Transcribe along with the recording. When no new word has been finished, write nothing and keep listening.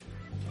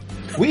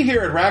We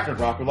here at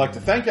Ragnarok would like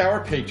to thank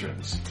our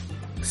patrons.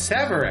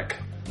 Severick.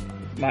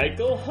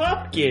 Michael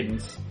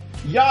Hopkins.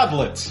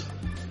 Yodlet.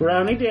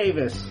 Brownie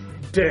Davis.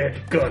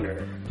 Dead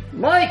Gunner.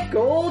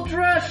 Michael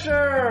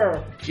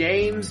Drescher.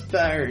 James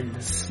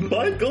Burns.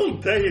 Michael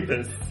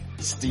Davis.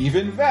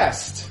 Stephen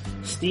Vest.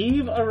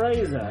 Steve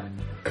Areza.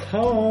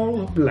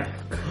 Carl Black.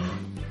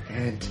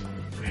 And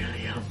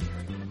William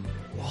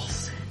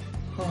Wilson.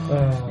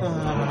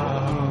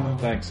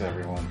 Thanks,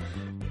 everyone.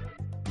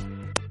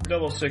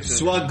 Double sixes.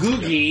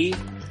 Swagoogie,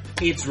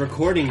 it's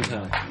recording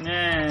time.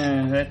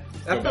 Nah,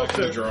 Go back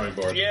to the drawing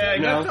board. yeah,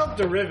 That felt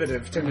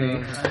derivative to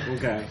me.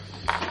 Okay.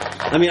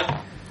 I mean,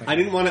 I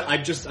didn't want to, I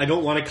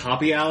don't want to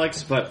copy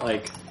Alex, but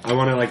like, I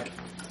want to like,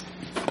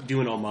 do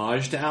an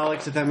homage to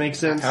Alex, if that makes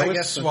sense. How is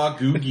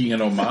Swagoogie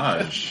an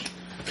homage?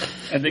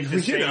 I think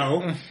the You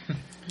know.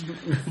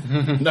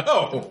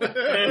 No.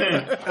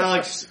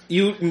 Alex,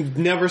 you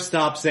never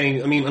stop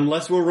saying, I mean,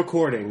 unless we're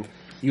recording,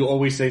 you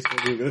always say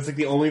Swagoogie. That's like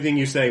the only thing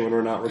you say when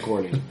we're not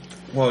recording.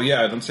 Well,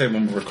 yeah, I don't say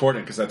when we're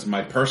recording because that's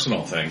my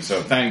personal thing.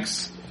 So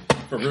thanks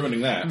for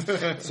ruining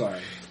that. Sorry.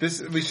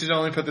 We should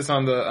only put this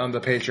on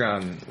the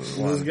Patreon.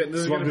 One.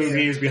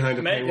 Swagoogie is behind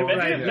the Imagine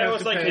paywall. if that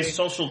was like his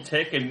social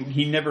tick and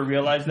he never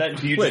realized that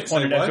until you Wait, just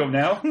pointed say out to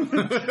what? him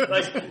now.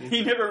 Like,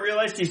 he never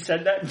realized he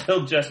said that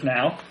until just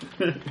now.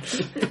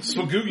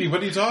 Swagoogie,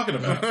 what are you talking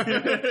about?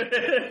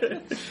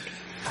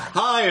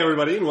 Hi,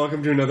 everybody, and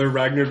welcome to another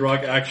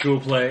Ragnarok actual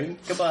play.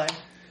 Goodbye.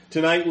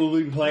 Tonight we'll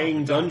be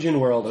playing Dungeon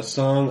World, A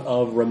Song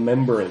of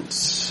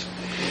Remembrance.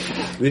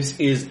 This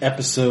is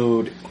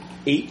episode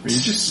 8. Are you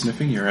just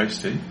sniffing your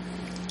iced tea?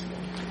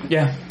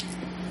 Yeah.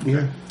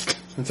 Yeah.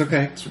 That's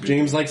okay.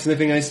 James likes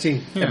sniffing iced tea.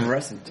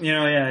 Fluorescent. You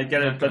know, yeah, you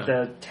gotta let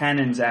the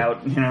tannins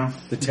out, you know.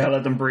 Gotta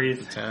let them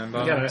breathe. $10.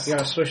 You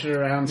gotta swish it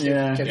around so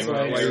Yeah. it gets Yeah,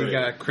 light. Why you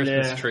got a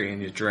Christmas Yeah. tree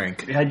and you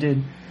drink? I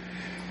did.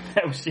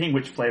 I was seeing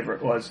which flavor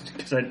it was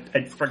because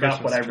I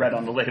forgot what I read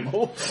on the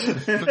label.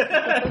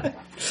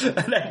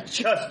 And I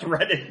just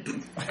read it.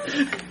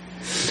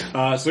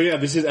 So yeah,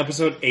 this is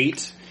episode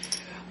 8.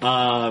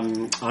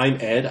 I'm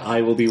Ed.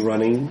 I will be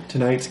running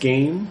tonight's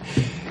game.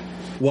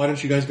 Why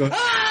don't you guys go?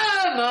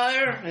 I'm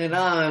Meyer, and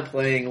I'm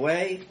playing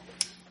Way,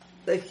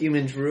 the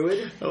human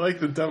druid. I like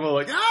the demo,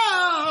 like,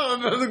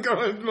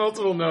 going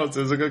multiple notes.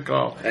 It was a good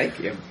call. Thank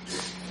you.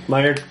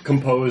 Meyer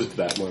composed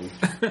that one.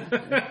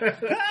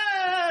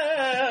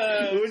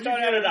 We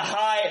started out at a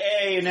high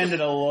A and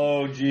ended a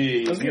low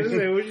G. I was gonna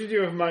say, what would you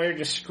do if Meyer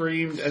just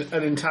screamed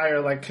an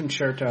entire, like,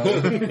 concerto?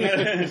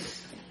 I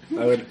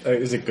would.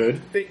 Is it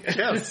good?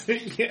 Yes.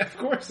 Yeah, of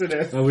course it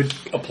is. I would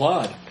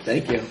applaud.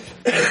 Thank you.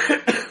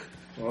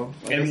 Well,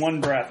 In one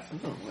breath.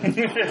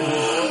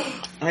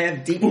 I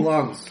have deep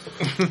lungs.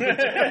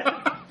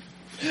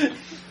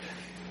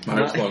 My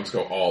lungs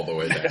go all the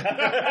way down.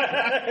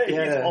 You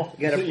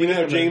gotta you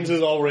know, James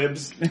is all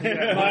ribs.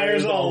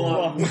 Myers all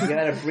along. You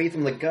gotta breathe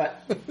from the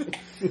gut.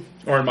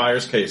 Or in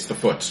Meyer's case, the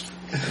foot.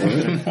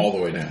 All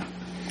the way down.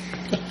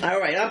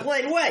 Alright, I'm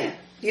playing Way.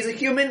 He's a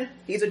human,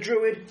 he's a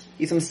druid,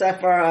 he's from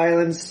Sapphire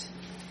Islands.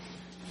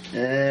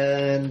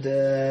 And,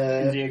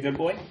 Is he a good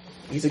boy?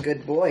 he's a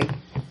good boy.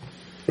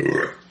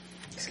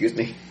 Excuse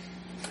me.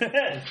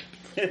 Meyer,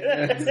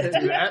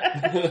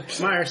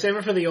 save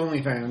it for the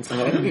OnlyFans.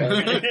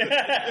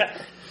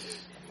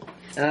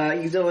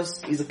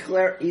 He's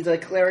a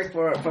cleric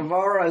for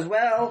Vara as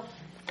well.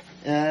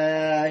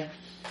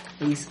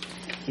 He's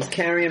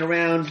carrying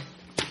around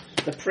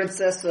the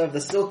princess of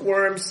the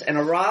silkworms and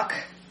a rock.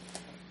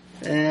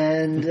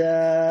 And he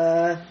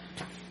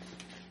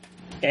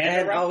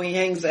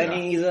hangs and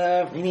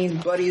he's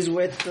buddies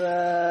with For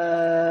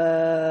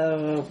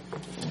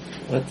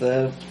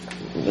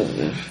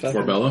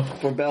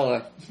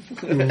Bella?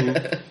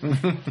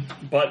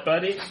 Butt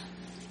buddies?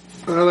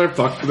 Oh, they're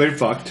fucked. They're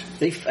fucked.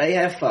 They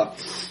have fucked.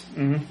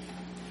 Mm-hmm.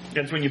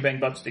 That's when you bang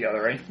butts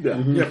together, right? Yeah.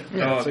 Mm-hmm. Yep.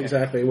 Yeah, that's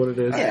exactly what it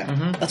is.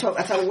 Yeah, that's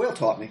how a whale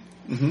taught me.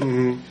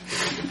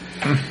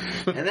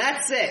 Mm-hmm. And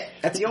that's it.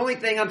 That's the only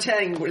thing I'm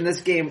telling you in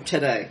this game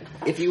today.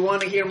 If you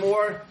want to hear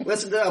more,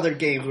 listen to other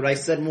games where I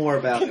said more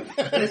about them.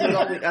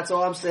 That's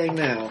all I'm saying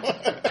now.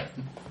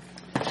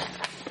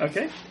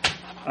 Okay.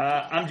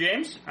 I'm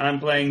James. I'm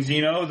playing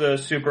Zeno, the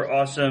super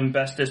awesome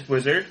bestest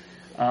wizard.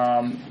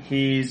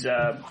 He's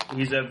a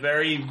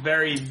very,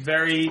 very,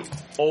 very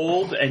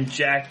old and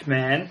jacked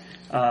man.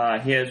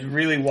 He has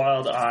really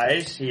wild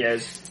eyes. He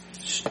has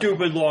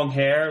stupid long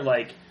hair,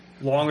 like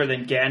longer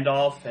than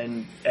Gandalf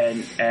and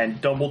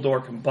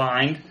Dumbledore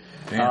combined.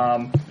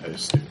 Damn, that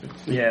is stupid.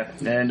 Yeah,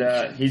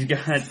 and he's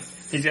got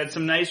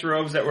some nice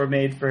robes that were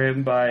made for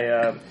him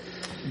by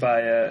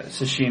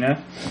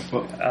Sashina.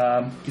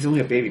 He's only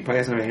a baby. Probably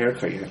hasn't had a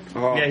haircut yet.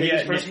 Oh, Yeah,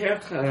 baby's first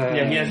haircut.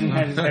 Yeah, he hasn't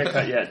had his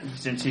haircut yet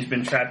since he's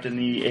been trapped in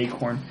the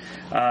acorn.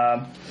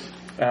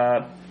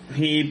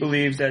 He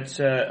believes that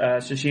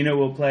Sashina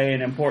will play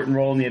an important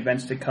role in the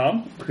events to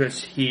come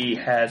because he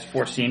has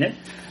foreseen it.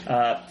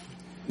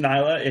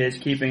 Nyla is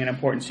keeping an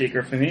important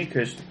secret from me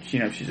because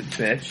she's a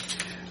bitch.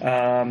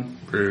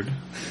 Rude.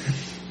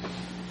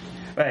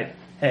 Right.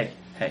 Hey.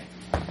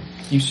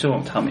 You still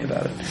won't tell me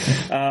about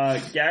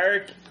it.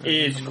 Garrick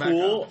is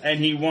cool, and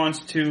he wants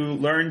to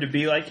learn to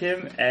be like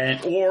him,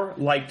 or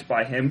liked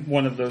by him.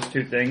 One of those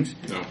two things.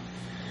 No,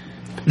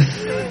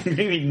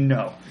 Maybe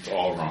no. it's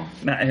all wrong.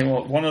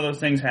 Well, one of those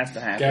things has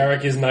to happen.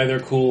 Garrick is neither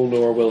cool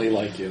nor will he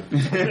like you.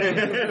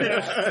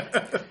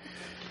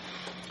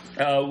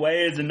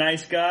 Wei is a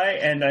nice guy,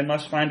 and I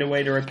must find a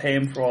way to repay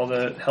him for all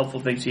the helpful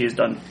things he has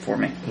done for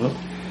me.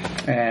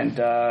 And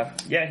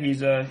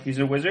he's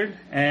a wizard,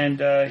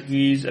 and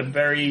he's a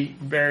very,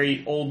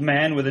 very old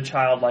man with a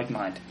childlike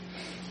mind,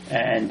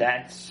 and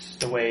that's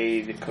the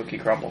way the cookie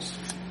crumbles.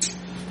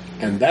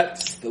 And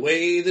that's the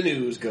way the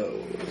news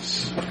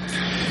goes.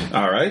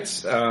 All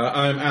right,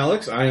 I'm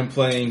Alex. I am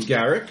playing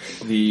Garrick,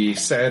 the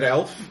sad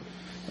elf.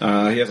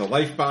 He has a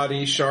life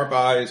body, sharp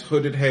eyes,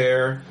 hooded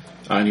hair,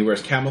 and he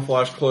wears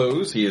camouflage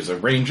clothes. He is a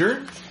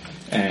ranger,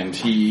 and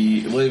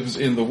he lives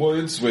in the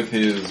woods with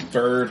his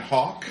bird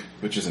Hawk,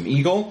 which is an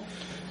eagle.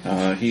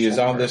 He is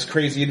on this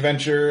crazy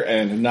adventure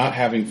and not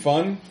having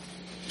fun.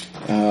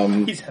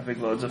 He's having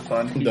loads of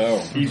fun.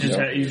 He's just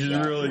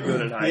really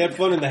good at hiding. He had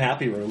fun in the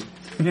happy room.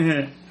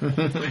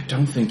 I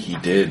don't think he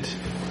did.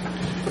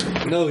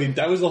 No,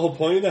 that was the whole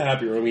point of the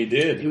happy room. He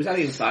did. He was on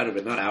the inside of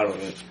it, not out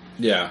of it.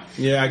 Yeah,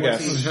 I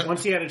guess.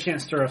 Once he had a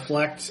chance to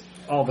reflect,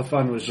 all the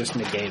fun was just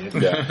negated.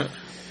 Yeah.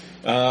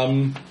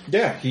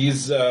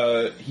 He's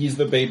the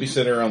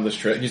babysitter on this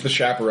trip. He's the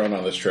chaperone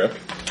on this trip.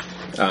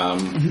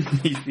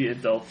 He's the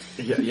adult.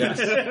 Yes,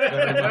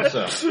 very much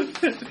so.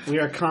 We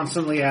are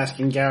constantly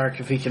asking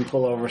Garrick if he can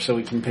pull over so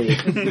we can pay.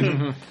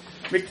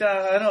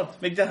 McDonald's.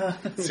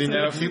 See,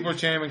 now if people are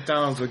chanting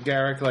McDonald's with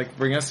Garrick, like,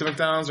 bring us to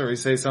McDonald's, or we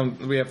say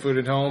we have food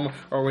at home,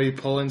 or we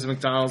pull into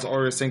McDonald's,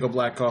 order a single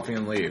black coffee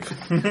and leave.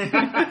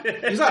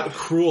 He's not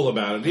cruel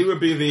about it. He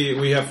would be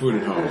we have food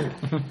at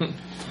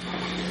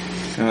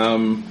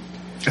home.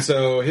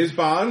 So his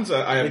bonds,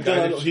 I have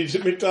McDonald's. He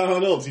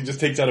just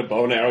takes out a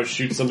bow and arrow,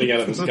 shoots something out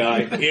of the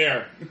sky.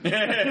 Here,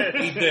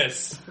 eat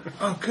this.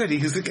 Oh, good.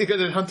 He's good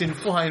at hunting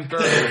flying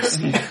birds.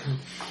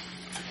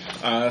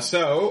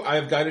 So I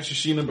have guided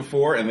Shishina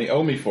before, and they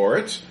owe me for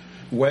it.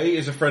 Wei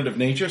is a friend of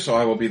nature, so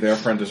I will be their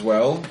friend as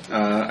well.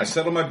 I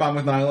settled my bond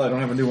with Nyla. I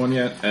don't have a new one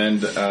yet.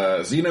 And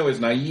Zeno is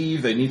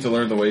naive. They need to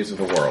learn the ways of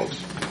the world.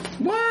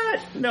 What?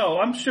 No,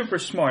 I'm super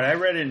smart. I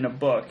read it in a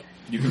book.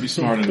 You can be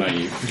smart and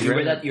naive. You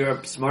read that?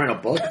 You're smart in a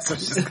book?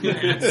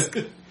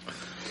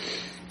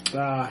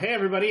 Hey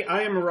everybody,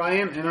 I am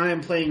Ryan, and I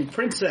am playing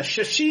Princess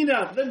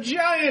Shishina, the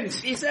Giant!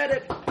 He said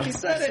it! He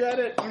said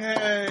it!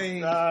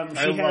 Yay.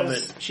 I love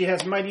it. She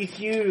has mighty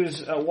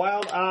thews,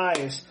 wild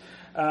eyes.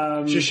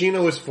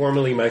 Shishina was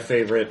formerly my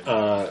favorite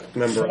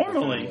member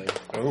Formerly? of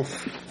the family.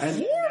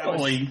 And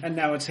Formerly?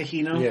 now it's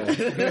Hahino. Yeah.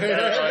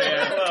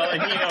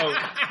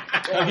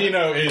 Well,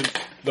 Hahino is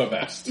the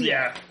best.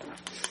 yeah.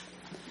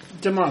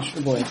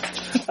 Demonstrably.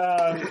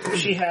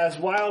 She has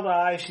wild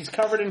eyes, she's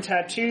covered in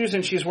tattoos,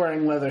 and she's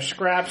wearing leather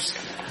scraps.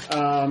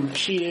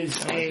 She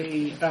is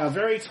a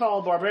very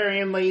tall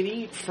barbarian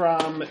lady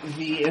from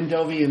the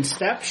Endovian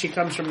steppe. She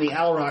comes from the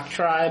Alrock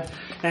tribe,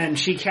 and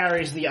she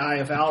carries the Eye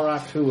of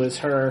Alrock, who was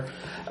her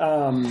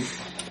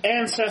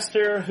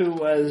ancestor, who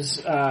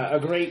was a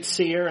great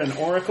seer and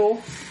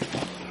oracle.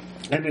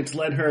 And it's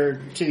led her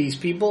to these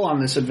people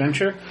on this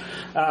adventure.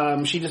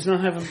 She does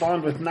not have a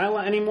bond with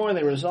Nyla anymore.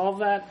 They resolve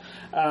that.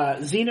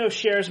 Zeno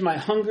shares my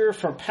hunger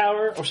for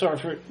power.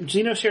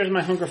 Zeno shares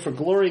my hunger for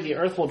glory. The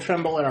earth will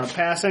tremble at our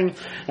passing,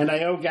 and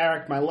I owe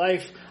Garrick my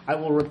life. I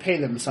will repay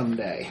them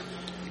someday.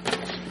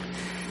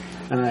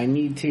 And I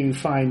need to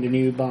find a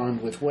new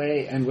bond with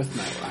Wei and with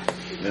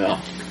Nyla.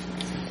 Yeah.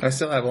 I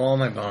still have all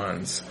my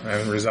bonds. I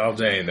haven't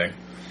resolved anything.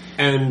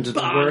 And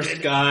the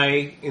worst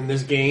guy in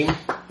this game.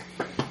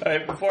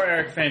 Alright, before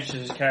Eric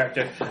finishes his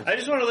character, I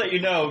just want to let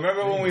you know,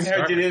 remember when we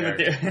heard you did with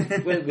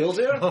the... Wait, Will's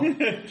here?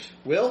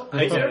 Will?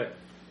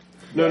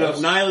 No,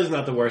 Nyla's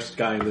not the worst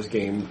guy in this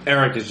game.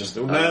 Eric is just...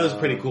 Nyla's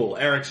pretty cool.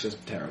 Eric's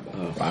just terrible.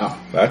 Oh, wow,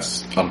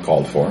 that's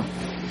uncalled for.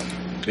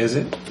 Is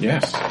it?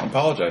 Yes, I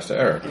apologize to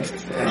Eric.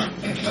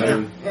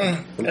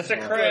 That's a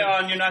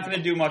crayon, you're not going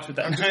to do much with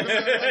that. I'm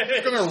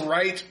just going to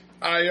write,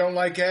 I don't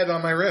like Ed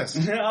on my wrist.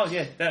 Oh,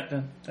 yeah,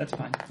 that's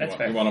fine. That's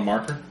fair. You want a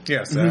marker?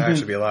 Yes, that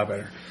actually be a lot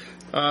better.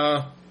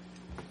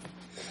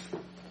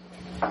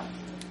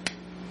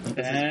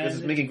 This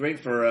is making great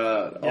for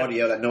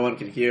audio that no one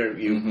can hear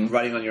you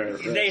writing on your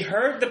wrist. They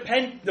heard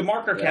the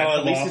marker cap. Oh,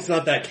 at least it's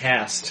not that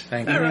cast.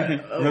 Thank you.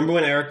 Remember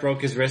when Eric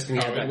broke his wrist and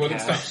he had It that wouldn't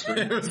stop cast?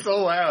 screaming. It was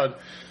so loud.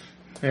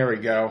 There we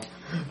go.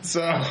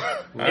 So,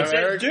 It says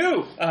Eric.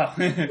 do. Oh,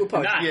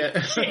 not.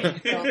 Yeah.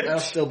 Shit. That'll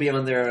still be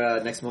on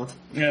there next month.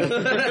 Yeah.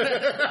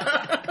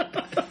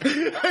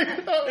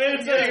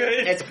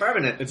 It's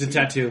permanent. It's a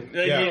tattoo.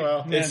 Yeah,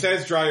 well, it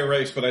says dry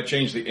erase, but I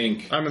changed the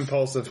ink. I'm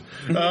impulsive.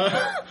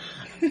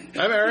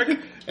 I'm Eric,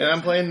 and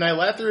I'm playing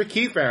Nylathra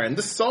Keyfaron,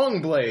 the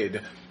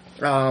Songblade.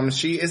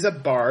 She is a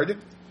bard.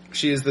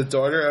 She is the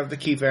daughter of the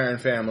Keyfaron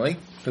family,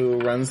 who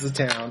runs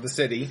the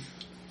city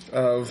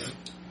of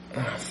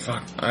Oh,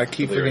 fuck. I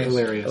keep Hilarious.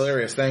 forgetting.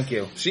 Hilarious, thank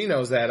you. She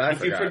knows that. I If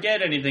forgot. you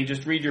forget anything,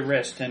 just read your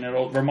wrist, and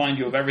it'll remind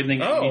you of everything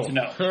that you need to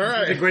know. all He's a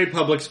right. great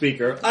public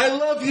speaker. I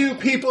love you,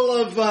 people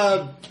of,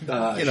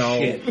 You know.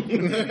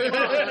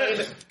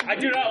 shit. I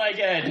do not like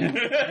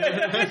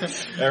Ed.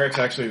 Eric's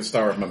actually the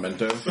star of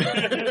Memento.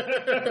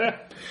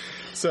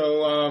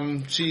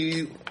 So,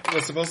 she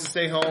was supposed to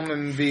stay home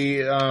and be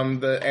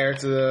the heir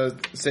to the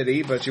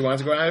city, but she wanted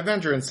to go on an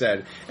adventure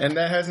instead. And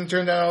that hasn't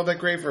turned out all that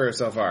great for her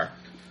so far.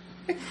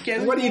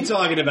 What are you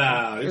talking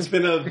about? It's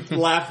been a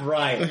laugh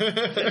riot.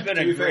 It's been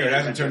To a be fair, great it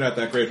hasn't turned out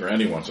that great for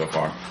anyone so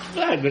far. I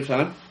had a good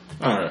time.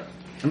 Alright.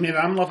 I mean,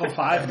 I'm level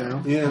 5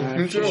 now. Yeah,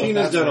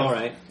 Sheena's done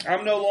alright.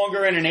 I'm no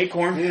longer in an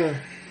acorn.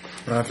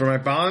 Yeah. For my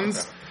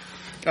bonds,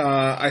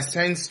 I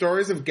sang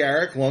stories of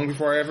Garrick long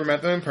before I ever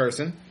met them in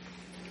person.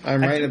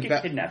 I'm I writing do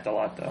get kidnapped a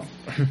lot, though.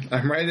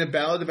 I'm writing a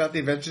ballad about the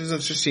adventures of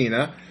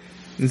Shashina.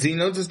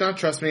 Zeno does not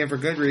trust me, and for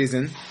good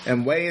reason.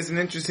 And Wei is an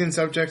interesting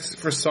subject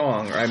for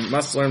song. I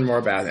must learn more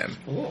about him.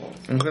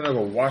 I'm gonna go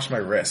wash my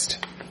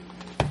wrist.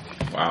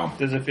 Wow.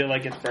 Does it feel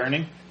like it's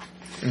burning?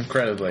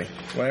 Incredibly.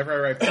 Whenever I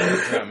write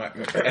poems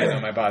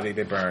on my body,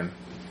 they burn.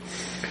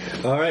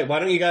 Alright, why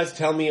don't you guys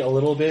tell me a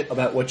little bit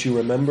about what you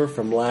remember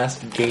from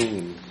last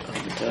game? I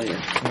can tell you.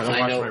 gonna I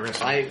wash know. my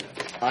wrist.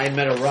 I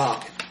met a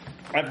rock,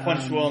 I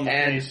punched Will in the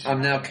and face.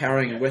 I'm now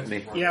carrying it with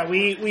me. Yeah,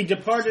 we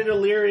departed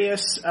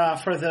Illyrius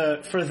for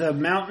the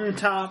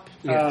mountaintop,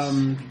 Yes.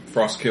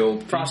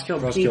 Frostkill. Frostkill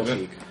Frostkill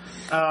Peak,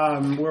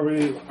 Peak. where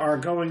we are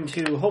going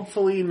to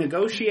hopefully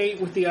negotiate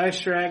with the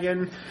Ice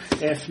Dragon.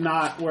 If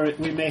not,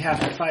 we may have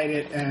to fight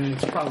it, and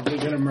it's probably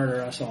going to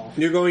murder us all.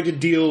 You're going to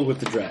deal with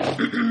the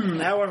dragon.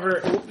 However,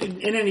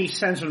 in any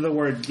sense of the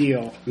word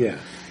deal. Yeah.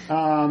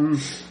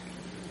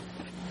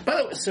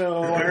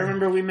 So I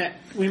remember we met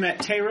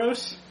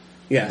Tayros.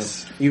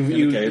 Yes. In the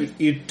You cave.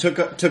 you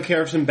took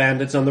care of some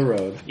bandits on the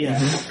road. Yeah.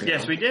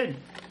 Yes, we did.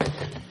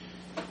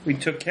 We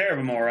took care of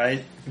him, all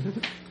right.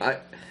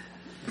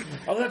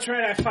 Oh, that's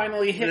right. I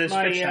finally hit This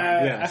my. fiction.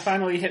 Yes. I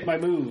finally hit my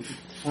move.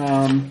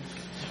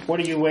 What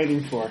are you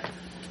waiting for?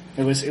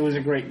 It was a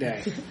great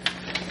day.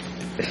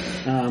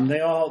 They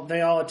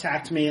all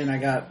attacked me, and I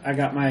got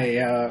my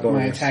my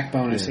Bonus. attack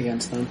bonus Yeah.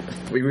 against them.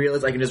 We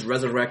realized I can just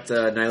resurrect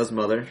Nyla's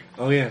mother,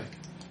 Oh yeah.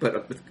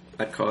 but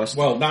at cost.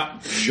 Well,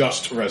 not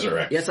just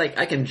resurrect. Yes,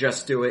 I can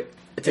just do it.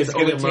 It takes It's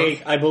only going a to month.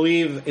 take, I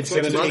believe, it's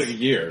going It's to about take a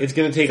year. It's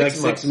going to take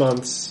 6 like 6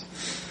 months.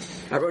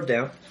 I wrote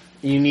down.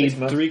 You need 6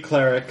 months. 3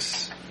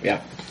 clerics.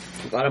 Yeah,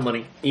 a lot of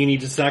money. You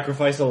need to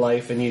sacrifice a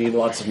life, and you need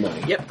lots of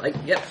money. Yep.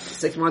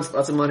 6 months,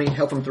 lots of money.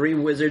 Help from 3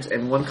 wizards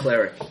and 1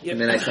 cleric, and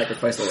then I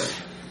sacrifice a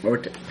life.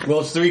 Wrote it.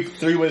 Well, it's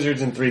three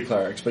wizards and 3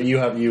 clerics, but you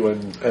have you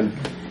and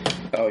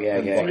Oh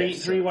yeah.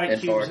 Three white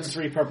And cubes Forks. and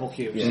 3 purple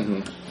cubes.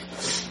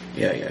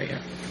 Yeah.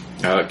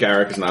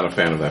 Garrick is not a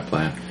fan of that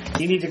plan.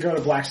 You need to go to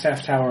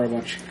Blackstaff Tower a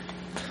bunch.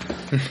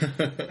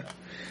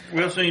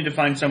 We also need to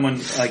find someone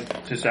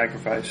to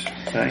sacrifice.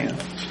 So, yeah.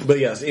 But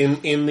yes,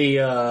 in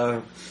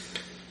the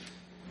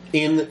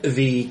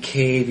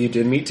cave you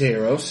did meet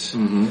Tayros.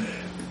 And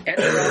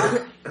the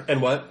rock.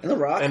 And what? And the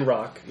rock. And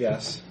rock,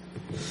 yes.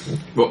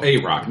 Well, a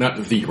rock, not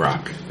the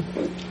rock.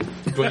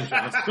 Dwayne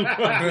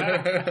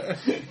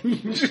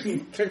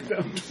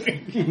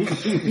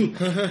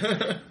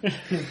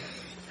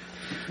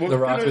The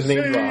rock was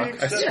named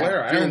Rock. I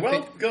swear, I don't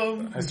think.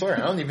 Welcome. I swear,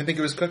 I don't even think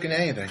it was cooking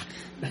anything.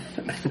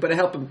 But I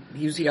helped him.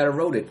 He got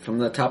eroded from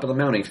the top of the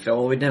mountain. He fell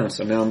all the way down.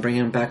 So now I'm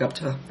bringing him back up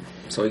top,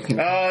 so he can.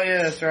 Oh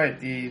yeah, that's right.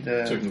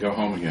 so we can go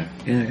home again.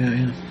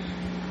 Yeah.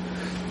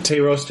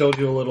 Tayros told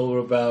you a little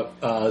about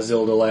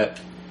Zildalet,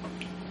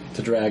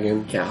 the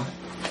dragon. Yeah.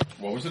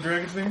 What was the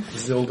dragon's name?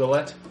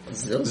 Zildalet?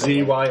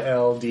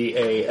 Zildalet.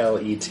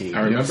 Zyldalet. I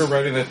remember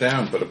writing that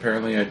down, but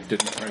apparently I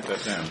didn't write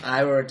that down.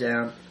 I wrote it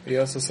down. He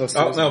also saw.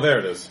 Oh, no, there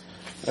it is.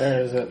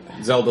 Where is it?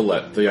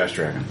 Zeldalet, the ice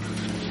dragon.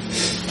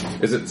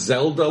 Is it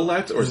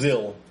Zeldalet or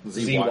Zil.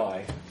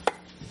 ZY?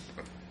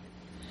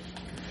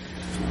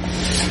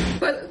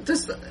 But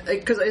just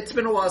because it's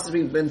been a while since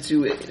we've been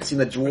to seen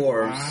the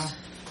dwarves.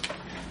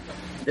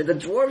 Did the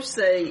dwarves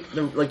say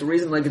the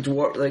reason the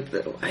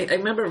dwarf I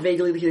remember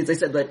vaguely they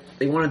said that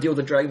they want to deal with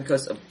the dragon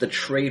because of the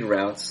trade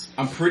routes.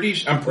 I'm pretty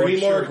Grimoire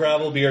sure.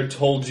 Gravelbeard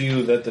told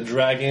you that the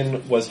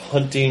dragon was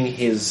hunting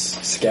his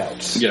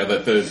scouts. Yeah,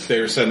 that they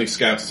were sending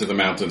scouts to the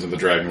mountains and the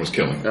dragon was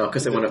killing them. No,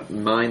 because they want to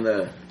mine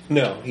the.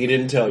 No, he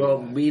didn't tell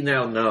Well, you. we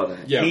now know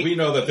that. Yeah, we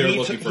know that they're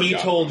looking for He God.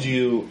 told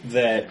you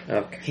that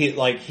Okay.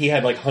 he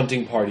had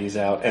hunting parties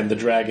out, and the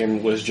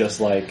dragon was just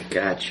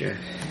Gotcha.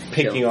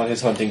 picking on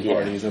his hunting Yeah.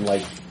 parties and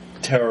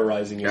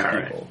terrorizing his All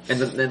right. people. And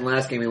then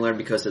last game we learned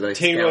because of the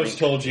Tayros scouting.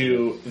 told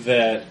you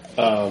that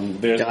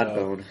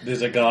Godbone.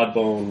 there's a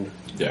godbone,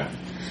 Yeah.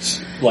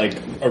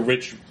 a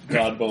rich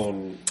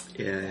godbone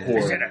Yeah.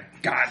 horde.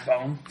 God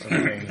bone.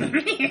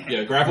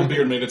 Yeah,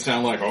 Gravelbeard made it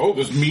sound like, oh,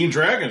 this mean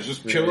dragon's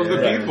just killing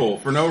the people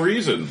for no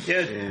reason.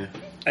 Yeah, Yeah.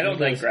 I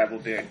don't like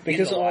Gravelbeard.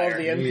 Because He's a all liar of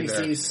the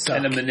NPCs suck.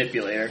 and a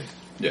manipulator.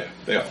 Yeah,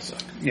 they all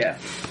suck. Yeah.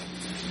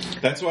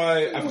 That's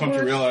why I've come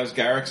to realize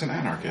Garrick's an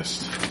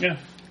anarchist. Yeah.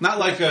 Not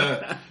like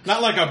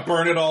a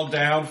burn it all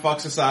down, fuck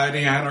society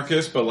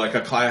anarchist, but like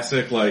a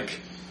classic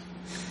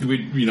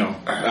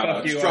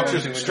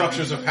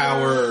structures of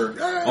power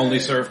only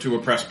serve to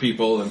oppress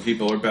people, and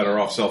people are better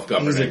off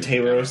self-governing. He's a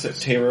terrorist. Oh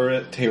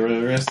my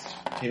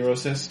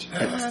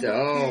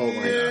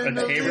god.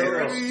 A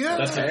terrorist.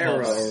 That's a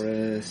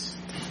Terrorist.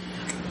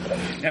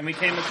 And we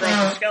came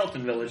across a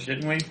skeleton village,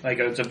 didn't we? Like,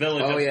 it's a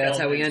village Oh of yeah, that's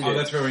how we skeletons. ended. Oh,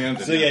 that's where we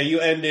ended. So yeah,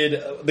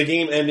 the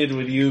game ended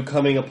with you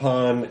coming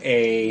upon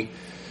a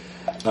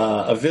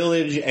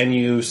village, and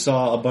you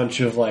saw a bunch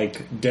of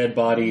like dead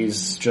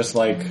bodies, just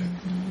like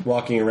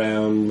walking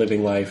around,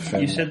 living life.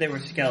 And You said they were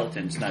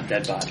skeletons, not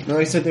dead bodies. no,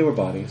 I said they were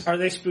bodies. Are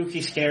they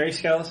spooky, scary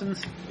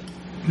skeletons?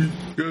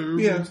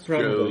 Yeah,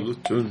 probably.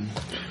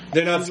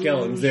 They're not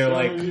skeletons. They're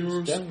like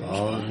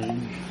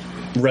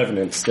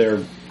revenants. They're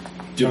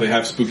Do they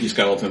have spooky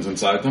skeletons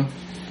inside them?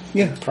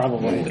 yeah,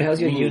 Probably. How's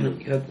your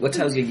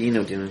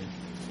Yagino doing?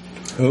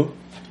 who?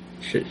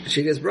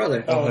 Shiga's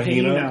brother. Oh,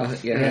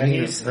 Hino? Yeah,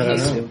 he's I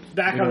don't know.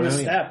 back We on don't the know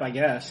yet. step, I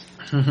guess.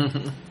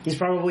 He's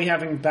probably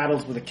having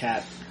battles with a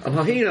cat. Oh,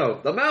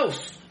 Hino, the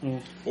mouse.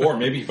 Or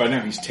maybe by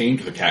now he's tamed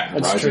the cat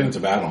and That's rising true. into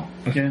battle.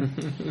 Yeah.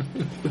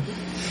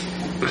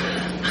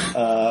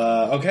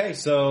 Okay,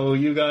 so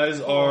you guys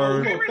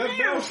are that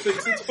mouse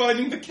thinks it's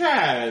fighting the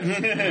cat.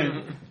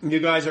 you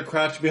guys are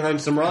crouched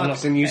behind some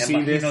rocks, and you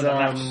see this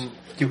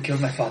You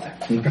killed my father.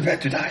 Prepare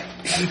to die.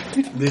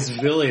 this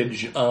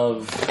village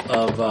of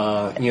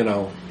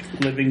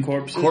Living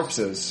corpses.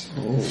 corpses.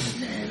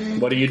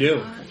 What do you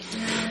do?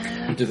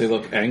 Do they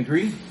look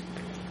angry?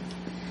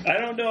 I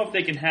don't know if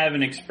they can have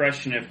an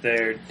expression if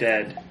they're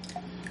dead.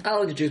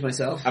 I'll introduce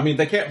myself. I mean,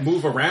 they can't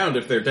move around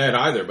if they're dead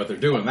either, but they're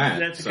doing that.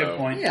 That's a so. good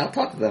point. Yeah, I'll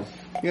talk to them.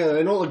 Yeah,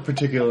 they don't look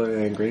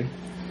particularly angry.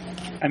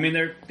 I mean,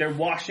 they're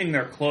washing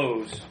their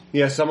clothes.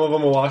 Yeah, some of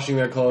them are washing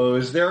their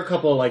clothes. There are a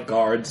couple of like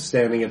guards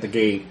standing at the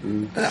gate.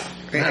 And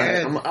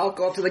I'll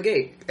go up to the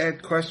gate.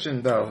 Ed,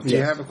 question though. Do you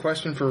Yes. have a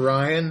question for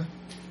Ryan?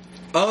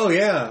 oh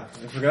yeah,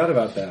 I forgot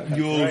about that.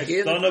 You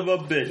He son of a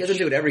He doesn't bitch.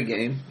 do it every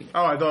game.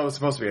 Oh, I thought it was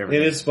supposed to be every It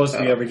game. is supposed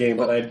to be every game,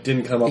 but I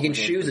didn't come up. You can with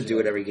one. choose to do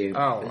it every game.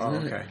 Oh,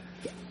 isn't it? okay.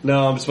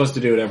 No, I'm supposed to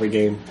do it every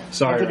game.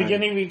 Sorry. At the Ryan.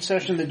 beginning of each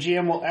session, the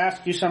GM will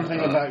ask you something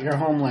about your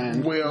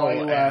homeland. We'll While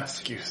you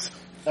ask you.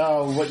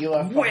 what you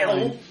left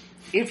behind.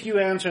 If you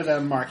answer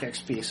them, mark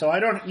XP. So I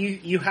don't.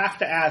 You have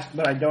to ask,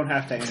 but I don't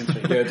have to answer.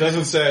 Yeah, it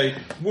doesn't say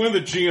when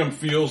the GM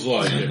feels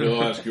like it.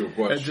 He'll ask you a Ed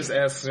question. just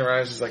asks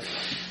Ryan, just like,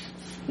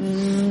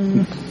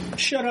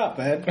 Shut up,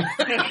 Ed.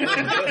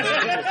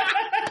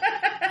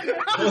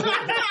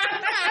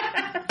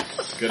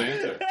 Good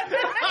answer.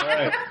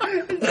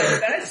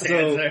 That's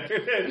So-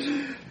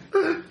 answer.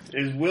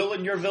 Is Will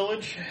in your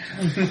village?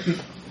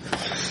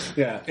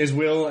 Yeah, is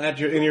Will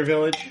in your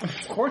village?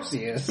 Of course he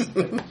is.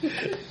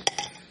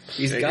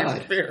 He's God in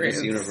experience.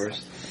 this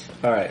universe.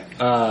 All right.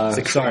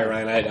 Sorry,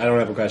 Ryan. I don't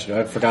have a question.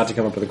 I forgot to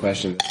come up with a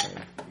question this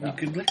time. You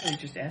could literally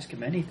just ask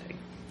him anything.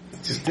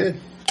 just did.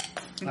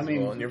 I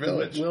mean, Well, in your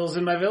village. Will's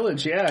in my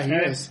village. Yeah, he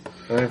is.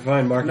 All right,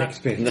 fine. Mark Not-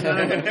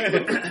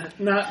 XP.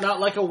 Not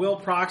like a Will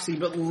proxy,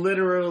 but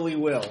literally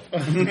Will.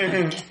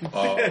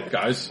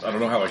 Guys, I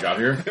don't know how I got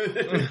here.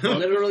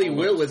 Literally,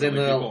 Will was in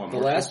People the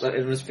on last.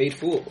 It was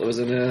Fateful. It was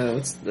in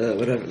what's the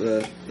whatever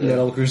the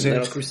Metal Crusade.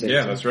 Metal Crusade.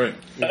 Yeah, that's right.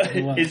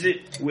 Is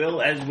it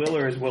Will as Will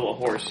or is Will a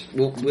horse?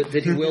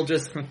 Did Will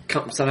just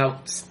somehow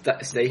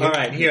stay here? All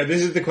right, here.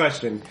 This is the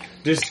question.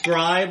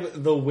 Describe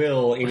the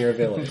Will in your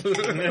village.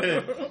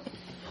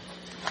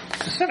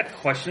 It's not a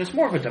question. It's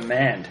more of a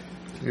demand.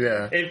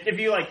 Yeah. If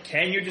you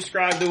can you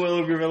describe the will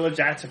of your village?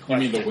 That's a You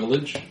question. mean the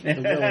village? The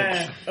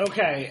village.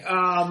 Okay.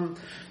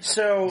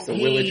 So The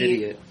village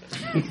idiot.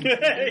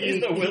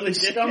 He's the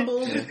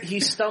village He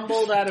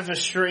stumbled out of a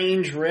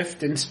strange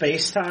rift in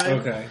space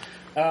time. Okay.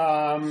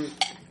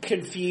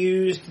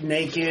 Confused,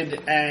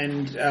 naked,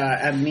 and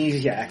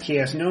amnesiac. He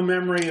has no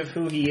memory of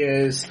who he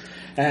is,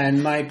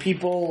 and my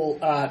people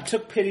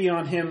took pity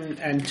on him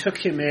and took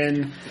him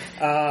in,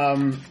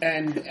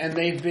 and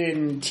they've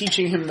been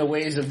teaching him the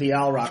ways of the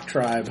Alrock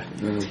tribe.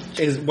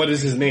 What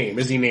is his name?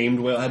 Is he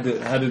named Will? How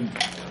did?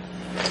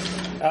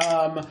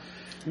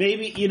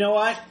 Maybe you know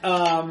what?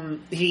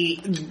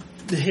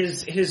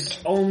 His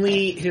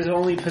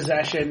only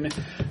possession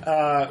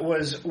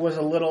was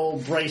a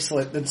little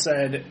bracelet that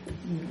said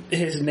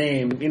his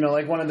name. You know,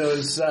 like one of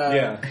those.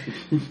 Yeah.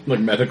 Like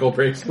medical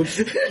bracelets?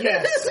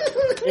 Yes,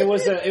 it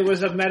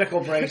was a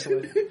medical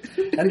bracelet,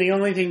 and the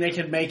only thing they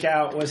could make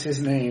out was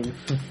his name,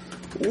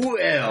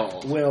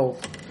 Will.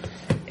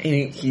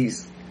 And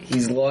he's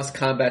lost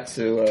combat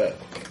to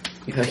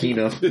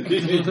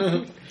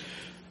Hino.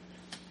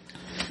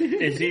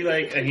 Is he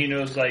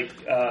Ahino's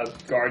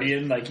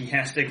guardian? Like he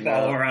has to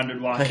follow around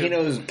and watch him?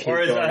 Hino's Or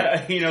is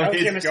Ahino I was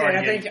his going to say,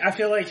 guardian? I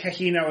feel like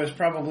Hahino is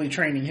probably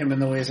training him in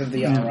the ways of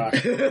the Alrock.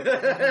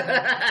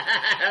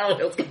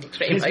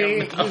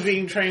 He's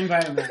being trained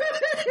by him.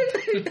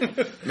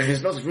 Man, his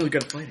smells really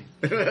good at fighting.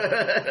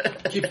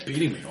 He keeps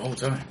beating me all the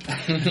time.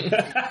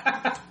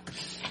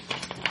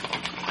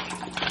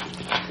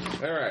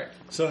 All right.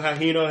 So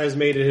Hahino has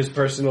made it his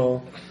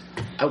personal.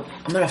 I'm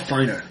not a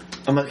fighter.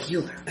 I'm a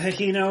healer.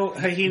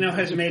 Hahino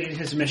has made it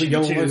his mission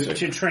young wizard.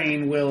 to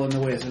train Will and the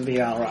Wiz in the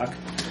Alrock.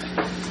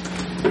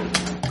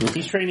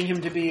 He's training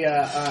him to be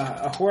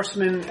a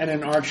horseman and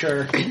an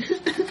archer.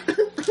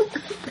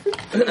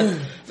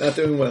 Not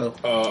doing well.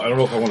 I don't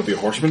know if I want to be a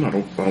horseman. I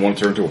don't want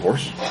to turn into a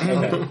horse.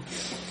 Okay.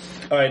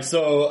 All right.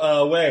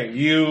 So Wei,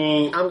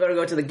 you. I'm gonna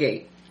go to the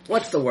gate.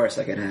 What's the worst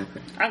that can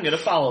happen? I'm gonna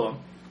follow him.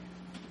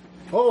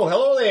 Oh,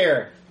 hello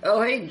there.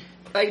 Oh, hey,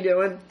 how you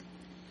doing?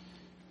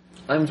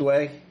 I'm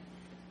Dway.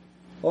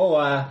 Oh,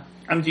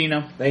 I'm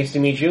Gino. nice to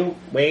meet you.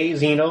 Wei,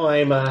 Zeno.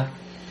 I'm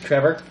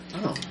Trevor.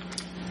 Oh,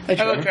 hey,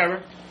 Hello, Trevor.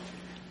 Trevor.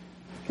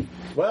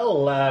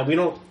 Well, we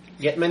don't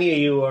get many of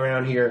you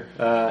around here.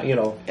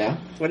 Yeah.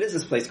 What is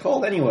this place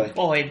called anyway?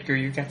 Oh, Edgar,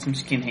 you got some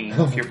skin hanging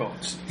off your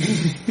bones.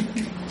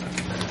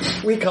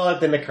 We call it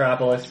the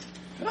Necropolis.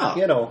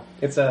 Oh,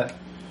 It's a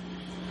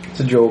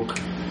joke.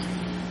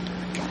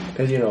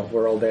 Because,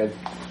 we're all dead.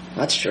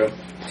 that's true.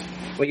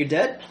 But you're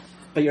dead.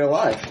 But you're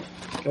alive.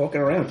 You're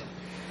walking around.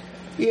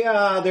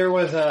 Yeah, there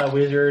was a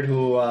wizard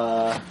who,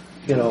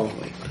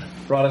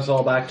 brought us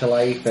all back to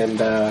life, and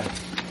then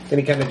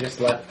he kind of just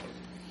left.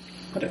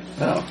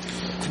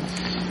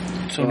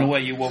 So in a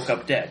way, you woke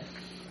up dead.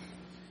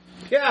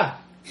 Yeah,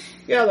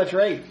 that's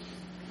right.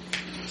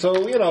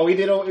 So, we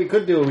did what we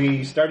could do.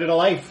 We started a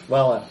life.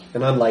 Well,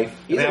 an unlife.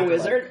 He's an a afterlife.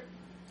 wizard.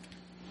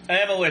 I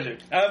am a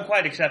wizard. I'm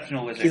quite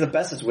exceptional wizard. He's the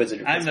bestest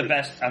wizard. I'm the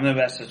best. I'm the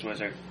bestest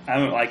wizard.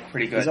 I'm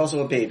pretty good. He's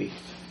also a baby.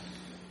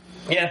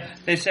 Yeah,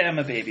 they say I'm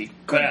a baby.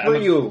 Good but for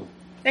you.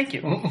 Thank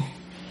you.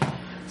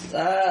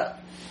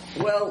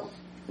 Well,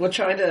 we're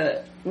trying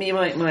to. Me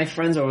and my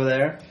friends over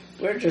there.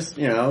 We're just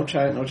going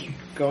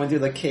through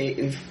the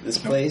cave, this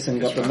place,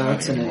 and go up the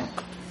mountain.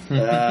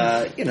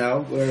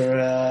 And,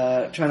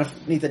 we're trying to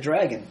meet the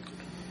dragon.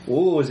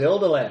 Ooh,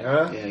 Zildalet,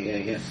 huh?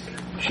 Yeah.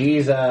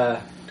 She's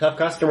a tough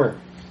customer.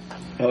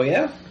 Oh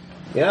yeah.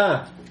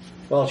 Yeah.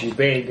 Well, she's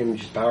big and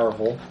she's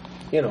powerful.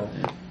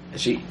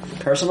 Is she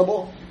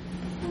personable?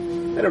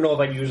 I don't know if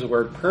I'd use the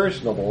word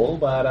personable,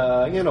 but,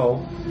 I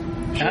don't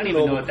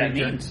even know what that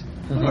means.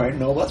 All right,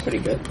 no, that's pretty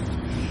good.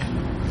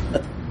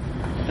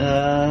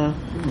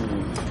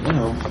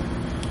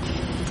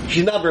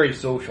 She's not very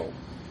social.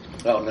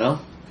 Oh no.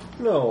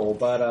 No,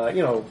 but,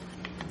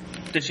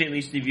 Does she at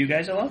least leave you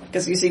guys alone?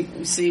 Because you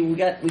see, we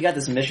got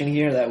this mission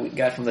here that we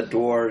got from the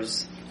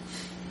dwarves,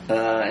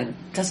 and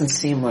it doesn't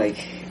seem like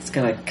it's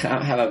gonna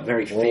have a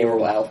very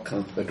favorable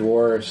outcome. the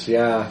dwarves,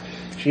 yeah.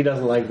 She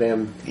doesn't like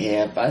them.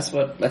 Yeah, but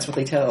that's what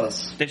they tell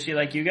us. Does she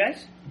like you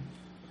guys?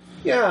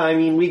 Yeah, I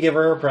mean, we give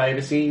her her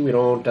privacy. We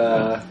don't,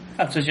 Oh,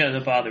 so she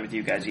doesn't bother with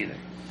you guys either.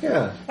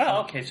 yeah.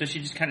 Oh, okay. So she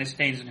just kind of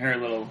stays in her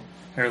little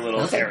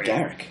Sounds like area.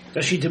 Garrick.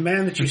 Does she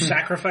demand that you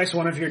sacrifice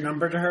one of your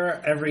number to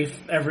her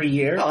every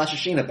year? Oh, that's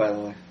Shashina, by the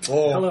way.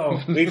 Oh, Hello.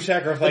 We've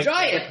sacrificed.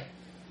 Giant.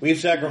 We've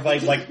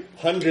sacrificed like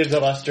hundreds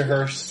of us to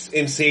her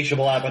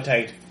insatiable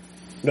appetite.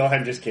 No,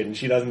 I'm just kidding.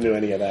 She doesn't do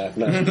any of that.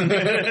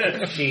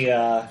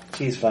 No.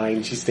 She's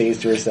fine. She stays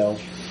to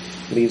herself.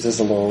 Leaves us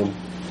alone.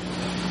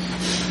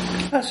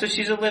 Oh, so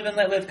she's a live and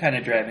let live kind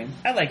of dragon.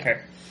 I like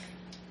her.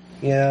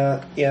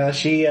 Yeah,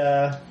 she,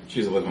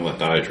 She's a live and let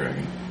die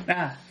dragon.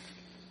 Ah,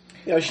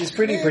 she's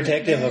pretty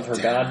protective of her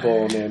god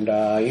bone and,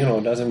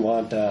 doesn't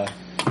want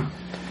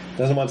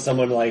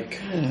someone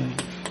like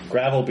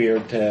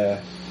Gravelbeard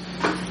to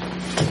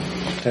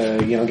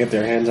get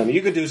their hands on it.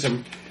 You could do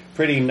some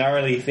pretty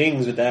gnarly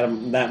things with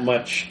that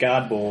much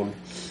god bone.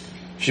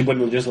 She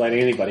wouldn't just let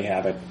anybody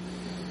have it.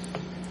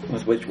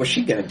 What's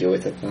she gonna do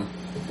with it, though?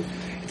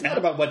 It's not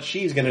about what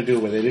she's going to do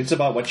with it. It's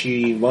about what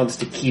she wants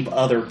to keep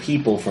other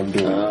people from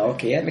doing.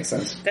 Okay, that makes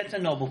sense. that's a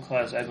noble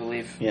cause, I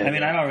believe. Yeah. I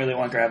mean, I don't really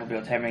want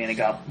Gravelbeard having any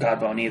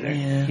godbone either.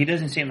 Yeah. He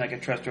doesn't seem like a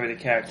trustworthy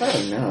character. I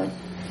don't know.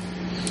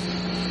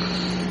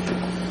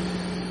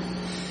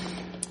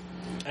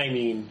 I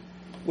mean,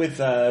 with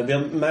the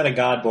amount of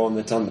god bone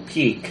that's on the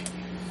peak,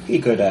 he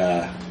could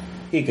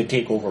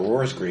take over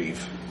Roarsgreave.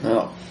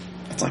 No,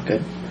 that's not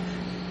good.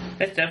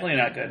 That's definitely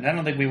not good. I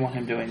don't think we want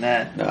him doing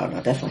that. No,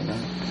 definitely not.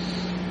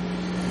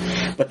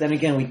 But then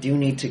again, we do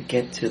need to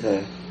get to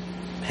the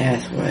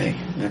pathway.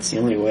 That's the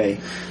only way.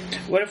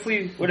 What if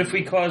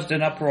we caused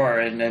an uproar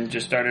and then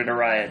just started a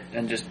riot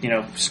and just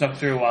snuck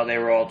through while they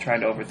were all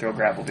trying to overthrow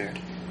Gravelbeard?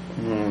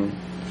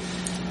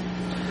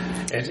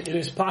 It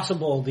is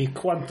possible the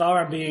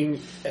Quanthara,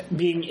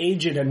 being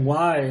aged and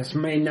wise,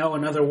 may know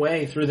another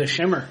way through the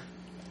Shimmer.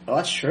 Oh,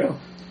 that's true.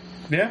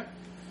 Yeah.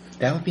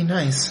 That would be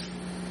nice.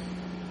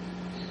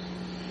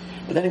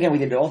 But then again, we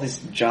did all these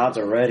jobs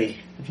already.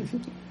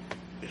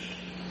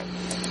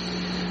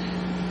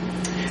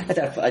 I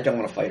don't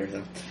want to fight her,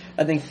 though.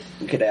 I think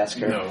we could ask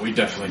her. No, we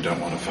definitely don't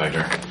want to fight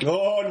her.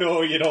 Oh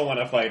no, you don't want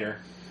to fight her.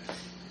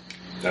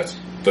 That's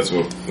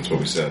what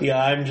we said.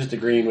 Yeah, I'm just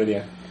agreeing with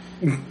you.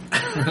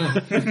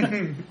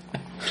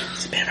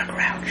 Spare a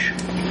grouch.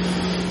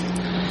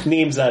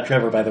 Name's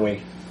Trevor, by the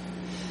way.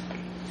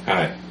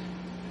 Hi.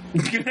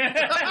 His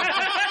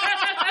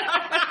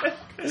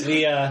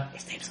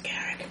name's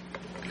Garrick.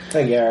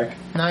 Hi, Garrick.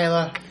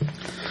 Nyla.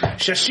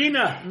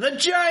 Shashina, the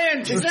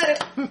giant! Is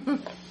that it?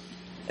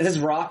 Is this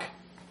Rock?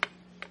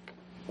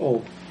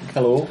 Oh,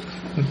 hello.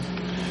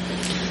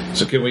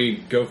 So can we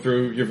go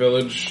through your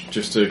village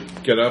just to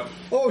get up?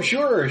 Oh,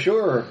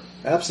 sure.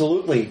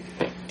 Absolutely.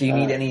 Do you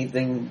need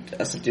anything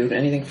us to do?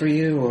 Anything for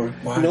you, or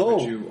Why No.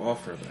 would you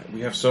offer that?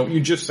 We have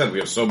you just said we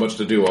have so much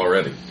to do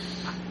already.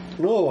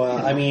 No,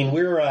 I mean,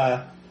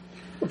 we're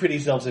pretty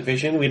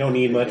self-sufficient. We don't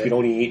need much. We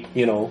don't eat,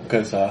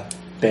 because,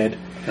 dead.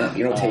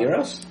 you don't take your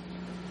house?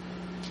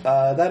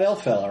 That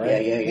elf fella,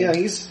 right? Yeah. Yeah,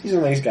 he's a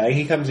nice guy.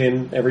 He comes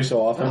in every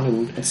so often,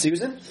 and And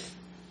Susan?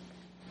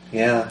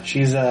 yeah,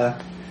 she's a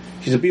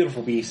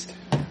beautiful beast.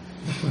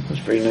 That's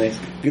pretty nice.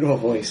 Beautiful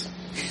voice.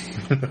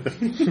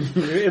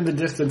 In the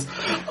distance.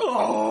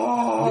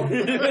 Oh!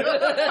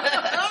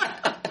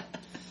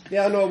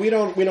 Yeah, no, we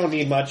don't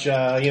need much.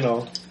 We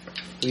don't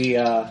eat.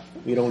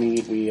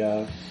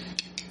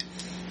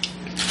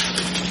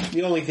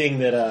 The only thing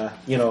that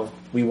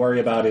we worry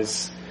about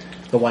is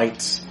the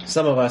whites.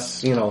 Some of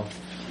us,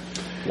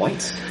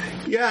 White.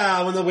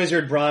 Yeah, when the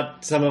wizard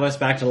brought some of us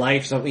back to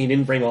life, he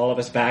didn't bring all of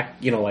us back,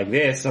 like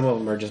this. Some of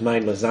them are just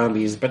mindless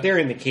zombies, but they're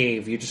in the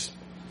cave. You just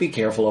be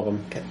careful of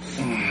them.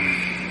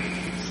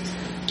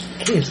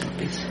 Cave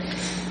zombies.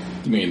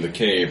 You mean the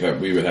cave that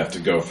we would have to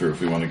go through if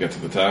we want to get to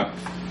the top?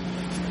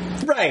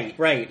 Right.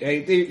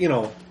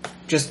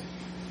 Just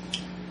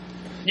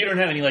You don't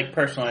have any like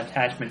personal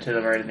attachment to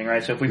them or anything,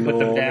 right? So if we put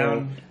them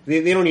down,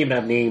 They don't even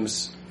have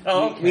names.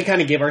 oh, okay. We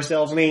kind of give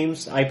ourselves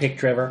names. I picked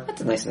Trevor.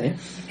 That's a nice name.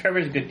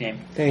 Trevor's a good name.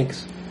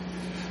 Thanks.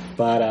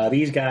 But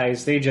these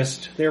guys,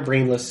 they're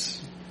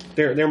brainless.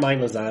 They're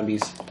mindless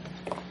zombies.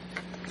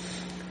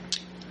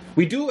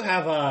 We do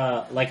have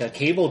a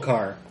cable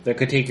car that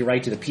could take you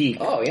right to the peak.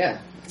 Oh yeah,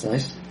 that's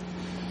nice.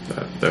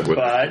 That would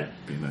But-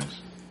 be nice.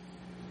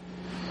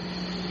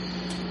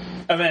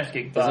 I'm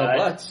asking, There's no but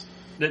butts.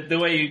 the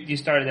way you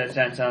started that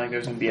sentence sounded like there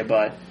was going to be a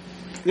but.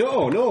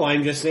 No,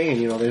 I'm just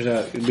saying. You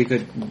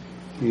could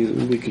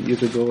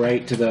go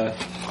right to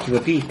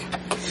the peak.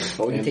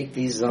 But we can take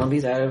these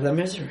zombies out of their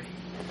misery.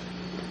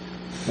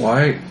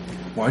 Why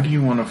do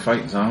you want to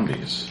fight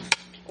zombies?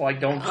 Like,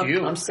 don't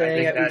you? I'm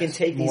saying I that we think can that's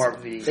take these. more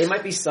of the. They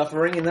might be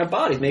suffering in their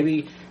bodies.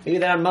 Maybe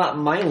they're not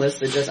mindless.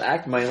 They just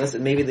act mindless,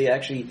 and maybe they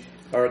actually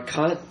are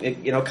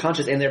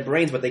conscious in their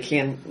brains, but they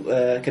can't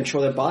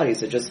control their bodies.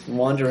 They're just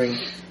wandering.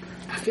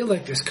 I feel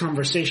like this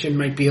conversation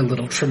might be a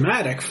little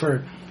traumatic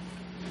for...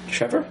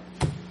 Trevor?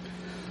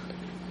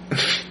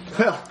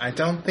 Well, I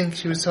don't think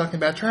she was talking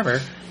about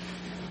Trevor.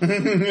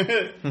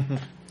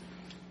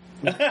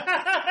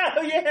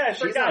 Oh yeah, I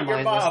forgot not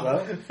your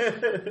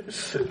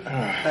mindless, mom.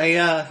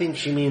 I think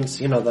she means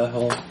the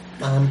whole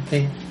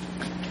thing.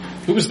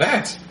 Who was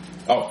that?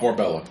 Oh,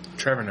 Forbella.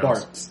 Trevor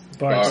knows.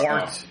 Bart.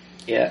 Bart.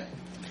 Yeah.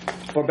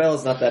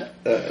 Forbella's not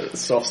that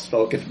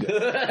soft-spoken.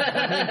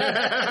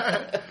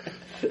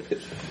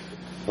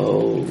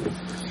 Oh.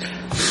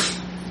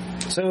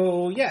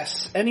 So,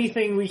 yes,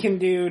 anything we can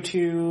do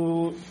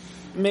to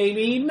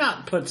maybe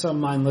not put some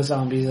mindless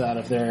zombies out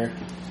of their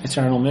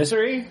eternal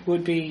misery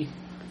would be...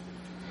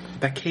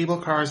 That cable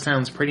car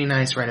sounds pretty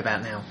nice right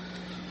about now.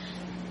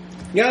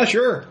 Yeah,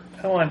 sure.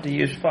 I want to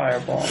use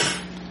fireball.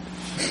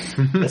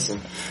 Listen.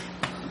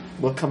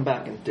 We'll come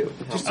back and do it.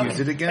 Just use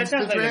it That against the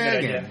sounds like a good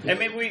idea. dragon. And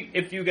maybe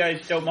if you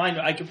guys don't mind,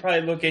 I could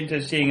probably look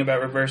into seeing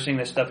about reversing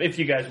this stuff if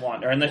you guys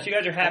want, or unless you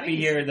guys are happy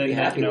here, then be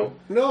happy.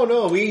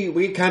 No,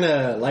 we kind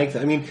of like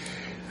that. I mean,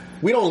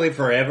 we don't live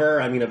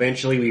forever. I mean,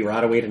 eventually we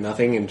rot away to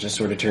nothing and just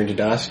sort of turn to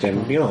dust,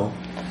 and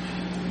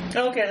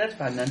Okay, that's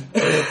fine then.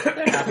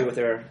 They're happy with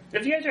their...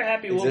 If you guys are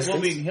happy, we'll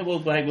Existence?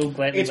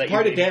 gladly it's let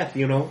part you of be. death,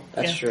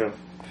 That's true.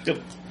 So,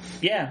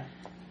 yeah.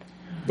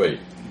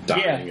 Wait,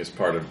 dying Yeah. is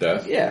part of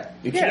death? Yeah.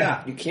 You can't.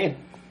 Yeah. You can't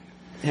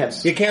have...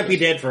 You can't be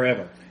dead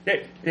forever.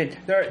 There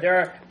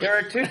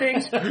are two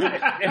things.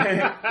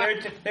 there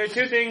are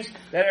two things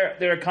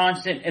that are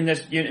constant in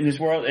this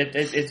world.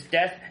 It's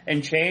death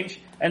and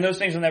change, and those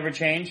things will never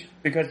change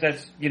because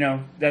that's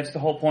the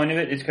whole point of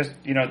it. Is because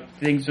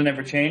things will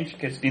never change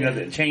because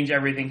change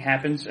everything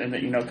happens and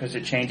because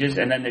it changes,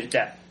 and then there's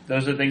death.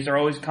 Those are the things that are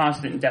always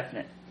constant and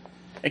definite,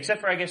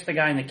 except for I guess the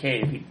guy in the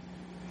cave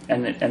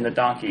and the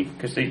donkey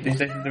because they think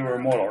they were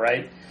immortal,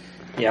 right?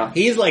 Yeah.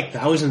 He's like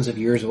thousands of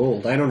years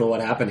old. I don't know what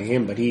happened to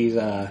him, but he's he's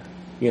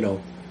been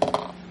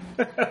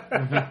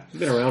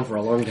around for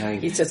a long time.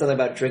 He said something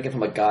about drinking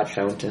from a god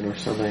fountain or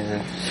something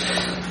like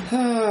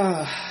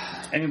that.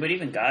 I mean, but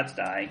even gods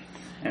die.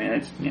 I mean,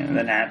 it's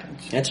that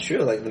happens. That's true,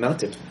 like the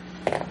mountain.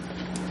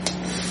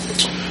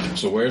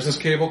 So where's this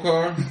cable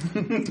car?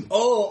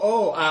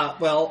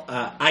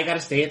 I gotta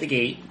stay at the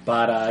gate,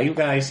 but you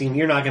guys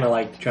you're not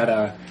gonna try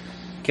to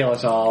kill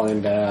us all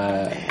and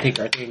take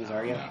our things,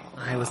 are you?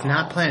 I was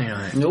not planning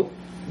on it. Nope.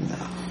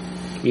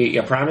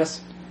 You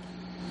promise?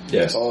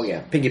 Yes. Oh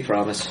yeah, pinky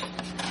promise.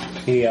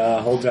 He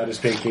holds out his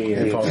pinky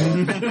and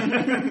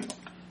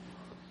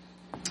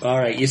all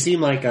right, you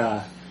seem like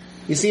a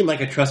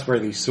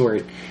trustworthy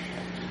sort.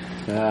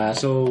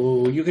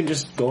 So you can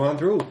just go on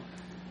through.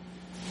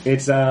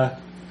 It's there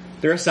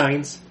are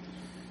signs.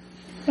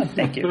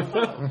 Thank you.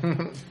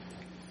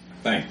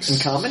 Thanks. In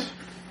common?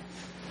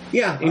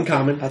 Yeah, in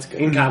common. that's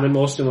good. In common,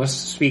 most of us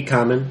speak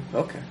common.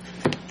 Okay.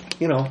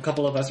 You know, a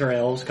couple of us are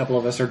elves, a couple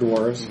of us are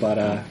dwarves,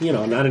 but, you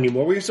know, not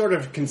anymore. We sort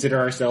of consider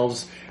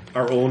ourselves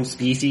our own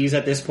species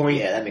at this point.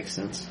 Yeah, that makes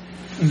sense.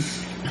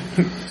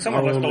 Some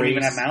of Our us own don't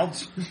even race. have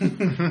mouths.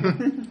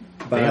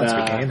 But, They don't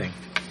speak anything.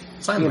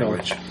 Sign you know.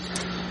 language.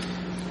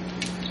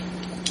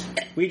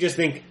 we just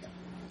think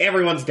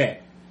everyone's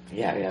dead.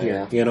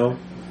 Yeah. You know?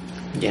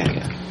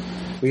 Yeah.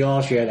 We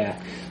all share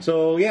that.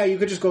 So yeah, you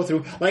could just go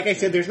through. Like I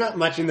said, there's not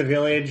much in the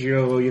village.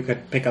 You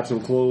could pick up some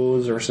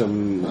clothes or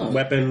some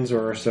weapons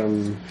or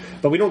some,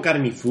 but we don't got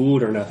any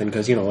food or nothing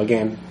because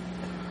again,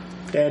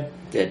 dead.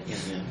 Did.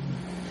 Yeah.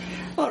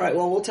 All right.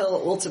 Well, we'll tell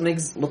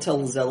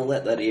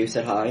Zelolet that you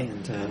said hi,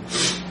 and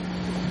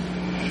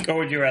Or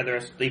would you rather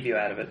us leave you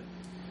out of it?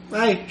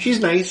 Hi, she's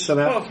nice. So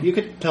that Oh. you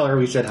could tell her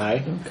we said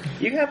hi.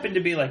 You happen to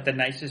be like the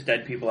nicest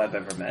dead people I've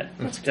ever met.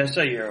 Just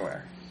so you're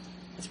aware.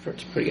 that's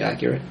pretty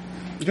accurate.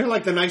 You're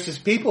like the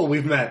nicest people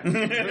we've met.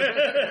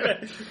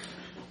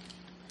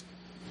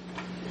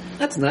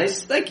 That's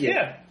nice. Thank you.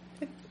 Yeah.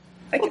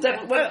 Well,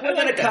 then, what I like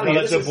kind of that. county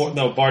is this?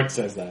 Bart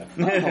says that.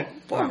 Oh,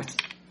 Bart.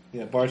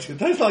 Yeah, Bart.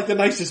 That's like the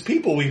nicest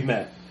people we've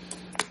met.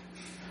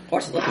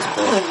 Bart's love is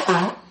cool.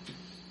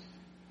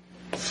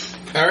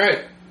 All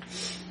right,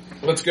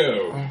 let's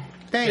go.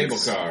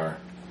 Thanks. Cable car.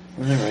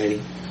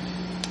 Alrighty.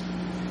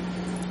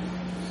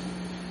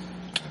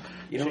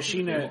 You know,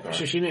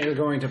 Shishina is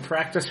going to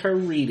practice her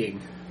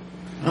reading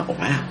oh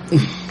wow.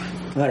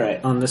 All right.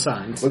 on the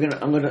signs. I'm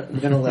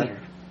gonna let her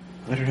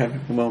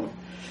have a moment.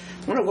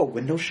 I'm gonna go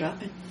window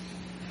shopping.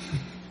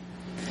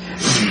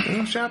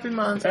 Shopping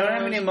month. I don't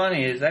have any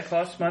money. Does that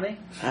cost money?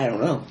 I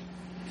don't know.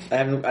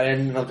 I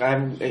didn't look.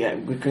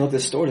 We can look at the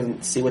store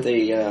and see what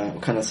they,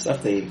 what kind of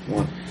stuff they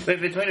want. But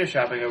if it's window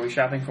shopping, are we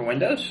shopping for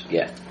windows?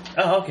 Yeah,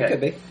 Oh, okay. could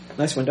be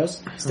nice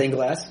windows, stained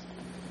glass.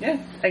 Yeah,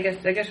 I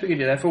guess we could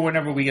do that for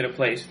whenever we get a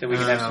place that we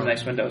can have some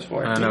nice windows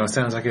for. I know, it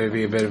sounds like it would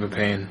be a bit of a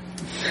pain.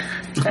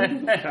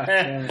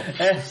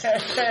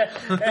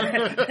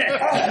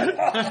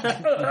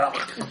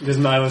 Does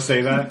Nyla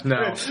say that?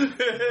 No.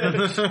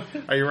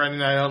 Are you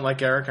running out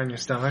like Eric on your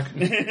stomach?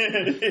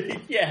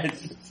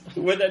 Yes,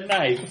 with a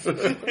knife.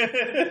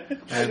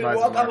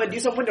 Well, I'm gonna do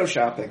some window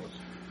shopping.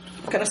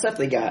 What kind of stuff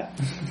they got?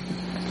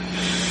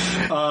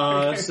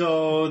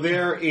 So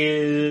there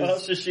is. Well,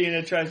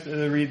 Shishina tries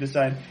to read the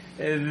sign.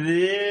 And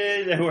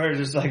then we're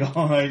just like,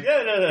 oh my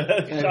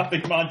god,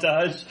 shopping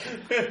montage.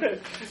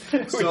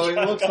 So it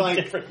looks like-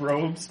 different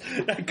robes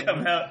that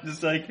come out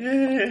just like,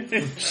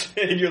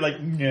 and you're like,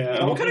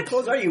 no. What kind of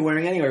clothes are you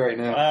wearing anyway right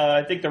now?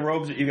 I think the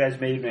robes that you guys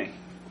made me.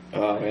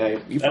 Oh yeah,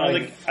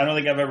 I don't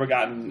think I've ever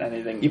gotten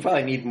anything. you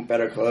probably need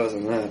better clothes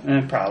than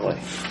that. Probably.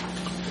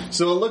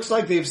 So it looks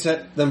like they've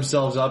set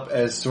themselves up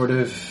as sort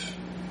of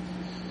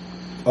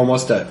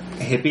almost a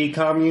hippie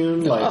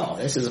commune. Like Oh,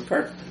 this is a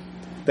perk.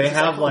 they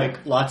have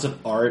like lots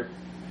of art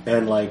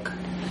and like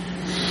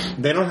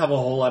they don't have a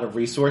whole lot of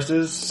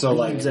resources. So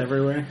like Leaves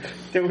everywhere.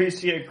 Did we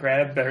see a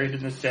crab buried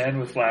in the sand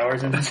with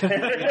flowers in the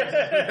sand?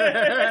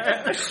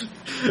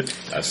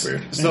 That's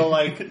weird. so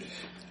like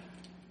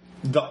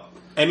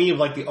any of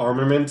like the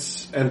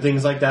armaments and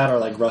things like that are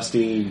like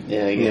rusty.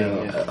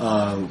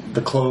 Yeah.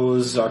 The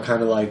clothes are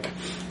kind of like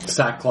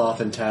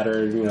sackcloth and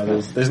tattered.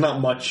 There's not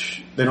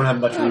much. They don't have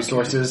much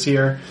resources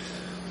here.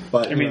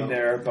 But I mean,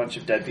 there are a bunch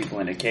of dead people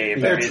in a cave.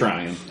 They're I mean,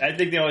 trying. I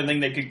think the only thing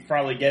they could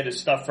probably get is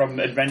stuff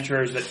from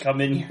adventurers that come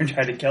in here and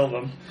try to kill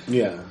them.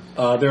 yeah,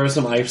 there are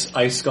some ice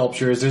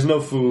sculptures. There's no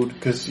food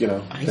because they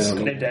don't They're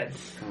know. dead.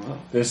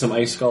 There's some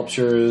ice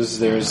sculptures.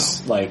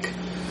 There's like,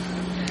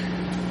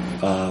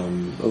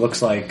 it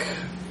looks like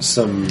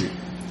some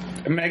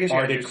I mean, I guess you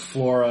gotta Arctic do-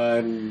 flora,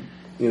 and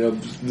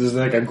there's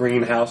like a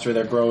greenhouse where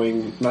they're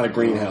growing. Not a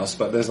greenhouse,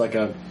 but there's like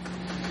a.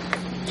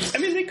 I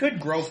mean, they could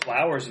grow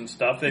flowers and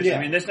stuff. Yeah.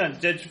 I mean, that's not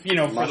for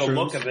the Mushrooms.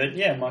 look of it.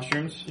 Yeah,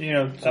 mushrooms.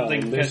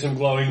 Something. There's some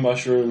glowing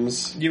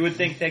mushrooms. You would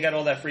think they got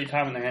all that free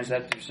time in their hands to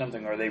have to do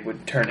something, or they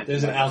would turn it.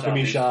 There's to an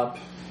alchemy zombies. shop.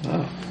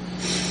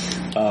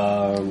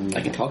 Oh,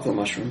 I can talk to the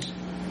mushrooms.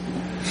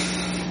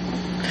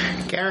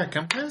 Garrick,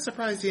 I'm kind of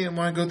surprised you didn't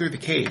want to go through the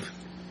cave.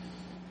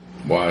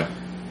 Why?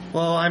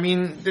 Well, I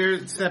mean,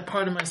 there's that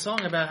part of my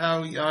song about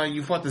how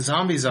you fought the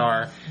zombies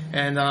are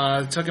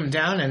and took them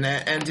down and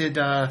ended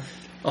a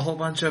whole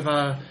bunch of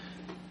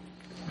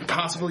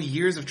possible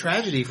years of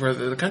tragedy for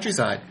the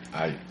countryside.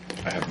 I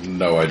have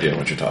no idea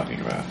what you're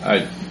talking about.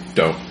 I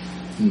don't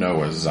know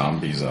what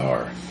zombies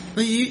are.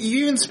 Well, you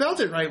even spelled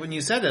it right when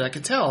you said it. I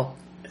could tell.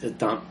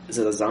 Is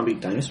it a zombie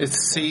dinosaur?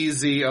 It's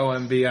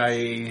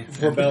CZOMBIE.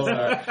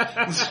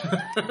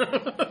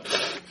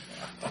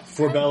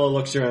 Forbella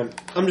looks around.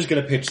 I'm just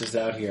going to pitch this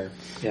out here.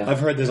 Yeah. I've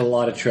heard there's a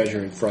lot of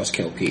treasure in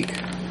Frostkill Peak.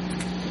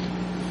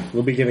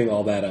 We'll be giving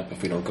all that up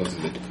if we don't go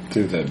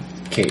through the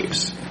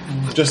caves.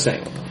 Just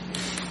saying.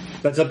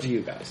 That's up to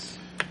you guys.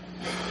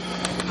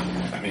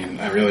 I mean,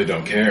 I really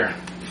don't care.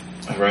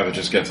 I'd rather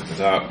just get to the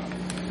top.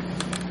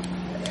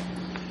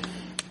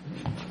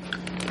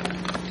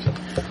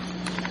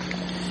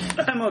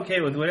 I'm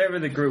okay with whatever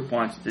the group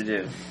wants to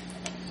do.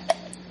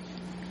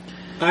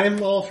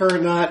 I'm all for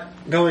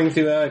not going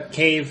through a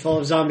cave full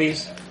of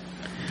zombies.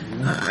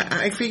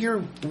 I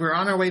figure we're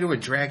on our way to a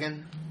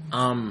dragon.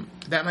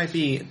 That might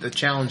be the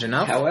challenge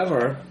enough.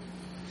 However,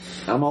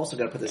 I'm also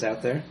going to put this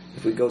out there.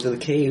 If we go to the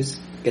caves,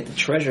 get the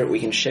treasure, we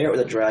can share it with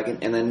the dragon,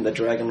 and then the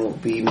dragon will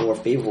be more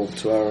favorable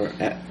to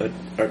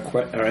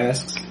our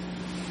asks.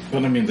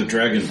 But I mean, the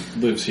dragon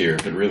lives here.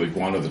 If it really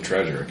wanted the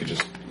treasure, it could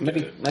just...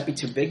 Might be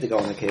too big to go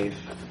in the cave.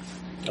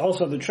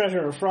 Also, the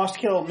treasure of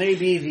Frostkill may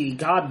be the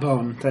god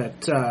bone that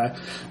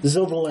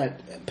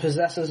Zilvalet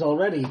possesses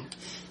already.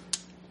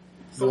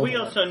 But we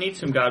also need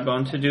some god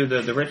bone to do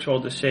the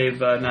ritual to save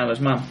Nyla's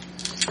mom.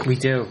 We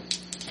do.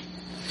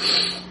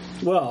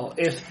 Well,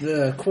 if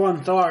the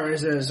Quanthar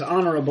is as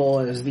honorable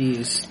as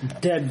these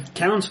dead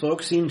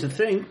townsfolk seem to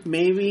think,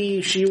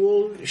 maybe she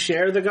will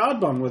share the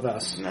god bone with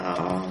us.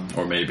 No.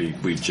 Or maybe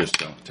we just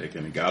don't take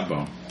any god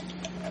bone.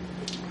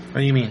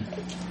 What do you mean?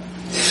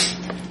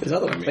 There's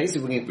other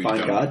places we can find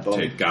don't god bone.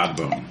 take god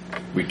bone.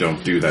 We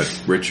don't do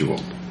that ritual.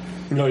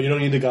 No, you don't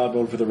need the god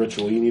bone for the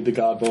ritual. You need the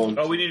god bone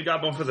Oh, we need a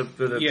god bone for the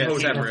Yeah,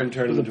 potion. separate. from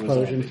turning The into a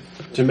potion.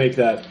 zombie. To make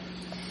that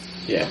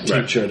Yeah.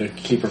 tincture to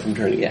keep her from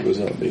turning into a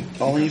zombie.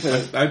 Only for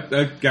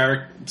the...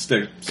 Garrick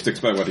sticks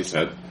by what he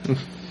said.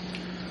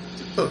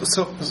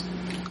 So,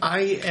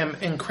 I am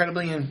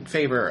incredibly in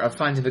favor of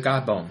finding the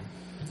god bone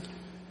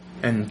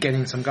and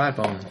getting some god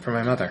bone for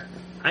my mother.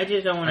 I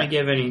just don't want to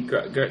give any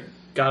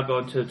god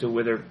bone to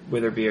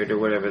Witherbeard or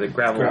whatever, the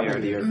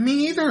Gravelbeard.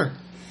 Me either.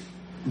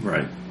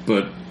 Right.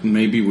 But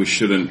maybe we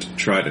shouldn't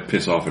try to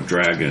piss off a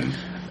dragon.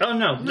 Oh,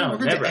 no, We're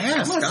going never. to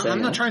ask. I'm not saying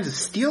I'm not that. trying to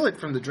steal it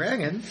from the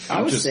dragon.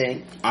 I was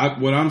saying...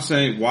 What I'm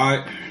saying,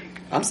 why...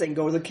 I'm saying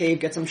go to the cave,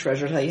 get some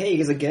treasure, say, hey,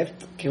 here's a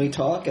gift, can we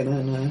talk? And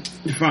then...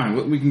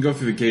 Fine, we can go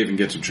through the cave and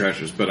get some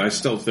treasures, but I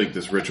still think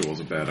this ritual is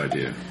a bad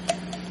idea.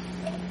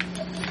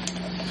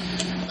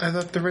 I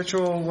thought the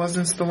ritual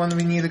wasn't the one that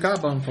we need the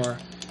god bone for.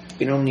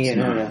 We don't need it,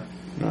 not.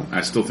 no.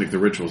 I still think the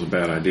ritual is a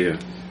bad idea.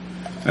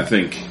 I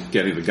think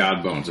getting the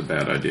god bone's a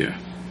bad idea.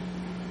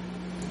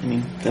 I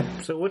mean,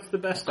 So what's the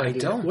best I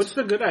idea? don't. What's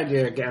the good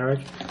idea, Garrick?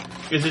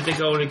 Is it to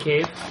go in a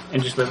cave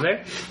and just live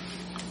there?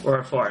 Or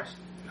a forest?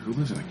 Who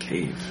lives in a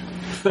cave?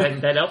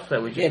 that elf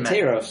that we just yeah, met.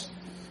 Tayros.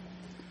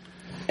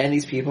 And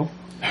these people.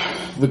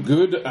 The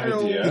good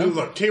idea...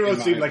 Look,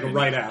 Tayros seemed like a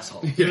right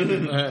asshole.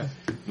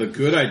 The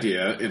good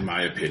idea, in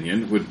my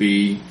opinion, would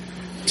be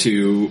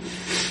to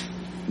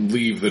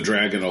leave the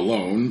dragon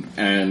alone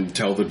and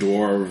tell the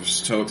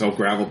dwarves, tell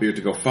Gravelbeard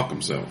to go fuck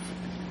himself.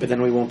 But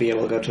then we won't be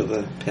able to go to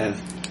the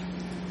path.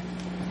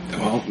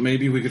 Well,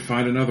 maybe we could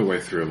find another way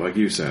through, like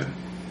you said.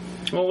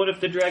 Well, what if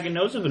the dragon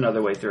knows of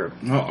another way through?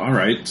 Well,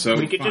 alright, so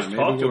We could fine, just maybe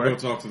talk to we'll her. go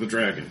talk to the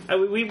dragon.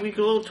 We could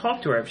little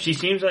talk to her. If she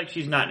seems like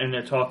she's not in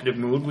a talkative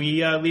mood,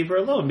 we leave her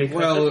alone. Because,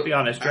 Well, let's be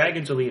honest,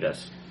 dragons will eat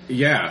us.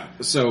 Yeah,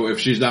 so if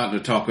she's not in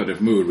a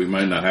talkative mood, we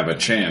might not have a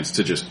chance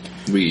to just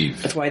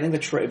leave. That's why I think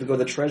if we go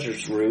the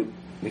treasures route,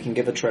 we can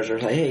give the treasure,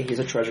 like, hey, here's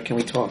a treasure, can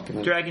we talk? And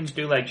then, Dragons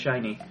do like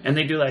shiny, and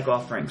they do like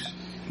offerings.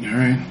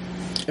 Alright.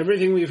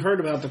 Everything we've heard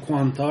about the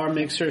Quanthar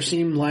makes her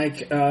seem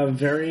like a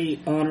very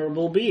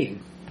honorable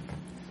being.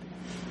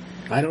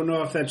 I don't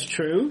know if that's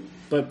true,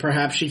 but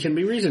perhaps she can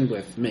be reasoned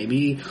with.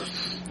 Maybe...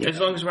 As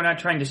long as we're not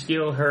trying to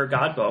steal her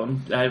god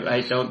bone,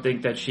 I don't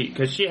think that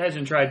because she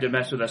hasn't tried to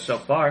mess with us so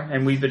far,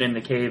 and we've been in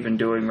the cave and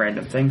doing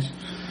random things.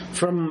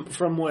 From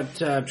what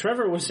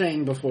Trevor was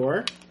saying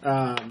before,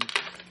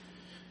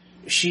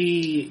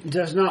 she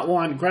does not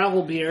want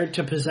Gravelbeard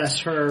to possess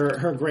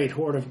her great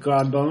hoard of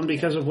Godbone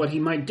because of what he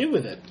might do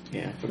with it.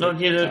 yeah. No, I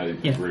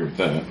yeah. agree with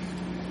that.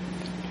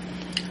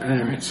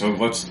 Alright, so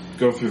let's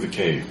go through the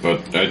cave,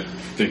 but I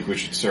think we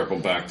should circle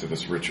back to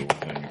this ritual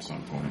thing at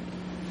some point.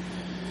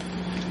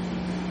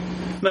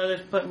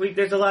 But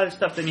there's a lot of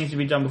stuff that needs to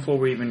be done before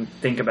we even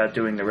think about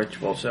doing the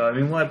ritual. So, I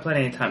mean, we'll have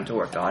plenty of time to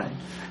work on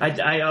it.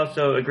 I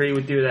also agree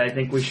with you that I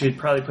think we should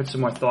probably put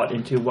some more thought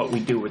into what we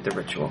do with the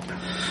ritual.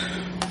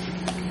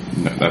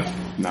 No, that's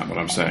not what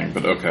I'm saying,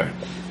 but okay.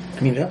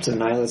 I mean, it's up to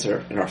Nyla's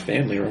and our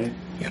family, right?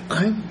 Yeah,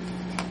 I'm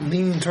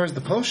leaning towards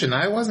the potion.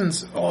 I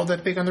wasn't all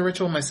that big on the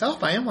ritual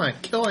myself. I didn't want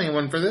to kill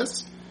anyone for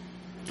this.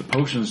 The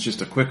potion's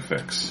just a quick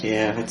fix.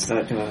 Yeah, it's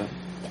not gonna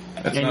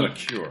That's And- not a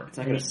cure.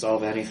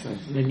 solve anything.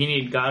 And you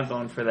need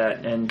Godbone for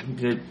that, and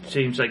it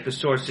seems like the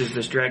source is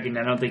this dragon.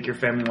 I don't think your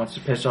family wants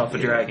to piss off a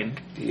dragon.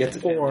 You get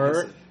to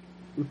Or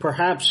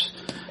perhaps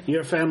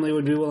your family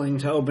would be willing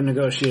to open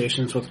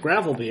negotiations with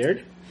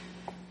Gravelbeard.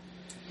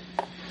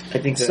 I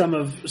think that,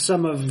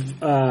 Some of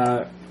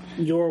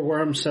your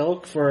worm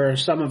silk for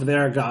some of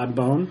their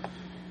Godbone.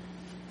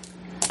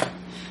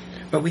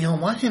 But we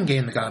don't want him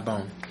getting the god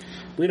bone.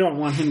 We don't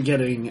want him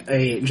getting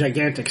a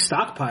gigantic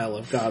stockpile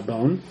of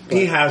Godbone.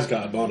 He has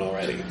god bone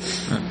already.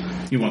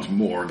 He wants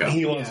more, guys.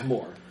 He wants Yeah.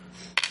 more.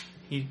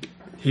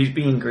 He's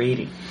being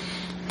greedy.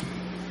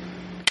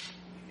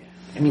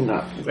 I mean,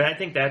 not. But I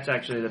think that's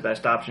actually the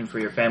best option for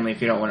your family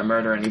if you don't want to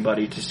murder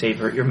anybody to save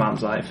your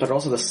mom's life. But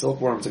also, the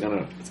silkworms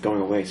it's going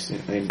away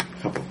soon. I mean,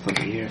 a couple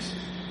hundred years.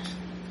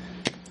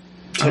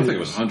 I don't think it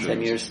was hundreds.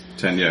 10 years.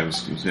 10, yeah, it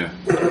was,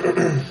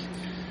 yeah.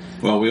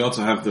 Well, we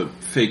also have the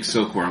fake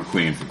Silkworm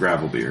Queen for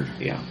Gravelbeard.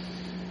 Yeah.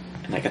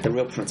 And I got the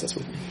real princess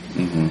with me.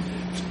 Mm-hmm.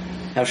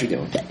 How's she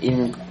doing?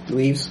 Eating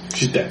leaves?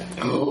 She's dead.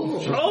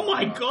 Oh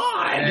my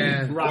god!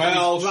 And Rock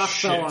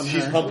fell on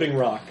She's her. pumping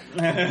rock.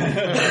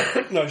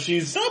 No,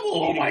 she's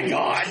double. Oh my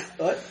god!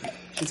 What?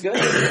 She's good?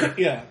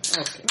 Yeah.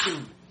 Okay.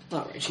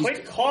 Alright,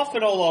 Quit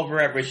coughing all over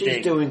everything.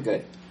 she's doing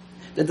good.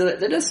 Did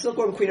the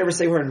Silkworm Queen ever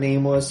say what her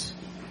name was?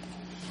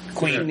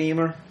 Queen. Did you name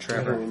her? I don't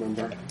Trevor.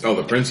 remember. Oh,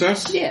 the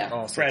princess? Yeah.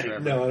 Also Freddie.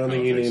 Trevor. No, I don't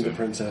think I you don't named think the so.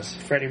 princess.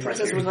 Freddie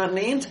Princess Mercury. was not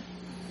named?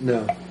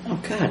 No. Oh,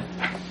 God.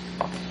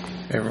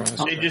 Everyone was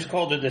They just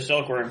called it the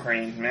Silkworm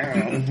Queen. I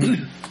don't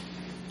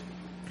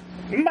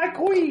know. My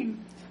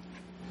queen!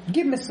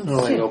 Give me some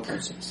Oh, I know silk.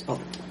 princess.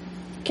 Oh,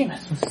 Give me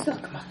some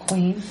silk, my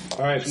queen.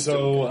 Alright,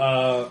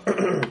 so,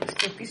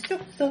 Silky,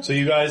 silk, silk. so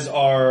you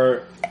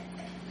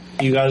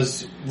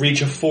guys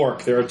reach a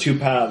fork. There are two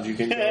paths. You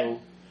can go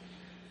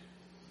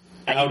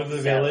out of the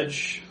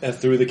village and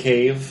through the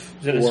cave.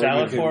 Is it a or you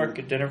salad can fork,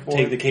 a dinner fork?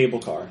 Take the cable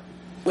car.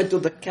 went to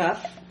the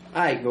cat.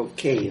 I go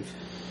cave.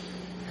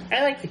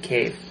 I like the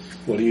cave.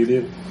 What do you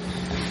do?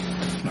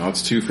 No,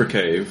 it's 2 for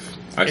cave.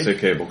 I say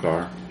cable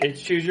car.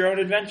 It's choose your own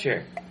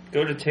adventure.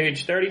 Go to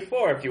page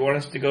 34 if you want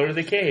us to go to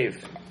the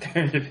cave.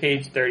 Turn to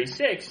page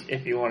 36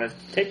 if you want to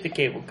take the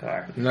cable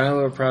car.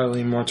 Nyla will probably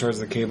lean more towards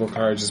the cable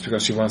car just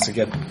because she wants to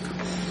get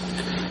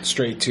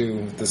straight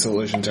to the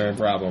solution to her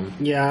problem.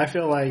 Yeah, I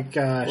feel like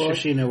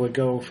Shishina would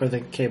go for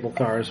the cable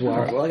car as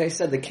well. Well, like I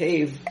said, the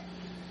cave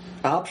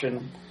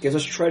option gives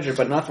us treasure,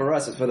 but not for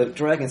us. It's for the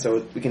dragon,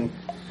 so we can.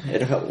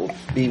 It'll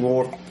be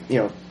more,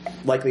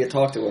 likely to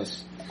talk to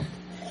us.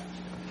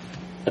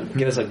 And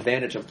give us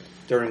advantage of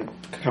during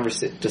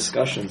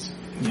discussions.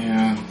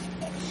 Yeah.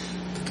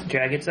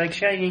 Dragons like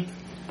shiny.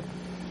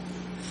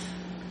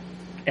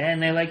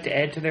 And they like to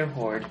add to their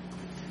hoard.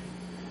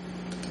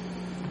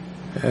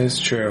 That is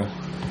true.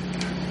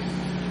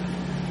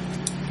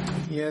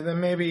 Yeah, then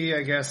maybe,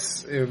 I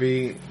guess, it would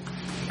be...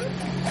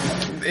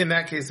 In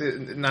that case,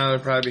 Nyla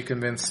would probably be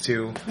convinced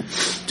to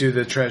do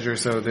the treasure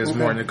so there's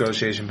more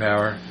negotiation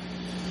power.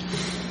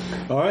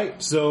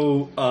 Alright,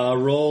 so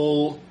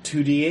roll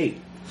 2d8.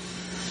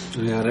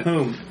 Got it.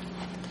 Whom?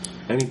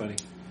 Anybody.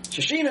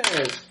 Shishina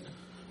is.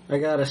 I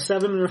got a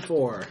 7 and a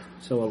 4,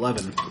 so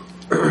 11.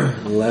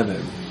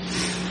 11.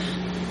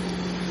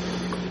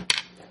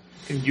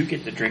 And you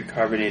get to drink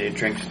carbonated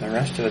drinks, and the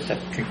rest of us have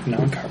to drink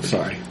non-carbonated.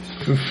 Sorry.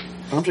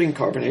 I'm drinking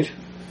carbonate.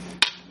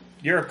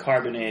 You're a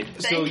carbonade.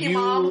 So you,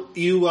 Mom.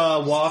 you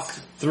walk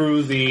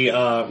through the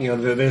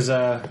there's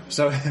a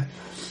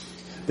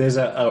there's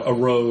a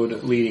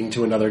road leading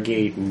to another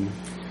gate and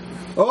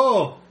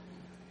How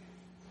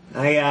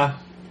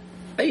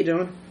you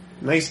doing?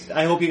 nice.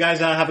 I hope you guys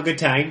have a good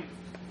time.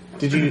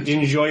 Did you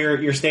enjoy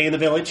your stay in the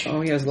village? Oh,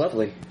 yeah, it's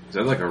lovely. Is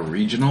that like a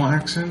regional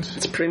accent?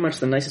 It's pretty much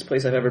the nicest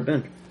place I've ever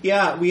been.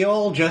 Yeah, we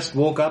all just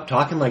woke up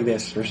talking like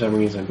this for some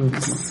reason.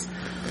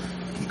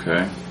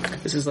 Okay.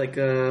 This is like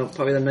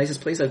probably the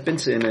nicest place I've been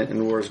to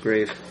in War's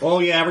Grave. Oh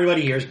yeah,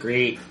 everybody here is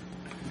great,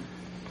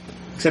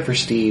 except for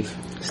Steve.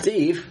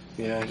 Steve?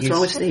 Yeah, What's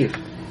wrong with Steve?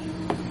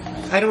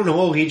 I don't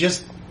know. He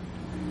just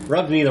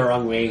rubbed me the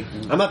wrong way.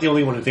 I'm not the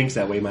only one who thinks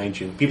that way, mind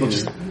you. People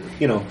just,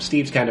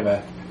 Steve's kind of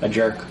a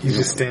jerk. He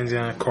just stands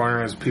in a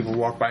corner as people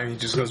walk by and he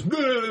just goes...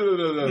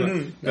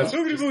 That's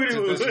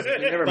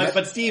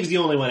But Steve's the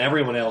only one.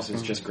 Everyone else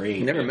is just great.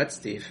 You never met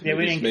Steve. Yeah,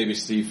 we didn't. Maybe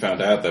Steve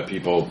found out that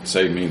people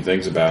say mean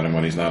things about him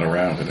when he's not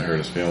around and it hurt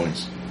his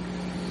feelings.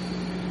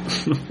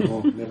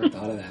 Oh, never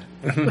thought of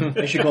that.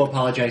 I should go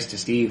apologize to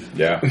Steve.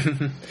 Yeah.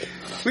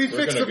 We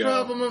fixed gonna the go.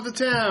 problem of the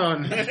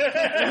town.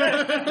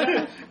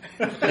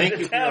 Thank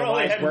you for Town your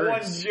only wise had one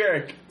words.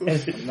 jerk.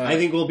 I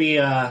think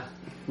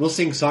we'll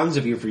sing songs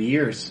of you for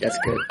years. That's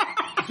good.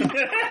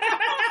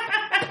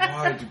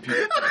 Why do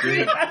people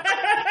do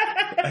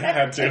that? I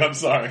had to. I'm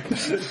sorry.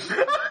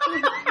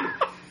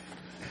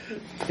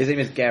 His name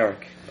is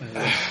Garrick.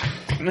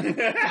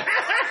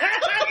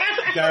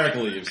 Garrick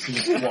leaves.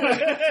 He's walking.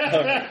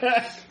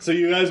 So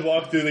you guys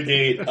walk through the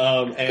gate,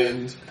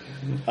 and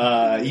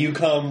you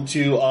come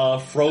to a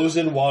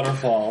frozen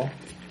waterfall.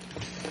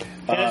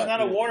 And it's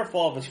not a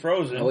waterfall if it's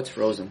frozen. Oh, it's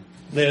frozen.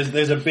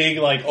 There's a big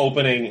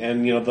opening,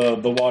 and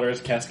the water is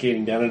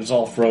cascading down, and it's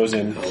all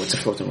frozen. Oh, it's a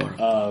frozen water.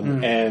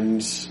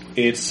 And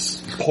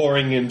it's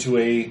pouring into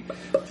a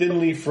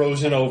thinly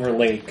frozen over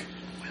lake.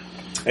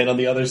 And on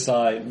the other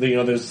side,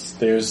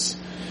 there's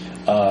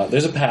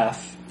a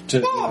path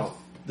to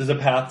there's a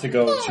path to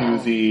go to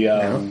the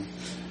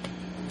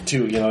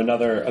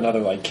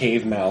another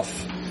cave mouth,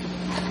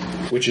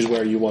 which is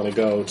where you want to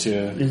go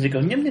to Does it go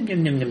nim nim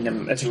nim nim nim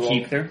nim as you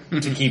walk there?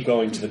 to keep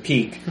going to the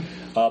peak.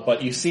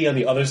 But you see on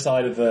the other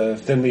side of the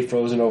thinly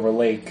frozen over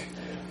lake,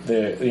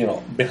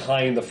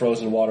 behind the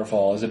frozen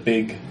waterfall is a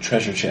big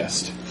treasure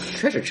chest.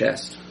 Treasure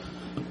chest.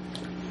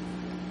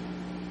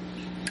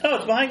 Oh,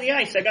 it's behind the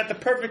ice. I got the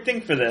perfect thing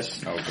for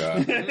this. Oh,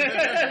 God.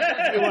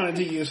 You wanted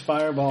to use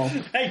Fireball.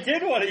 I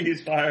did want to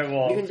use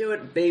Fireball. You can do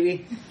it,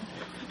 baby.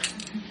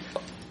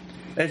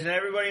 Listen,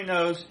 everybody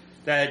knows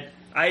that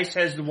Ice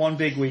has the one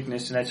big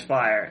weakness, and that's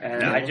fire.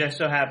 And I just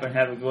so happen to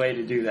have a way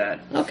to do that.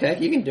 Okay,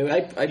 you can do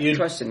it. I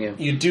trust in you.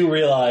 You do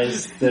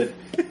realize that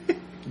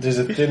there's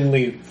a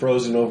thinly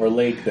frozen over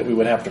lake that we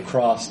would have to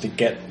cross to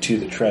get to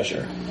the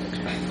treasure.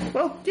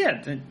 Well,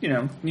 yeah, you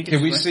know. You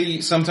Can we swim.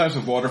 see sometimes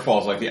with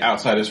waterfalls, like the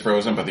outside is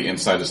frozen, but the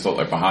inside is still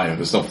like behind it.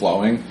 It's still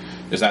flowing.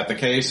 Is that the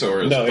case,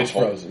 or is No, the it's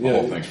whole, frozen. The Yeah.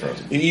 whole thing's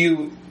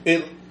frozen?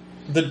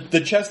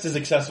 The chest is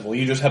accessible.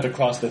 You just have to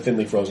cross the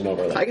thinly frozen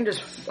over lake. I can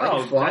just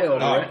Oh, fly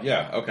over Oh, it.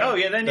 yeah. Okay. Oh,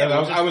 yeah, then, yeah,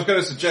 we'll I was going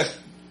to suggest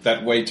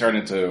that way turn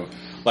into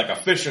like a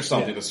fish or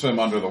something Yeah. to swim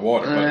under the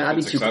water, but I'd if be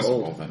it's too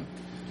accessible cold. then.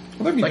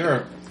 Well, I mean, there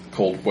are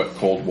cold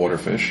water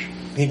fish.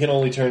 He can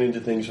only turn into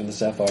things from the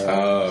Sapphire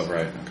Oh, Islands.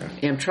 right. Okay.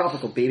 Yeah, I'm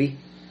tropical, baby.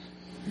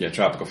 Yeah,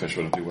 tropical fish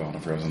wouldn't do well in a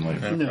frozen lake.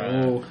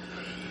 No.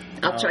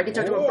 I can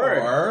turn to a bird.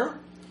 Or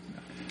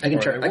I can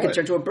or turn. I I can would.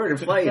 turn to a bird and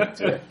fly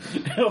into it.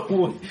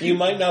 You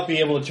might not be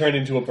able to turn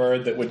into a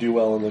bird that would do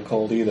well in the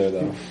cold either,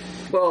 though.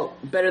 Well,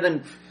 better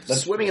than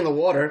swimming in the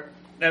water.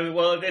 I mean,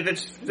 well, if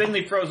it's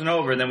thinly frozen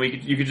over, then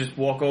you could just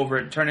walk over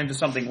it, turn into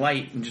something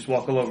light, and just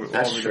walk over.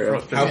 That's over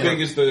true. The How big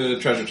is the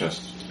treasure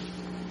chest?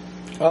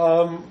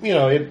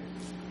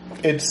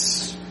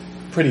 It's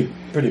pretty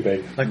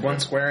big. Like 1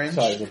 square inch?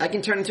 Size. I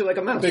can turn into like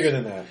a mouse. Bigger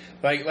than that.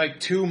 Like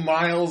 2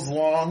 miles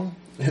long?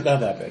 Not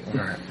that big.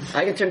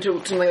 I can turn to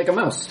something like a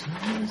mouse.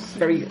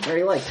 Very,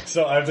 very light.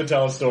 So I have to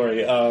tell a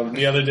story.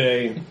 The other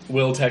day,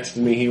 Will texted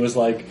me. He was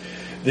like,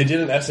 "They did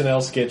an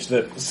SNL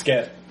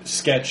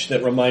sketch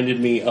that reminded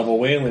me of a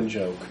Whalen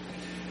joke,"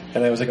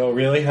 and I was like, "Oh,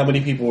 really? How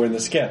many people were in the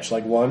sketch?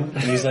 Like 1?"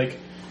 And he's like,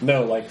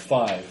 "No, like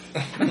 5."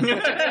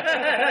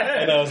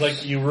 And I was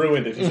like, "You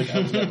ruined it." He's like, "I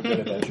was never good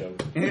at that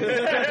joke."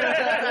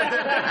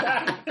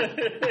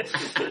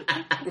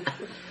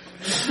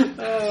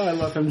 Oh, I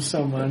love him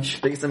so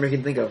much. Biggest number I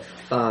can think of.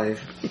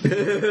 5.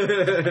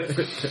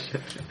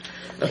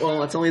 Well,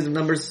 that's only the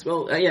numbers.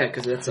 Well, yeah,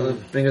 because that's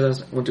bigger than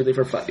 1, 2, 3,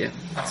 4, 5. Yeah.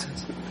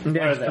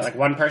 What is that? Like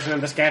 1 person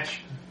in the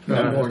sketch?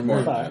 No,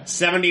 more.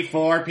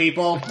 74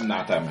 people.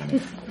 Not that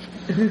many.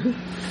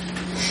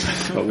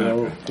 But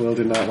Will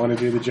did not want to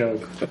do the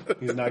joke.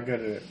 He's not good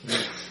at it.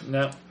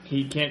 No,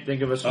 he can't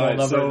think of a small Alright,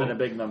 number so- than a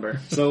big number.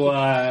 So,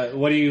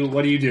 what do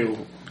you do?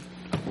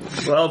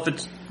 Well, if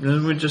it's,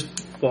 then we just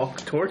walk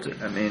towards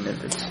it. I mean,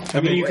 if it's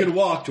I mean, you could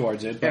walk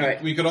towards it. But All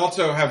right. We could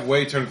also have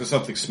Way turn into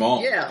something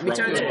small. Yeah, I'm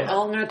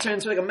gonna turn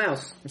into like a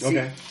mouse. Let's see.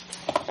 Okay.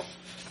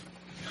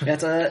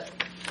 That's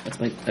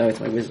my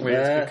wisdom. Wait,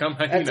 it's become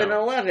how you That's an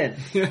know. 11.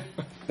 An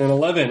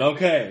 11.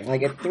 Okay. I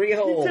get 3 It's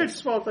holes. a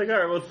small thing. All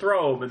right, we'll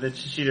throw, but then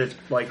she just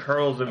like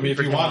hurls him. I mean, if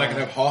you want, I can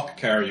have Hawk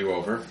carry you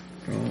over.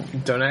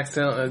 Don't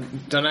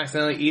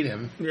accidentally eat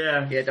him.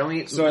 Yeah. Yeah, don't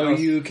eat. So mouse.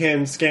 you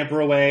can scamper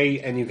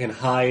away and you can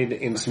hide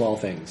in small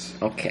things.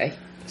 Okay.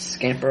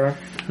 Scamper.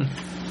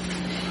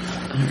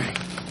 Alright.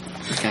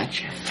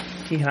 Gotcha.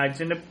 He hides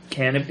in a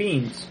can of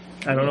beans.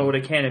 I don't know what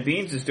a can of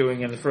beans is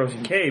doing in the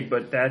frozen cave,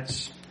 but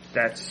that's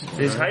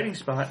his hiding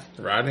spot.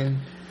 Rotting.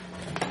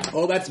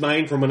 Oh, that's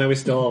mine from when I was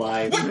still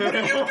alive. What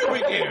are you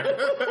doing here?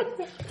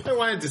 I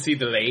wanted to see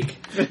the lake.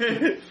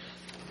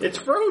 It's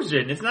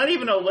frozen. It's not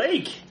even a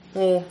lake.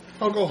 Well,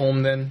 I'll go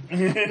home then.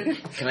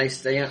 Can I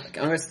stay on?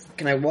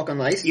 Can I walk on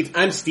the ice?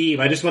 I'm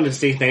Steve. I just wanted to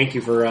say thank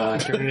you for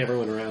turning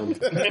everyone around.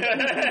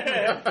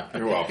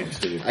 You're welcome,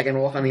 Steve. I can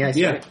walk on the ice.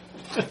 Yeah.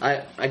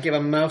 Right? I give a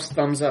mouse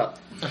thumbs up.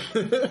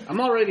 I'm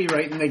already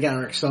writing the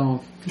Garrick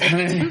song. All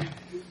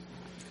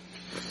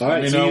Let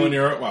right. me So, know when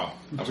you're. Well,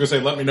 I was gonna say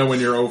let me know when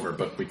you're over,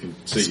 but we can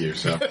see you.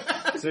 So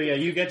so yeah,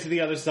 you get to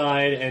the other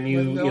side and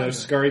you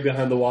scurry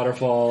behind the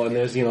waterfall, and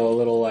there's a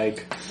little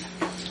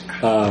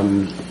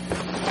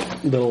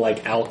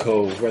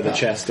alcove where the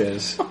chest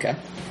is. Okay.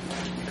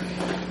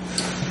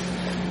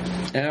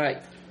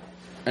 Alright.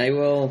 I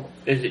will.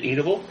 Is it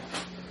eatable?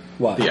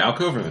 What? the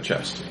alcove or the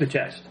chest? The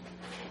chest.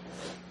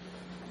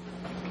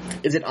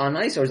 Is it on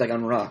ice or is it like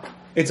on rock?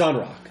 It's on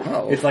rock.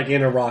 Oh. It's like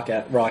in a rock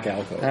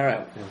alcove.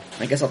 Alright.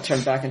 I guess I'll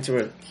turn back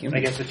into a human.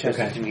 I guess the chest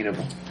Okay. isn't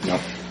eatable.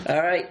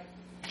 Alright.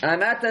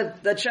 I'm at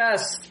the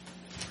chest.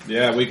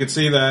 Yeah, we could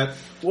see that.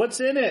 What's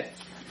in it?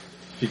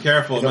 Be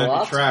careful, Is it it might be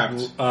locked?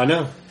 trapped.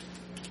 No.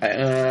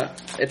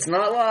 It's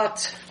not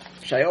locked.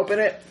 Should I open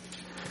it?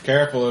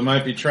 Careful, it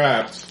might be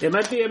trapped. It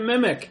might be a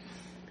mimic.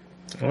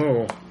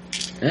 Oh.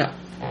 Yeah.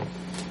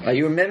 Are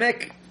you a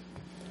mimic?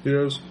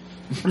 Yes.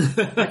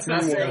 That's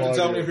not saying.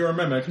 Tell me if you're a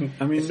mimic.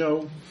 I mean,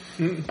 no.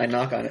 I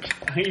knock on it.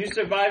 Are you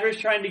survivors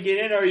trying to get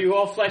in, or are you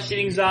all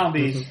flesh-eating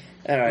zombies?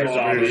 Alright.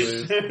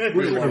 Zombies. I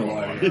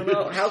don't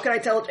know. How can I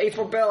tell it's 8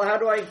 foot bell? How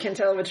do I can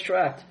tell if it's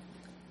trapped?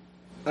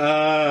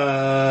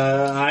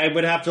 I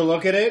would have to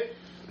look at it.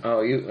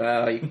 Oh, you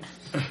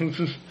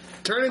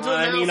Turn into a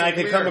I mouse mean, and I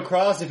could clear. come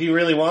across if you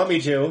really want me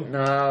to.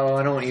 no,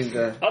 I don't want you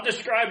to. I'll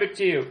describe it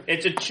to you.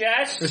 It's a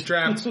chest. It's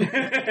trapped.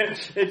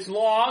 It's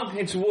long.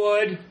 It's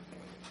wood.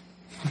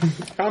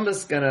 I'm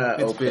just gonna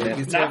open it.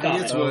 It's Knock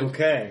on it's it. wood.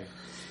 Okay.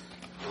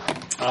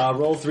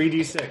 Roll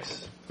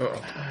 3d6.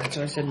 Uh-oh. That's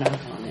what I said. Knock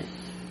on it.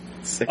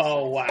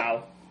 Oh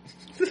wow.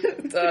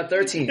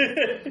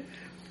 13.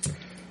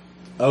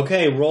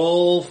 Okay,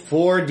 roll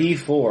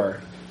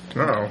 4d4.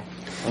 Uh-oh.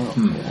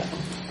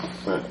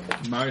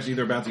 Maya's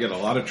either about to get a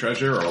lot of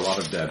treasure or a lot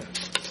of dead.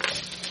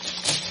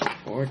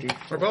 40.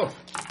 Or both.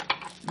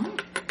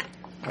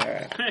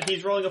 Alright.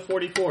 He's rolling a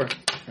 44.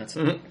 That's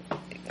oh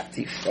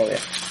yeah.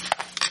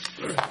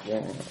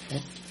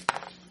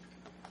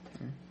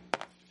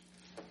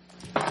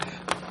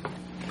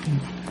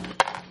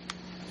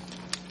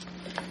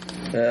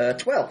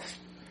 12.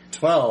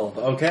 12.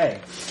 Okay.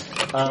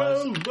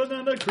 12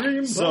 banana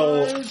cream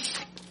so- pies.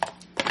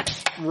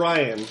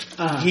 Ryan,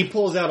 he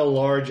pulls out a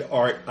large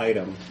art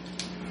item.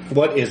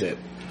 What is it?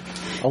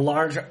 A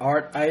large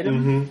art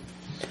item.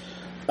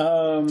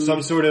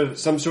 Some sort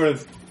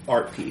of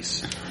art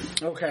piece.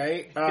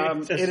 Okay.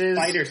 It's a It is.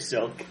 spider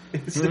silk.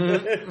 It's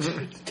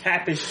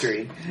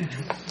tapestry.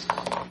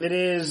 It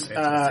is Look a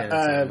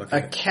at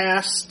it.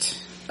 cast.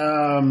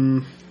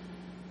 Of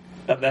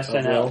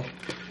SNL.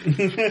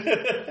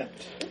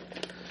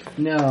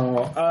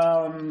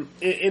 No.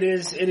 It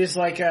is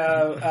like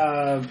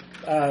a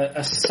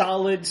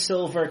solid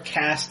silver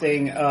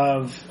casting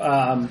of.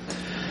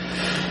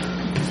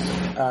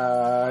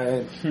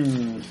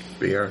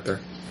 B. Arthur.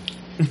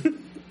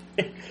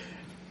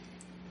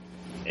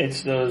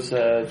 It's those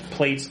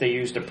plates they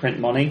use to print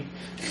money.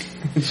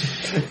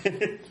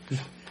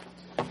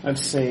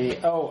 Let's see.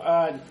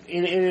 It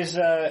is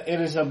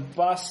a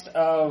bust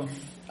of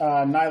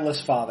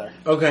Nyla's father.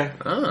 Okay.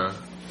 Ah.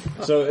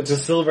 So it's a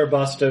silver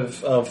bust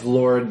of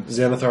Lord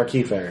Xanathar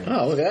Keyfair.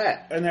 Oh, look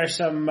at that. And there's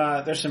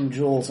some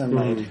jewels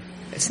inlaid.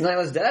 It's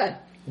Nyla's dad.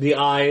 The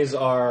eyes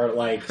are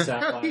like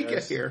How did he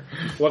get sapphires. here?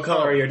 What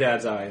color are your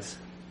dad's eyes?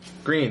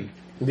 Green.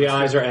 The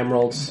eyes are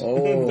emeralds. No,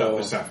 Oh.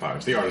 the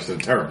sapphires. The artist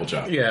did a terrible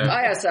job. Yeah.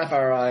 I have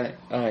sapphire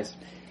eyes.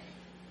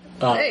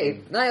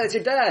 Hey, Nyla, it's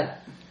your dad.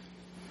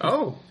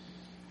 Oh.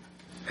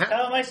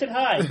 Tell him I said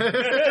hi.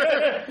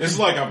 This is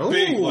like a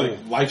big, Ooh. like,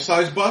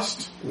 life-size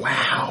bust.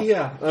 Wow.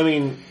 Yeah, I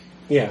mean,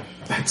 yeah.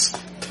 That's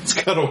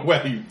gotta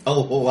weigh a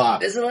lot.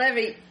 This is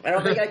heavy. I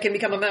don't think I can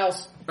become a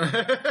mouse.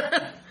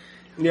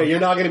 Yeah, you're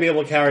not going to be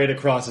able to carry it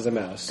across as a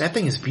mouse. That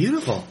thing is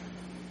beautiful.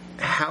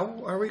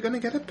 How are we going to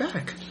get it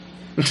back?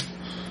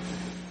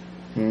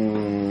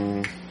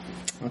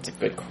 That's a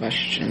good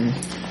question.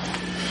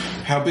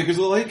 How big is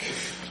the lake?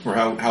 Or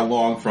how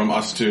long from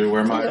us to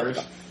where Maya is?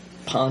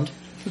 Pond.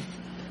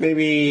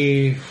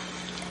 Maybe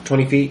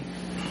 20 feet.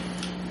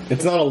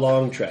 It's not a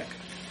long trek.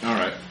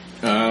 Alright.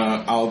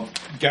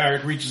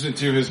 Garrett reaches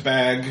into his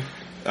bag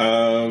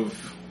of,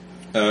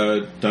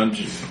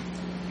 dungeon.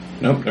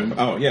 Nope.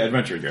 Oh, yeah,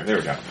 adventure gear. There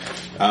we go.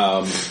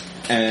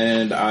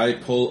 And I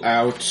pull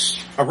out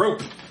a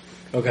rope.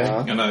 Okay.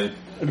 And I,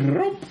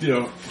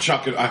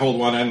 chuck it, I hold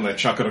one end and I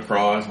chuck it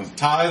across and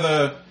tie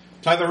the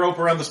rope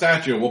around the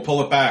statue and we'll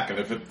pull it back. And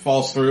if it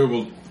falls through,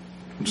 we'll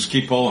just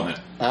keep pulling it.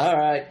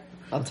 Alright.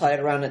 I'll tie it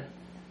around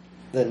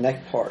the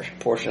neck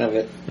portion of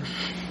it.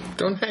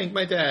 Don't hang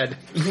my dad.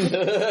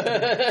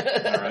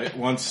 Alright.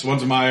 Once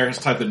Meyer has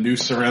tied the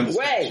noose around the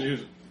statue.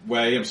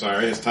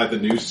 Has tied the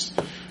noose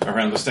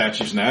around the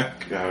statue's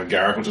neck.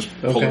 Garrett will just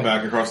pull it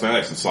back across the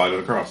ice and slide it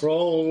across.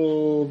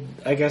 Roll,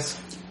 I guess.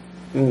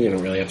 You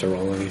don't really have to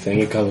roll anything.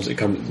 It comes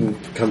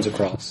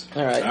across.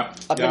 Alright. Yep,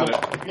 I'll got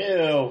become it.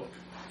 Ew.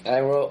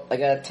 I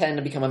got a 10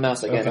 to become a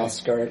mouse again. Okay. I'll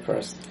scurry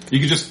across. You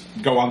can just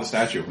go on the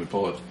statue if we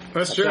pull it.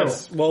 That's true.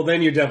 Well,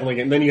 then you definitely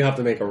get. Then you have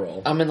to make a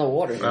roll. I'm in the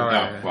water. Oh,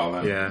 Oh, well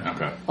then. Yeah.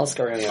 Okay. I'll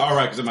scurry on the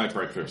Alright, because it might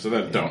break through. So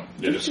then don't.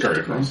 You just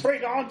scurry across.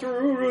 Break on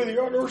through to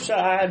the other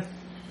side.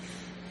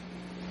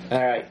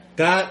 Alright.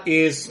 That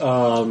is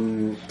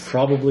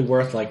probably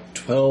worth like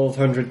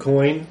 1,200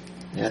 coin.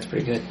 Yeah, that's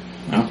pretty good.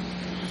 Well,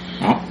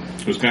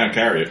 who's going to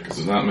carry it? Because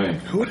it's not me.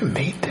 Who would have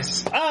made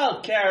this?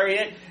 I'll carry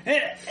it.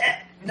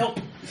 Nope.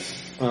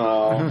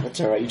 Oh,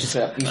 that's alright. You just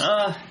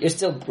you're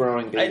still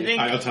growing, baby. I think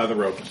I'll tie the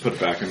rope and put it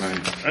back in my...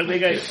 I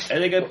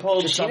think I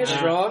pulled Shashina's something.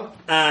 strong.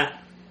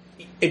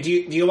 Do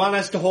you want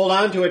us to hold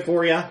on to it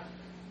for you?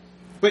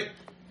 Wait,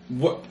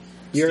 what?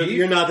 Steve?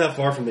 You're not that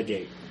far from the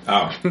gate.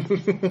 Oh.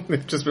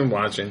 We've just been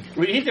watching.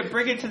 We need to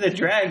bring it to the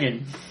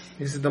dragon.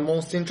 This is the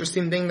most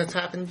interesting thing that's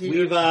happened here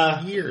We've,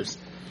 in years.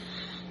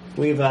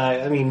 We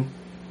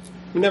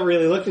never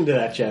really looked into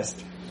that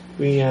chest.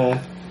 We,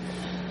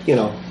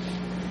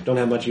 don't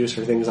have much use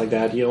for things like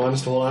that. You want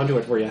us to hold on to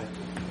it for you?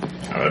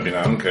 I mean,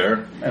 I don't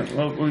care.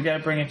 Well, we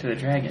gotta bring it to the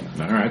dragon.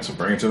 Alright, so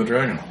bring it to the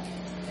dragon.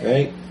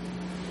 Right?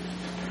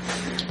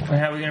 But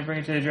how are we gonna bring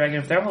it to the dragon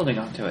if they're holding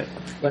on to it?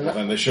 But Well,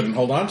 then they shouldn't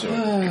hold on to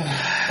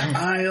it.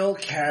 I'll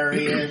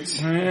carry it.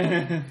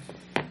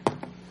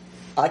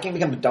 I can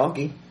become a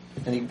donkey,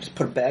 and you just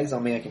put bags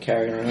on me. I can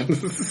carry it around.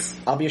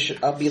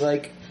 I'll be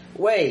like,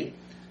 wait,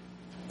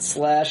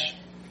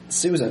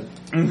 Susan.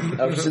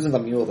 Oh, Susan's a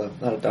mule though,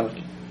 not a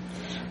donkey.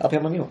 I'll be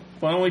on my mule.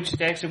 Why don't we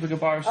just ask if we could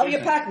borrow I'll be a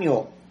Susan? pack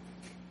mule.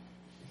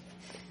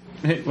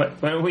 Why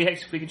don't we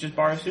ask if we could just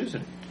borrow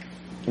Susan?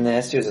 Nah,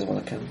 Susan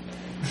want to come.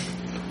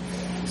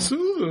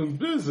 Susan's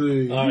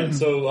busy. Alright,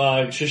 so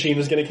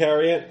Shashina's gonna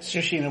carry it?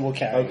 Shashina will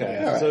carry Okay.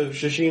 it. Alright. So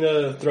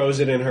Shashina throws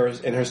it in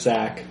her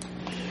sack.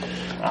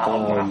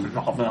 I'm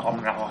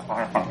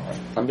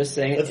just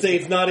saying. Let's say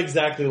it's not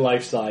exactly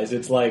life size.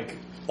 It's like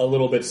a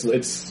little bit.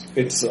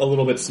 It's a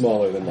little bit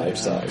smaller than life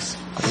size.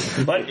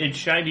 But it's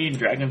shiny and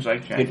dragons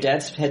like Your shiny.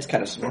 dad's head's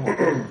kind of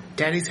small.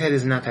 Daddy's head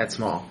is not that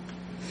small.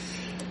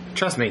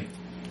 Trust me.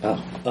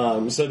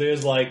 Oh. So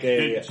there's like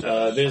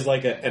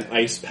an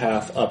ice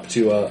path up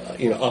to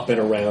up and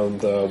around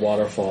the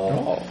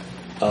waterfall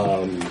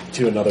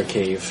to another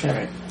cave.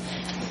 Alright.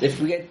 If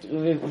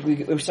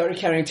we started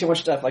carrying too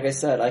much stuff, like I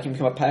said, I can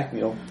become a pack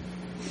mule.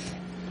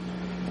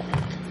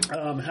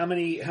 How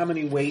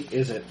many weight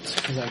is it?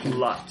 'Cause I can-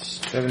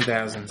 Lots.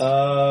 7,000.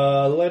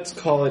 Let's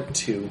call it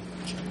 2.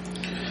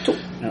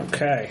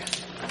 Okay.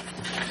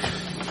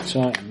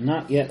 So I'm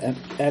not yet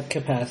at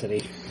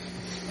capacity.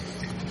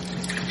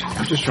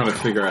 I'm just trying to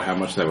figure out how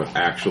much that would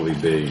actually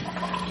be.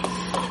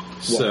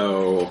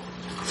 So,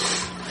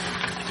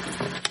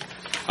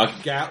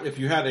 if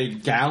you had a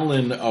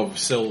gallon of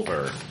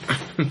silver,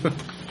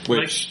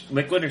 which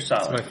Liquid or My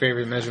solid?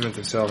 favorite measurement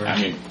of silver.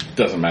 I mean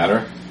doesn't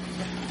matter.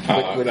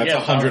 That's yeah,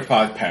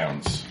 105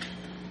 pounds.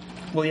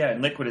 Well, yeah,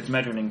 in liquid it's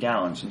measured in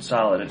gallons, and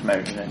solid it's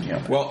measured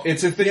in. Well,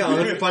 it's a thing. Yeah,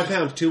 105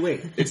 pounds, 2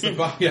 weight. It's the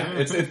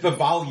it's the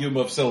volume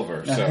of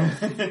silver. So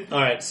All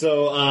right,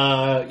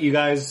 so you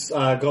guys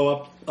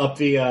go up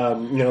the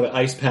the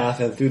ice path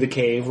and through the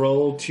cave.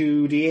 Roll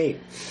 2d8.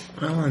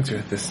 I'll answer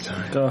it this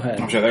time. Go ahead.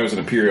 I'm sure that was an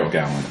imperial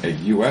gallon, a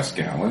U.S.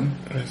 gallon.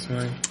 That's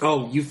mine.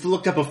 Oh, you've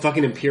looked up a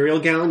fucking imperial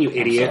gallon, you I'm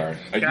idiot. sorry,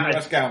 a God.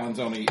 U.S. gallon's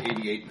only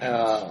 88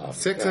 pounds.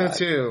 6 and a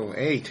 2.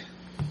 8.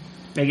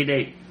 Make it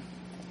 8.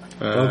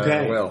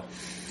 Okay. Will.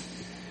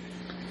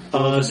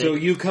 So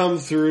you come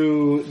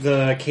through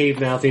the cave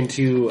mouth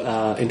into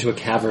a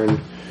cavern,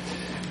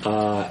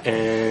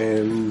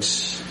 and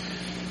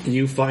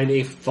you find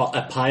a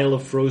pile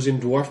of frozen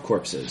dwarf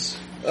corpses.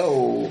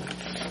 Oh,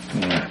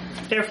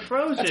 They're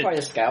frozen. that's why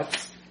the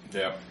scouts.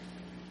 Yeah.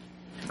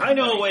 I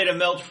know a way to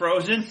melt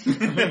frozen.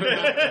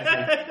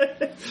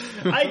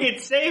 I can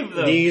save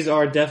them. These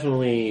are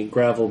definitely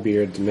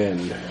Gravelbeard's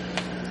men.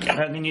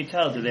 How can you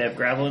tell? Do they have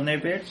gravel in their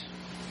beards?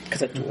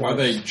 Are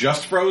they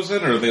just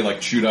frozen, or are they like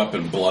chewed up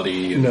and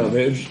bloody? And No,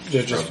 they're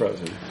just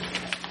frozen.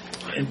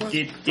 Do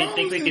you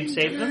think we can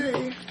save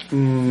them?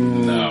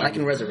 No. I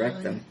can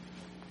resurrect them.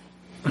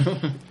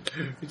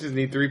 We just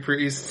need 3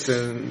 priests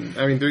and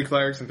 3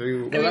 clerics and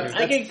 3.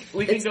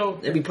 We can go.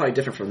 It'd be probably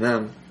different from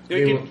them.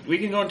 We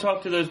can go and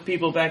talk to those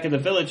people back in the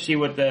village, see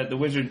what the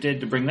wizard did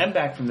to bring them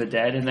back from the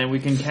dead, and then we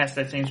can cast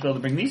that same spell to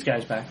bring these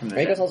guys back from the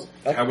dead.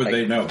 How would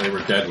they know they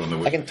were dead when the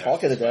wizard I can talk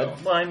to the dead.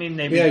 Well, I mean,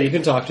 maybe Yeah, you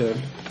can talk to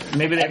them.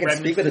 maybe they I can read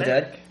speak with the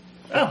dead.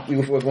 Oh,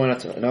 If we're going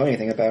to know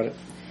anything about it.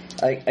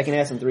 I can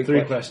ask them 3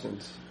 3 questions.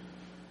 questions.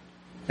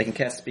 They can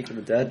cast speak with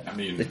the dead. I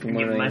mean, if we you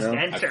want to must know.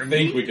 I answer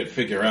think me. we could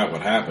figure out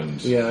what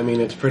happened. Yeah, I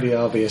mean, it's pretty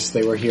obvious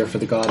they were here for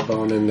the god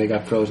bone and they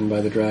got frozen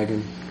by the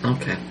dragon.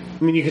 Okay.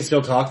 I mean, you can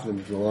still talk to them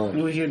if you want.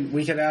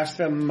 We could ask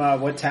them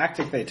what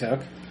tactic they took.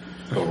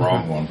 The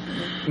wrong one.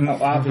 Oh,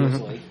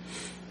 obviously.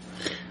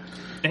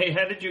 Hey,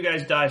 how did you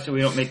guys die so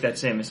we don't make that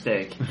same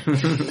mistake?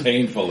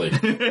 Painfully.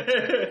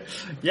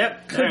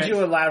 Yep. Could alright.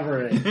 you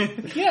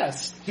elaborate?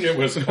 Yes. It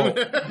was cold.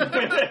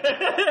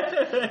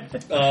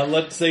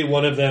 Let's say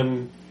one of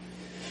them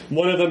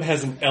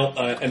has an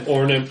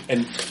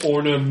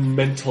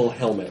ornamental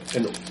helmet,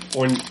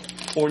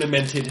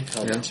 ornamented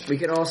helmet. Yeah. We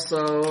could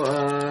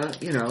also,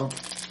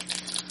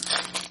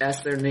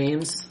 ask their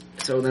names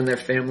so then their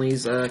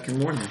families can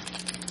mourn them.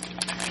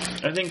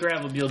 I think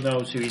Gravelbeard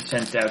knows who he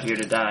sent out here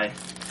to die.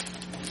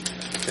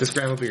 Does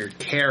Gravelbeard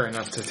care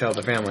enough to tell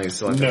the families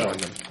to let them No. mourn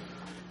them?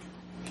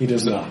 He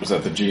does not. Was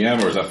that the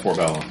GM or was that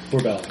Forbella?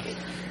 Forbella.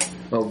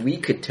 Well, we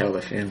could tell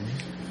the family.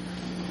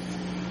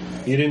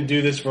 You didn't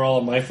do this for all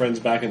of my friends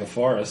back in the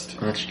forest.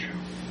 That's true.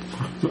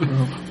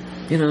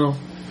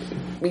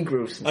 We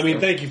grew some I mean,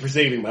 stuff. thank you for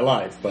saving my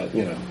life, but,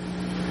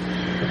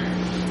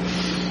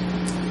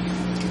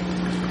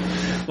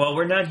 Well,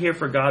 we're not here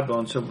for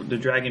Godbone, so the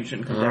dragon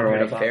shouldn't come down here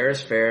Alright, to fair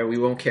is fair. We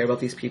won't care about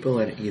these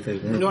people either.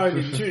 Then. No, I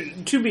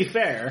mean, to be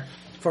fair,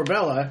 for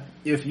Bella,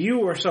 if you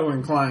were so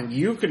inclined,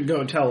 you could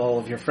go tell all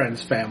of your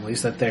friends'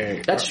 families that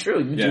they're... That's true.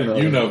 You do Yeah, know.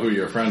 you know who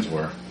your friends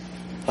were.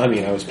 I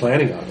mean, I was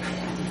planning on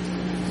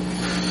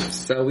it.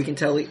 So we can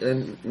tell.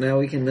 Now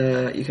we can.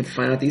 You can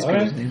find out these All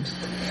people's right. names.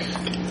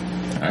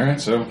 Alright,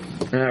 so.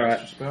 All right.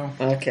 Spell.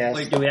 I'll cast.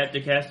 Wait, do we have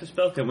to cast a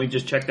spell? Can we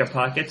just check their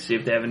pockets, see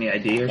if they have any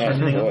ID or Oh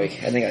something? boy,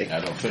 I think I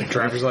don't think.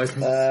 Driver's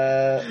license?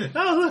 Oh,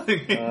 look!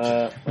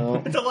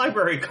 well, It's a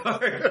library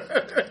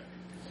card.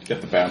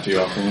 Get the bounty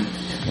off of them.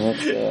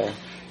 let's,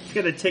 It's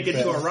got a ticket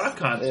to a rock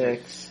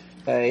concert. 6.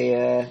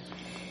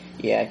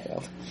 Yeah, I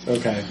failed.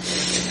 Okay.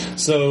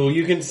 So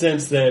you can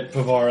sense that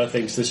Pavara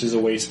thinks this is a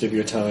waste of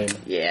your time.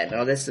 Yeah,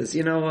 no, this is,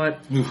 you know what?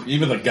 Oof,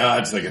 even the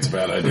gods think it's a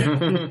bad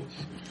idea.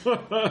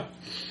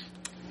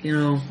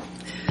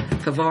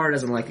 Pavar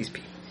doesn't like these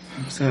people.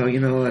 So, you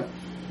know what?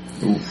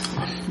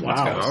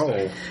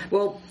 Oh.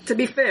 Well, to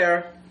be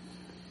fair,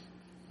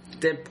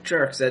 they're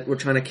jerks that were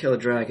trying to kill a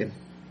dragon.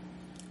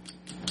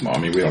 Well, I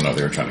mean, we don't know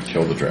they were trying to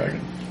kill the dragon.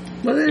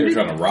 Well, They were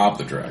trying to rob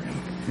the dragon.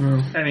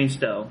 I mean,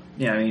 still,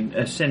 yeah. I mean,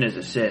 a sin is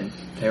a sin.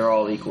 They're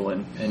all equal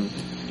in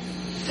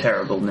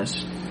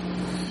terribleness.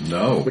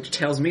 No. Which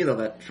tells me, though,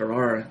 that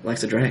Ferrara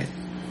likes a dragon.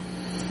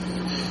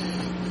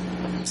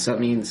 So that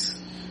means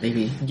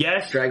maybe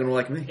Yes. dragon will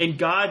like me. In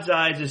God's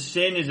eyes, a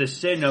sin is a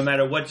sin, no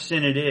matter what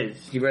sin it is.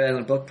 You read that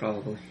in a book,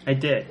 probably. I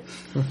did.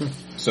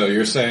 So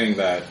you're saying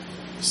that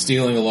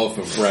stealing a loaf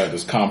of bread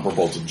is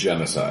comparable to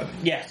genocide?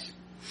 Yes.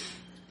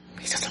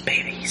 He's just a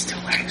baby. He's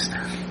still learning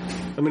stuff.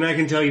 I mean, I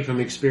can tell you from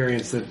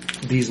experience that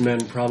these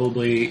men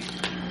probably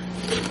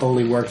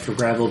only worked for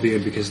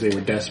Gravelbeard because they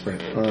were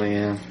desperate. Oh,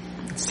 yeah.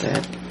 It's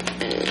sad.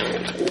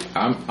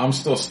 I'm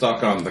still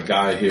stuck on the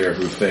guy here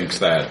who thinks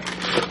that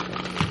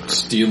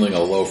stealing a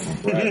loaf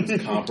of bread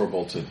is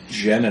comparable to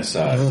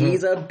genocide.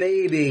 He's a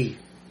baby.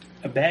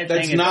 A bad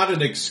That's thing not is...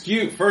 an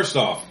excuse. First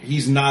off,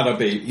 he's not a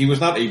baby. He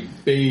was not a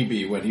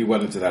baby when he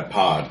went into that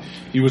pod.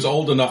 He was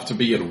old enough to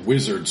be at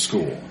wizard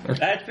school.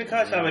 That's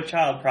because I'm a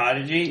child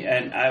prodigy,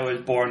 and I was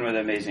born with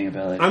amazing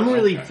ability. I'm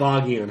really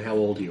foggy on how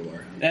old you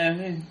are.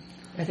 A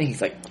I think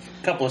he's like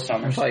couple of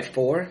summers. probably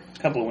 4. A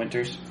couple of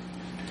winters.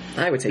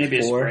 I would say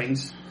Maybe 4. a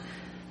springs.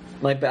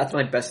 That's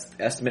my best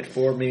estimate.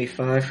 4, maybe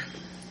 5.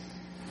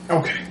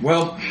 Okay,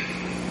 well,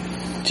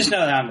 Just know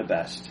that I'm the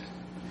best.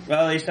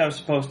 Well, at least I was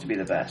supposed to be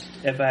the best,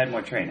 if I had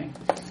more training.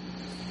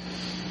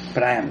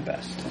 But I am the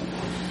best.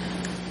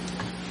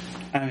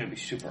 I'm gonna be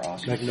super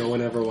awesome. Like no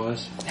one ever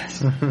was.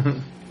 Yes.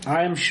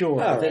 I am sure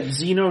All that right.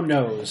 Zeno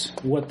knows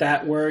what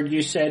that word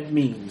you said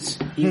means,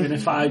 even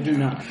if I do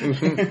not.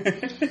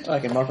 I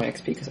can mark my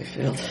XP because I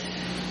failed.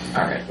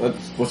 alright,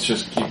 let's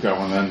just keep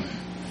going then.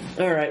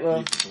 Alright,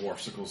 well.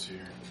 Dwarfsicles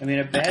here. I mean,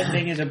 a bad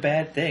thing is a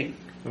bad thing.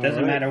 Doesn't All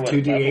right, matter what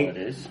 2d8. level it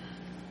is.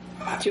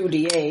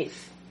 2d8.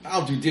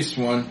 I'll do this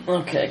one.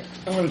 Okay.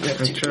 I'm gonna grab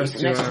 2 trust for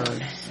the next you, one.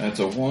 That's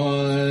a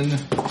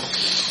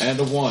 1 and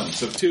a 1,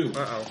 so 2.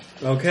 Uh-oh.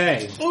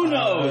 Okay. Who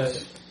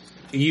knows?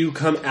 You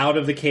come out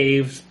of the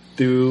cave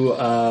through,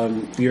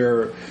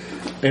 you're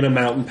in a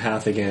mountain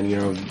path again,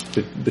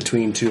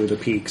 between two of the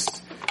peaks.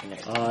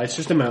 It's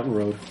just a mountain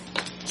road.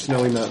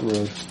 Snowy mountain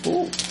road.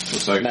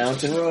 Looks like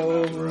Mountain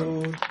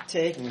road,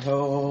 take me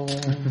home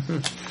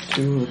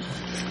to...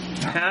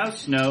 How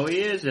snowy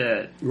is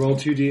it? Roll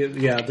 2d,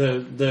 yeah,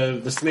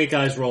 the snake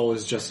eyes roll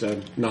is just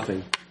a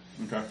nothing.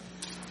 Okay.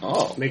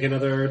 Oh, Make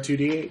another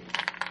 2d8.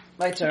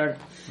 my turn.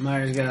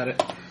 Myers got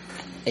it.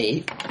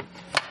 8.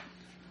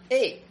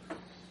 8.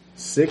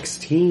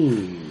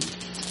 16.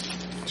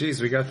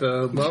 Jeez, we got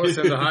the lowest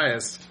and the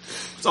highest.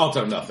 It's all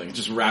time nothing.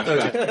 Just wrap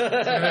back.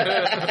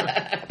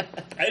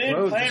 I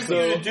didn't plan for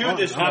you to do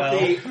this well.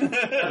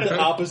 At the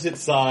opposite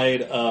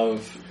side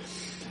of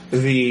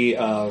the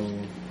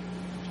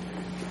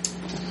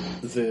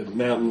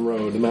mountain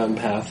road, the mountain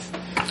path,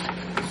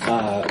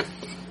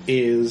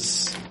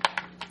 is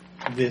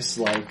this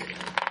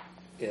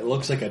it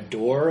looks like a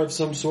door of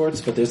some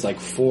sorts, but there's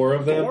 4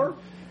 of them. 4?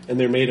 And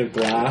they're made of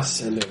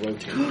glass and they're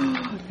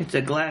rotating. It's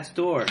a glass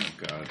door.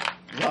 God.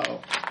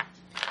 Whoa.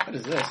 What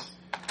is this?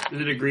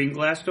 Is it a green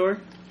glass door?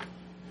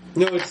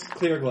 No, it's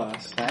clear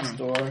glass. Glass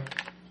door.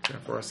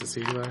 For us to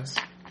see glass.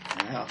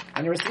 Wow.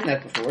 I've never seen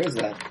that before. What is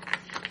that?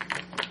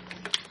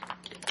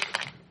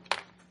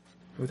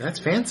 Ooh, that's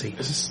fancy.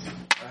 Is this,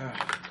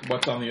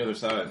 what's on the other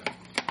side?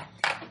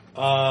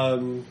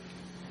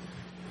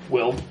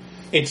 Will.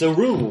 It's a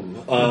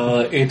room.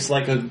 It's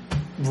like a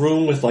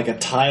room with a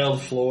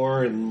tiled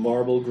floor and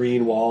marble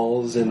green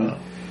walls, and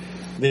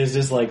there's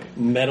this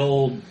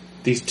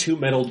these 2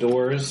 metal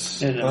doors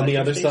Is it on the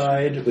like other a station?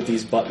 side with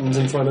these buttons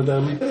in front of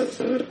them,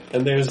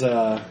 and there's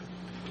a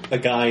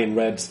guy in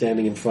red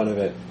standing in front of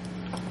it,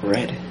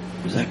 Red.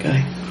 Who's that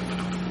guy?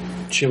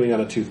 chewing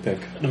on a toothpick.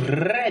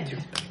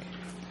 Red.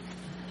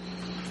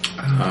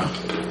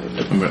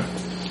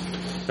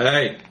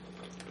 Hey,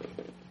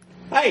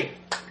 Hey,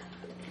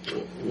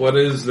 what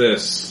is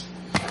this?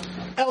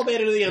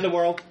 elevator to the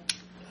underworld.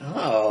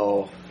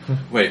 Oh.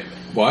 Wait,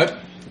 what?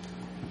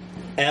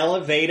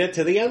 Elevator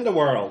to the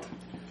underworld.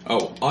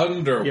 Oh,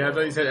 underworld. Yeah, I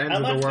thought you said end I'd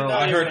of like the to world. know-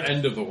 I heard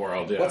end of the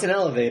world, yeah. What's an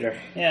elevator?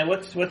 Yeah,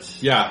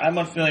 what's... Yeah. I'm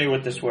unfamiliar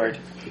with this word.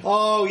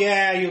 Oh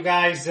yeah, you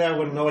guys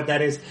wouldn't know what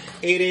that is.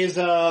 It is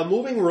a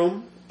moving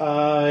room.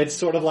 It's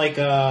sort of like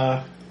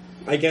I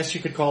guess you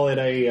could call it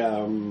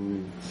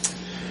a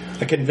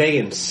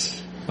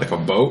conveyance. Like a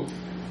boat?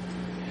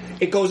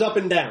 It goes up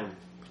and down.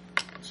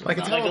 Like a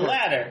Like a teleport.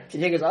 ladder.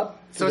 Can you take us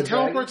up? So to it the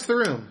dragon? teleports the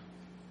room.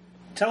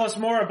 Tell us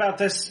more about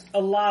this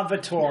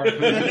Elavator.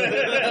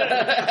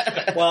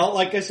 Well,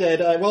 like I said,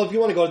 if you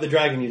want to go to the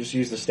dragon, you just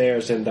use the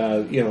stairs and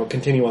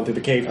continue on through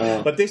the cave.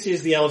 But this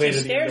is the elevator. The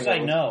to stairs I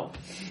underworld.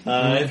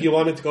 know. If you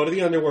wanted to go to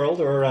the underworld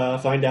or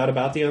find out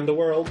about the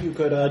underworld, you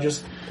could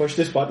just push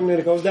this button and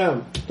it goes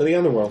down to the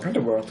underworld.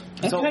 Underworld.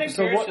 I'm kinda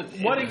so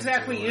curious what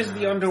exactly is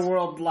the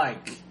underworld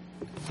like?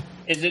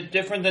 Is it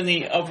different than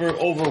the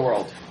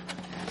overworld?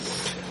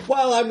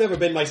 Well, I've never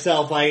been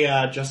myself.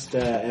 I just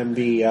am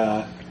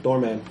the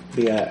doorman.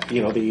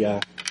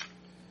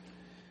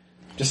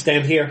 Just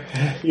stand here.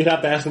 You'd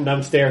have to ask them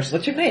downstairs.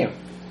 What's your name?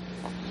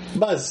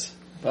 Buzz.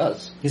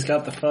 Buzz. He's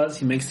got the fuzz.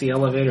 He makes the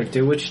elevator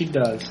do what she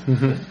does.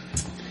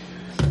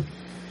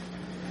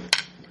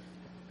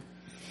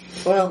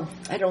 Well,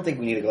 I don't think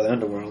we need to go to the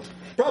underworld.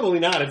 Probably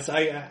not. It's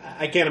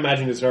I can't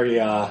imagine it's very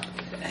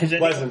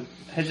pleasant.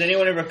 Has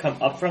anyone ever come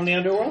up from the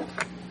underworld?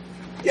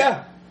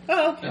 Yeah,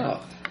 Oh, okay.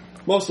 Oh.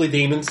 mostly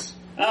demons.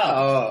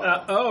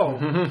 Yeah,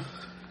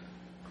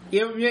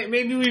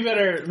 maybe we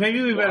better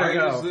Why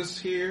go. is this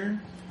here?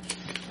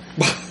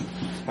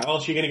 How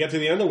else are you going to get to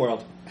the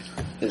underworld?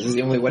 This is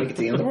the only way to get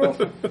to the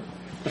underworld.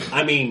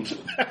 I mean,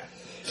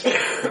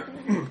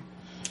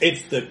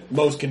 it's the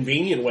most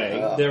convenient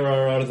way. There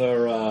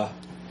are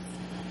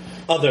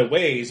other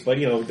ways, but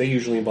they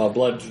usually involve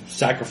blood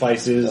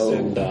sacrifices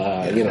and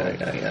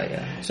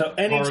Yeah. So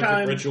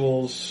horrific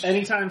rituals.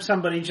 anytime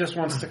somebody just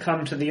wants to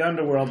come to the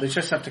underworld, they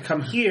just have to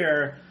come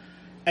here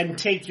and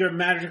take your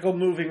magical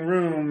moving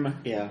room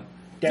Yeah.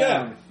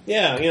 down.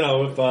 Yeah.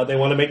 If they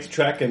want to make the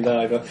trek and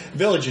go.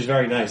 Village is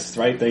very nice,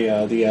 right?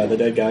 The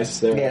dead guys,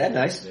 they're Yeah,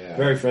 that's nice.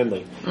 very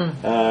friendly.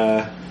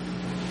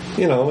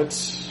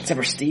 It's Except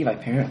for Steve,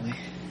 apparently.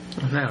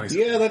 Now he's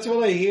that's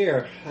what I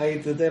hear. They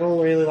don't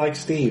really like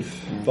Steve,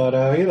 but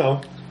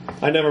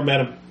I never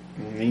met him.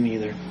 Me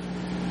neither.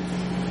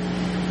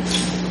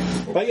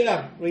 But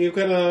you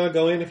can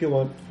go in if you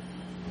want.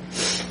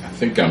 I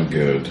think I'm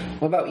good.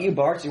 What about you,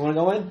 Bart? Do you want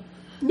to go in?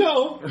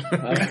 No,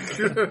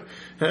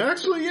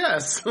 actually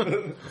yes. All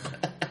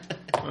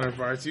right,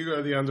 Bart, you go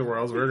to the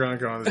underworld. We're going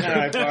to go on this. All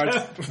right, Bart.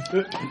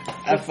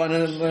 Have fun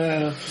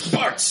in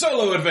Bart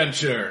solo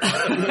adventure.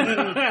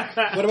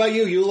 what about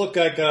you? You look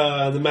like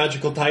the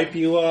magical type.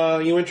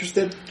 You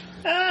interested?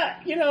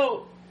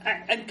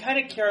 I'm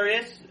kind of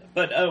curious,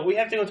 but we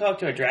have to go talk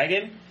to a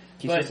dragon.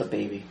 He's But- just a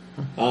baby.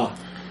 Ah,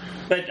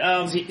 But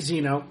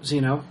Zeno,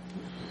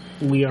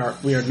 we are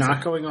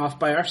not going off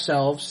by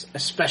ourselves,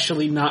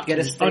 especially not in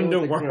Gotta the stay with the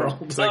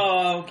underworld.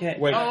 oh, okay.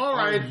 wait. Oh, all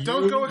right, Are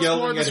don't you go explore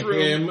yelling this at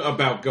room. him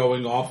about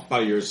going off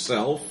by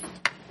yourself.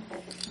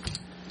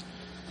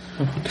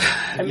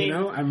 I mean,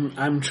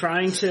 I'm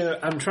trying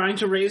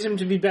to raise him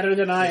to be better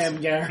than I am,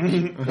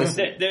 Gary.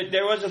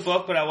 there was a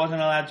book, but I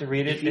wasn't allowed to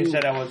read it. They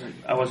said I wasn't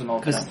old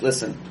enough. Because,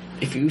 listen,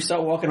 if you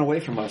start walking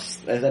away from us,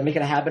 if I make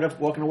it a habit of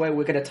walking away,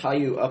 we're going to tie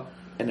you up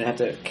and have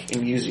to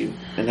use you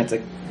and have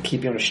to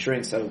keep you on a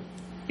string so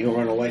you don't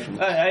run away from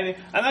us. I mean,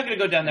 I'm not going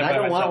to go down there And I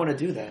by don't myself. want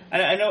to do that.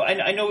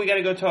 I know we got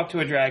to go talk to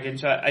a dragon.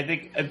 So I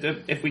think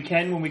if we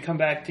can, when we come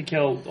back to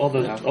kill all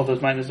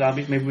those mindless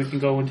zombies, maybe we can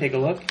go and take a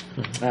look.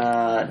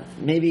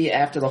 Maybe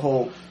after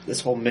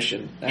this whole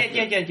mission.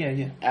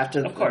 Yeah.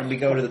 After Of course. when we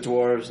go to the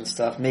dwarves and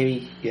stuff,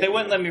 maybe. Yeah. They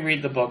wouldn't let me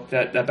read the book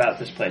about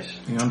this place.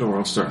 The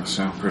underworld's starting to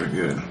sound pretty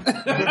good.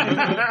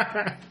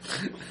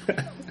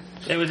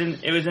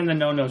 It was in the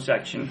no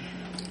section.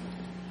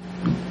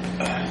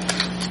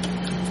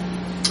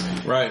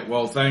 Right.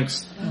 Well,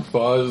 thanks,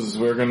 Buzz.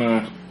 We're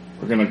gonna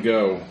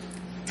go.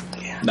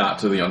 Not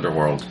to the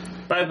underworld.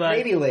 Bye bye.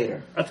 Maybe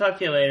later. I'll talk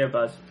to you later,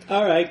 Buzz.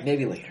 All right.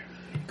 Maybe later.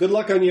 Good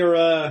luck on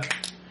your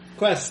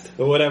quest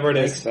or whatever it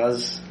Thanks, is.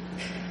 Buzz.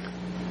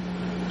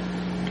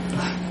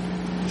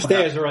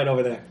 Stairs are right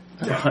over there.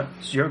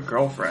 It's your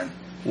girlfriend.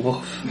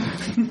 Woof.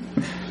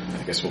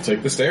 I guess we'll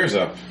take the stairs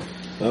up.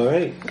 All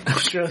right. I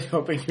was really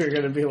hoping you were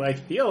going to be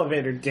like, the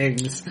elevator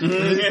dings.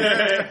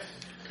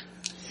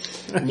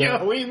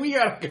 Yo, we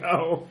gotta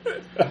go.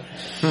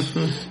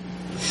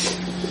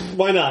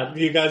 Why not?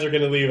 You guys are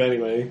going to leave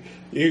anyway.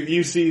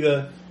 You see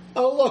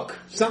oh look,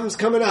 something's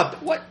coming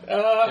up. What?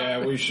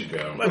 Yeah, we should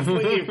go. Let's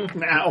leave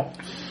now.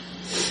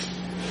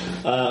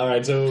 All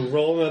right, so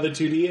roll another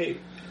 2d8.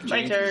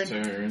 My turn.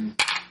 Turn.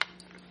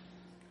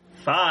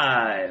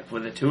 5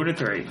 with a 2 and a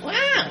 3.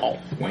 Wow.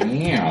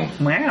 Wow.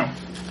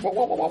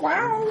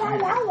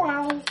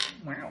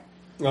 Wow.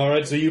 All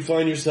right, so you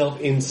find yourself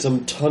in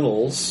some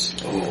tunnels.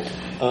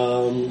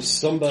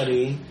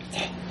 Somebody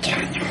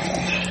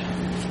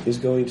is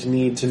going to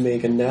need to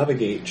make a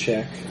navigate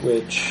check,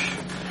 which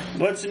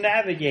Let's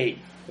navigate.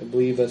 I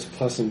believe that's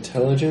plus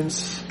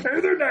intelligence.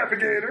 Hey there,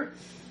 navigator.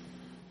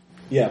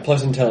 Yeah,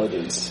 plus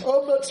intelligence.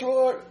 I'm not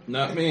smart.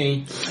 Not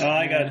me. Oh,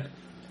 I got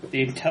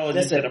the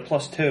intelligence Listen. at a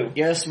 +2.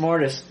 You're the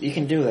smartest. You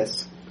can do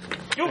this.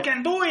 You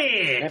can do I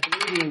it!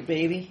 believe you,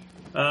 baby.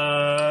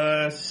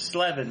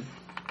 11.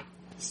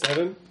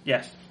 7?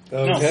 Yes.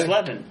 Okay. No,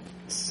 11.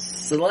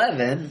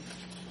 11.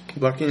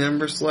 Lucky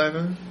number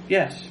 11.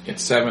 Yes.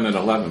 It's 7 and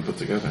 11 put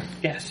together.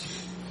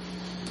 Yes.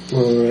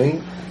 All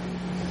right.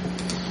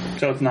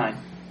 So it's 9.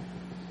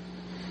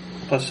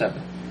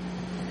 +7.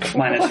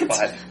 Minus What?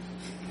 5.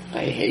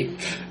 I hate.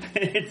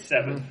 It's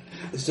 7.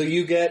 So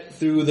you get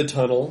through the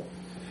tunnel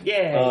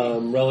Yay.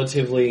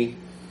 relatively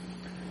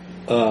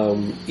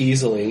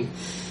easily.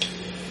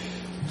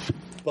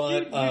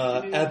 But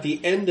at the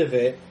end of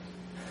it,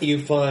 you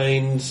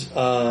find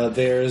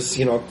there's,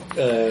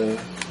 a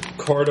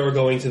corridor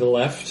going to the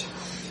left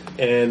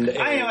and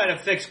I know how to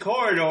fix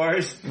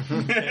corridors.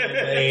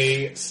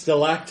 a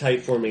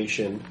stalactite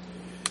formation.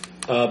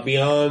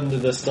 Beyond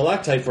the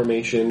stalactite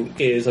formation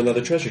is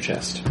another treasure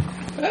chest.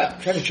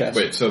 Treasure chest.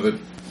 Wait, so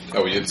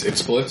it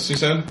splits, you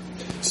said?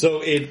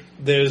 So it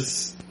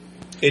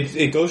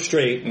goes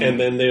straight, and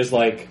then there's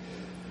like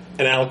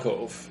an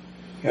alcove,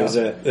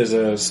 There's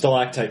a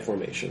stalactite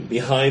formation.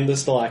 Behind the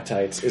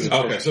stalactites is a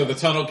Okay, treasure so the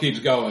tunnel keeps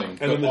going,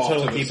 but then the off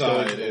tunnel to the keeps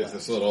going side to the is left.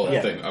 this little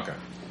Yeah. thing. Okay.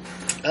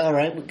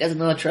 Alright, we got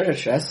another treasure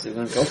chest. We're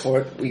gonna go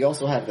for it. We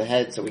also have the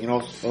head, so we can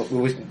also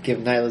give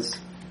Nyla's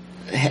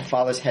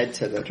father's head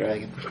to the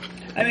dragon.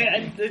 I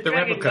mean, the dragon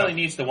replica. really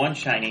needs the one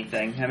shiny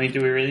thing. I mean, do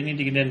we really need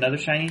to get another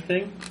shiny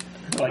thing?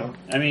 Like,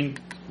 I mean,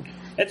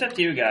 it's up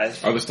to you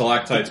guys. Are the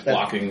stalactites That-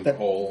 blocking that- the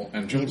whole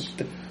entrance?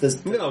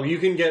 No, you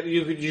can get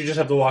you just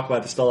have to walk by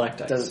the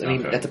stalactites.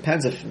 Okay. it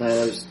depends if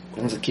Nyla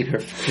wants to keep her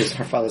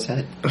father's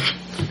head.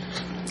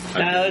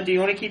 Now, do you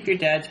want to keep your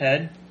dad's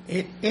head?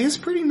 It is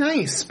pretty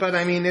nice, but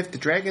I mean, if the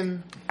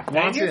dragon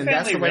wants your it, and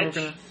that's the family way rich?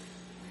 we're gonna.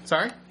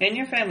 Sorry. And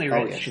your family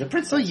Oh rich. yeah, she's a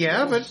princess. So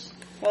yeah, but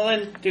Well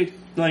then, dude,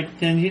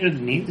 then he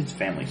doesn't need his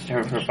family to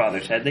have her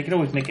father's head. They could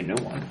always make a new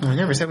one. I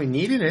never said we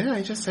needed it.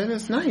 I just said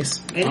it's nice.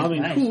 It is I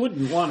mean, nice. who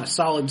wouldn't want a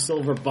solid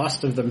silver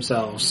bust of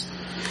themselves?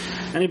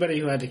 Anybody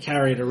who had to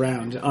carry it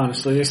around,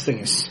 honestly, this thing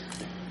is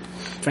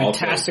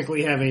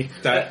fantastically heavy.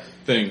 That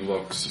thing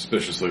looks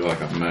suspiciously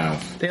like a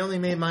mouth. They only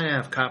made mine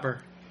out of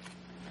copper.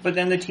 But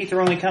then the teeth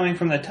are only coming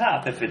from the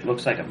top if it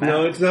looks like a mouth.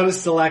 No, it's not a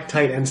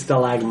stalactite and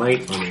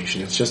stalagmite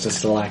formation. It's just a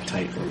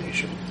stalactite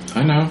formation.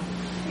 I know.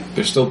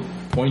 There's still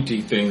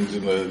pointy things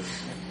in the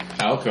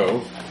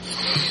alcove.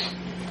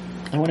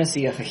 I want to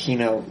see a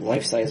Hahino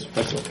life-size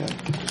replica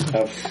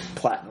of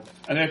platinum.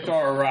 I'm going to throw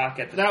a rock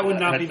at the That would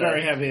not at be the-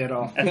 very heavy at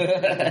all. at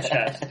the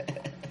chest.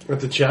 At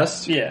the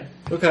chest? Yeah.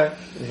 Okay.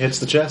 It hits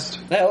the chest.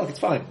 Yeah, look, it's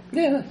fine.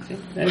 Yeah.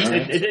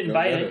 It didn't Go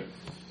bite get it.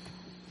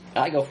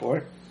 I go for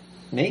it.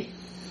 Me?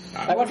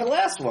 I went for the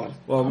last one.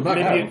 Well, not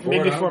maybe, going for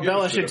maybe it. I don't give a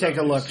Forbella shit should take a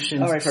about look. this.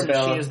 Since, All right, since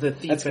Forbella. she is the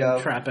thief Let's and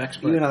go. trap You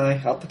expert. and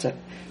I,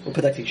 we'll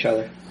protect each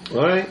other.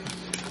 All right.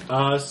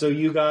 So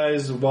you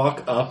guys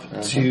walk up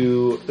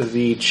to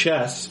the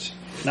chest.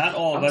 Not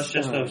all of I'm us,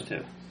 just sorry. those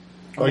two.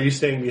 Are you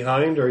staying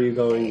behind, or are you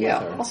going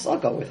Yeah, with her? I'll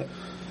go with it.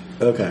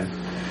 Okay.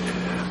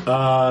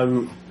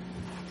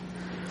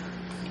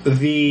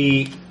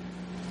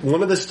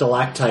 One of the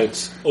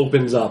stalactites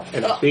opens up,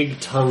 and a big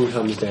tongue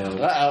comes down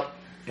Uh-oh.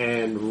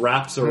 and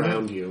wraps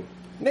around you.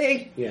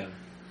 Me? Yeah.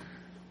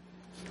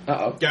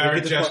 Uh-oh.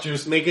 Gary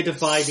gestures. Make it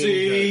defy danger.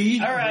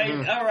 See? All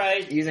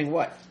right. Using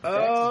what?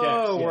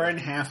 Oh, Dex, we're yeah. in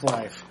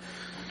Half-Life.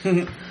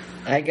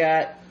 I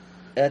got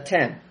a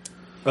 10.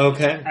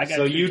 Okay. I got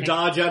So two you takes.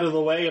 dodge out of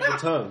the way of the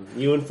tongue.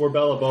 You and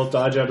Forbella both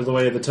dodge out of the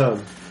way of the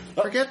tongue.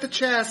 Forget the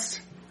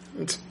chest.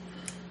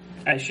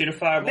 I shoot a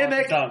fireball Mimic.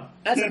 at the tongue.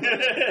 That's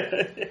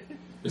a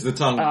Is the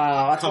tongue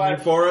that's coming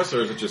why- for us,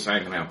 or is it just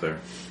hanging out there?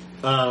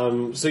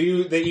 So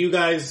you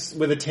guys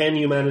with a 10,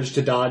 you manage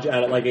to dodge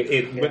at it. Like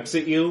it whips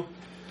at you,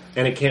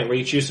 and it can't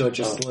reach you, so it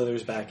just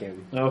slithers back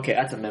in. Okay,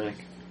 that's a mimic.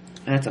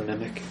 That's a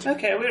mimic.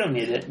 Okay, we don't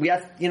need it.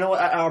 You know what?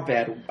 Our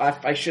bad.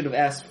 I should have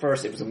asked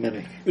first. It was a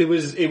mimic. It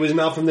was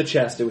not from the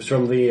chest. It was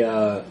from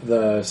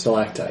the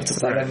stalactites.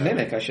 It's not a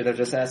mimic. I should have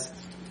just asked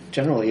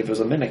generally if it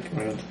was a mimic.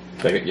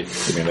 They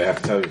have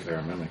to tell you if they're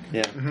a mimic.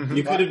 Yeah.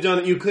 You could have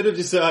done. You could have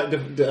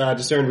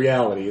discerned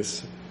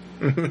realities.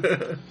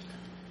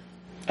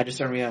 I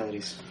discern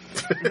realities.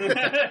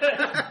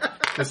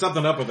 There's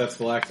something up with that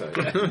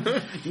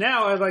stalactite.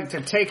 Now I'd like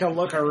to take a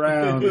look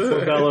around.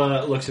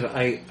 Bella looks at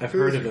it. I've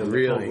heard of them. They're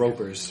Really? called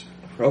ropers.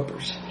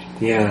 Ropers.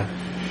 Yeah.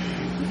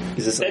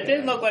 Is this That like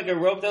didn't look like a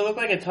rope. That looked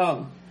like a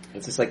tongue.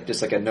 Is this like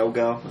just like a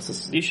no-go? Let's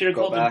just You should have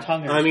go called back.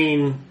 them tonguers. I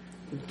mean,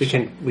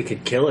 we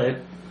could kill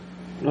it.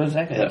 what is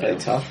that Is going that to really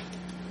do? tough?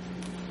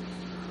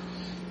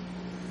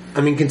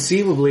 I mean,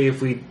 conceivably,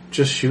 if we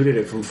just shoot at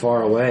it from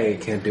far away,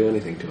 it can't do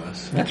anything to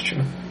us. That's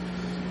true.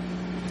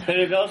 But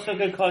it also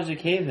could cause a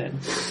cave-in.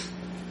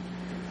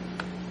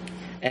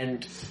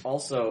 And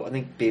also, I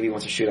think Baby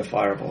wants to shoot a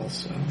fireball,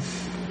 so...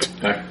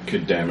 That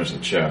could damage the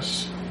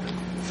chest.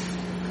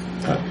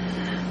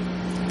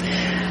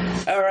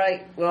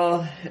 Alright,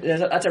 well,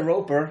 that's a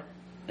roper,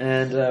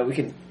 and we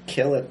can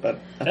kill it, but...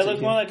 It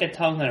looked more like a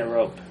tongue than a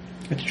rope.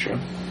 That's true.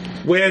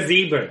 Where's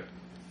Ebert?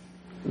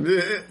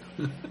 You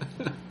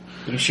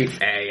can shoot...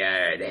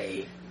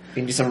 You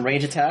can do some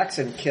range attacks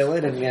and kill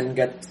it, and then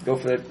go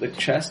for the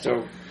chest,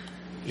 or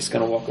just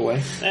gonna walk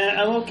away.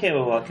 I'm okay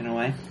with walking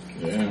away.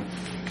 Yeah.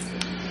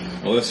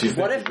 Unless you think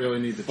What if- you really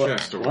need the what-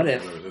 chest or what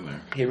if- whatever's in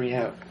there. Hear me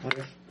out. What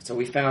if... So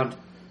we found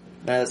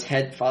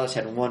Nyla's father's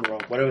head in one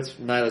rope. What if it's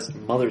Nyla's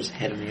mother's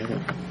head in the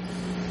other?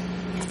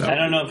 I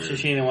don't know if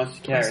Shishina wants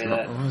to carry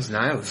that. What was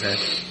Nyla's head?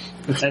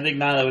 I think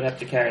Nyla would have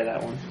to carry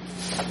that one.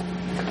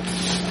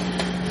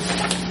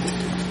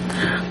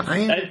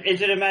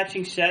 Is it a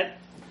matching set?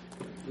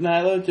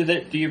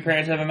 Nyla, do your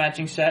parents have a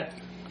matching set?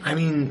 I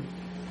mean,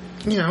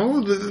 you know,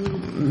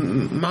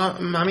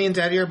 mommy and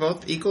daddy are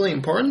both equally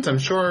important. I'm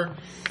sure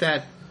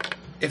that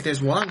if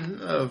there's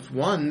one of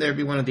one, there'd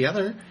be one of the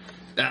other.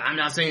 I'm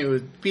not saying it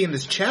would be in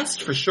his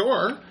chest for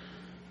sure.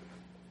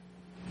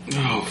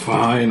 Oh,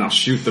 fine. I'll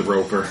shoot the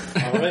roper.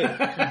 All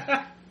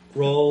right.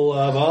 Roll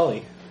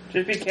volley.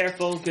 Just be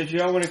careful, because you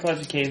don't want to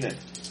cause a cave-in.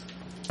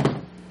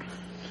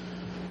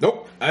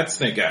 Nope. That's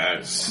Snake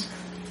Eyes.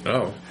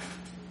 Oh.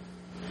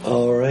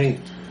 All right.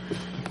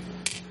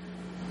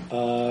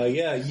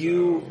 Yeah,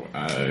 you... So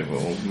I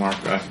will mark.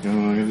 I'm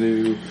going to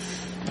do.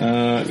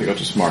 I think I'll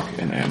just mark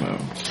an ammo.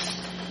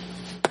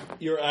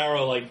 Your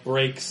arrow, like,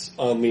 breaks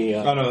on the...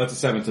 Oh no, that's a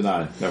 7 to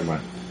 9. Never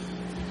mind.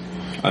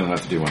 I don't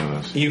have to do one of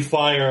those. You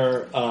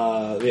fire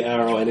the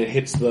arrow and it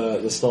hits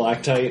the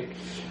stalactite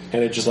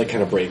and it just, like,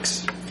 kind of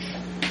breaks.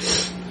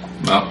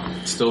 Well,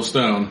 still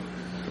stone.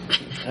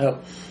 Oh,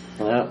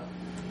 well,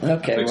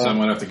 okay. I think well,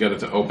 someone have to get it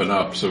to open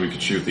up so we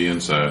could shoot the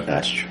inside.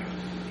 that's true.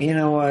 You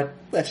know what?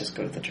 Let's just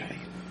go to the giant.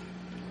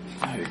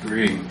 I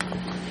agree.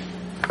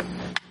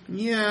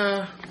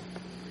 Yeah.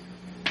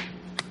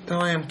 Though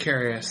I am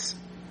curious.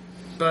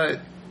 But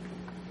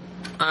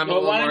I'm Well, a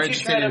little why more don't you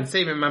interested try to- in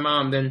saving my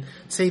mom than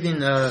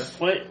saving Why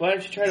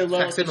don't you try to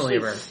lull it to facsimile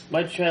sleep? of her.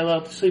 Why don't you try to lull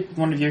it to sleep with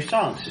one of your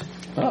songs?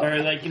 Oh. Or,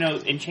 like,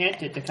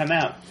 enchant it to come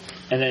out.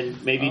 And then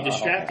maybe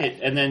distract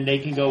it, and then they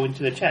can go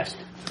into the chest.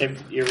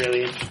 If you're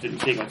really interested in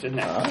seeing what's in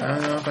there. I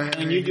don't know if I have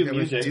And you anything do that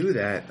would music. do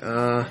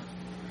that.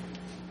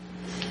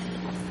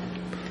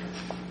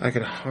 I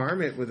could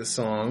harm it with a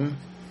song,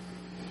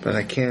 but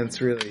I can't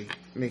really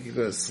make it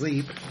go to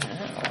sleep.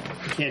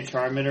 You can't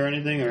charm it or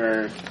anything,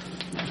 or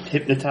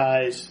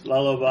hypnotize,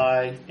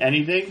 lullaby,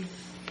 anything?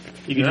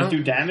 You can No. just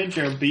do damage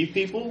or beat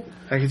people?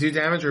 I could do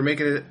damage or make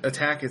it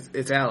attack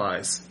its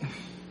allies.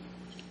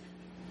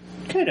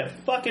 What kind of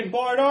fucking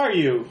bard are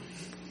you?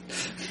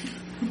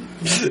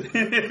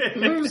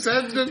 Who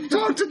said to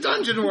talk to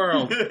Dungeon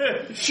World?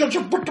 Shut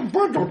your fucking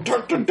bird, don't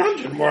talk to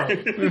Dungeon World!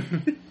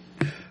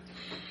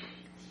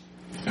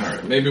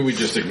 Alright, maybe we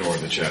just ignore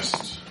the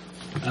chest.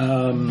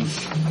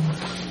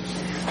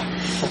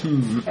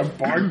 A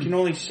bard can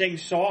only sing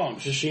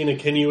songs. Shashina,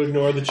 can you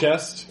ignore the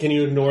chest? Can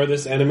you ignore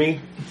this enemy?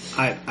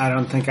 I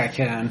don't think I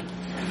can.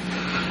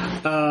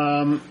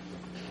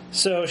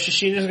 So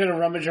Shashina's going to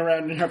rummage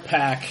around in her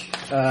pack.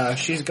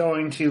 She's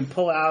going to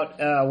pull out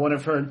one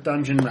of her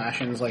dungeon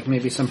rations, like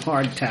maybe some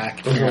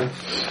hardtack.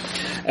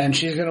 And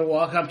she's going to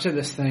walk up to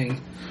this thing.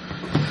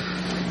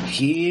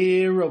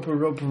 Here, Roper,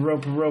 Roper,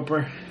 Roper,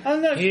 Roper. Oh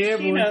no, Here,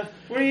 Shashina,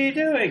 what are you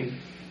doing?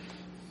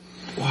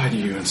 Why do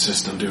you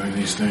insist on doing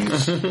these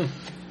things? I'm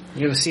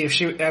going to see if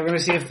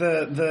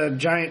the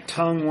giant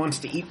tongue wants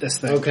to eat this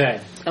thing. Okay.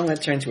 I'm going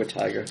to turn into a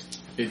tiger.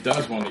 It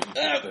does want to eat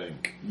this thing.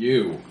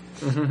 You.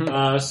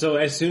 So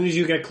as soon as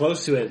you get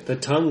close to it, the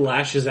tongue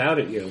lashes out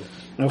at you.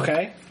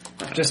 Okay.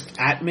 Just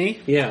at me?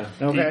 Yeah.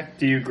 Okay.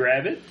 Do you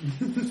grab it?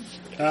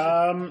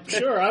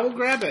 Sure, I will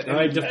grab it.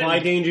 Alright, defy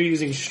danger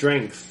using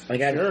strength. I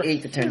got an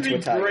 8 to turn That'd into a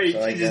be tiger. great.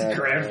 So I She just got,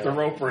 grabs the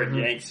roper and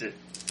yanks it.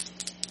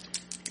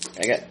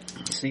 I got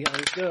See how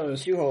this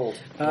goes. 2 hold.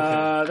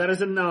 That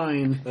is a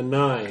 9. A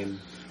 9.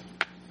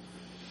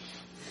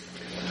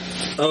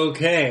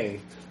 Okay.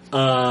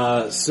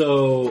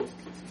 So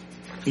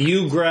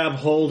you grab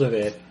hold of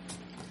it.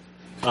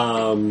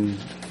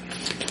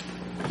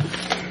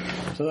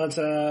 So that's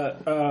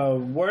a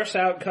worse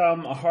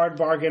outcome, a hard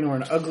bargain, or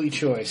an ugly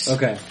choice.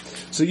 Okay.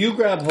 So you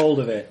grab hold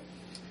of it,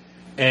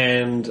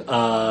 and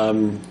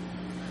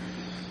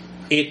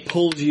it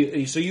pulls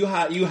you. So you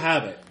have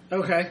it,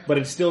 Okay. but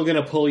it's still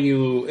gonna pull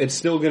you. It's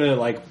still gonna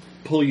like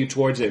pull you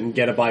towards it and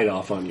get a bite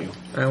off on you.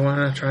 I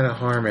want to try to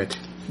harm it.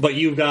 But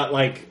you've got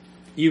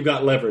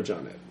leverage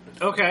on it.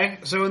 Okay.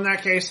 So in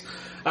that case,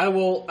 I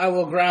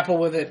will grapple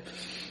with it.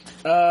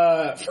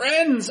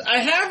 Friends, I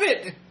have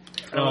it.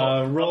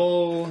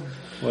 Roll.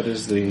 What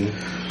is the?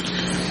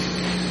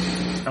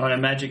 I want a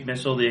magic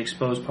missile, the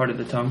exposed part of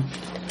the tongue.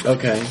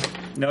 Okay.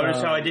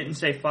 Notice how I didn't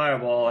say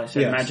fireball, I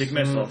said yes. magic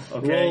missile.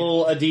 Okay.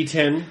 Roll a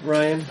d10,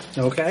 Ryan.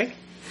 Okay.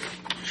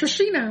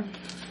 Shashina.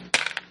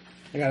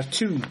 I got a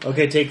 2.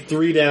 Okay, take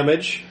 3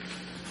 damage.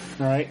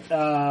 All right.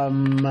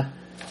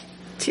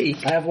 T.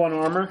 I have 1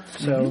 armor,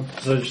 so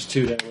So just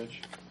 2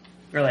 damage.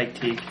 Or like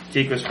Teak.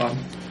 Teak was fun.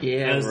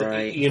 Yeah, As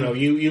right.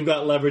 you've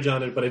got leverage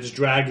on it, but it's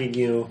dragging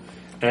you,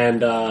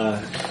 and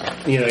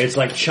it's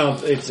like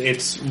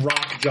it's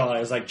rock jaw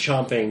is like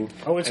chomping.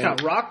 oh, it's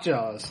got rock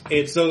jaws.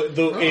 It's so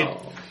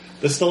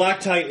the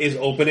stalactite is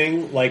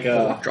opening like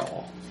a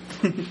Jaw.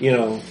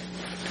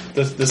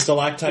 the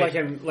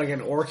stalactite Like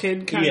an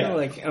orchid kind Yeah. of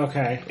like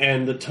okay.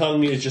 and the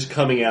tongue is just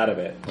coming out of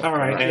it. All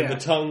right. And yeah. the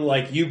tongue,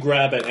 like, you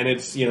grab it, and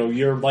it's,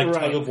 you're, like,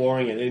 Right. tug of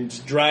warring it, and it's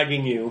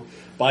dragging you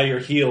by your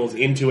heels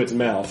into its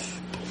mouth.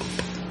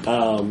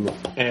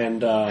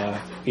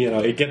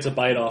 It gets a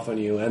bite off on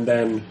you, and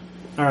then...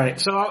 All right.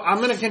 So I'm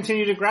going to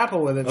continue to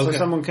grapple with it, so Okay.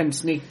 someone can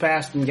sneak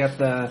past and get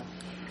the.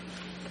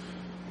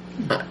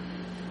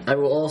 I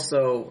will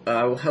also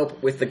I will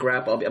help with the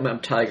grapple. I'm a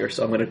tiger,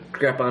 so I'm going to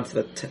grab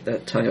onto the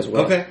tongue as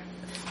well. Okay.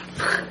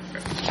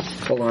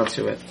 Hold on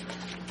to it.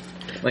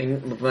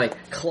 My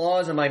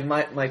claws and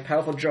my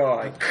powerful jaw.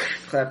 I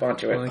clap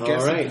onto it. Well, I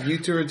guess Alright. if you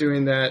two are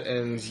doing that,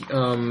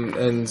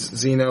 and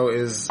Zeno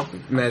is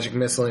magic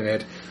missiling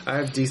it, I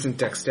have decent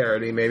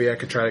dexterity. Maybe I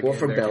could try to Or get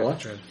for in there and Bella. get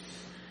the treasure.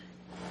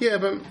 Yeah,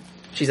 but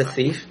She's a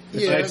thief.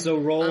 yeah. Alright, so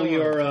roll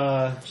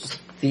your,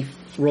 Thief.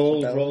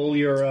 roll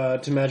your,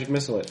 to magic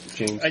missile it,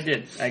 James. I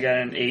did. I got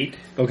an 8.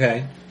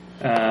 Okay.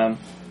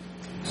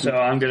 So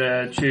I'm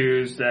gonna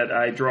choose that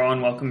I draw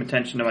unwelcome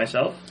attention to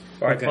myself,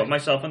 or Okay. I put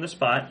myself on the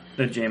spot.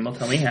 The GM will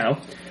tell me how.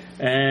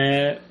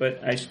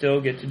 But I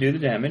still get to do the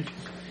damage.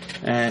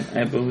 And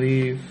I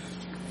believe...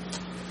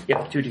 Yeah,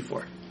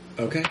 2d4.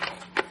 Okay.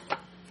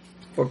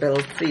 For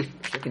Bella's thief,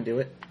 she can do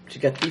it. She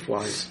got thief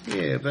wise.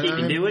 Yeah, but He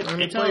can do it. I'm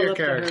a It's all player up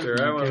to her.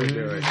 character. I want to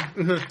do it.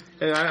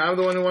 And I'm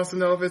the one who wants to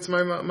know if it's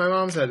my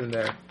mom's head in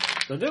there.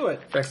 So do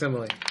it.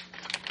 Facsimile.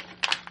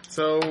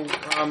 So,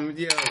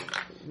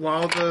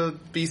 while the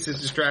beast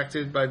is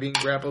distracted by being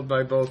grappled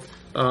by both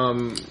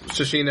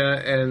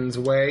Shashina and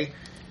Wei,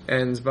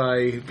 and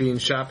by being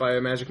shot by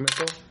a magic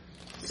missile.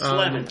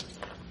 11.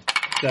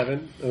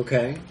 7.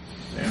 Okay.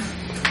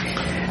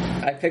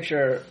 I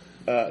picture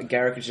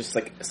Garrick is just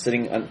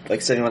sitting on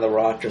the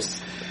rock,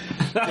 just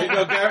There you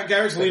go.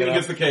 Garrett's leaning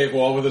against the cave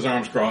wall with his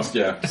arms crossed.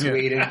 Yeah.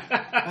 waiting.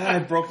 I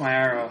broke my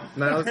arrow.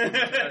 Now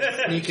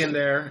let's sneak in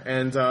there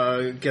and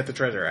get the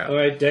treasure out.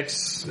 Alright,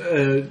 Dex,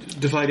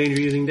 defy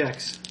danger using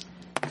Dex.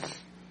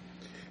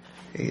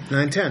 8,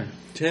 9, 10.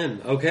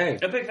 10, okay.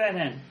 A big fat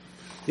hen.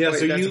 Yeah, Wait,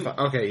 so that's you...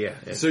 okay,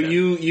 yeah. So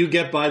you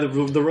get by the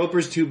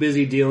Roper's too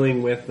busy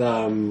dealing with Tiger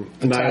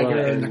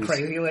Nyla and the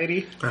crazy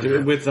lady.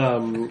 with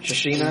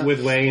Shashina.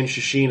 with Wei and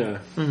Shashina,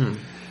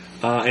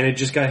 and it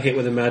just got hit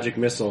with a magic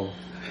missile.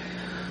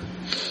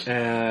 So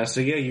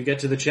yeah, you get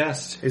to the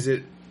chest. Is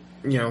it,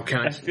 can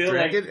I, I feel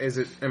drag like-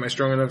 it? Am I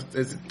strong enough?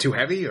 Is it too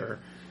heavy or?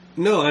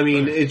 No, I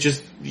mean it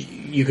just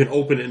you can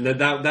open it. And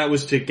that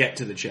was to get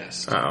to the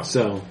chest. Oh.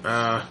 So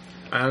I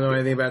don't know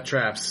anything about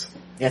traps.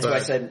 That's why I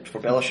But- said for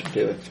Bella should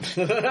do it.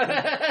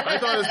 I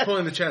thought it was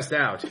pulling the chest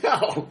out.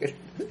 No,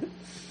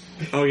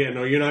 oh yeah,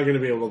 no, you're not going to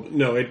be able.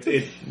 No,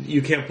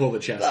 you can't pull the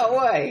chest. no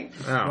way.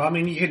 Oh. Well, I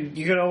mean,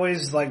 you could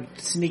always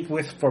sneak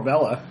with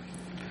Forbella.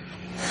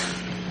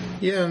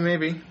 Yeah,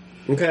 maybe.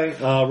 Okay,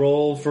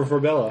 roll for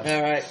Bella.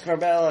 All right, for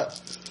Bella.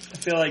 I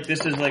feel like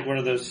this is one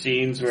of those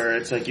scenes where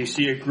it's you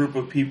see a group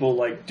of people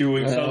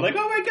doing something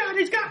oh my god,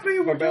 he's got me,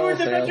 we're doing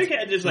the failed. magic,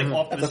 and just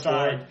off to the That's a 4.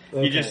 side,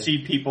 you just Okay. see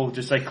people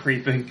just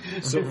creeping.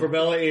 So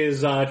Bella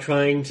is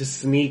trying to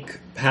sneak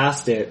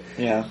past it.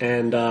 Yeah.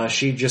 And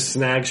she just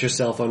snags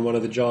herself on one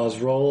of the jaws.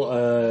 Roll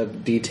a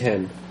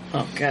d10.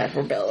 Oh god,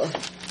 for Bella.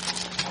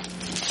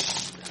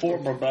 Poor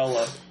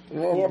Barbella.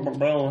 Poor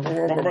Barbella.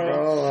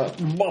 Bella.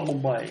 Bubble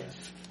Bay.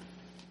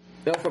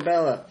 Go for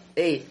Bella.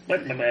 8.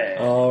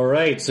 All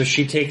right, so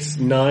she takes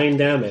 9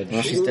 damage.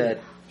 Oh, she's dead.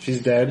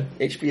 She's dead.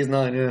 HP is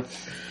 9. Yeah,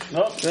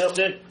 Oh, that's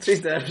it.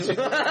 she's dead.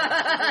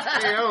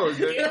 KO.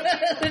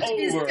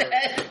 She's Over.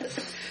 dead.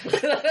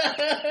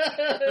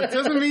 It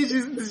doesn't mean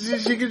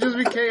she could just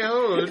be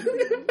KO'd.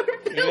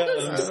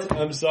 Yeah,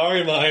 I'm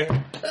sorry, Maya.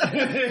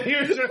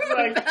 You're just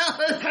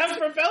have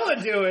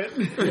Forbella do it.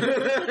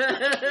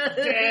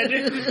 Dead.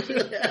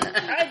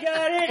 I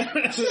got it.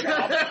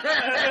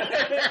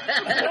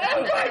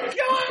 Oh my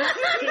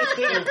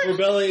god.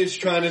 Bella is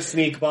trying to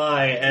sneak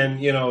by,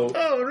 and Oh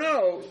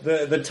no.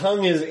 the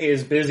tongue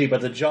is busy,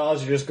 but the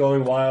jaws are just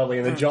going wildly,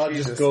 and the jaw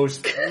Jesus. just goes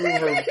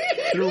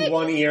through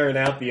one ear and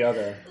out the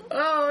other.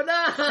 Oh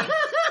no.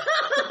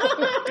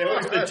 It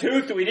was the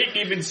tooth we didn't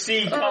even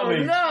see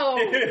coming. no.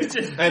 It was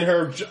just And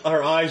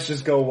her eyes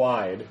just go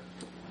wide.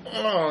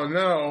 Oh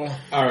no.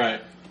 All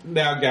right.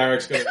 Now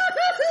Garrick's going to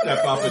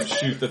step up and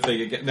shoot the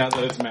thing again. Now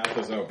that its mouth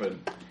is open,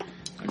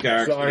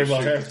 Garrick's Sorry,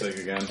 going to Maya. shoot the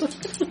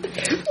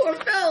thing again. Poor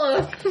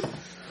Bella.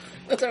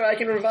 That's alright, I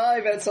can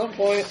revive at some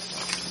point.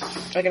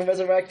 I can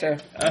resurrect her.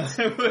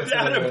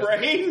 without a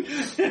brain.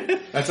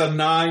 That's a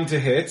 9 to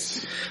hit.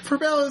 For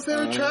Bella, is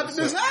there a trap in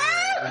this?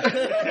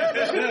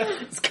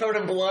 It's covered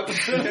in blood.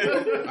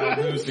 I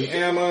lose the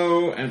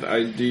ammo, and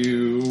I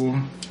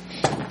do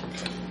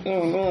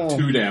Oh no.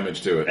 2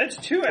 damage to it. That's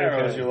 2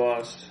 arrows Okay. you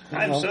lost.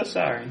 I'm so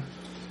sorry.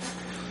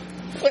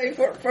 Wait,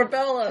 for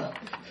Bella.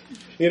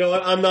 You know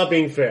what? I'm not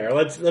being fair.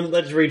 Let's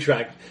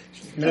retract.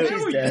 No, She's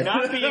you're dead.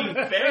 not being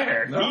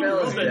fair. He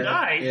Bella's rolled a dead.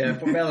 9. Yeah,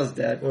 for Bella's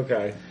dead.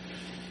 Okay.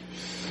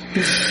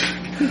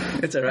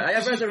 It's alright. I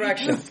have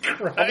resurrection.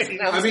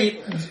 I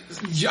mean,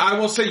 I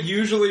will say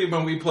usually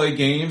when we play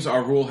games,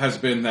 our rule has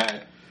been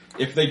that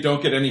if they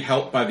don't get any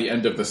help by the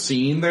end of the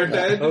scene, they're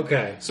dead.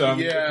 Okay. So I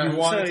mean, Yeah. if you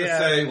wanted So, to yeah.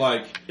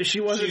 say She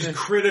wasn't. she's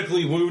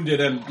critically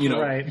wounded and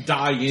Right.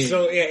 dying.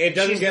 So yeah, it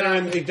doesn't She's get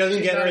her. not- It doesn't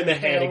she's get her not in the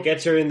head. impaled. It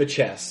gets her in the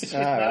chest,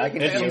 Alright, I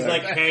can and do she's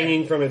it.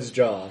 hanging from its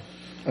jaw.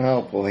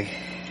 Oh boy.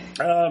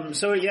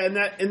 So yeah,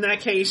 in that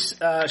case,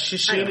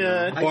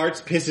 Shashina.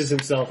 Bart pisses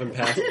himself and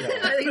passes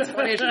out. I think it's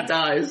funny if she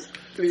dies.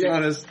 To be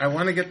honest. I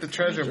want to get the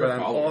treasure, but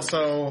I'm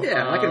also...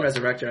 Yeah, I can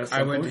resurrect her. At some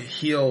I would point.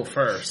 heal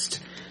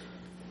first.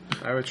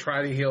 I would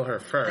try to heal her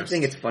first. I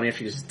think it's funny if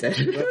she's just dead.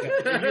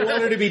 If you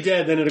want her to be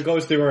dead, then it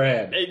goes through her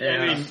head.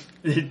 I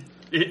mean,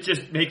 it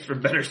just makes for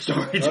better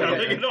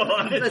storytelling, Okay. in all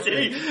honesty.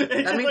 It's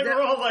just mean, that-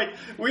 we're all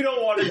we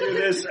don't want to do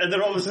this, and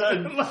then all of a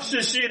sudden,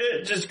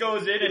 Shashina just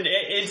goes in and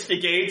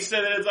instigates,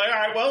 and then it's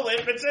alright, well,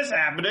 if it's this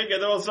happening, and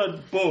then all of a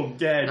sudden, boom,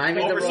 dead. I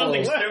made Over the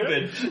something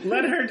roll. stupid.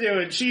 Let her do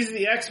it. She's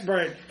the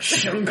expert.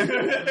 That's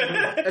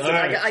All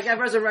right. right. I got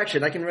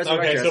resurrection. I can resurrect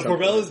Okay, her. so at some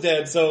Porbella's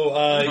dead.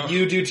 So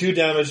you do 2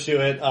 damage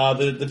to it.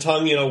 The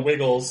tongue,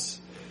 wiggles,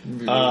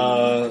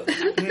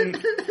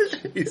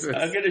 Jesus.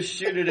 I'm gonna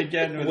shoot it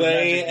again with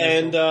Way a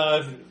magic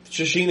and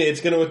Shishina,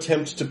 it's going to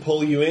attempt to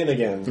pull you in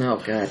again. Oh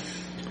god.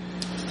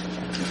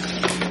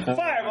 missile.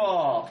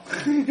 Fireball.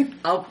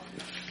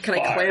 Can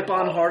I clamp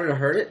on harder to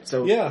hurt it?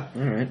 So Yeah.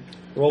 All right.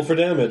 Roll for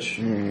damage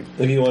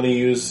if you want to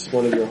use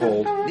one of your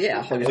hold. Yeah.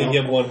 I think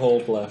you have one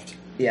hold left.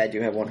 Yeah, I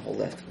do have one hold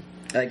left.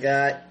 I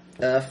got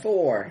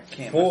 4.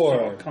 Can't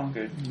 4.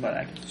 conquered, but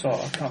I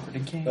saw conquered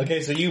and king.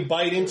 Okay, so you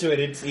bite into it.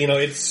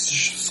 It's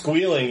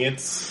squealing.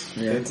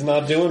 It's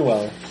not doing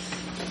well.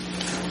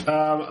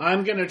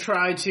 I'm gonna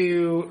try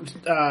to.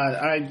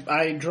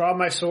 I draw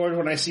my sword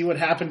when I see what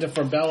happened to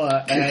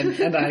Forbella,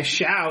 and I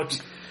shout.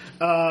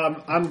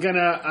 I'm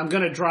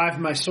gonna drive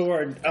my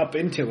sword up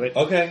into it.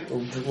 Okay,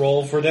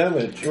 roll for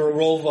damage. Or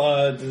roll.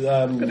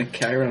 I'm gonna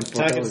carry around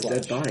Attack and Bordeaux's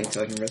dead slash. body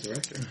so I can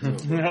resurrect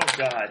her. Oh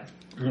god.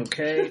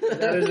 Okay,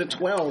 that is a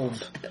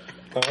 12.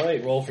 All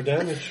right, roll for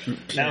damage.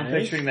 Now I'm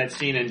picturing that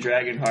scene in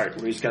Dragonheart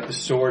where he's got the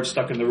sword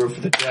stuck in the roof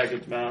of the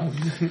dragon's mouth.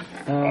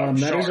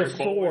 That is a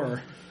sorry,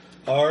 4.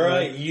 All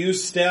right, you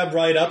stab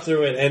right up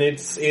through it, and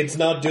it's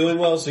not doing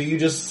well. So you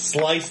just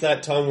slice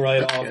that tongue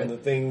right off, and the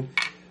thing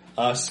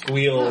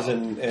squeals,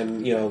 and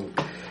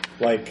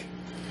like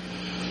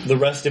the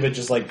rest of it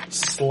just like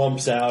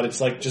slumps out. It's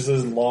like just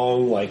this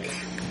long like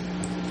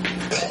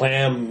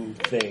clam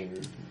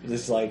thing,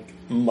 this like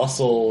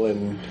muscle,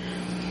 and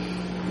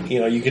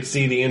you could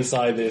see the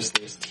inside. There's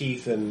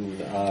teeth, and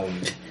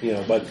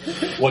but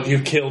what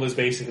you've killed is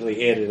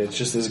basically it, and it's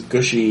just this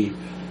gushy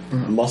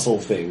muscle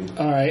thing.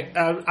 All right,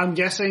 I'm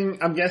guessing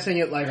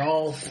it like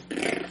all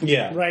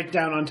Yeah. right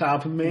down on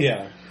top of me.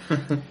 Yeah.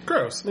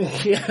 Gross.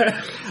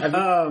 Yeah.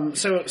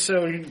 So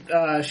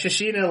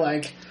Shishina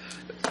like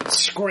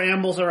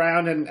scrambles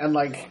around and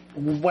like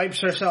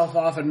wipes herself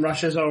off and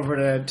rushes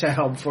over to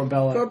help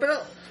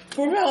Forbella.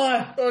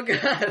 Forbella! Oh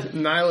god.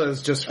 Nyla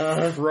is just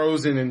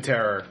frozen in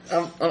terror.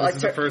 This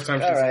is the first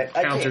time she's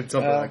encountered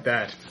something like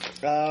that.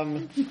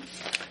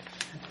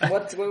 Wait,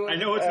 I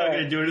know it's not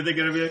going to do anything.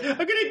 They're going to be like,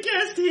 I'm going to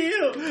cast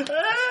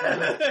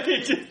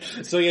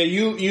heal. So yeah,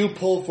 you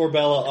pull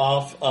Forbella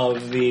off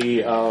of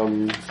the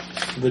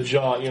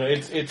jaw.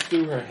 It's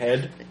through her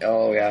head.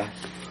 Oh yeah.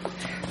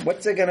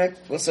 What's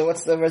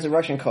the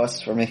resurrection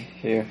cost for me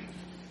here?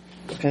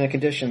 What kind of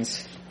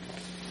conditions?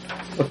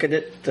 What could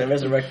it to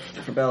resurrect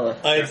Forbella?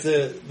 It's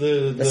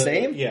the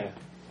same? Yeah.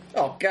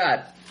 Oh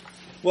god.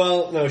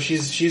 Well, no,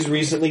 she's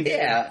recently dead.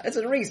 Yeah, it's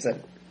a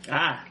recent.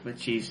 But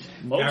she's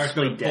Garrett's mostly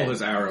going to pull dead.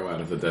 his arrow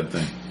out of the dead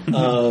thing.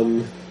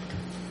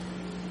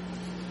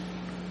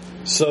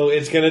 So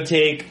it's going to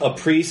take a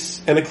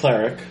priest and a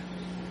cleric,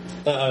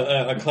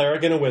 a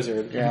cleric and a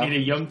wizard. You need a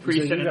young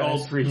priest So and you an guys-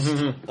 old priest.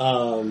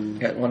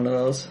 Got one of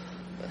those.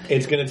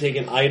 It's going to take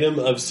an item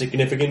of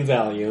significant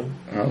value.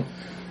 Oh.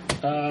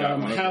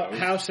 one of those.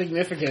 How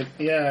significant?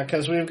 Yeah,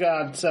 because we've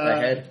got The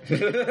head. we've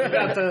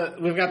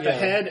got the Yeah.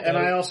 head, and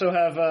I also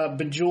have a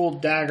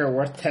bejeweled dagger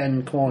worth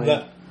 10 coin.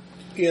 It'll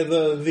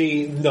have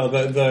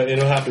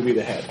to be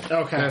the head.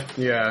 Okay.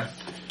 Yeah.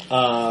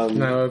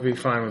 Nyla would be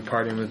fine with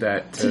parting with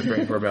that to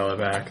bring Forbella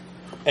back.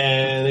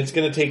 And it's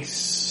going to take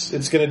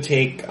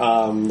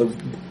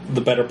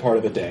the better part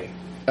of the day.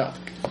 Oh.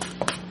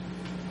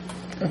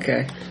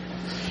 Okay.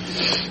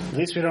 At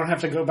least we don't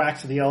have to go back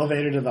to the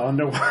elevator to the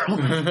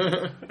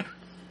underworld.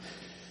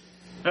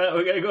 We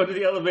gotta go to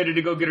the elevator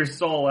to go get her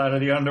soul out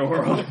of the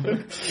underworld.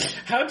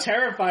 How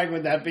terrifying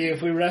would that be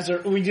if we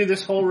do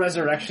this whole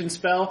resurrection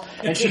spell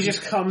and she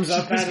just comes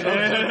up out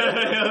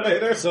of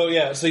it? So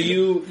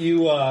you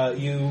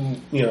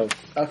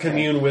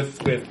commune with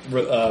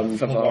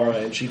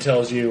Favara, and she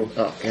tells you.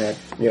 Oh god.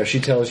 She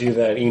tells you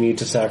that you need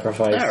to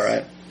sacrifice. All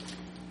right.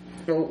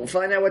 We'll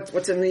find out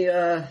what's in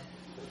the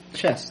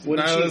chest.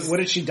 What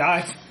did she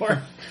die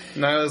for?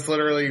 Nyla's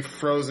literally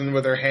frozen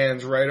with her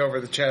hands right over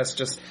the chest,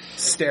 just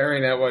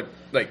staring at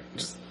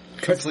just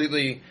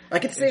completely. I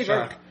can save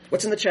her. shock.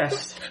 What's in the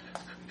chest?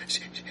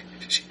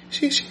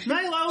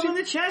 Nyla, open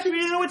the chest. We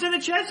didn't know what's in the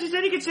chest. You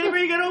said you could save her.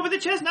 You gotta open the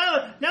chest. Nyla,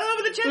 open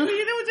the chest. We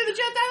didn't know what's in the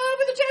chest. Nyla,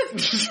 open the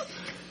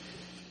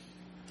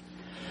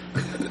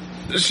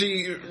chest.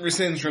 She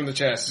rescinds from the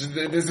chest.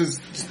 This is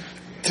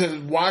to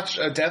watch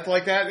a death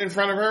like that in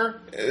front of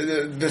her for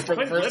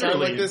the first time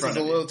like this is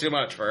a little too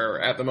much for her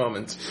at the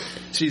moment.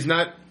 She's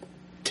not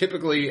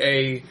typically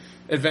a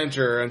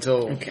adventurer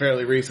until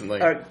fairly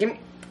recently. All right,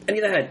 I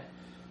need a head.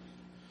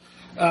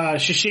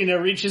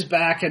 Shishina reaches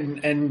back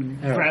and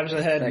grabs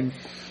the head. And,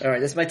 All right,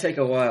 this might take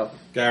a while.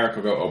 Garrick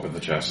will go open the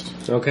chest.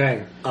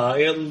 Okay.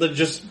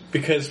 Just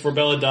because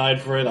Forbella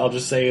died for it, I'll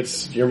just say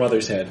it's your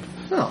mother's head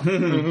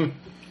Oh.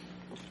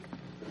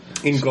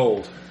 in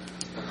gold.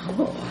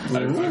 I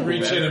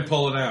reach in and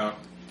pull it out.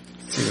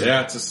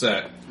 Yeah, it's a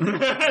set. All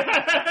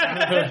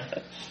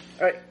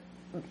right.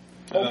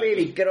 Oh,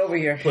 baby, get over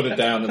here. Put it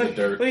down in the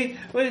dirt. What do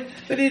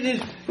you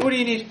need? What do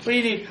you need? What do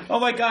you need? Oh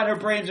my God, her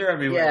brains are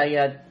everywhere.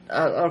 Yeah.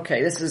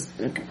 Okay, this is...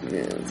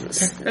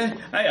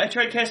 I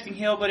tried casting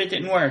heal, but it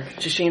didn't work.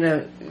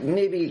 Shishina,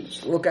 maybe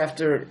look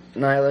after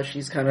Nyla.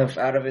 She's kind of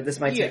out of it. This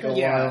might take a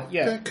while.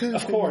 Yeah,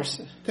 of course.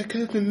 That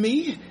could have been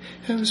me.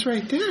 I was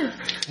right there.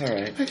 All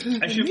right.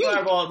 I should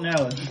fireball at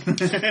Nella.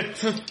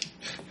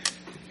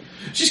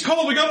 She's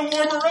cold. We gotta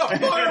warm her up.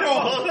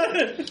 Fireball.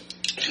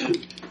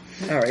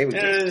 All right, here we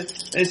go.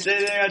 They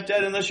say they're not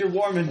dead unless you're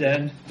warm and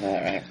dead. All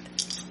right.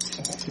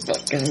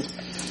 Fucking...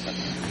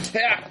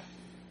 Yeah.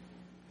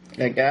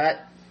 I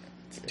got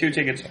 2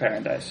 tickets to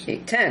paradise.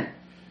 8, 10.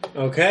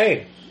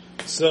 Okay.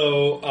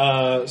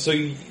 So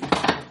you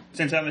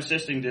Since I'm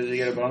assisting, does he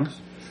get a bonus?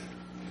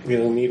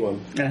 don't need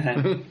one.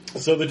 Uh-huh.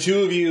 So the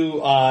two of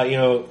you,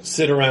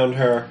 sit around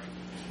her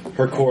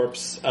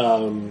corpse,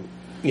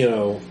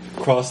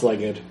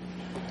 cross-legged,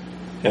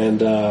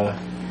 and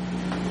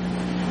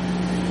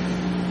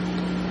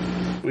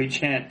We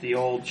chant the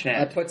old I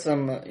chant. put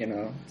some,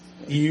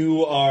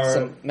 you are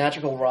some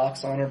magical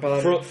rocks on her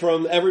body.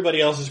 from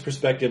everybody else's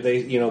perspective.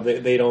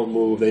 They don't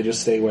move; they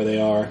just stay where they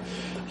are.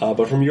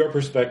 But from your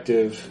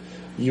perspective,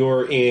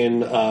 you're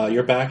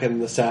back in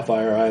the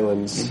Sapphire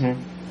Islands.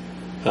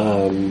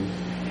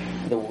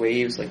 Mm-hmm. The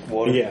waves, like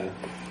water. Yeah.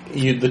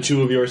 The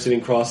two of you are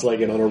sitting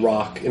cross-legged on a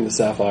rock in the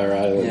Sapphire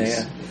Islands.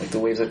 Yeah. Like the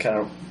waves are kind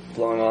of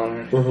blowing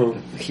on her.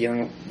 Mm-hmm.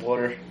 Healing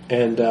water.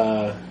 And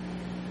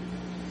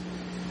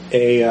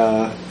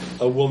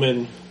a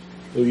woman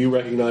who you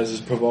recognize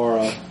as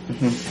Pravara,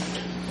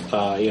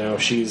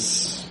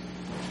 she's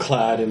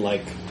clad in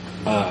like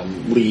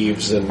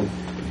leaves and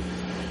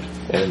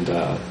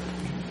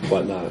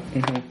whatnot.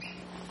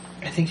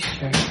 Mm-hmm. I think she's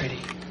very pretty.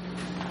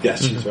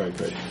 Yes, she's very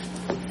pretty.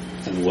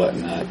 And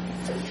whatnot.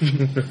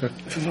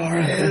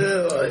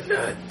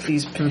 Pravara,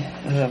 please,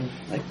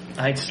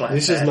 I'd slap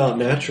This that. is not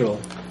natural.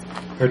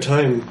 Her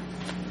time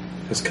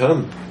has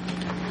come.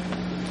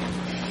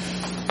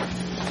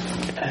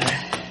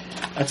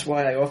 that's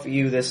why I offer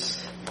you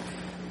this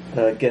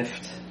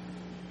gift.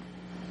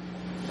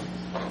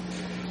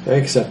 I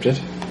accept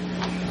it.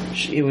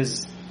 She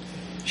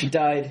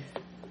died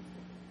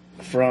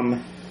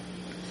from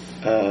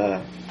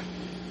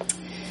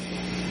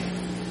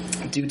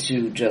due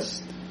to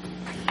just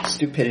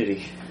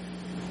stupidity.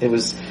 It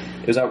was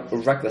our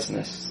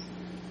recklessness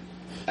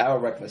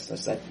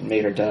that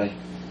made her die.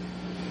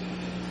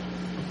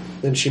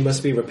 Then she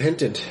must be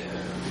repentant.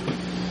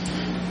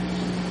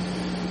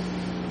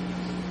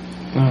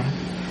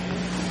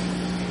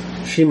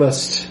 She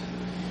must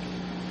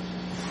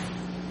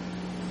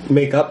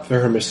make up for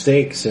her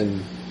mistakes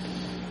and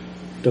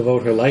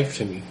devote her life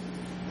to me.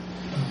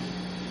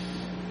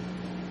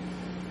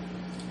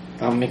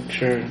 I'll make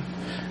sure.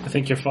 I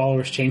think your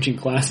follower's changing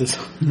classes.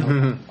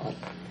 I'll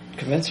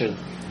convince her.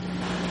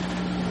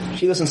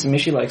 She listens to me.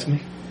 She likes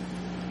me.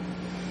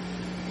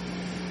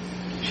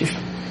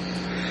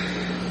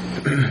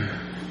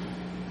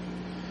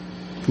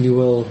 You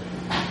will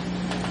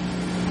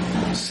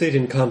sit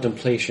in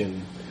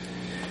contemplation.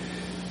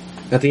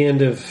 At the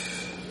end of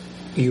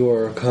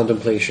your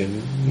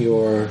contemplation,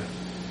 your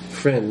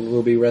friend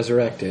will be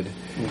resurrected.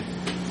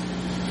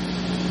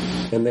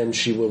 And then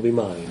she will be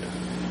mine.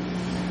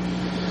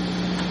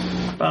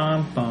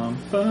 Bum, bum,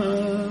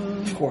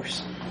 bum. Of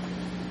course.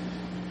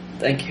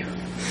 Thank you.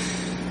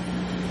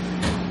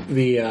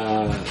 The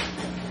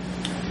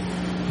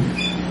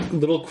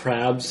little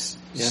crabs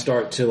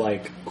start to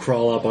like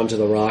crawl up onto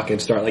the rock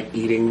and start like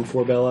eating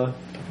Forbella.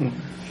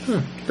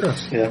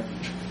 Gross. Yeah.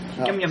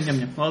 Yum, yum, yum,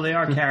 yum. Well, they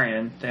are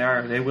carrion.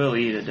 They will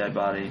eat a dead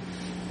body.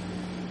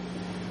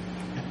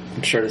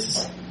 I'm sure this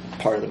is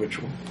part of the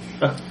ritual.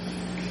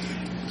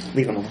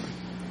 Leave him alone.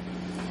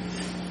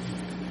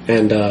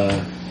 And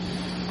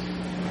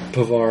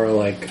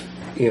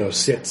Pavara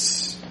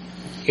sits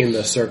in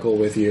the circle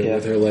with you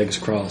with her legs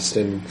crossed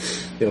and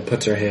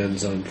puts her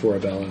hands on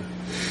Forbella.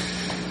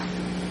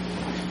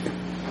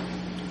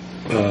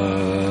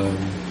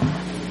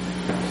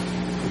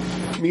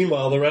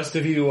 Meanwhile, the rest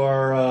of you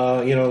are,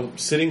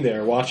 sitting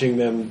there watching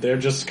them. They're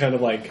just kind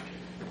of like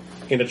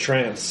in a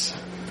trance,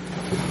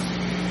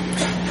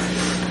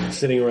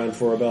 sitting around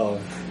Forbella.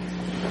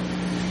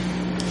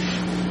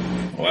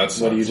 Well,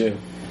 that's What do you do?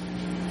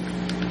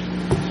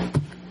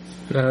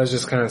 No, I was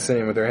just kind of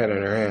sitting with her head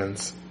in her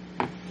hands.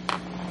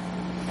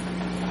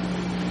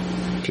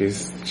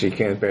 She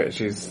can't bear it.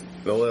 She's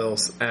a little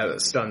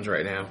stunned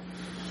right now.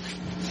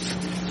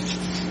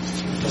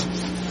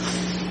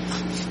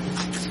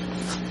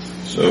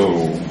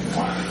 So,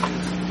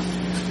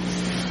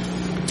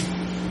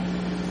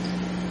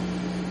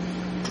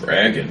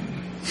 dragon.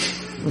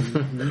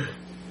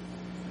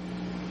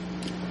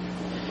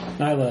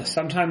 Nyla,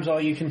 sometimes all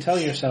you can tell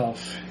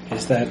yourself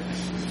is that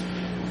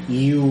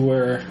you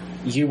were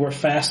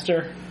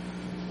faster.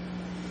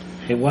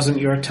 It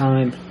wasn't your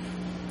time.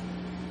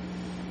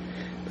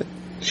 But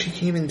she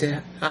came in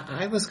to...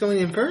 I was going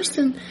in first,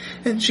 and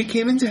she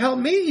came in to help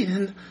me,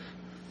 and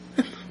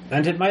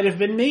it might have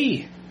been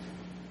me.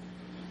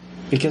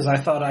 Because I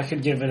thought I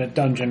could give it a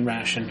dungeon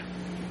ration.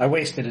 I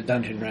wasted a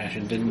dungeon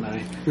ration, didn't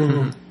I?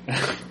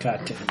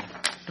 God damn it.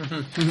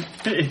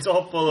 It's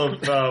all full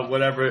of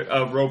whatever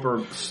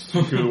roper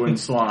goo and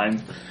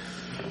slime.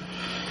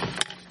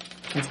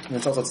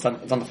 It's also it's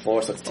on the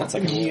floor, so it's 10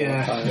 seconds.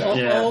 Yeah.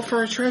 Yeah. All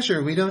for a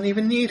treasure we don't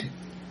even need.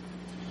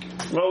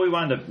 Well, we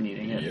wound up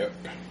needing it. Yep.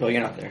 Well,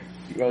 you're not there.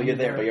 Well, you're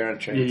there, but you're on a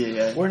train.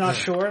 Yeah. We're not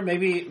sure.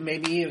 Maybe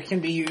it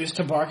can be used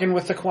to bargain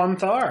with the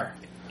Quanthar.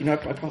 You know,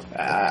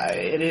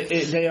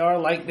 They are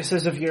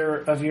likenesses of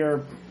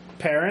your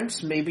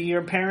parents. Maybe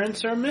your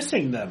parents are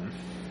missing them.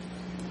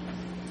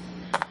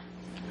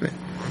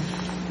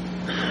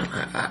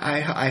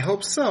 I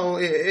hope so.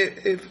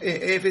 If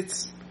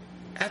it's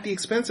at the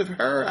expense of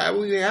her,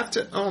 we have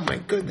to. Oh my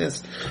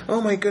goodness!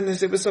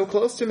 It was so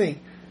close to me.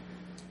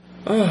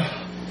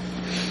 Oh.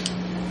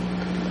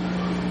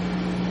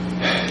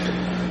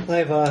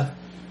 I've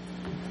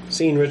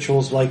seen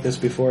rituals like this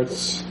before.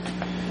 It's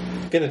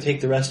gonna take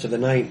the rest of the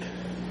night.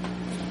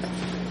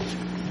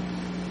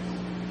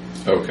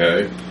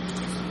 Okay.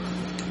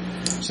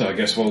 So I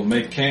guess we'll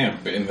make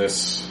camp in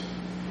this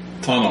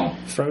tunnel.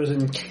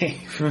 Frozen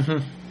cave.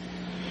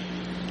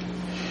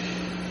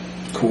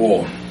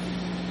 Cool.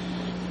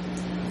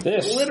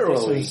 This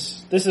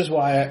is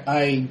why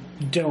I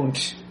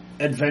don't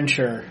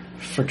adventure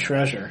for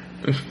treasure.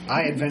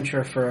 I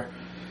adventure for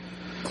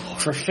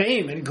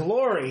fame and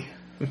glory.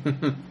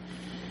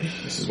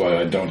 This is why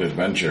I don't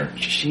adventure.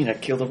 Shishina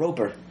killed a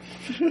roper.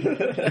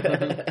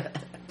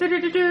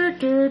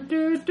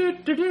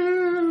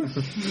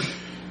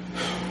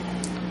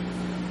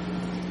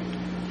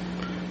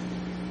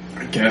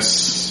 I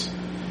guess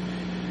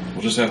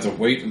we'll just have to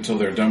wait until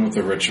they're done with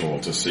the ritual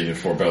to see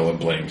if Forbella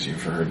blames you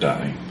for her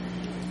dying.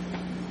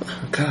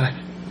 Oh God.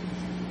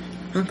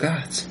 At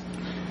least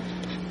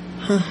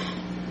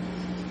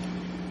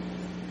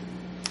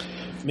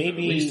it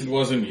Maybe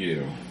wasn't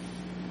you.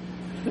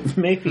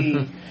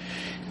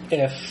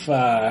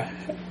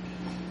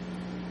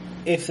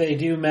 if they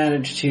do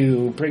manage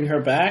to bring her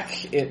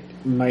back, it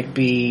might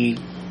be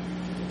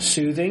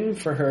soothing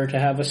for her to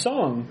have a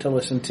song to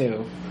listen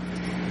to.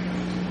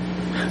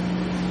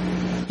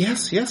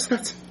 Yes,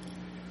 that's.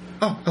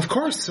 Oh, of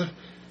course.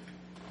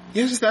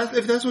 Yes,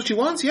 if that's what she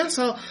wants. Yes,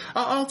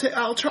 I'll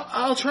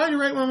try to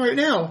write one right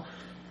now.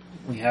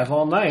 We have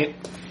all night.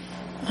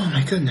 Oh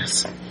my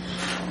goodness.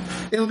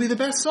 It'll be the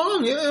best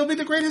song. It'll be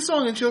the greatest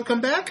song, and she'll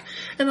come back,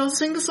 and I'll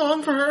sing the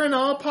song for her, and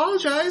I'll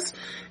apologize,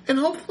 and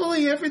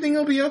hopefully everything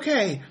will be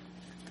okay.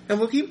 And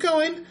we'll keep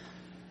going,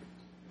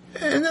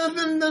 and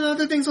then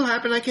other things will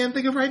happen I can't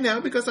think of right now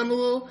because I'm a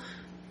little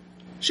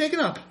shaken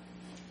up.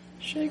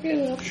 Shake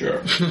it up.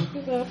 Sure.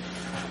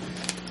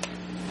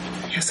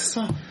 Yes,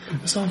 the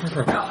song for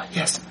Forbella.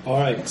 Yes. All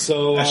right.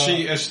 So As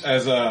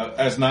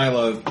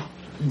Nyla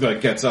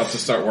gets up to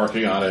start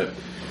working on it,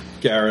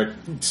 Garrick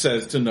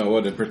says to no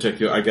one in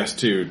particular, I guess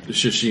to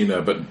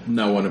Shishina, but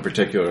no one in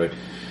particular,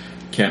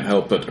 can't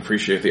help but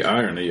appreciate the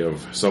irony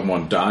of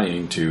someone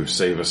dying to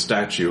save a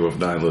statue of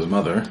Nyla's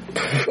mother.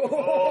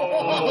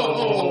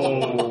 Oh.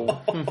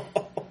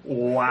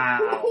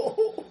 Wow.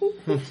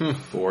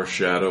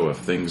 Foreshadow of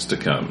things to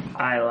come.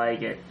 I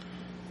like it.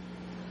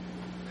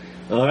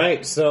 all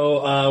right.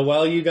 So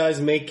while you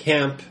guys make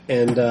camp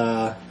and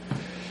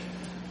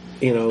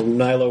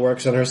Nyla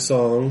works on her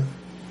song,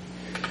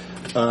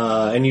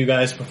 and you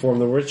guys perform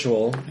the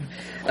ritual.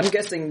 I'm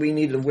guessing we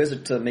need a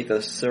wizard to make a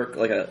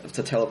circle,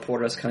 to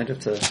teleport us, kind of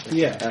to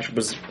astral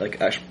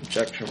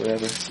projection or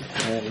whatever.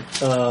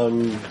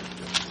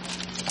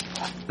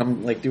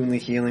 I'm doing the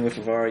healing with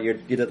Favara. You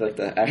did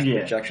the astral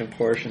projection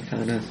portion,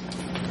 kind of.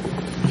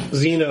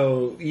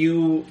 Zeno,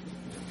 you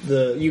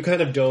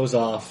kind of doze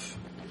off,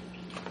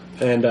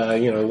 and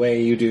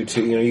Wei, you do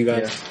too. You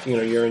guys,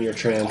 you're in your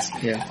trance.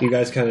 Yeah. You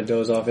guys kind of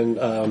doze off, and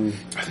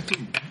Did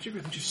you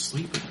really just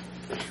sleep?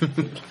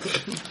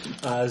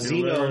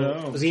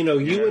 Zeno,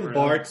 you and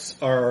Bart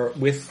are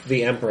with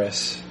the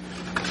Empress,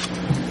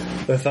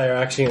 the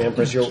Thyraxian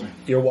Empress.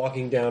 You're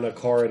walking down a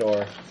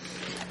corridor.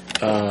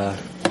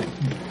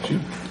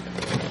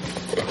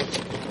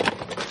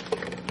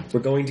 We're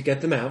going to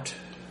get them out,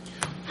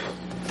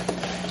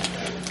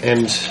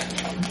 and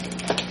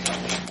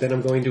then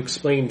I'm going to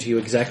explain to you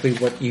exactly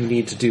what you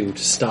need to do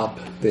to stop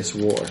this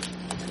war.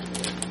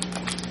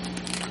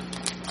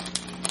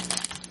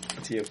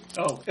 It's you.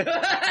 Oh.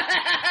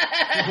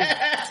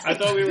 I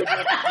thought we were. You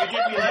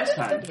did me last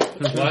time.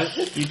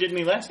 What? You did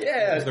me last time.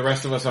 Yeah. The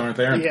rest of us aren't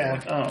there.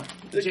 Yeah. Oh.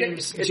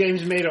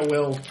 James made a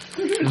will.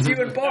 It's you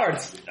and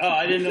Bart. Oh,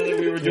 I didn't know that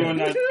we were doing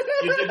that.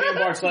 You did me and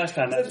Bart's last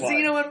time. That's It's why.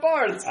 Zeno and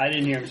Bart. I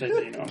didn't hear him say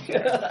Zeno. I'm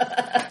sorry.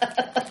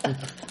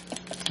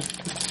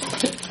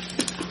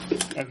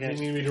 Okay. You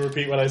need me to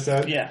repeat what I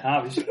said? Yeah,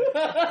 obviously.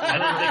 I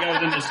didn't think I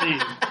was in the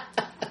scene.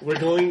 We're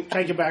going.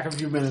 Take it back a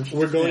few minutes.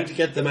 We're going to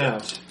get them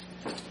out,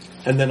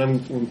 and then I'm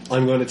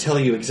going to tell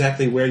you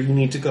exactly where you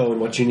need to go and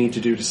what you need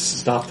to do to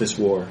stop this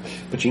war.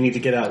 But you need to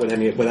get out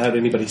without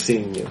anybody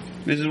seeing you.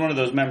 This is one of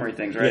those memory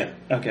things, right?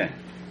 Yeah. Okay.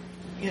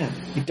 Yeah,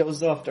 he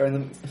dozed off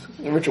during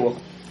the ritual.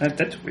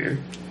 That's weird.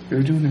 We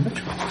were doing a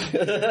ritual.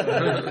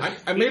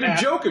 I made a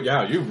joke.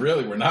 Yeah, you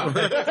really were not.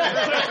 No, I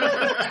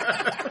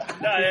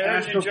heard you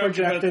Astral joke about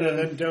projected and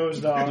the... then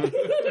dozed off.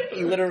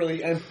 He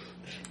literally ends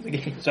the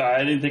game. Sorry,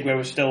 I didn't think I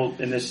was still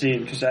in this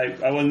scene because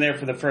I wasn't there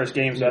for the first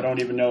game, so I don't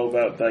even know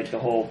about like the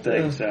whole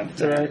thing. So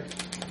It's alright.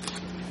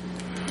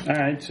 all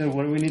right. So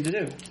what do we need to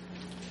do?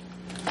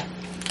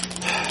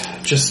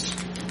 Just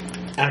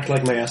act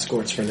like my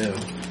escorts for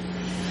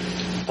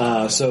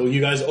now. So you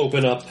guys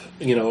open up,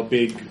 a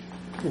big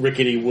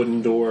rickety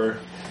wooden door,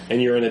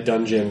 and you're in a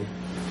dungeon.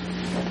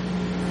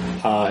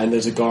 And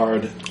there's a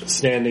guard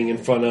standing in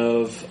front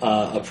of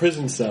a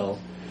prison cell,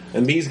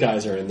 and these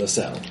guys are in the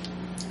cell.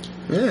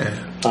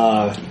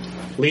 Yeah.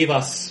 Leave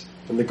us,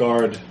 and the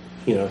guard,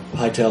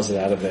 hightails it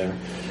out of there.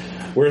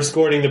 We're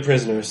escorting the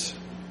prisoners.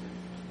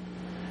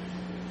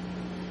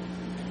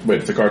 Wait,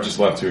 if the guard just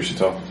left, who should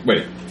talk?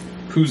 Wait,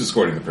 who's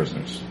escorting the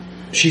prisoners?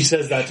 She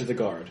says that to the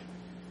guard.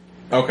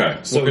 Okay,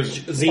 So well,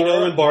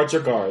 Zeno and Bart are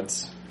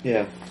guards.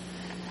 Yeah.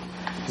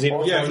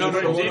 Zeno, yeah, no,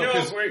 Zeno,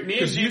 because me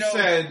and you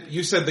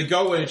Zeno- said they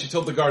go in and she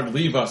told the guard to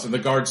leave us, and the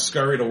guard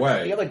scurried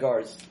away. The other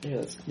guards.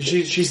 Yeah,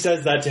 She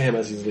says that to him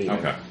as he's leaving.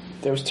 Okay,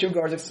 there was 2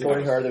 guards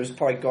escorting her. There was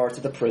probably guards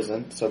at the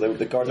prison. So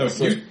the guards.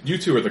 no, you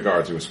two are the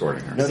guards who were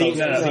escorting her. No, Zeno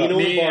no, and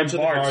me Bart are and the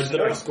Bart's guards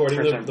that are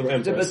escorting the But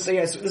Empress. so,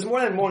 yes, there's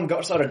more than one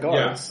set of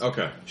guards. Yeah,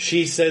 okay.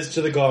 She says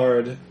to the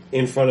guard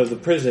in front of the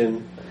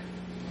prison,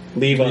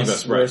 leave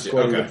us, we're right,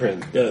 escorting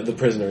okay. the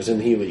prisoners,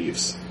 and he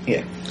leaves.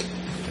 Yeah.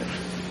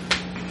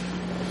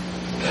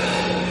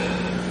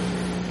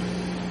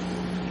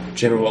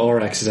 General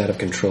Aurex is out of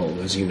control,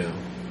 as you know.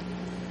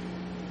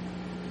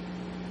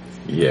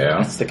 Yeah.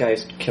 That's the guy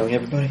who's killing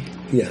everybody.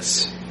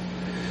 Yes.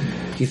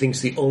 He thinks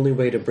the only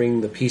way to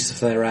bring the peace of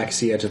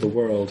Thyraxia to the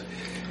world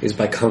is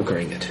by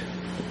conquering it.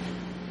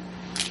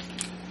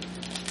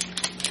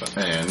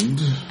 And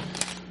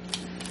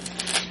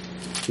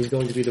He's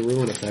going to be the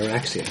ruin of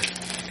Thyraxia.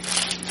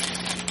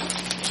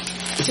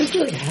 Is this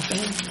really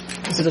happening?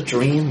 Is it a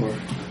dream or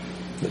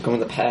going in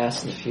the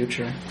past and the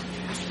future?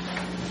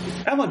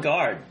 I'm a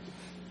guard.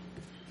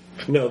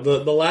 No,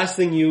 the last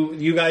thing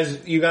you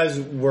guys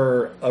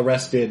were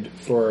arrested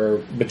for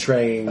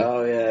betraying.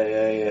 Oh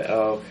yeah.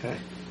 Oh, okay.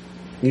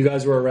 You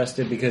guys were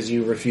arrested because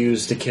you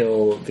refused to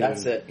kill the...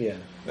 That's it. Yeah.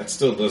 that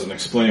still doesn't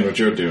explain what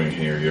you're doing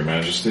here, Your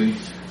Majesty.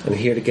 I'm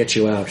here to get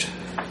you out.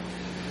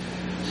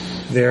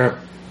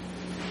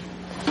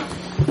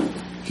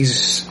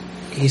 He's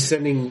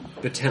sending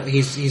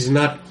he's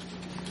not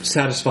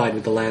satisfied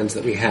with the lands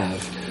that we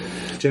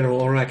have.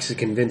 General Aurex has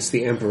convinced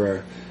the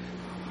Emperor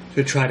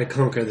to try to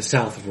conquer the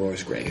south of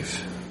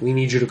Roarsgrave. We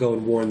need you to go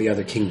and warn the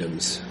other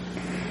kingdoms.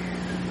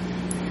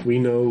 We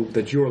know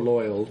that you're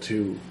loyal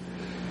to...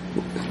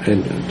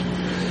 And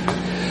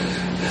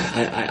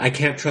I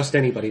can't trust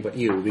anybody but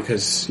you,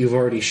 because you've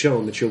already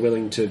shown that you're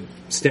willing to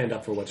stand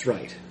up for what's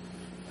right.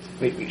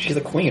 Wait, she's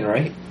the queen,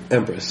 right?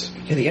 Empress.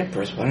 You're the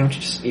empress. Why don't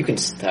you just... You can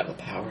have the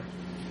power.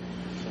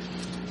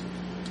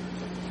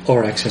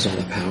 Aurex has all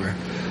the power.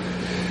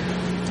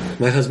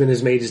 My husband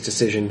has made his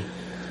decision.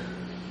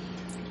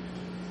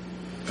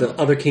 The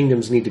other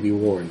kingdoms need to be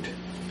warned.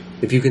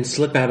 If you can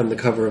slip out on the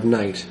cover of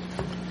night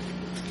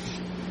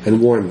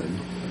and warn them.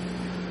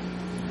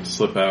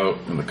 Slip out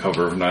in the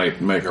cover of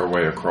night, make our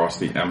way across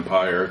the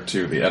Empire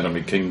to the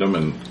enemy kingdom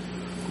and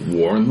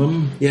warn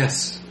them?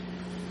 Yes.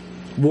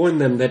 Warn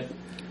them that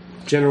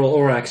General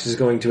Aurex is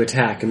going to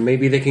attack, and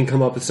maybe they can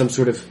come up with some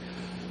sort of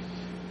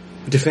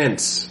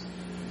defense.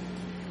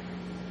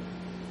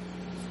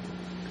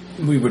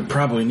 We would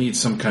probably need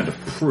some kind of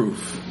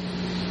proof.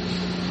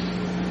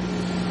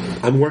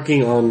 I'm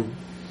working on...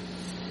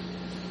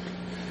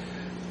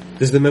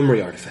 There's the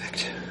memory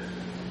artifact.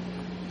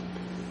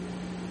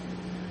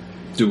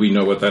 Do we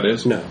know what that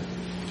is? No.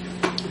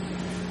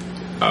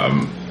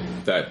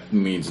 That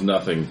means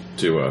nothing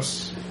to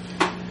us.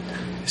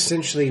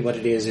 Essentially what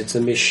it is, it's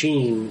a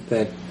machine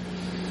that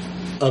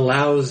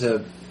allows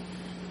a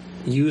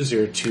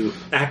user to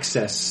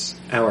access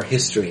our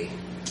history,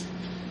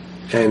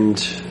 and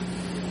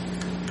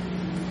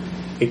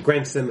it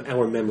grants them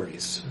our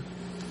memories.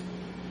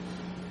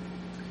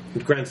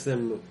 It grants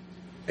them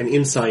an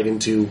insight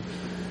into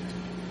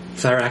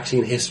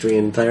Thyraxian history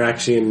and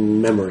Thyraxian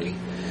memory.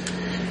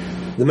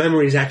 The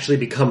memories actually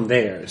become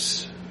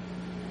theirs.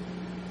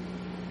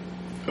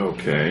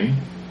 Okay.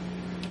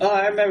 Oh,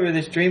 I remember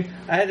this dream.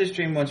 I had this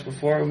dream once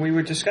before, and we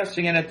were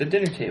discussing it at the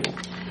dinner table.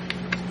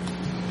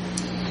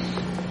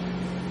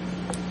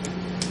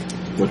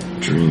 What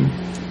dream?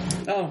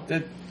 Oh,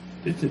 that...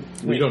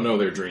 We don't know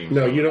their dream.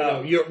 No, you don't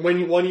know. You're,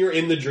 when you're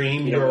in the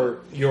dream, you're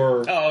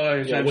Oh, I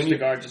was when just you- the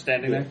guard just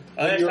standing there.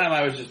 Oh, When this you're- time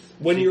I was just...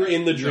 when you're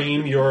in the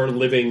dream, you're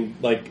living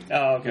like...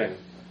 Oh, okay.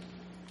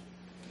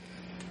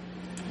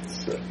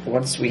 So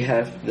once we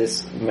have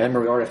this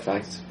memory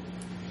artifact,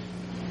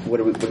 what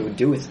do we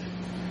do with it?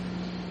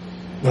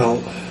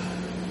 Well,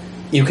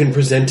 you can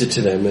present it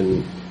to them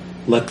and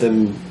let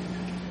them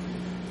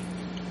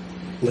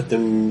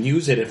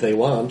use it if they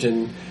want.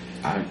 And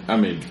I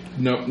mean,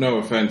 no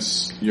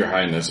offense, Your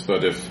Highness,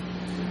 but if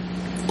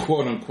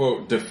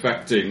quote-unquote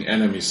defecting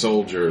enemy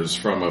soldiers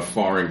from a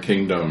foreign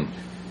kingdom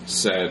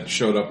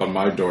showed up on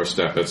my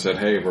doorstep and said,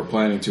 hey, we're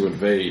planning to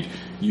invade.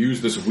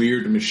 Use this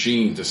weird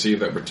machine to see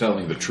that we're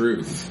telling the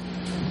truth.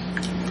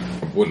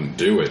 I wouldn't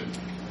do it.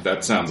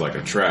 That sounds like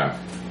a trap.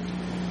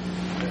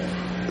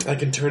 I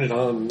can turn it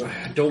on.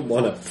 I don't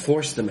want to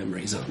force the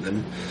memories on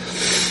them.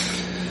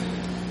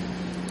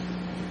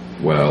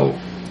 Well,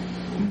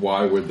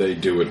 why would they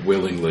do it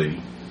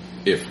willingly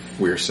if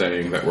we're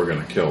saying that we're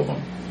going to kill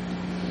them?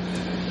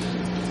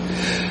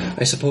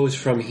 I suppose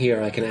from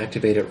here I can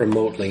activate it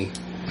remotely.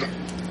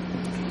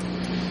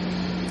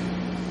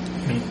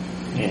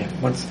 Yeah,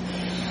 once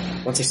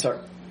they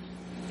start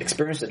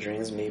experiencing the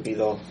dreams, maybe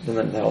they'll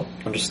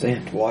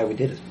understand why we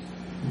did it.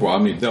 Well, I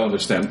mean, they'll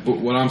understand. But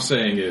what I'm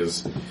saying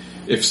is,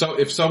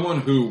 if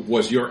someone who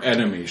was your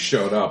enemy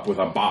showed up with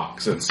a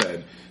box and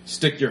said,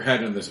 stick your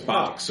head in this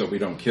box so we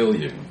don't kill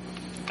you.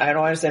 I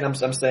don't understand.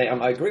 I'm saying,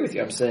 I agree with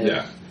you. I'm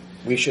saying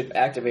we should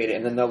activate it,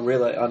 and then they'll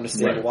really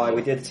understand why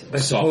we did it. I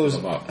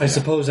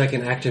suppose I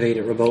can activate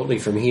it remotely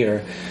from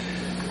here,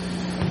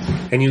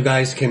 and you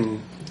guys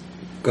can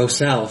go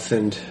south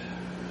and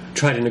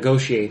try to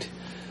negotiate.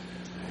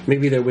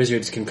 Maybe their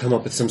wizards can come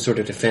up with some sort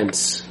of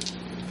defense.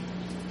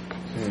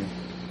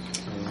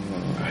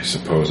 I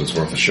suppose it's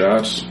worth a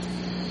shot.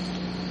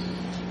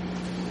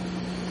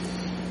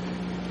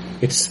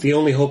 It's the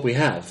only hope we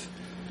have.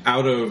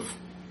 Out of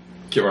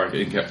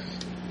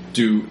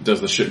do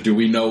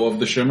we know of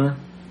the shimmer?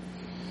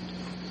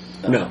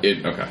 No.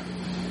 Okay.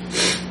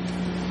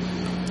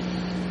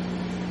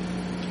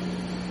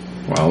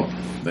 Well,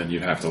 then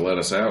you'd have to let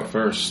us out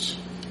first.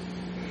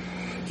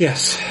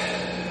 Yes,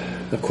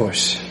 of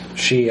course.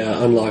 She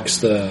unlocks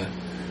the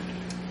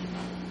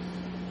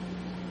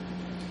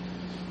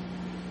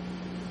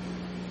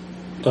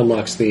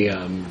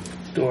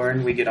door,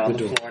 and we get on the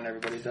floor, and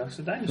everybody ducks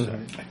the dinosaur.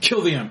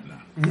 Kill the Emperor.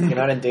 You're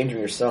not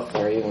endangering yourself,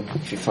 are you,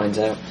 when she finds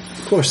out?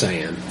 Of course I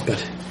am,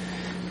 but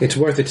it's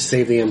worth it to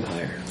save the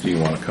Empire. Do you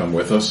want to come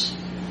with us?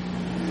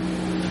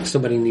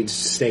 Somebody needs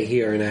to stay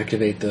here and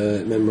activate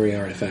the memory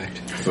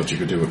artifact. I thought you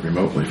could do it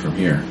remotely from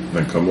here.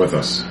 Then come with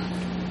us.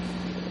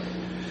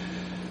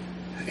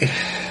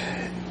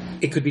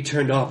 It could be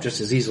turned off just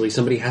as easily.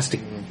 Somebody has to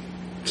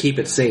keep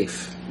it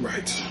safe.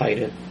 Right. Hide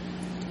it.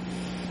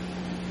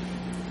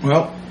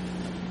 Well,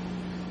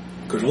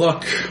 good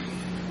luck.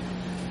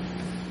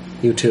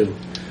 You too.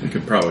 We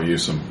could probably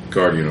use some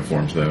guard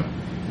uniforms, though.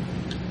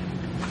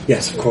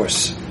 Yes, of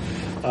course.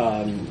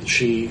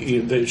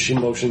 She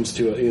motions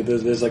to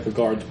there's like a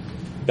guard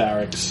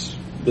barracks.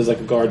 There's like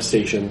a guard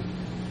station.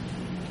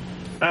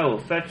 I will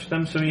fetch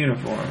them some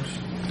uniforms.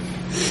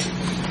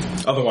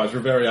 Otherwise, we're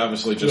very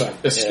obviously just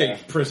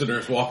escaped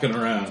prisoners walking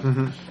around.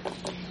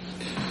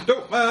 Mm-hmm.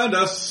 Don't mind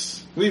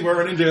us. We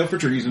weren't in jail for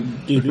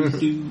treason.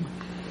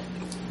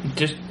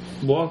 Just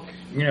walk,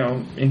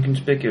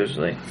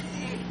 inconspicuously.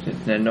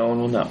 Then no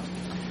one will know.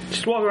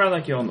 Just walk around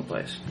like you own the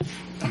place.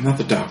 I'm not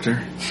the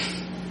doctor.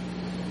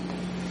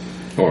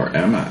 Or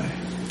am I?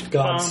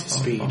 God's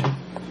speed.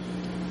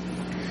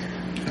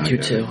 You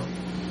too.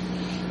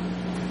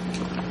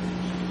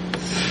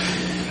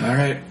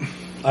 Alright.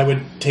 I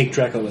would take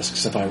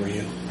Dracolisks if I were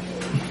you.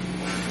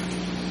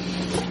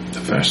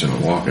 The fashion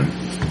of walking.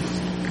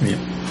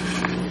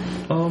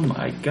 Yeah. Oh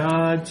my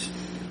god.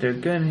 They're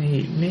gonna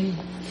hate me.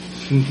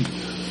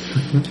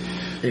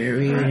 So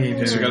we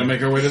gotta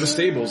make our way to the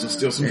stables and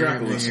steal some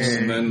Dracolisks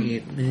and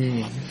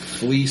then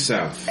flee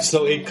south.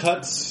 So it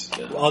cuts.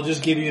 I'll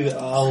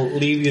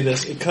leave you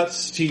this. It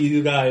cuts to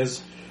you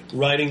guys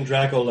riding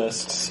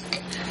Dracolisks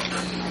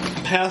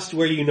past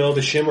where you know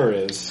the shimmer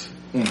is.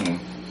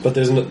 Mm-hmm. But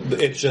there's no.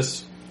 It's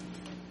just.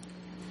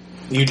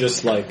 You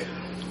just like.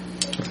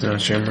 It's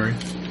not shimmering.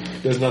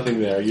 There's nothing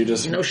there. You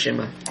just no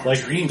shimmer. Like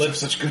dreams have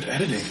such good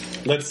editing.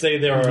 Let's say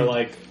there are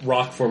like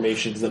rock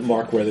formations that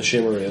mark where the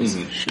shimmer is.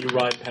 Mm-hmm. You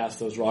ride past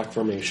those rock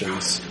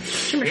formations.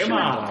 Shimmer.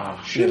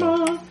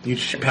 You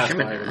pass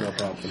by with no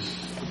problem.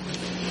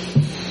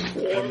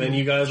 And then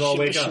you guys all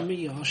wake up. Shimmy,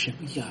 y'all,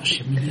 shimmy, y'all,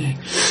 shimmy, yeah.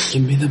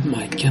 Give me the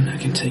mic and I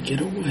can take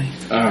it away.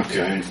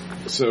 Okay.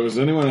 So has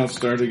anyone else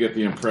started to get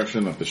the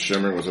impression that the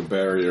shimmer was a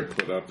barrier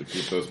put up to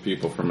keep those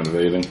people from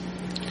invading?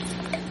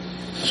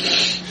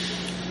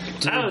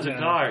 I was a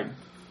guard.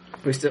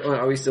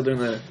 Are we still doing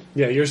the...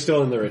 Yeah, you're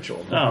still in the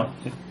ritual. Oh.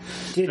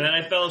 Then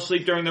I fell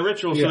asleep during the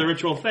ritual, so the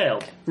ritual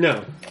failed.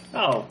 No.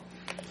 Oh.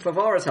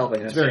 Favara's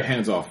helping us. It's a very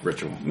hands-off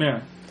ritual.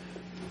 Yeah.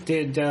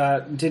 Did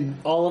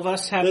all of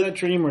us have that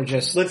dream, or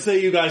just... Let's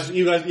say you guys,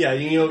 you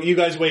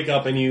guys wake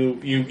up and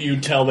you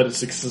tell that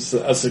it's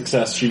a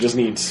success. She just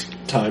needs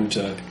time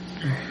to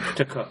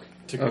cook.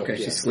 Okay,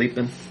 she's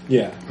sleeping.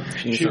 Yeah.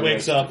 She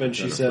wakes up and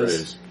she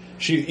says...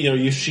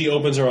 She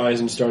opens her eyes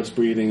and starts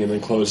breathing and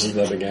then closes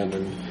them again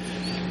and,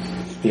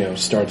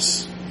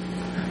 starts...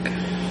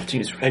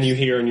 Jesus. And you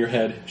hear in your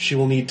head, she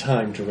will need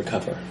time to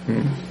recover.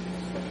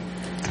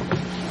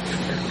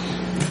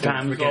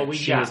 Time is all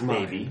we got,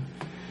 baby.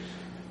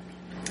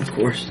 Of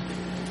course.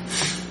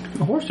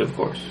 Of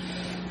course.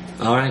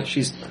 Alright,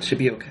 she'll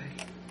be okay.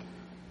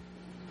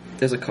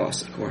 There's a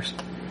cost, of course.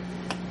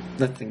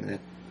 Nothing that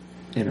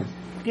you know.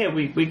 Yeah,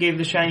 we gave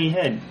the shiny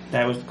head.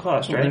 That was the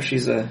cost, Well, right?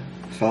 she's a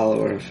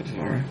follower of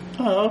Favara.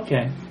 Oh,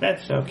 okay.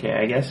 That's okay,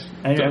 I guess.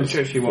 I'm Does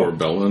sure she Poor won't.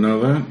 Bella know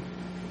that?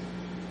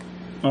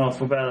 Well, if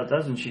Bella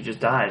doesn't, she just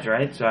dies,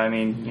 right? So, I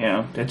mean, you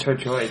know, it's her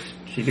choice.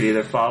 She could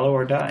either follow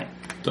or die.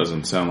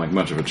 Doesn't sound like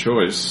much of a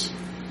choice.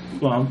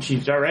 Well,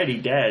 she's already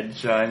dead,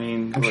 so, I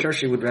mean... I'm sure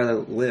she would rather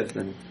live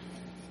than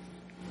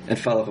and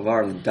follow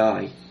Favara than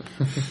die.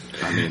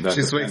 I mean, that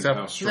She just wakes depends up,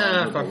 how strong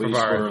 "Nah, the fuck beliefs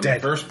Favara, were in dead."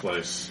 the first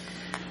place.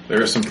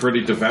 There are some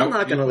pretty devout I'm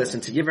not going to people.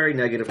 listen to you. You're a very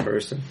negative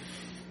person.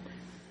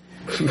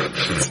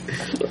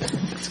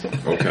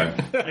 Okay.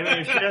 I mean,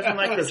 if she doesn't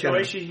like the just gonna-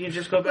 choice, she can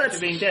just go back to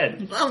being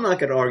dead. I'm not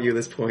going to argue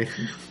this point.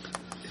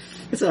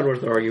 It's not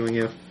worth arguing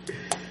you.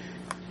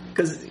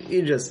 Because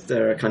you just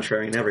are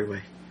contrary in every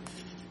way.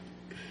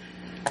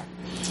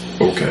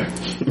 Okay.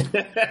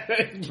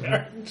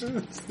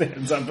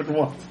 Stands up and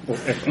walks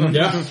away.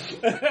 Yeah.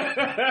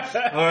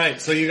 All right,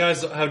 so you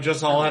guys have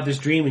just all had this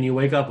dream, and you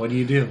wake up. What do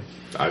you do?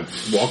 I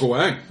walk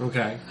away.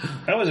 Okay.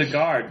 That was a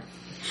guard.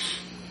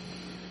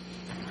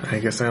 I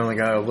guess I only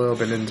got a little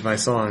bit into my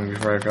song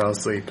before I fell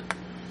asleep.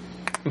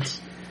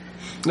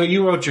 No,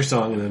 you wrote your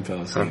song and then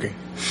fell asleep. Okay.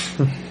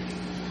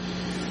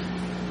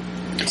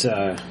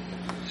 So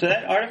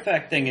that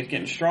artifact thing is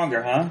getting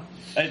stronger, huh?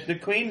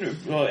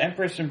 The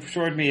Empress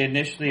assured me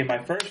initially in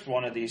my first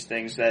one of these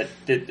things that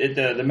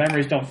the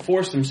memories don't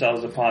force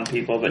themselves upon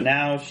people, but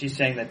now she's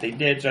saying that they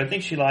did, so I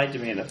think she lied to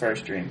me in the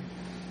first dream.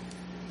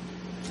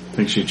 I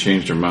think she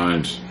changed her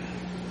mind.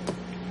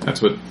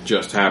 That's what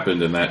just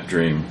happened in that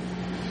dream.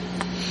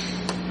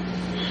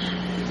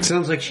 It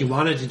sounds like she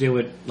wanted to do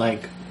it,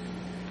 like,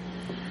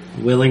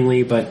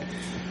 willingly, but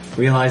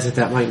realized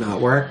that might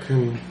not work.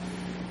 And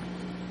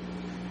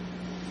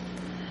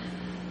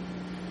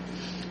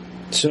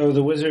So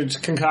the wizards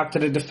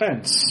concocted a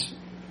defense.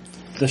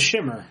 The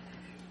Shimmer,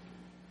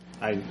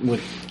 I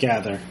would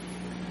gather.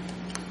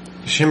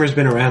 Shimmer's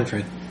been around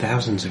for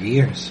thousands of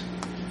years.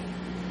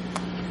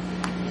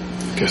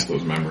 Guess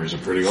those memories are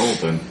pretty old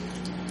then.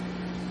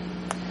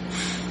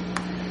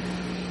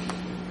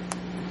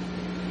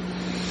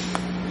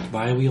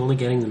 Why are we only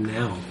getting them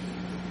now?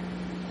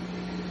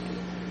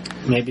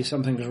 Maybe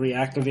something's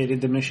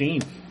reactivated the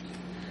machine.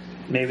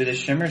 Maybe the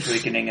shimmer's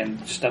weakening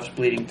and stuff's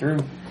bleeding through.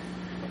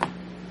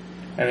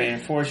 I mean, a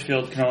force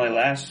field can only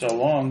last so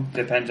long.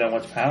 Depends on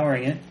what's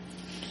powering it.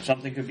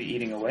 Something could be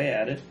eating away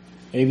at it.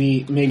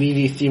 Maybe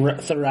the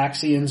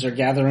Thoraxians are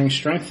gathering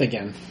strength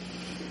again.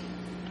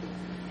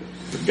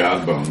 The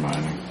Godbone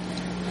mining.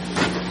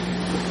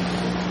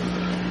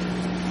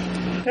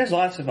 There's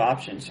lots of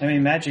options. I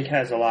mean, magic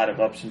has a lot of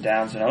ups and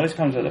downs and always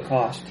comes with a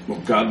cost.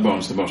 Well,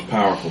 Godbone's the most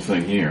powerful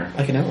thing here.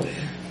 Like an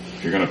elevator.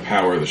 If you're going to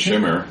power the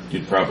Shimmer,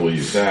 you'd probably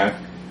use that.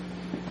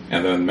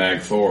 And then Mag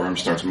Thorum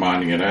starts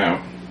mining it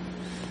out.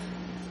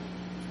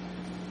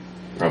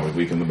 Probably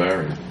weaken the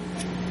barrier.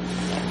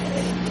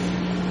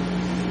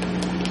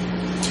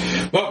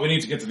 But we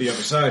need to get to the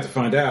other side to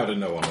find out,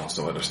 and no one wants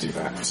to let us do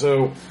that.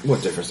 So,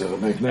 what difference does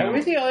it make now? Are we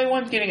the only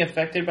ones getting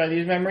affected by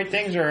these memory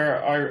things, or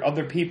are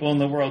other people in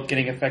the world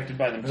getting affected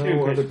by them too?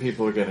 No, 'Cause other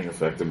people are getting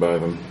affected by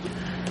them.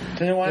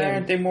 then why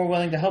aren't they more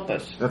willing to help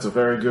us? That's a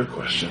very good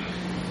question.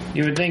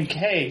 You would think,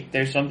 hey,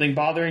 there's something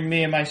bothering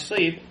me in my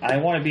sleep. I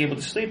want to be able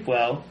to sleep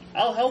well.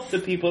 I'll help the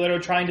people that are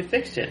trying to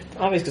fix it.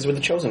 Obviously, because we're the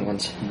chosen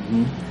ones.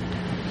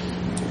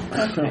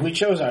 We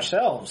chose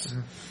ourselves.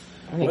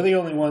 We're the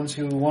only ones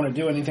who want to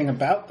do anything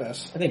about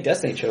this. I think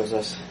Destiny chose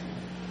us.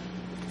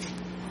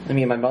 I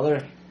mean, my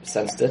mother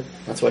sensed it.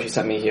 That's why she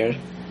sent me here.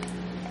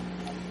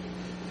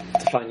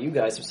 To find you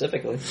guys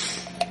specifically.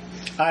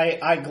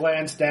 I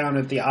glanced down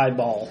at the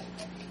eyeball.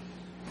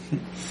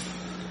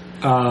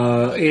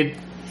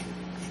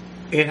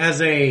 It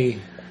has a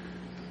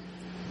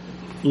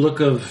look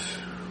of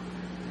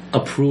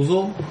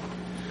approval.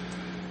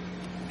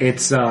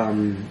 It's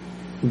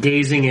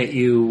gazing at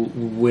you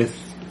with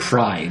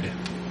pride.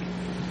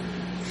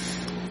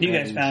 You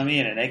guys found me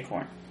in an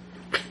acorn.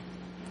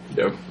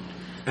 Yep.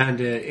 And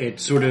it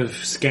sort of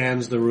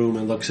scans the room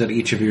and looks at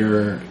each of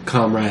your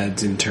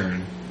comrades in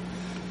turn.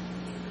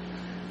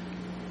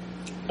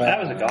 That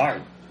was a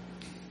guard.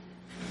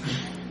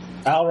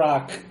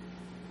 Alrock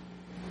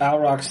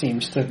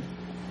seems to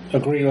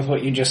agree with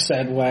what you just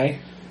said, Way.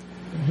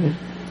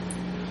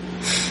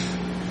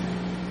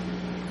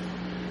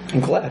 I'm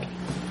glad.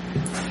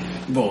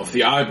 Well, if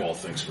the eyeball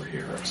thinks we're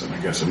heroes, then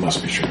I guess it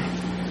must be true.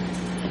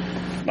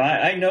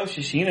 I know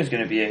Shishina's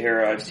going to be a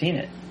hero. I've seen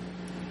it.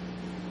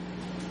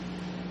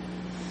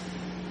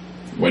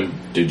 When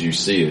did you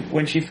see it?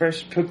 When she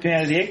first took me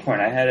out of the acorn,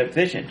 I had a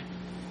vision.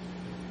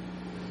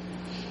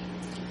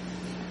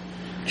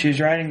 She was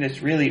riding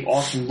this really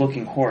awesome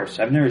looking horse.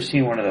 I've never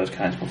seen one of those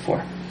kinds before.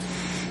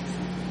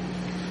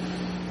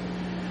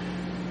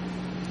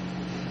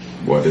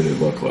 What did it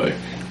look like?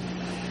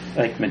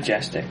 Like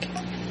majestic.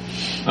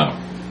 Oh.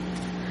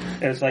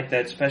 It was like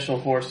that special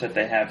horse that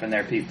they have in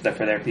their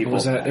for their people.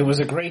 It was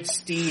a great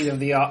steed of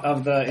the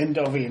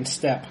Endovian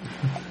steppe.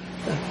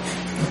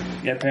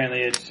 Yeah,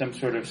 apparently it's some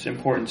sort of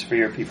importance for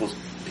your peoples.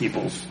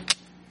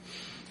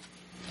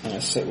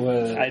 Yes, it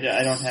was. I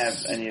don't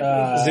have any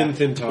of those.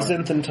 Zinthantar.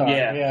 Zinthantar,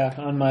 Yeah. yeah.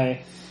 On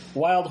my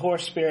wild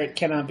horse spirit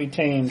cannot be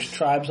tamed.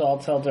 Tribes all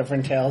tell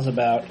different tales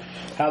about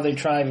how they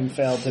tried and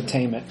failed to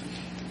tame it.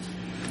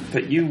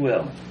 But you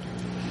will.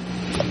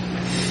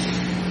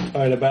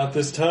 Alright, about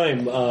this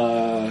time,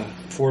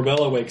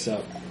 Forbella wakes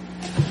up.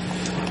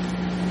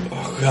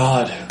 Oh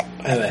god,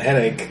 I have a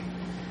headache.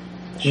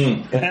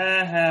 Ha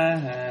ha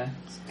ha.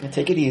 Gonna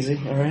take it easy,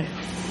 alright?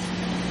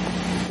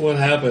 What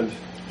happened?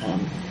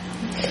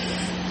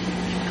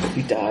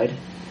 You died.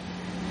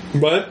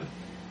 What?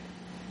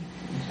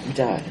 You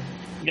died.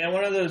 Yeah,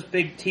 one of those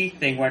big teeth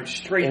thing went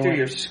straight They through went-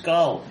 your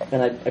skull.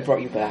 And I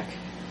brought you back.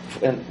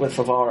 And with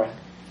Favara,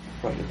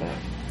 brought you back.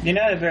 You're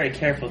not a very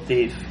careful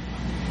thief.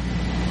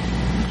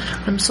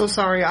 I'm so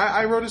sorry.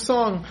 I wrote a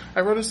song.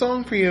 I wrote a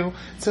song for you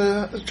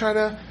to try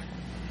to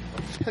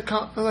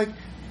like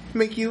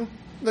make you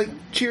like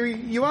cheer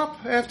you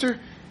up after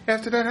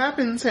that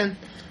happens. And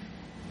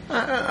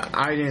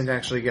I didn't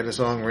actually get a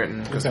song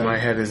written because my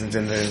head isn't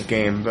in the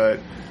game. But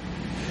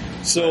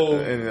So,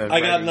 In the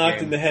I got writing knocked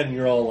game. in the head and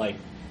you're all like,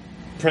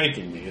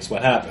 pranking me is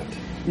what happened.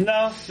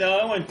 No,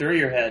 it went through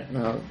your head.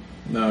 No.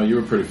 No, you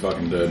were pretty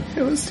fucking dead.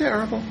 it was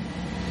terrible.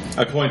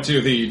 I point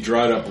to the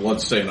dried up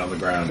blood stain on the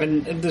ground.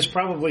 And there's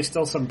probably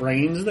still some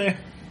brains there.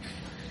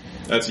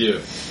 That's you.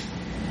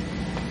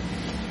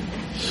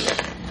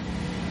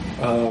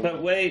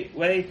 But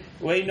Wei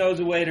knows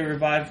a way to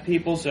revive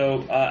people,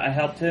 so I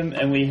helped him,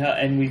 and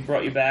we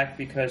brought you back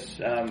because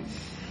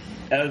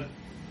it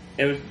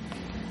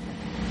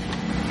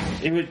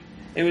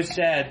was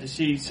sad to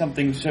see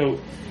something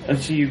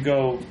see you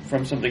go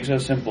from something so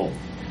simple.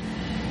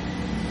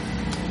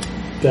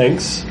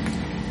 Thanks.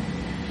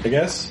 I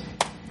guess?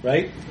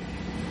 Right?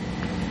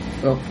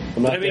 Well,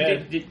 I'm not I mean,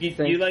 dead.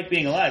 you like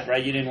being alive,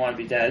 right? You didn't want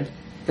to be dead.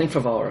 think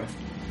Favara.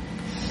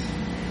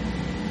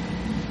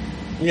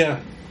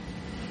 Yeah.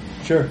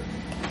 Sure.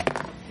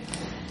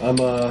 I'm,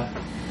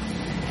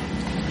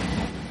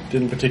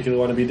 didn't particularly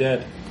want to be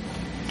dead.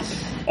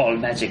 All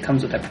magic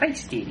comes with a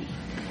price, dearie.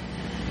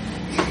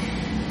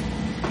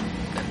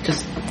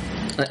 Just,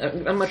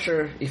 I'm not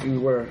sure if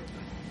you were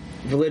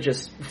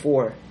religious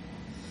before,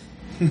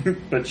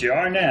 But you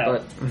are now.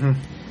 but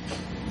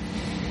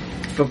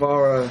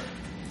Favara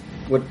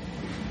would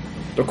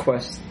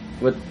request,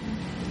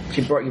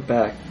 she brought you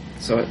back,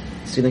 so you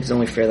think it's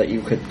only fair that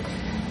you could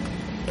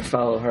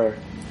follow her.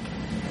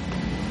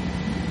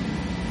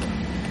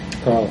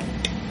 Oh.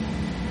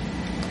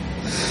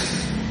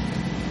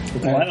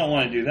 Well, I don't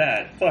want to do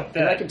that. Fuck that.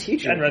 And I can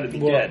teach you. I'd rather be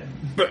Well, dead.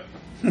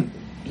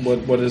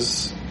 What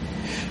is...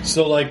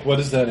 So, like, what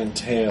does that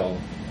entail?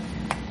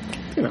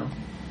 You know,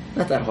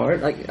 not that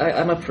hard. Like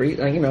I'm a priest,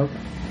 I'm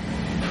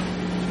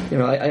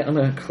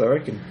a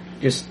cleric, and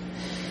just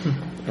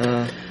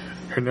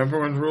Her number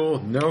one rule: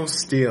 no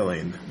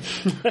stealing.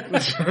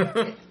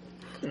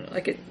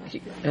 like it.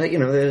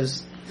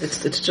 There's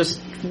it's just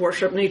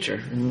worship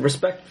nature and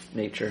respect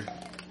nature.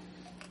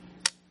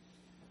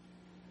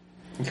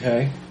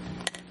 Okay.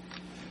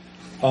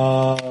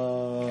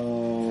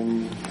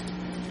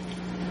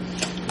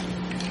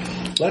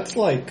 Let's,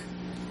 like,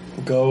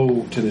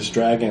 go to this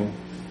dragon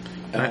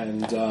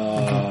and,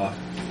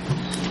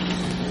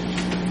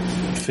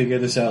 figure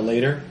this out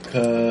later,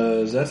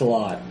 because that's a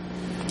lot.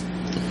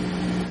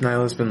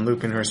 Nyla's been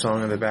looping her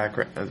song in the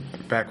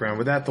background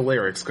without the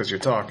lyrics because you're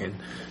talking,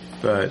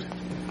 but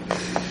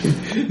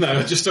No,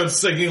 I just start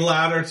singing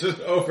louder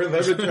over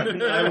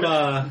them. I'm,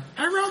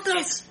 I wrote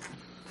this.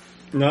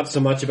 not so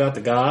much about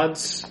the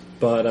gods,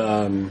 but,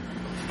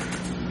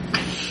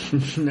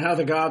 Now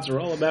the gods are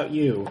all about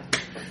you.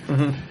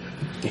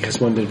 because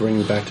one did bring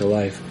me back to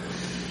life.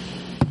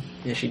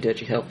 Yeah, she did.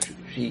 She helped.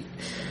 She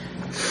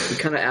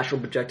kind of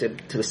astral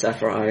projected to the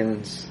Sapphire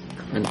Islands,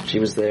 and she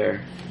was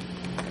there.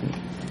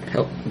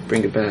 Helped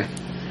bring it back.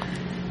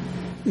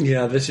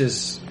 Yeah, this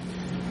is...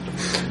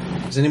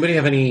 Does anybody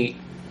have any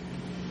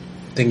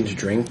thing to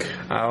drink?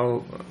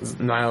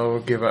 Nyla will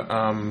give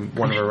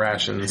one of her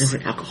rations. It's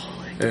an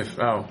alcoholic.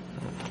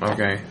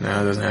 Okay,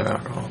 no, it doesn't have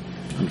alcohol.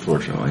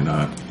 Unfortunately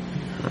not.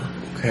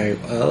 Okay,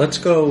 let's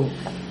go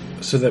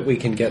so that we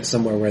can get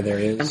somewhere where there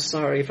I'm is.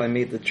 sorry if I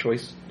made the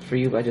choice for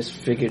you. I just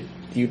figured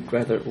you'd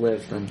rather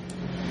live than.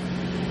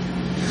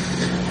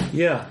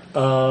 Yeah,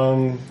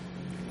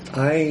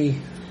 I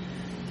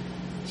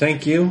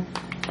thank you.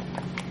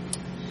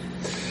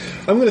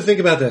 I'm going to think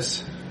about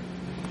this.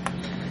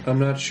 I'm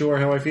not sure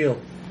how I feel.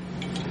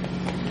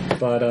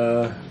 But,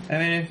 I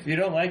mean, if you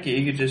don't like it,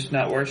 you could just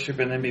not worship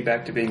and then be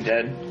back to being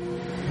dead.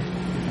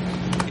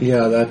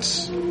 yeah,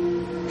 that's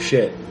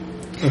shit.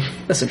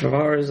 Listen,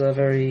 Favara is a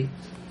very,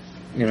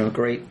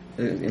 great,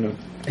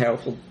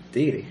 powerful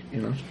deity.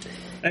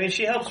 I mean,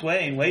 she helps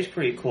Wei, and Wei's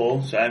pretty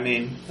cool. So, I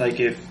mean, like,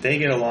 if they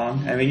get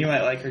along, I mean, you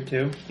might like her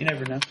too. You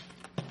never know.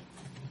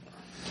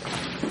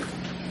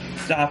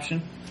 It's an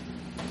option.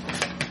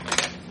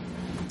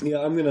 Yeah,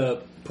 I'm going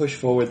to push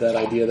forward that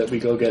idea that we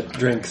go get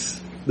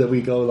drinks. That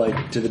we go,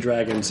 like, to the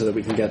dragon so that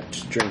we can get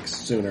drinks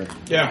sooner.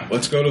 Yeah,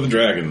 let's go to the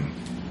dragon.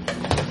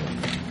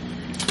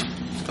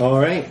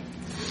 Alright.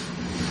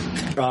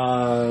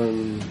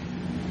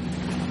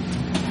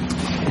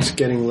 It's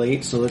getting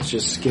late, so let's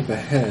just skip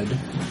ahead.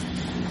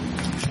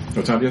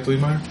 What time do you have to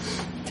leave, Meyer?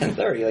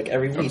 10:30, like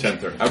every Oh, week.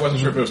 10:30. I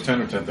wasn't sure if it was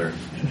 10 or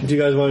 10:30. Do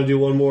you guys want to do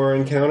one more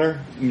encounter?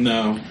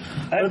 No.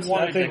 I Let's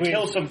wanted not think to we-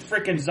 kill some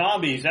freaking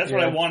zombies. That's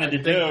what I wanted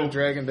to think the do.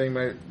 dragon thing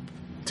might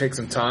take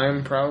some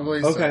time,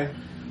 probably. Okay. So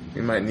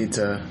we might need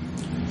to.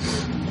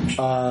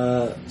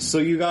 So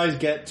you guys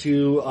get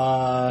to,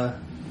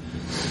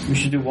 We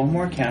should do one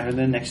more encounter.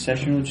 The next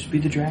session will just be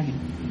the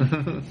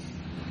dragon.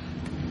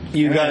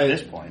 you At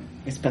guys, this point.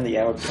 We spend the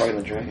hour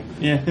targeting the dragon.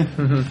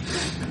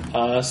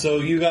 Yeah. so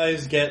you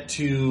guys get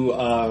to,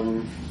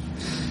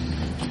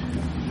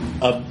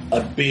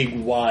 a big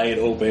wide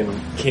open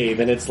cave,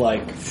 and it's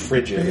like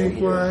frigid in Big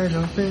here. wide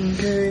open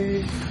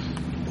cave.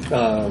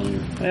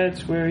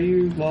 That's where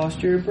you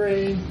lost your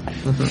brain.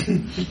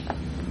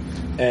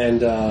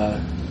 And you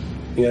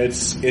know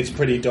it's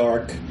pretty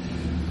dark,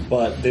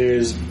 but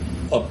there's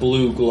a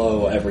blue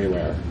glow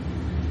everywhere.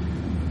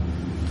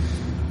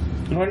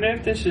 I wonder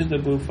if this is the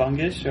blue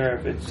fungus, or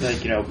if it's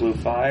like, blue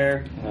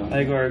fire,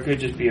 or it could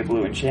just be a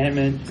blue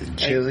enchantment.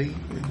 Chili.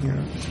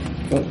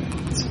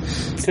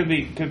 Could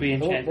be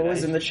enchanted. What was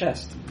ice. in the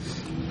chest?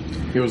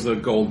 It was the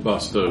gold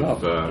bust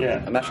of...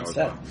 yeah. A matching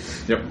set.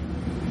 Yep.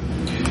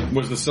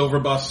 Was the silver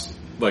bust,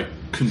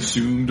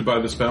 consumed by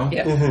the spell?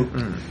 Yeah.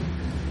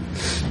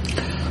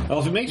 Well,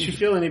 if it makes you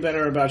feel any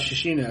better about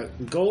Shishina,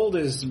 gold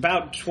is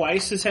about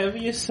twice as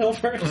heavy as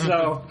silver,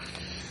 so...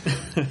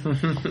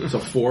 So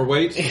 4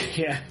 weights?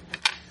 yeah.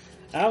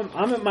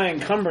 I'm at my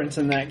encumbrance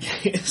in that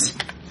case.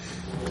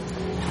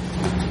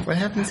 What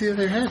happened to the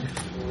other head?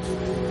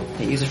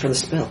 They use it for the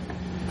spell.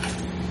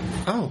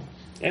 Oh.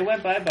 It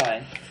went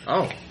bye-bye.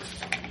 Oh.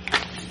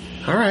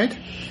 All right.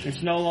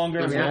 It's no longer...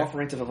 It's Yeah. an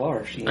offering to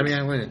Vavar.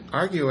 I wouldn't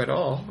argue at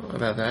all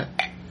about that.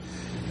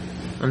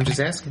 I'm just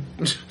asking.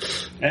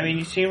 I mean,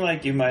 you seem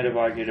like you might have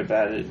argued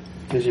about it,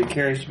 because you're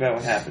curious about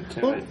what happened to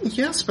Well, it.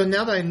 yes, but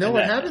now that I know And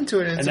what that- happened to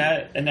it, it's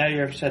And now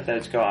you're upset that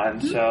it's gone,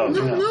 so...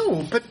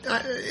 no, but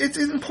it's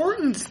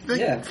important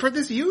for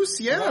this use.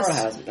 Vavar Yes.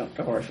 has it. Don't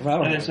worry.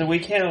 Vavar has it. Listen, we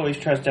can't always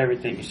trust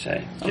everything you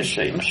say. Just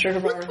so you I'm know. sure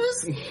What Vavar...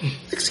 was?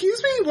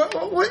 Excuse me.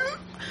 What?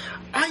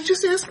 I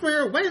just asked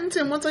where it went,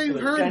 and once I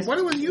heard guys- what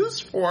it was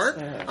used for,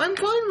 I'm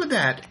fine with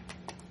that.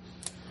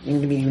 We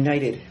need to be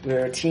united.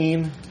 We're a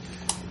team.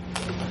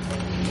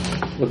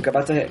 We're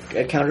about to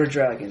counter a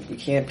dragon. We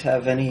can't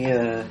have any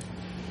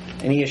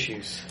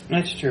issues.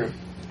 That's true.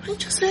 I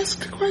just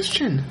asked a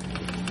question.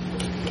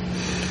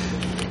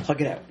 Hug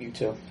it out, you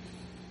two.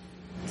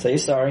 Say you're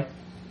sorry.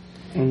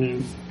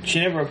 She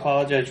never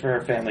apologized for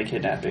her family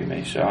kidnapping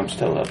me, so I'm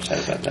still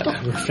upset about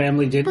that. Your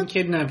family didn't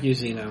kidnap you,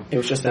 Zeno. It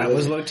was just That a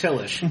was wizard.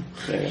 Lotilish.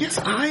 Yes,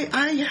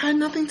 I had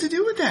nothing to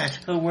do with that.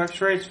 So works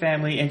for his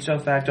family, and so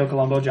facto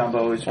Columbo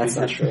Jumbo is... That's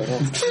not true at all.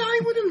 But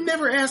I would have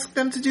never asked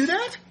them to do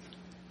that.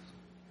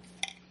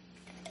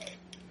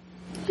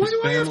 Why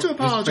do I have to His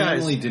apologize?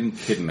 family didn't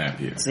kidnap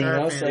you.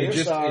 Zeno, say They you're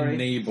just sorry.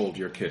 enabled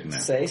your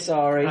kidnapping. Say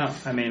sorry. Oh,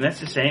 I mean, that's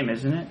the same,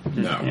 isn't it? Just,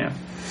 No. Yeah.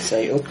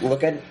 Say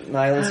look at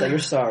Nyla and say you're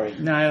sorry.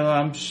 Nyla,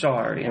 I'm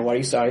sorry And what are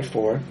you sorry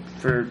for?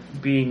 for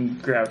being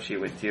grouchy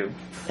with you.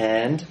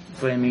 And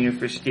Blaming you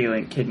for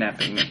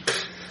kidnapping me.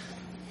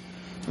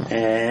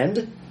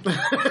 and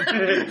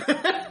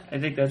I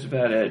think that's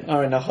about it.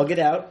 all right, now hug it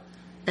out.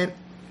 And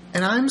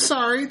I'm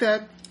sorry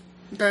that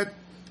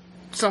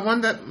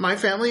someone that my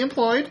family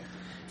employed,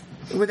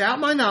 without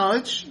my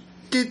knowledge,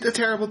 did a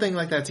terrible thing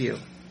like that to you.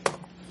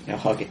 Now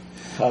hug it.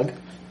 Hug.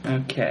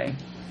 Okay.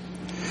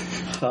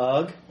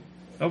 Hug.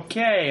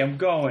 Okay, I'm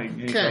going.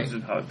 He Okay. comes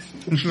and hugs.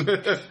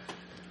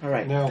 All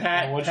right. No,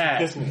 Pat, I want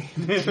pat. you to kiss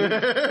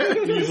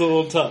me. Use a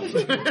little tongue.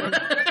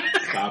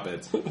 Stop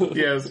it.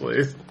 Yes,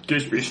 please.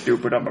 Just be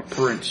stupid, I'm a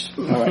prince.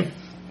 All right.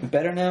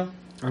 Better now?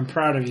 I'm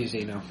proud of you,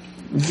 Zeno.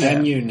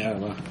 And you,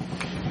 Noah.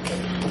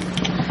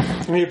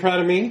 Are you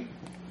proud of me?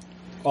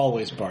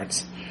 Always,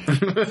 Bart's.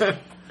 Could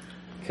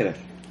have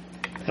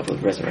helped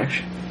with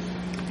resurrection.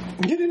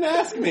 You didn't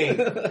ask me. I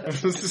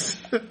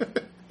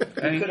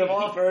mean, Could have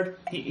offered.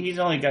 he's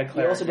only got You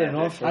cleric also didn't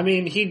magic. offer. I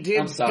mean, he did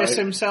I'm sorry. piss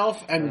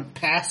himself and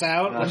pass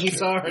out when he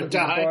saw her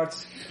die.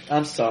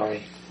 I'm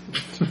sorry.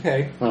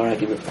 Okay. All right,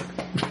 give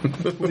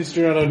it. At least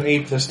you're not an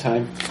ape this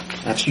time.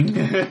 That's you.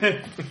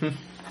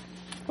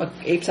 Look,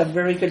 apes have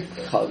very good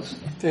hugs.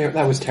 Damn,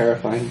 that was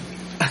terrifying.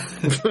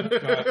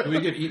 God, can we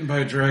get eaten by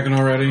a dragon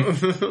already?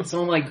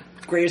 Some of my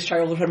greatest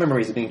childhood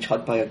memories of being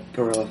hugged by a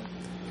gorilla.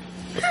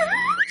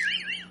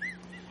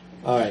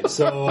 Alright,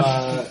 so,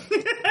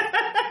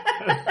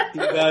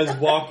 you guys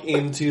walk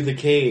into the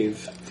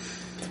cave.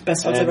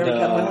 Best hugs I've ever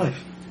had in my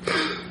life.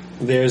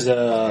 There's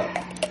a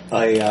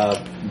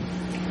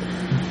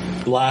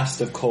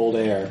blast of cold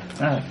air.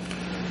 Ah,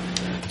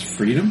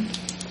 Freedom?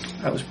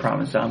 that was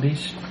promised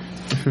zombies.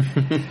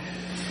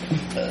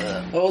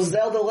 Oh,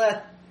 Zelda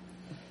let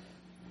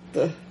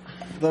the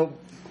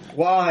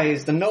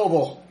wise, the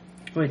noble.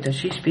 Wait, does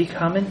she speak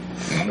common?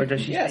 Or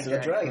does she Yes, speak the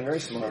dragon, very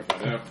smart.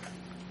 Yeah.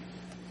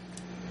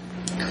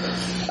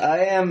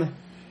 I am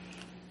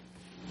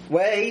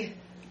Wei,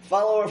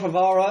 follower of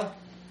Havara.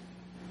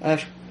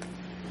 I've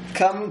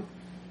come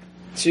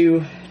to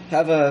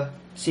have a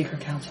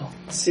Secret council.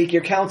 seek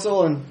your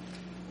counsel and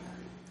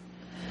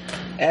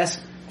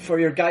ask for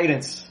your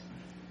guidance.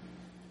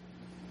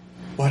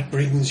 What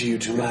brings you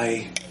to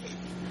my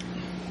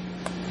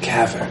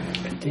cavern?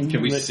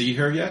 Can we see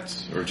her yet,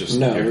 or just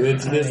No, hear her?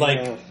 there's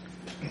like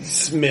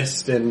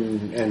mist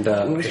and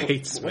I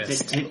hate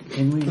mist.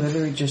 Didn't we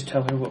literally just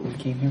tell her what we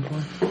came here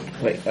for?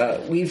 Wait, I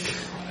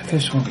could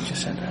have sworn we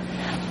just said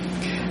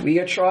that. we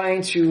are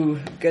trying to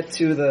get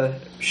to the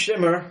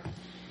Shimmer.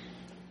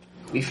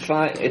 We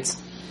find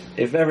it's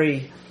a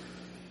very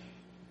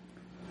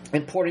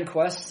important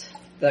quest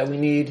that we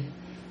need,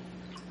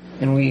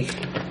 and we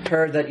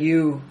heard that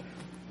you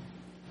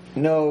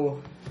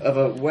know of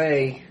a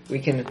way we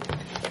can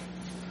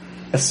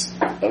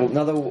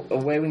a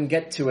way we can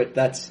get to it.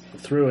 That's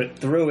Through it.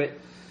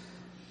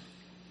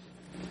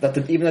 that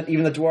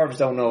even the dwarves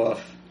don't know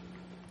of.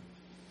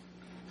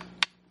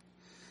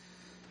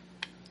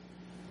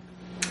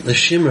 The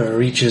shimmer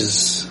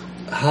reaches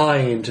high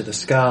into the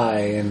sky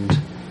and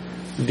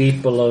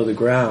deep below the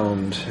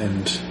ground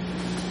and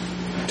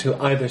to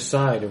either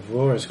side of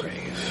Roar's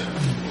grave.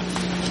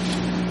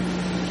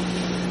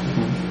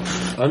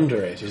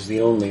 Under it is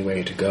the only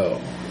way to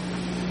go.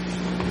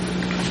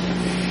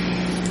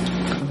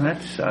 Well,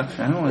 that sucks.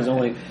 I don't want There's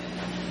only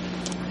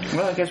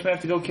Well, I guess we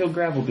have to go kill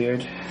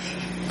Gravelbeard.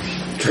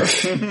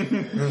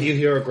 You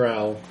hear a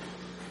growl.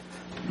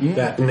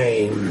 That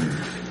name.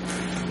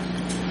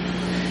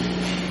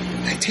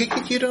 I take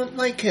it you don't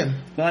like him.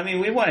 Well, I mean,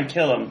 we want to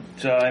kill him,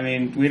 so I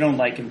mean, we don't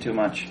like him too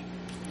much.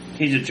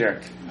 He's a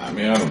jerk. I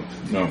mean, I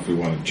don't know if we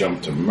want to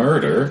jump to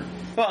murder.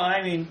 Well,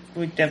 I mean,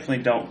 we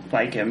definitely don't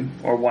like him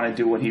or want to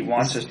do what he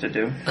wants us to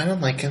do. I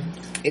don't like him.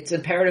 it's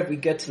imperative we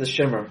get to the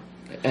Shimmer,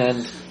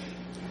 and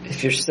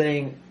if you're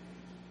saying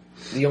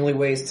the only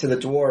way is to the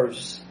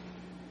dwarves,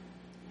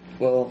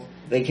 well,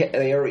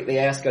 they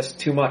ask us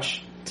too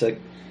much to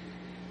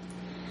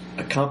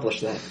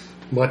accomplish that.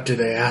 What do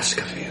they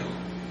ask of you?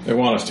 They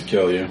want us to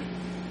kill you.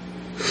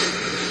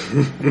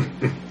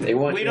 They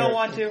want We your, don't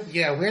want to.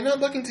 Yeah, we're not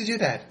looking to do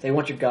that. They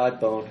want your god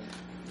bone.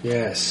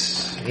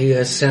 Yes, he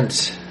has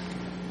sent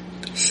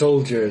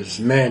soldiers,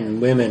 men,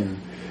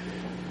 women.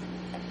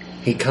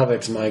 He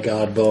covets my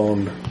god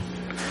bone.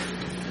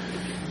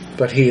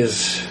 But he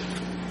is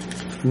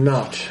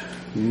not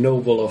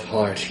noble of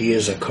heart. He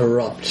is a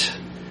corrupt,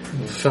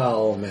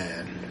 foul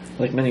man.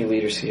 Like many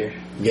leaders here.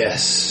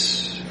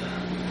 Yes,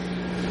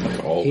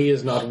 Like all. he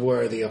is not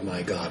worthy of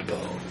my god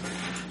bone.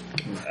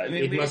 I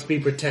mean, It must be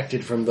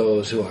protected from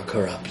those who are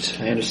corrupt.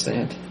 I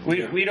understand.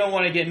 we don't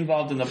want to get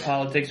involved in the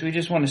politics. We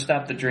just want to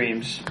stop the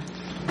dreams.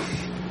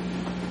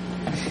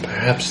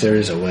 Perhaps there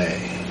is a way.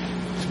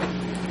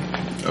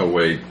 Oh,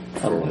 wait.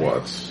 For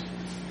what?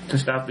 To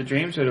stop the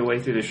dreams or to way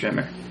through the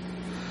Shimmer?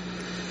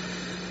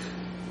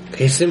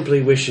 He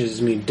simply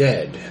wishes me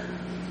dead.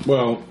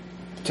 Well,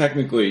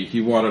 technically,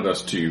 he wanted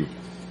us to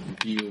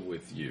deal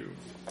with you.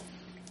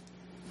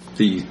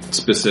 The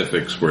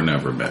specifics were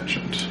never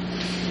mentioned.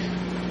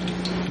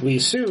 We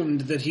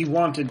assumed that he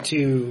wanted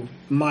to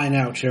mine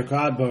out your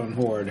Godbone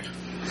hoard.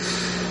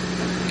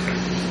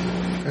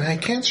 And I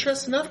can't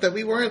stress enough that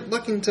we weren't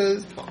looking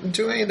to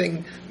do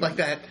anything like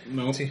that.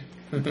 Nope.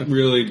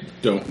 Really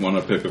don't want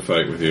to pick a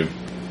fight with you.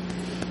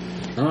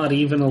 Not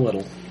even a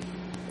little.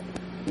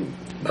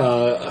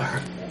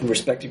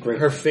 Respect you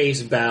greatly. Her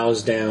face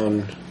bows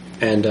down,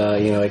 and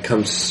it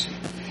comes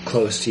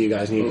close to you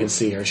guys, and you can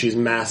see her. She's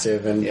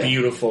massive and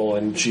beautiful,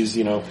 and she's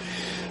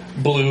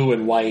blue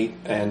and white,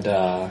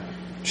 and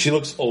she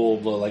looks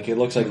old. Like it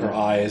looks like her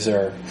eyes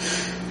are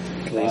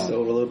Glazed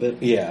over a little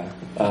bit. yeah.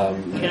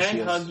 Can I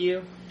hug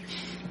you?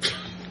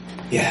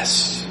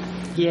 Yes.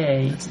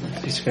 Yay.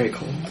 It's very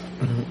cold.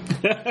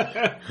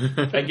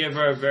 I give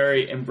her a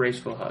very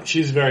embraceful hug.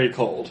 She's very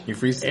cold. You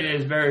freeze. It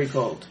is very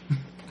cold.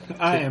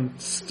 I am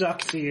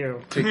stuck to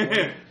you.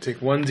 Take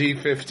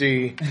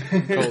 1d50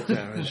 cold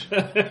damage.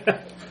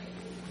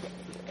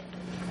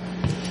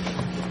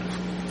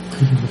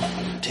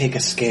 Take a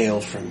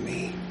scale from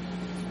me.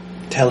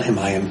 Tell him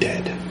I am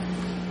dead.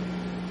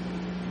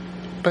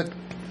 But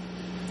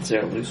Is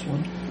there a loose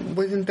one?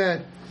 wouldn't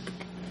that...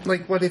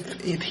 Like, what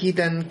if he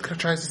then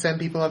tries to send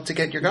people up to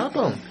get your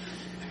godbone?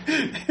 But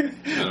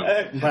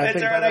I That's think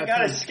alright, by I that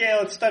got a time- scale,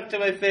 it's stuck to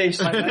my face.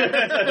 By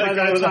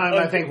that time,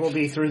 I think we'll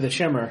be through the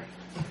Shimmer,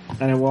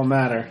 and it won't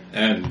matter.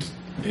 And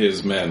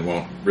his men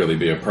won't really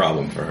be a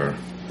problem for her.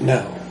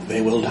 No,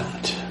 they will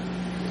not.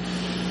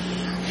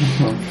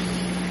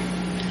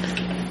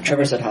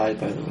 Trevor said hi,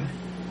 by the way.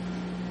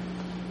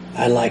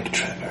 I like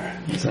Trevor.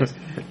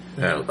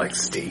 Like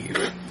Steve.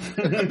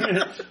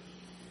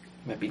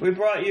 Might be. We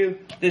brought you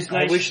this I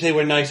nice... wish they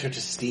were nicer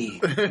to Steve.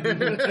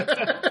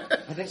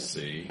 I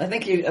See?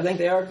 think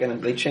they are gonna.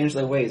 They changed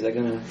their ways. They're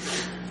gonna.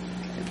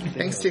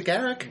 Thanks to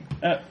Garrick.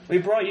 we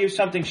brought you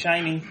something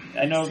shiny.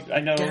 I know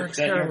Garrick's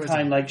that your heroism.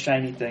 kind like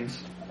shiny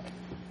things.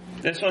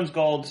 This one's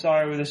gold.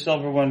 Sorry, the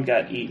silver one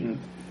got eaten.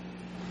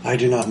 I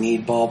do not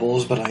need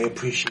baubles, but I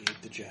appreciate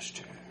the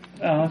gesture.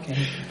 Oh,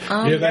 okay.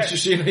 Yeah, that's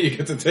Yoshina. You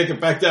get to take it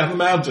back down the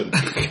mountain.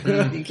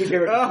 You can keep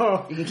your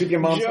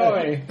mom's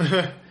head.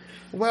 Joy.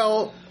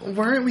 Well,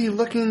 weren't we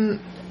looking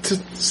to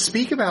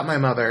speak about my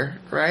mother,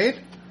 right?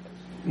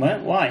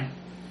 What? Why?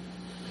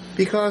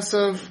 Because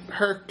of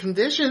her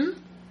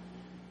condition.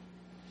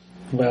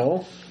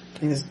 Well,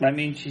 I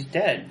mean, she's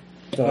dead.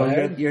 go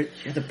ahead. You're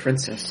the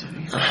princess.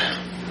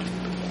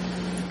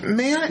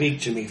 May I?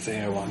 Speak to me,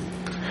 fair one.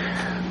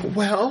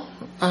 Well,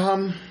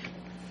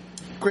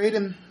 great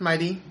and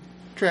mighty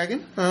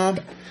dragon.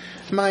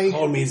 My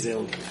Call me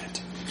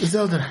Zildanet.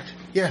 Zeldanet.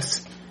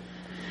 Yes.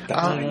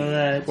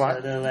 Zildalet,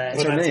 what? Zildalet.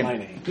 Well, that's name? my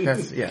name.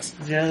 Yes.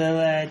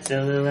 Zildalet,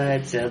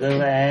 Zildalet,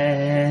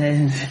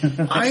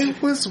 Zildalet. I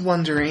was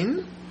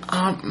wondering,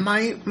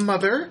 my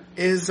mother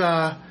is,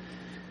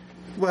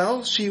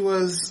 well, she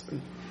was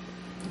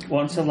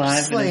Once alive and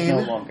is Slain. no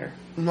longer.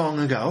 long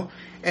ago,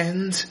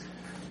 and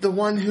the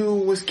one who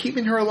was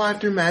keeping her alive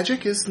through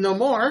magic is no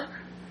more,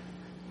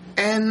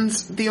 and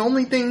the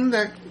only thing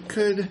that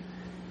could,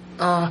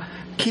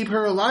 keep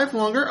her alive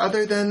longer,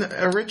 other than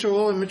a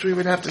ritual in which we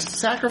would have to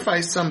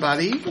sacrifice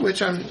somebody,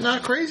 which I'm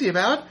not crazy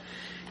about,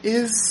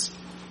 is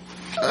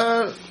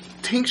a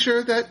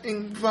tincture that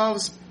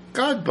involves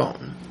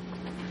Godbone.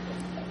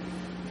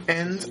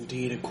 And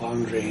Indeed a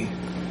quandary.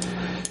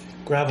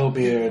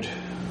 Gravelbeard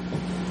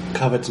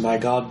covets my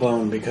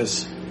godbone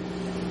because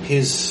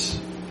his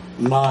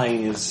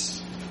mine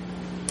is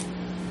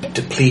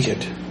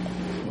depleted.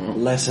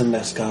 Less and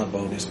less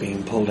godbone is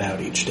being pulled out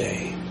each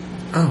day.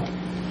 oh,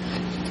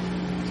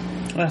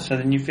 Well, so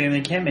then your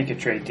family can't make a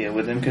trade deal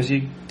with him because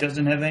he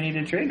doesn't have any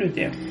to trade with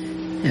you.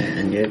 Yeah,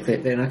 and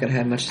they're not going to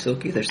have much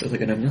silk either, so they're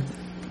going to have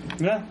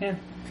nothing. Well, yeah.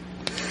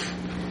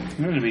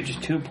 We're going to be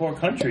just two poor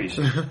countries.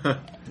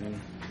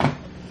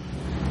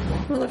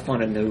 Well, they'll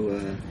find a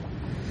new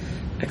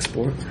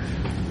export.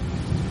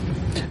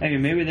 I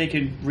mean, maybe they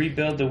could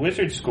rebuild the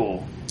wizard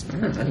school.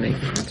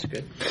 That's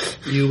good.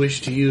 You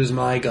wish to use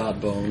my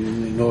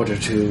godbone in order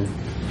to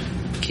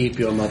keep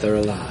your mother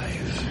alive.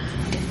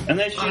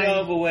 Unless you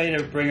know of a way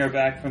to bring her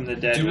back from the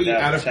dead Do we,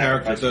 without out of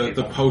character, sacrificing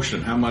the people.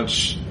 potion, how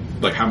much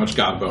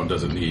Godbone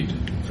does it need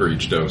for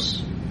each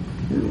dose?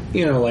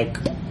 You know, like,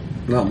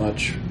 not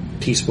much.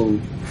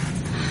 Teaspoon.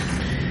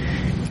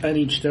 And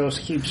each dose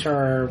keeps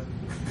her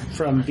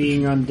from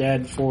being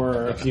undead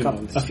for a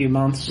few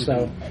months.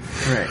 So,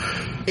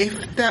 right.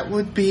 If that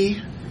would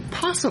be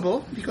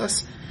possible,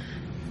 because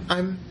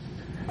I'm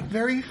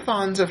very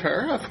fond of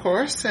her, of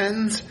course,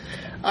 and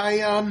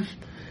I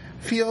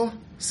feel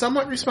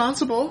somewhat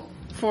responsible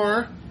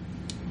for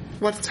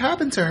what's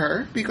happened to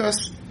her,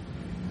 because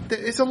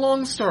it's a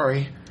long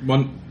story.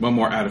 One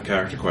more out of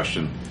character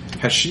question: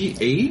 has she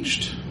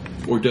aged,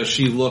 or does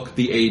she look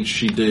the age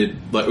she did?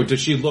 Or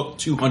does she look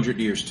 200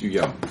 years too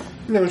young?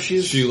 No,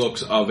 she's... She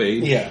looks of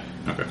age. Yeah.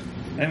 Okay.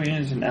 I mean,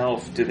 as an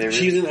elf, do they really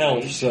She's an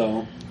elf, age?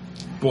 so...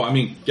 Well, I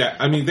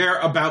mean, they're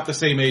about the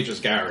same age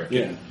as Garrick.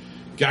 Yeah.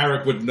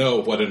 Garrick would know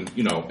what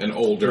an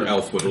older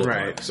elf would look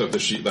Right. like. So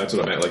does she? That's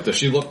what I meant. Like, does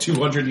she look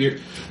 200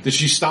 years? Did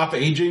she stop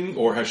aging,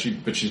 or has she?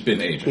 But she's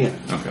been aging. Yeah.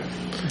 Okay.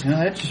 You know,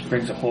 that just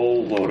brings a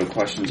whole load of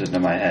questions into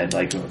my head.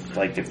 Like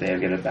if they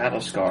get a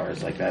battle scar,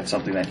 is like that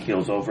something that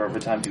heals over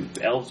time? Do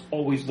elves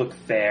always look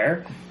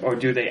fair, or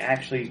do they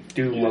actually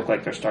look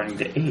like they're starting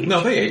to age?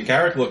 No,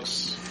 Garrick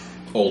looks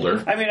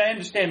older. I mean, I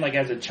understand, like,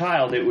 as a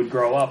child, it would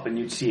grow up, and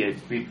you'd see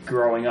it be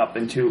growing up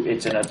into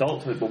it's an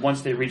adulthood, but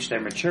once they reach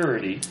their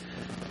maturity,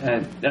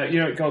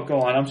 go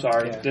on, I'm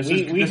sorry.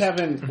 yeah. We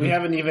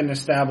haven't even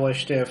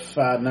established if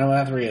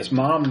Nalathria's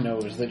mom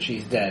knows that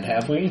she's dead,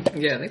 have we?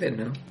 Yeah, I think they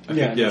know.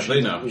 Yeah,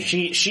 they know.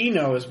 She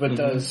knows, but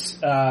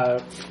does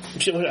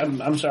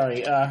I'm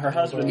sorry, her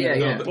husband? Yeah,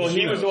 yeah. No, Well,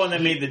 he was the one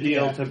that made the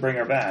deal Yeah. to bring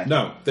her back.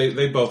 No,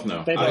 they both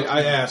know. They both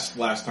I know. asked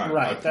last time.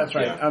 Right, that's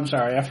right. Yeah. I'm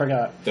sorry, I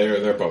forgot.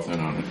 They're both in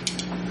on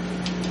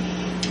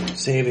it.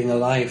 Saving a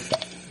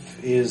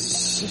life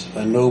is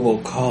a noble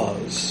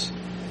cause.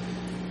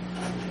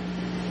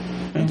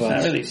 It's But-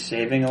 not really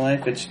saving a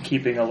life, it's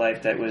keeping a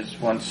life that was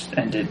once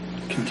ended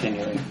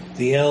continuing.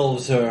 The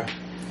elves are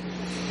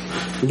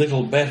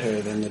little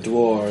better than the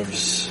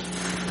dwarves.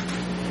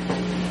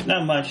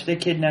 Not much. They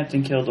kidnapped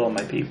and killed all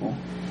my people.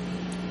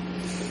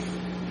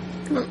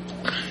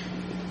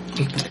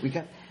 We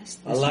got this.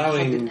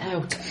 Allowing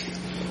out.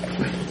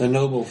 the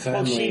noble she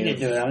family did of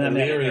do it. I'm not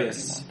mad at her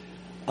Valerius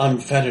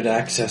unfettered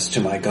access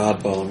to my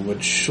godbone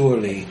would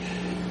surely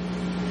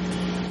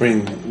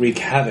wreak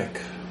havoc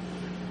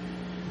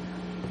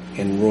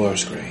in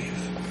Roar's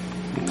grave.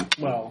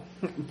 Well,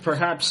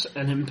 perhaps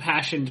an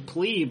impassioned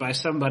plea by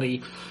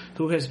somebody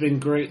who has been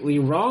greatly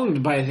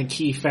wronged by the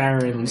Key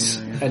Farrens,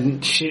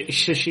 and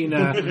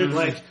Shishina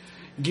like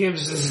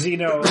gives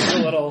Zeno a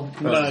little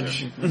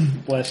nudge.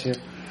 Bless you.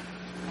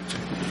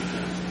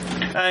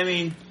 I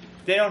mean,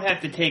 they don't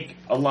have to take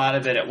a lot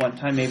of it at one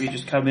time. Maybe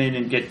just come in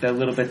and get the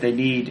little bit they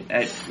need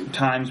at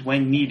times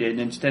when needed,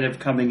 instead of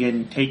coming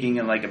in, taking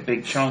in like a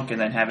big chunk and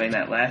then having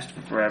that last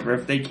forever.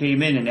 If they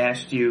came in and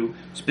asked you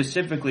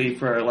specifically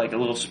for like a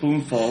little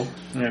spoonful,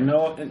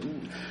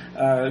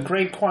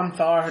 Great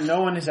Quanthar,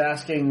 no one is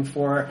asking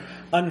for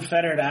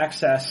unfettered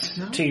access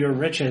to your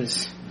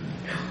riches.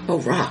 Oh,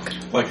 rock.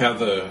 Like how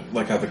the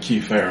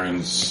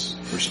Keyfarans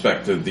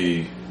respected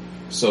the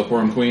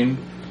Silkworm Queen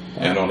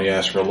and only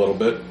asked for a little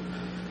bit.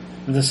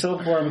 The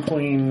Silkworm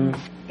Queen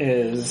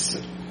is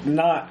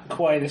not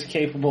quite as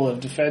capable of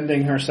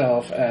defending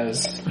herself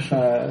as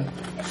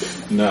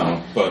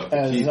No, but the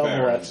As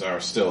Keyfarans Zeldaret. are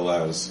still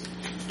as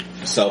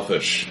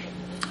selfish.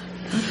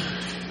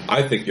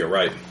 I think you're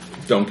right.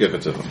 Don't give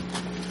it to them.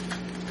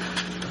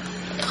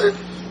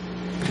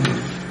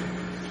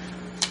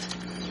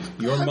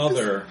 Your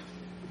mother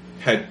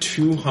had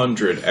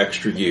 200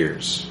 extra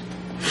years.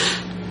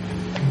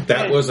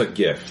 That was a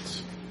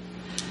gift.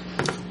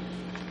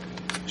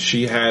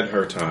 She had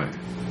her time.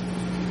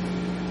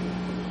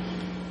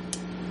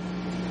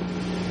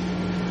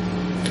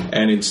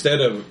 And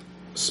instead of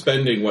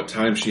spending what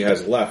time she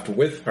has left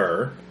with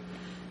her,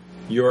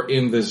 you're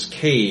in this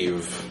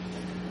cave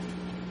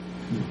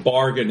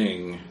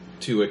bargaining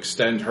to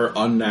extend her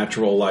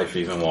unnatural life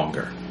even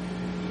longer.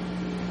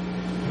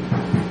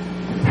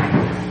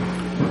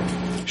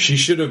 She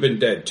should have been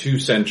dead 2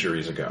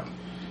 centuries ago,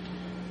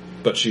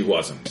 but she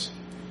wasn't.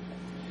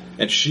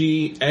 And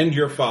she and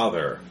your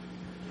father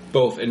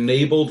both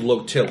enabled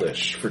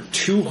Lotilish for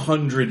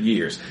 200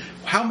 years.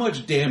 How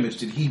much damage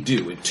did he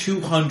do in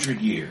 200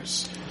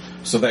 years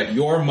so that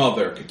your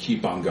mother could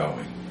keep on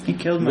going? He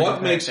killed my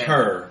What makes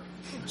her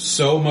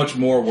so much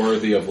more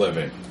worthy of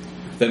living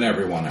than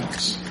everyone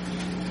else?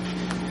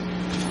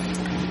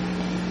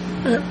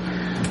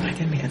 I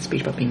didn't make that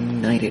speech about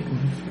being knighted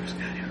when we first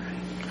got here,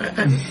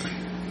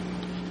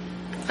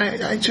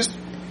 right? I just...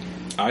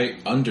 I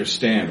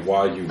understand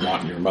why you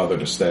want your mother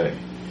to stay,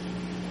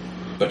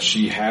 but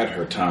she had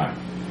her time.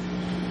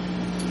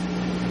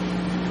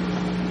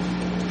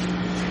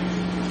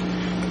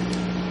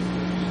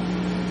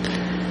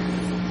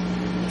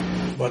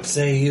 What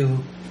say you,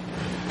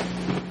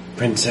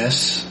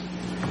 princess?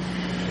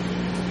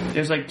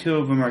 There's like 2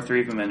 of them or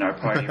 3 of them in our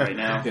party right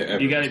now. Yeah,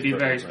 You got to be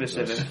very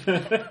princess.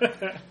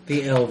 specific.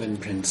 The elven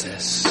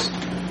princess.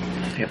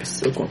 We have a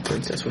silkworm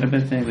princess. I've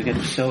been thinking we got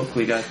the silk,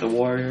 we got the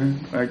warrior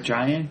or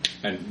giant.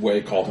 And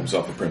Wei called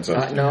himself a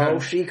princess. No,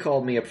 she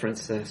called me a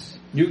princess.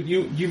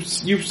 You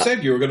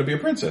said you were going to be a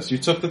princess. You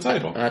took the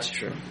title. That's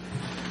true.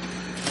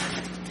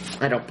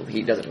 I don't believe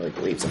he doesn't really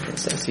believe it's a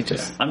princess. He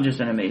just I'm just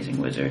an amazing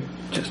wizard.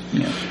 Just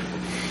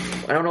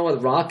I don't know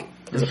what Rock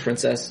is a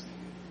princess.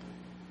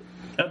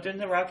 Oh, didn't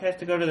the rock have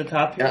to go to the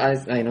top here?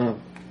 I know.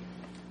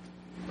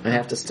 I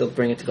have to still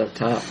bring it to the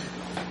top.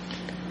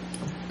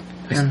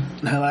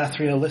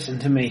 Halathria, listen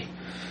to me.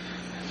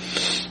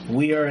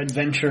 We are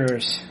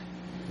adventurers.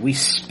 We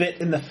spit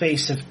in the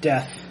face of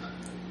death.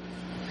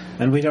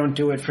 And we don't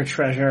do it for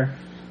treasure.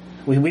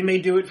 We may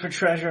do it for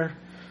treasure.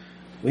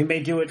 We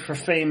may do it for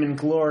fame and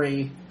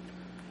glory.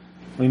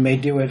 We may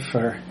do it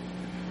for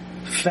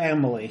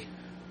family.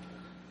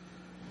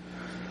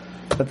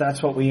 But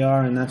that's what we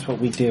are and that's what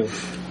we do.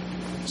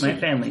 My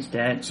family's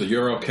dead. So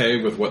you're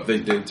okay with what they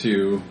did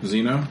to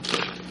Zeno?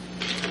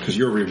 Because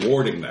you're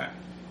rewarding that.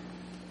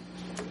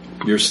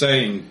 You're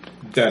saying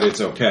that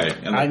it's okay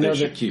and I that know they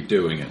should that- keep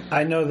doing it.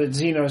 I know that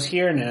Zeno's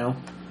here now.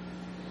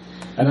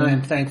 And I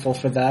am thankful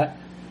for that.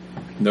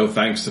 No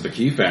thanks to the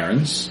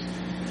Keyfarans.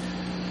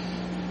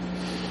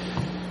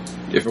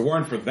 If it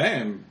weren't for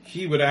them,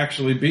 he would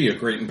actually be a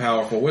great and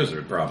powerful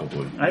wizard,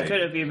 probably. I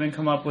could have even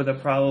come up with a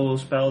probable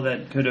spell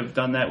that could have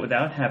done that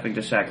without having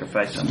to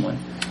sacrifice someone.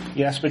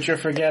 Yes, but you're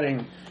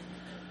forgetting.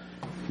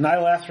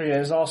 Nylathria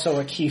is also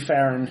a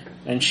Keyfaran,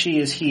 and she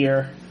is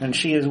here, and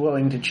she is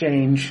willing to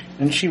change,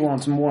 and she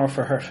wants more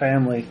for her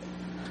family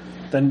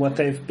than what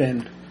they've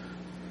been.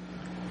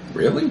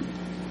 Really?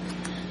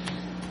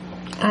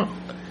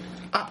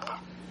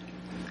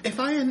 If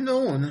I had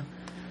known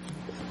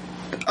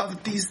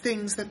of these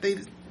things that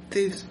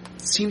they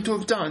seem to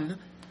have done,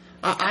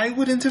 I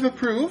wouldn't have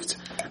approved.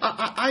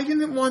 I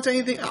didn't want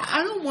anything.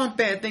 I don't want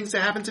bad things to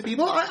happen to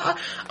people.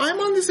 I'm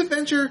on this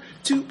adventure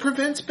to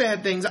prevent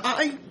bad things.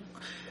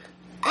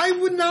 I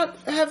would not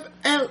have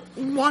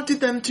wanted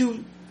them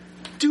to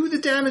do the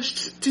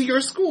damage to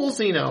your school,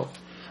 Zeno.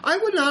 I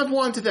would not have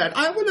wanted that.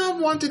 I would not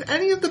have wanted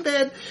any of the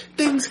bad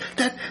things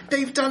that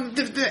they've done,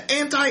 the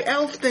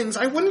anti-elf things.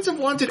 I wouldn't have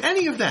wanted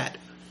any of that.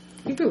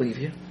 We believe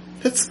you.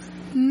 That's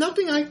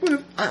nothing I would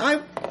have...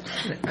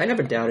 I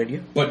never doubted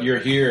you. But you're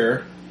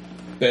here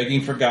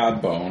begging for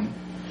Godbone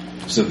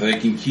so they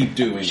can keep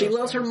doing She those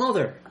loves her things.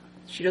 mother.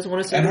 She doesn't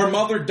want to see And her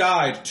mother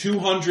died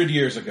 200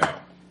 years ago.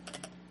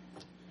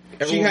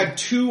 She had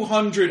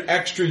 200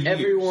 extra years.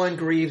 Everyone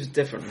grieves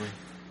differently.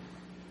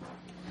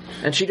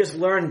 And she just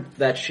learned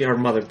that her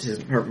mother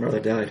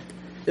died.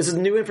 This is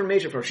new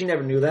information for her. She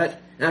never knew that.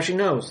 Now she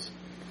knows.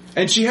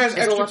 And she has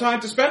It's a extra lot- time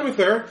to spend with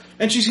her,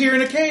 and she's here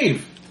in a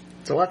cave.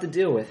 It's a lot to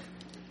deal with.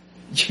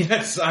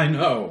 Yes, I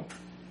know.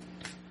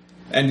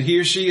 And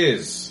here she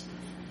is.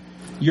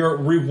 You're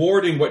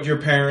rewarding what your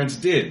parents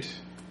did.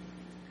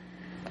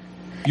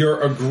 You're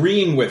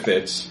agreeing with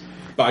it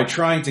by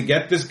trying to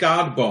get this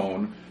God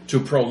bone to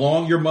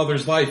prolong your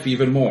mother's life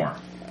even more.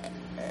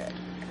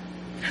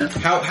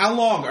 How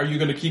long are you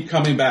going to keep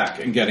coming back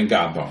and getting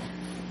God bone?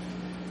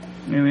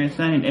 I mean, it's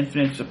not an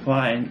infinite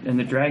supply, and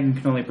the dragon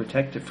can only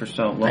protect it for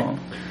so long.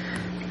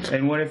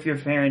 And what if your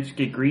parents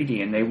get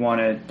greedy and they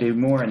want to do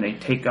more and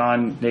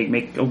they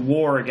make a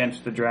war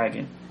against the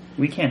dragon?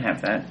 We can't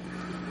have that.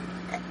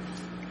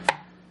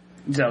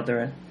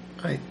 Zelda.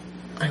 I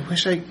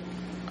wish I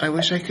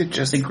could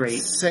just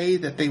say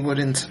that they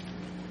wouldn't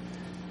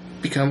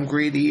become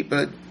greedy,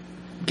 but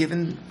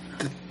given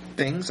the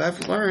things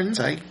I've learned,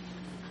 I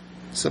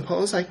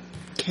suppose I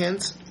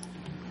can't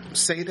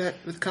say that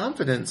with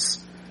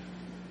confidence.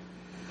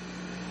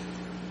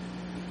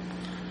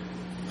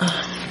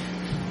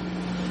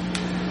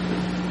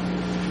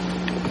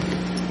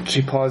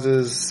 She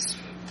pauses,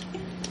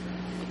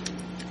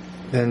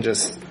 then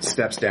just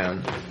steps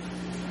down.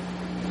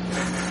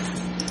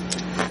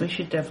 We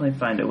should definitely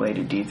find a way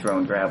to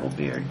dethrone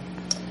Gravelbeard.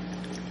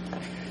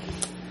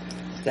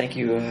 Thank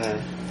you,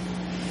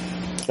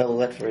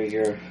 Zelda, for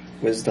your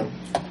wisdom.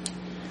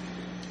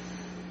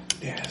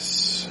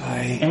 Yes,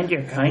 And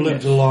your I've kindness.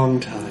 lived a long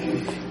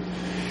time.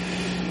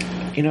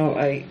 You know,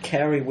 I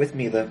carry with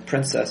me the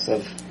princess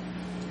of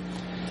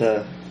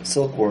the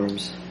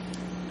silkworms.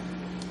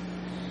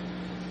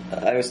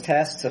 I was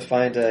tasked to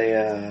find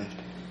a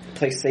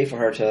place safe for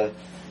her to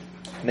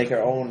make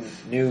her own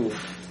new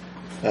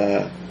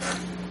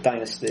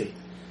dynasty.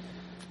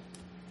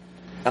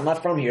 I'm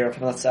not from here. I'm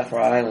from that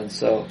Sapphire Island,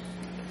 so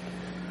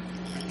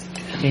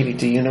maybe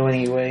do you know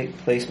any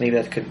place maybe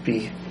that could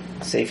be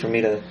safe for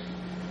me to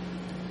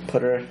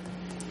put her?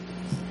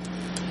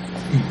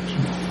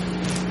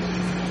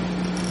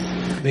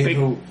 We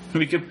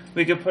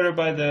could put her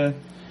by the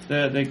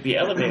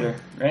elevator,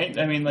 right?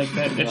 I mean, like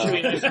that should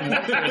be nice and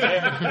warm for her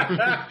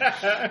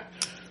there.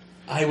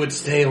 I would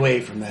stay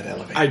away from that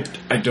elevator.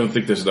 I don't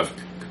think there's enough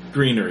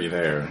greenery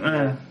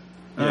there.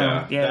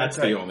 Yeah, that's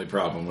right. the only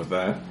problem with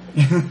that.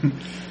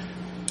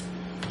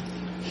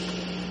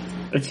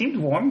 It seemed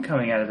warm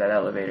coming out of that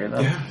elevator,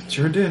 though. Yeah, it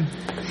sure did.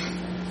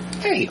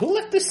 Hey, who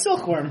left this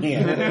silkworm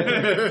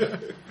here?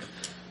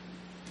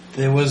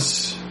 There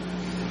was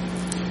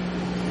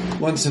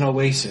once an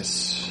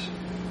oasis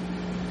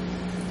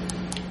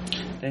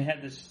They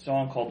had this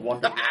song called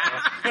Wonderwall.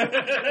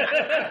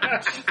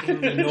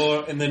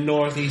 in the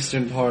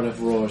northeastern part of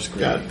Roarsgrave.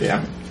 God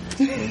damn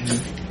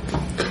it.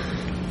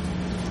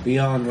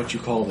 Beyond what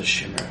you call the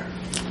Shimmer.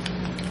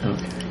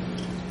 Okay.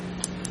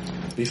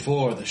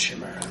 Before the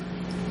Shimmer.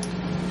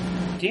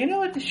 Do you know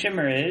what the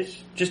Shimmer is?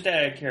 Just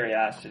out of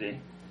curiosity.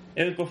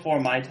 It was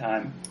before my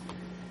time.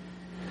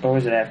 Or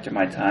was it after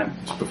my time?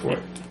 It's before.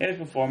 It was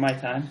before my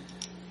time.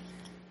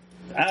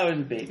 I was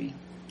a baby.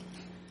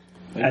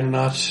 I do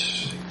not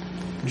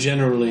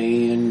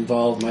generally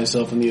involve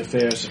myself in the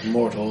affairs of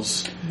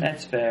mortals,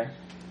 That's fair.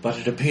 but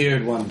it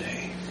appeared one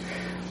day.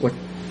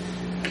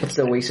 What's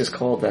the oasis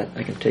called that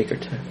I can take her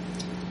to?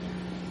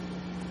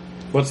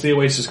 What's the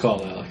oasis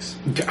called, Alex?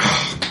 Pick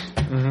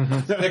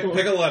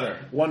a letter.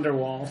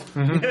 Wonderwall.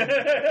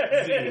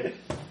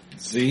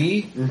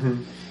 Z?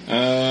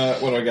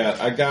 Mm-hmm. What do I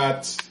got? I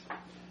got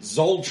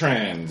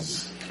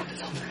Zoltrans.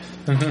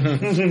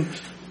 The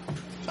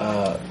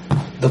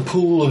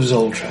Pool of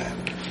Zoltran.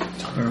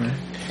 Alright.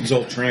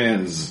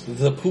 Zoltrans.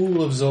 The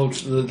Pool of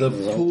the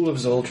Pool of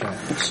Zoltran.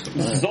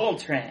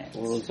 Zoltran.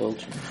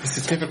 It's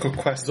a typical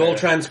quest.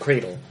 Zoltran's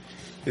Cradle.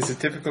 It's a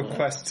typical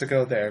quest to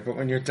go there, but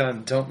when you're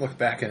done, don't look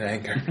back in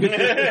anger.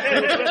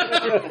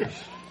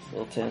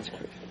 Zoltan's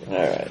Creek.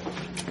 Alright.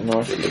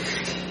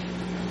 Northeast.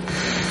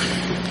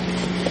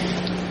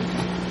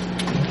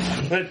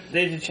 But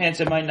there's a chance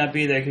it might not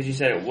be there because you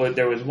said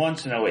there was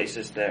once an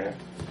oasis there.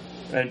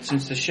 But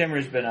since the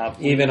Shimmer's been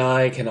up... Even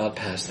I cannot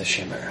pass the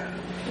Shimmer.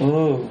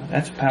 Ooh,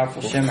 that's a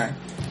powerful Shimmer.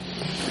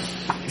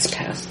 It's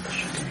past the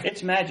Shimmer.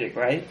 It's magic,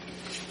 right?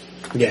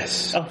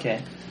 Yes.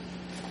 Okay.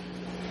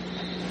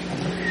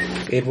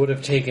 It would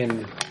have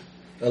taken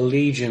a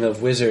legion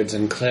of wizards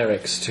and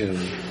clerics to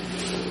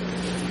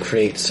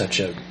create such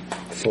a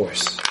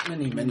force.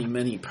 Many, many,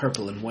 many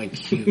purple and white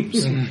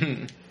hues.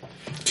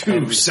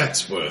 2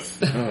 sets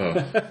worth.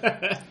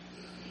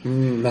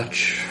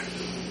 Much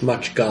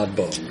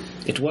godbone.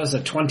 It was a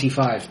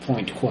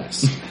 25-point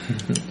quest.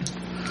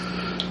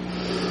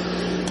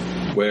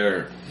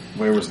 Where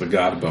was the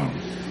god bone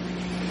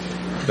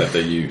that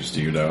they used?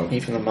 Do you know?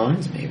 Maybe from the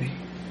mines, maybe.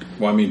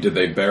 Well, I mean, did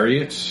they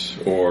bury it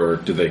or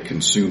did they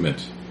consume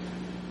it?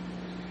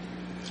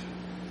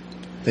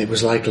 It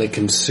was likely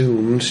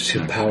consumed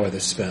to power the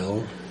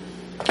spell.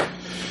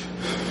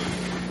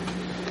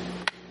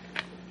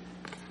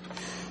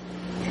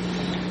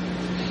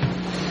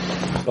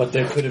 But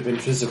there could have been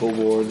physical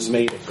wards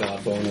made of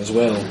godbone as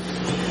well.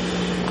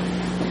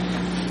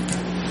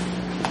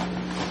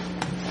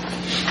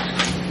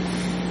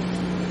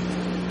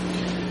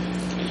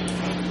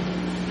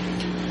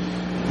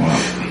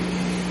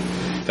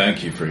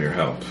 Thank you for your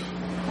help.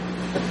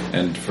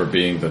 And for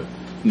being the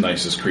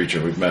nicest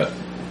creature we've met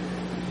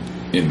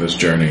in this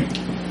journey.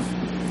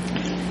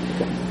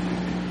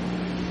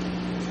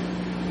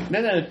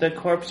 No, the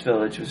corpse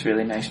village was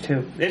really nice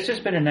too. It's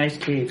just been a nice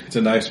cave. It's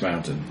a nice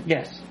mountain.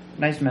 Yes.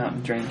 Nice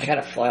mountain I drink.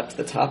 gotta fly up to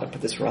the top and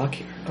put this rock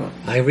here. Oh.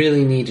 I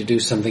really need to do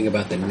something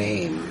about the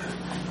name.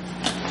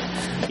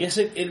 Yes,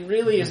 it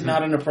really is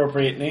not an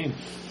appropriate name.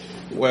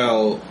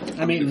 Well,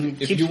 I mean,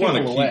 if keeps you want to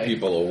people keep away.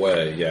 people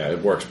away, yeah,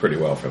 it works pretty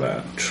well for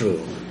that.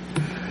 True.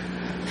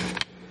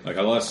 Like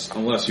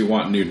unless you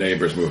want new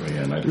neighbors moving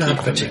in, I'd Not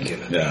keep them in.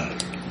 particularly. Yeah.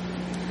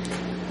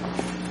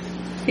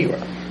 Hero.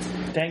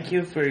 Thank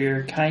you for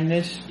your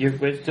kindness, your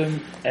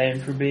wisdom,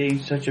 and for being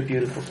such a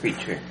beautiful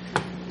creature.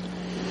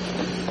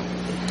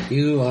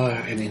 You are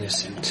an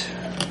innocent.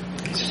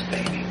 He's just a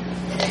baby.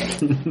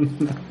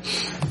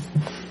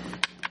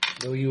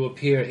 Though you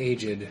appear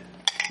aged,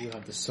 you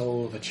have the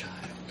soul of a child.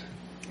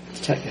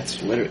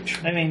 That's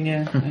literature. I mean,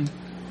 yeah.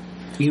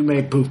 You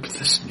may boop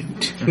the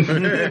snoot.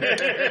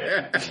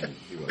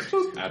 He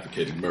was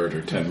advocating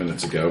murder 10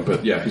 minutes ago,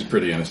 but yeah, he's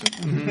pretty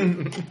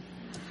innocent.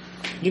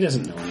 He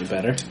doesn't know any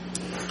better.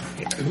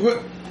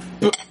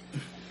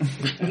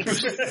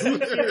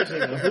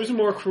 Who's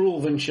more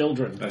cruel than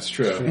children? That's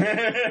true.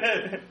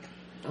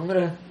 I'm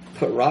gonna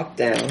put rock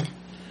down.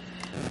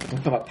 I'm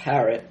gonna put a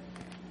parrot.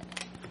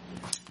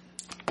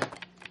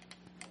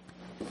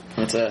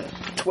 That's a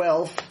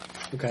 12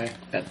 Okay.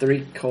 at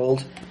 3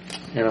 cold.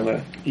 And I'm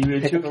gonna You a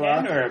pick up the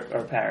toucan rock. or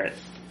a parrot?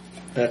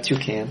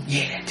 Toucan.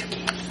 Yeah,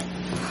 toucan.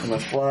 I'm gonna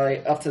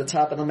fly up to the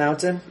top of the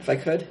mountain if I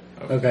could.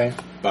 Okay.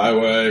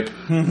 Byway.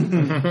 I'm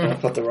gonna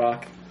put the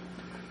rock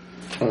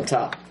on the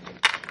top.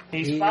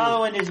 He's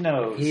following his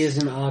nose. He is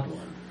an odd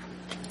one.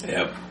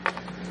 Yep.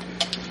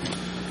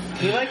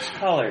 He likes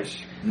colors.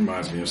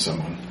 Reminds me of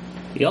someone.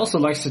 He also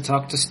likes to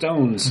talk to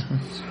stones.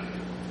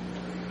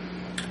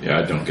 Yeah,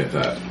 I don't get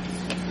that.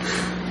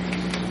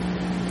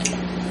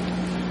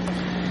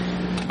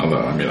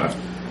 Although, I mean, I've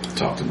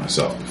talked to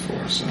myself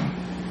before, so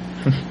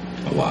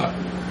a lot.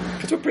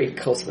 Because we're pretty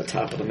close to the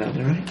top of the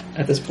mountain, right?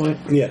 At this point?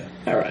 Yeah.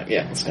 Alright,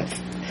 yeah, let's go.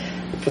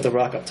 Put the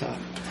rock up top.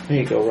 There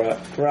you go, rock.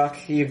 Rock,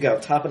 here you go.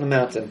 Top of the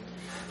mountain.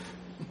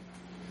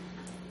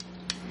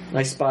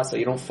 Nice spot so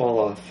you don't fall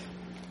off.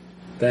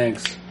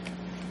 Thanks.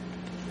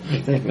 What do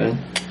you think, man?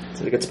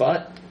 Is it a good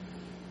spot?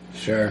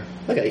 Sure.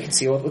 Look at it, you can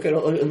see all, look at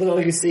all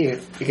you can see.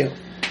 You can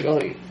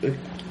look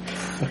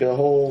at the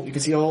whole. You can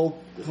see the whole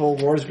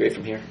War's Grave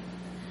from here.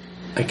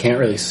 I can't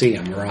really see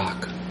him.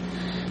 Rock.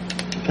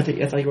 I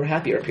thought you were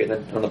happier up here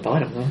than on the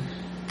bottom, though.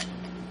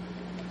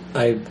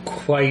 I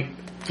quite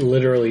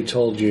literally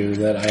told you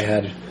that I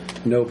had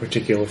no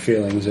particular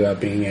feelings about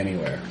being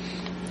anywhere.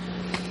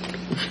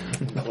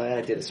 I'm glad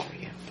I did this for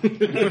you.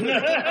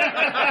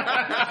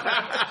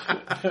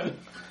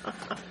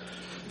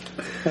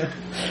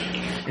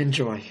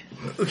 Enjoy.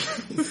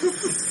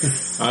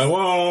 I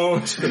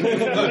won't.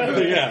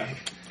 Yeah.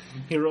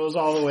 He rolls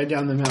all the way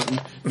down the mountain.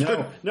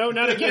 No,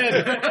 not again.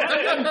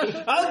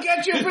 I'll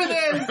get you for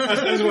this.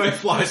 As when he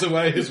flies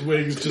away, his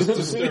wings just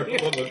disturb a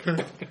little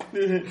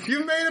bit.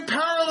 You made a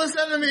powerless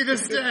enemy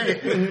this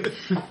day.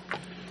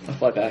 I'll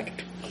fly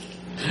back.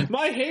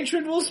 My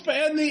hatred will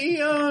span the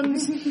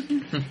eons.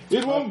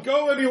 It won't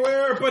go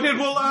anywhere, but it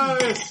will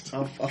last.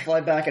 I'll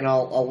fly back and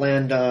I'll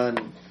land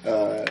on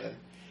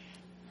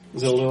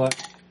Zilduat.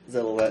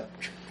 Zilhouette.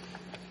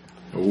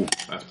 Oh,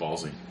 that's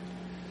ballsy.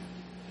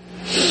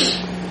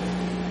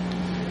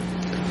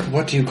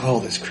 What do you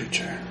call this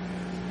creature?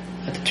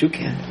 At the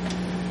toucan.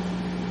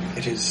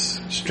 It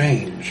is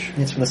strange.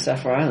 It's from the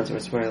Sapphire Islands,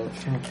 that's where I live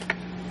from.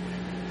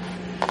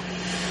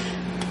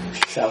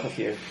 South of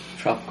here,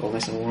 tropical,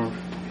 nice and warm.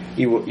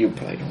 You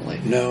probably don't like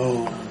it.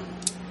 No.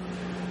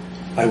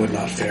 I would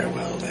not fare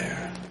well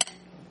there.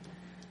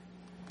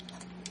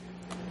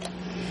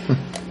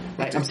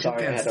 I'm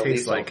sorry, I had to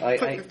Tastes leave.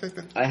 like-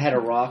 I had a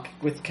rock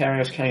with carrying. I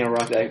was carrying a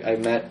rock that I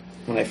met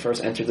when I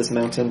first entered this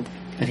mountain,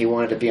 and he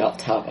wanted to be up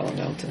top on the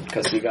mountain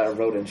because he got a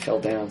road and fell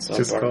down. So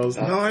Just I brought goes,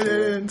 him no, I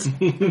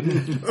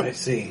didn't. I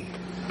see.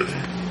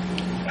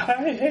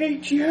 I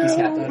hate you. He's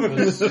happy. That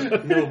was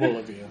noble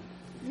of you.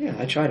 Yeah,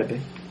 I try to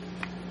be.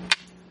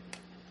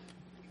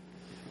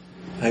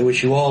 I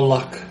wish you all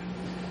luck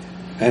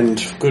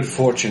and good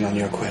fortune on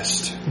your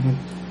quest.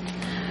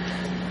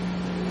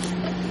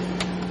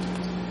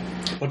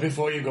 But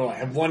before you go, I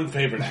have one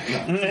favor to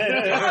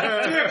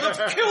ask.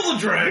 Let's kill the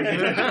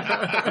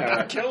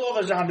dragon. Kill all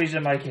the zombies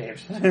in my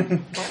caves.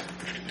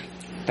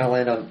 I'll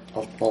land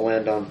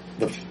on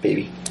the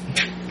baby.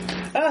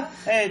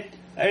 Hey,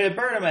 I had a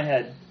bird on my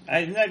head.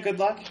 Isn't that good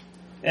luck?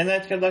 Isn't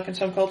that good luck in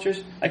some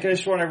cultures? I could have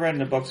sworn I read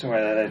in a book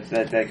somewhere that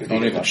could be Don't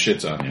good even luck.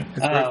 shits on you.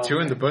 It's worth 2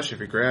 in the bush if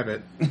you grab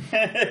it.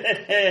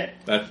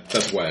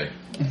 That's way.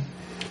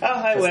 Oh,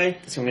 highway.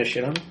 Is he gonna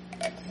shit on me?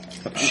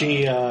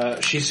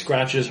 She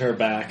scratches her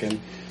back and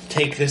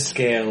take this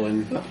scale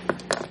and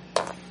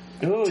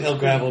Ooh, tell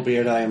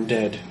Gravelbeard I am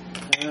dead.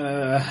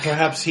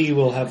 Perhaps he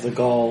will have the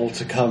gall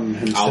to come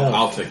himself.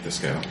 I'll take the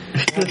scale.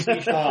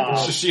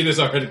 Shashina's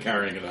already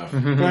carrying enough.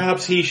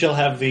 Perhaps he shall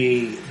have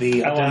the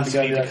I want to go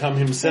audacity to to that. come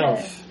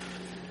himself.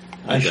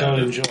 I I shall doubt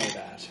it. enjoy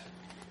that.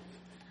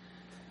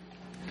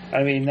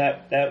 I mean,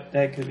 that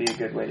could be a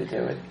good way to do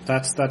it.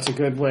 That's a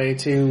good way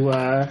to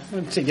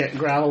get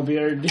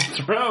Gravelbeard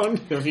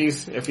dethroned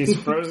if he's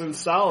frozen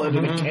solid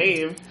in a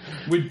cave.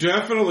 We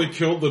definitely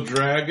killed the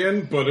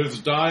dragon, but its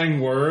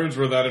dying words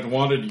were that it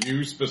wanted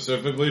you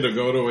specifically to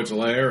go to its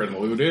lair and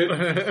loot it.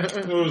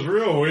 It was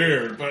real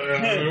weird, but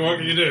what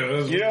can you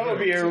do? You know, it would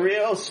be a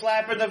real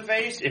slap in the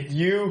face if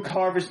you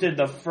harvested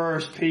the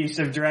first piece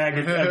of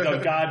dragon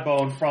of god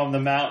bone from the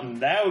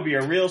mountain. That would be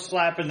a real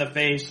slap in the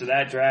face to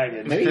that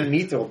dragon. Maybe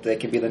Mithril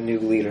Dick could be the new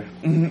leader.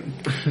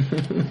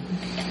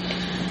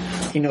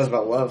 He knows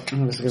about love.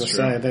 I was going to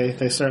say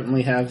they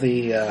certainly have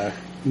the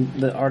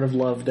art of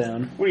love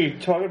down. What are you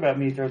talking about,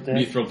 Mithril Dick?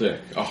 Mithril Dick,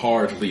 a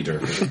hard leader.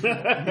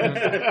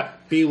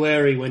 Be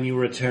wary when you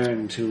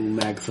return to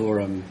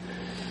Magthorum.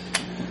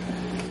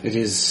 It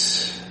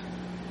is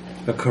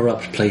a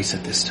corrupt place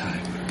at this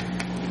time.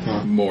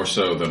 More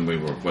so than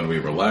when we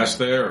were last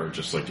there, or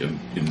just like in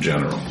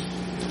general?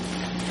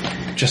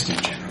 Just in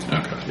general.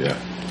 Okay, yeah.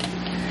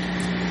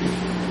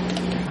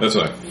 That's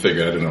what I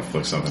figured. I didn't know if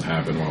like something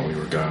happened while we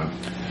were gone.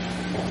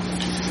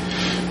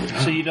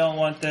 So you don't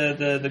want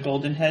the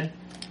golden head?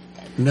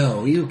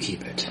 No, you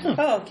keep it.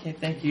 Oh, okay,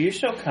 thank you. You're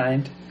so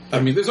kind. I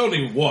mean, there's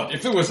only one.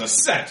 If it was a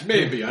set,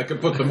 maybe I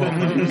could put them all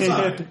on the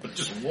side. But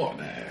just one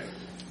head.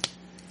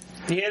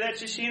 You hear that,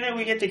 Shishina?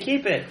 We get to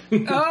keep it.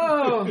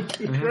 Oh,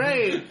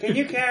 great! Can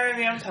you carry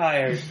me? I'm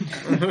tired.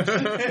 Put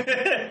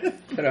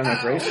it on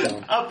my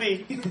gravestone. I'll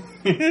be.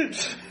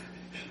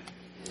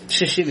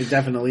 Shishina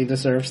definitely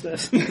deserves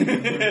this.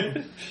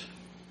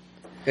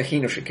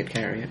 Hinoshi could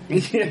carry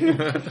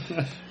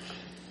it.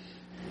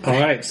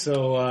 Alright,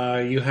 so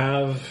you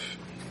have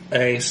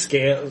a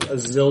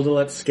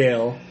Zildalet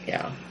scale.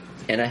 Yeah.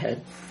 And a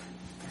head.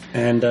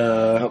 And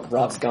Oh,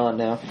 Rock's gone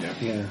now.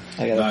 yeah.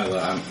 I gotta...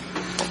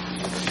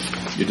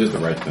 Nyla, you did the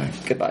right thing.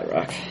 Goodbye,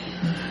 Rock.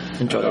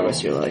 Enjoy the rest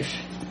of your life.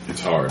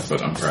 It's hard,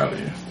 but I'm proud of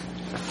you.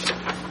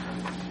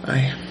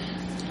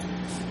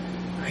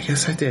 I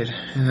guess I did.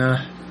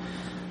 And,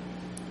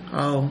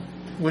 I'll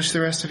wish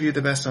the rest of you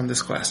the best on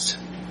this quest.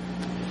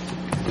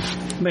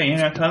 Wait, you're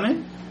not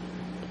coming?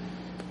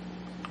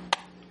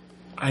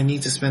 I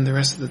need to spend the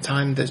rest of the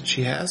time that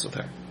she has with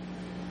her.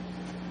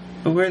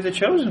 But we're the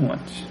chosen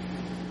ones.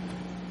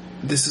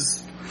 This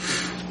is...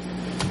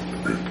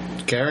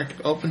 Garrick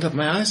opened up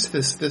my eyes to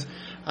this.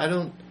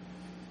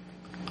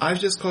 I've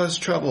just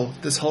caused trouble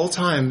this whole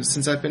time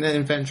since I've been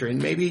adventuring.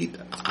 Maybe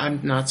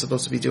I'm not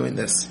supposed to be doing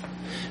this.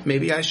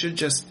 Maybe I should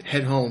just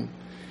head home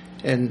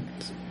and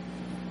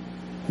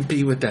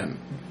be with them.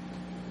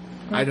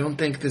 I don't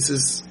think this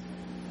is...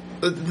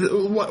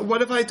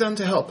 What have I done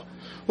to help?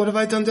 What have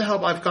I done to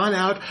help? I've gone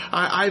out.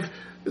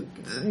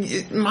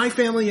 My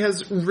family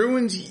has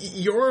ruined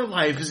your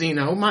life,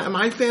 Zeno.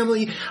 My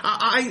family...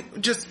 I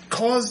just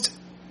caused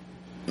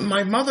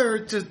my mother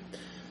to...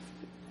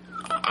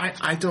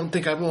 I don't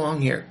think I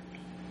belong here.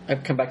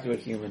 I've come back to a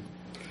human.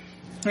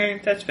 Hey,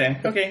 that's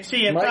fair. Okay,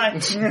 see ya. My-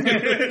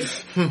 Bye.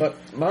 But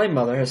my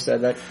mother has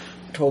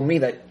told me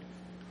that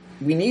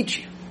we need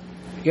you.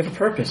 You have a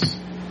purpose.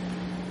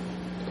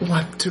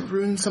 What, to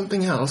ruin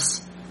something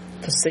else?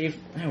 To save,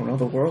 I don't know,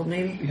 the world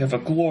maybe? You have a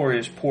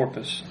glorious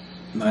porpoise.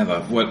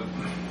 Nyla,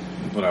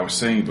 what I was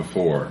saying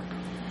before,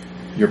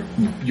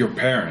 your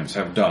parents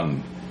have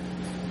done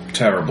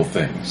terrible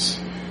things.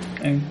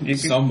 And you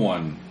can,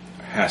 Someone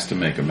has to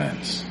make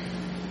amends.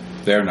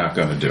 They're not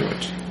going to do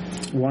it.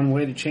 One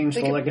way to change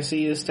the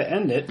legacy is to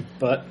end it,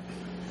 but...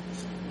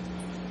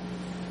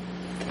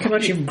 How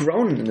much you've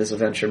grown in this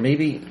adventure.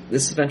 Maybe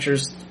this adventure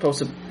is supposed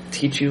to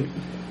teach you,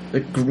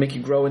 make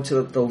you grow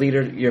into the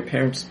leader your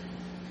parents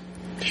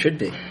should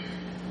be.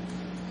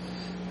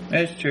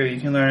 that's true.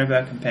 You can learn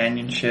about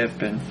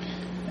companionship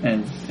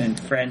and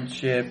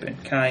friendship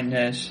and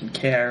kindness and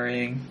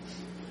caring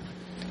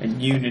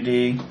and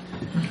unity.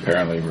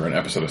 Apparently, we're an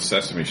episode of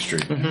Sesame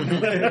Street.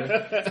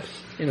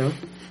 You know.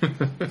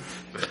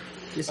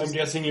 I'm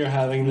guessing you're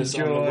having this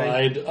on the Joy.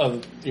 ride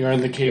of... You're in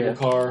the cable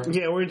car.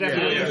 Yeah, we're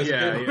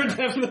definitely we're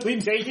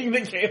definitely taking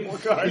the cable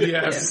car.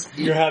 Yes.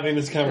 You're having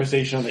this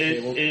conversation on the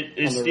cable.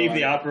 Is on the Steve ride.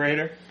 the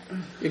operator?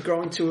 You're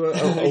growing to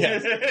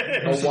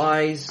a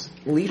wise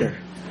leader.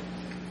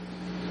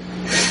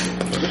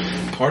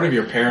 Part of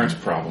your parents'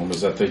 problem is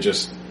that they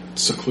just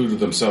secluded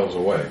themselves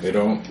away. They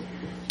don't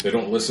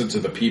listen to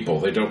the people.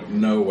 They don't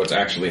know what's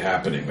actually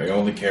happening. They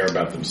only care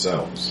about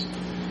themselves.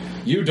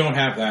 You don't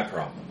have that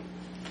problem.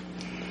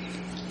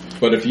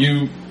 But if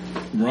you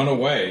run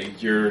away,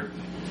 you're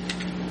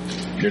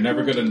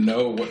never going to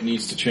know what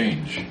needs to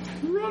change.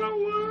 Run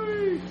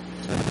away!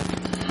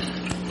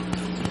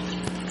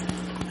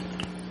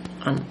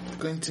 I'm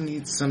going to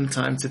need some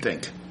time to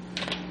think.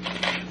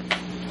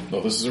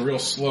 Well, this is a real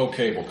slow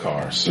cable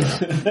car, so...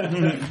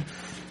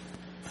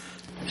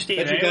 Steve,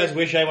 Bet you guys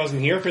wish I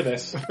wasn't here for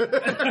this.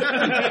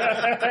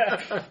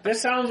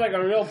 This sounds like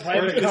a real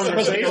private This sounds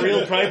like a conversation.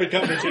 real private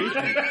conversation.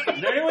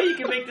 is there any way you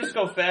can make this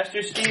go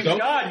faster, Steve? Don't-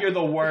 God, you're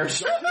the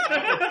worst.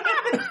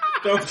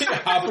 Don't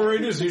the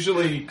operators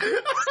usually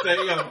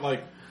stay on,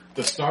 like,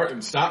 the start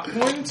and stop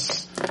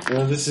points?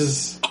 Well, this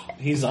is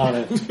He's on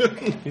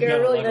it. You're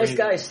a really nice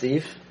guy,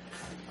 Steve.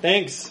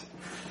 Thanks.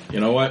 You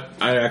know what?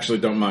 I actually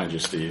don't mind you,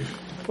 Steve.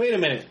 Wait a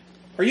minute.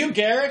 Are you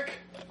Garrick?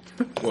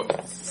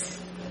 What?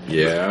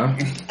 Yeah.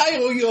 I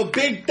owe you a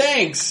big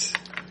thanks.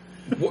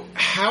 What?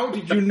 How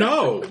did you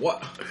know?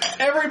 What?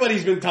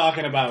 Everybody's been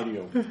talking about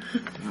you.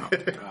 Oh,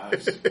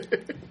 gosh.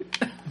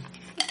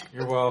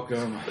 You're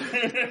welcome.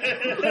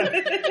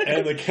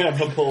 And the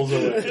camera pulls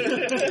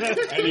away.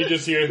 And you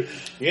just hear,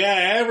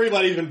 yeah,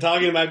 everybody's been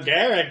talking about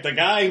Garrick, the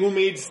guy who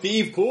made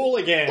Steve cool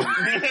again.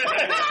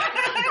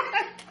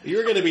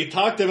 You're going to be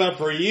talked about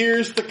for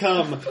years to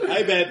come.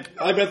 I bet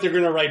they're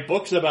going to write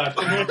books about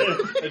you.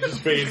 It just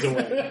fades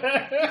away.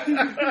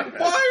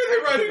 Why are they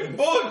writing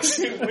books?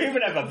 We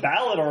even have a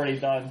ballad already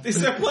done.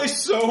 Is that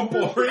place so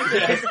boring?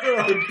 Yes. There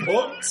are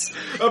books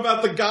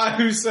about the guy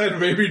who said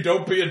maybe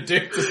don't be a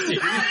dick to Steve.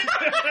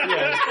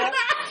 Yeah.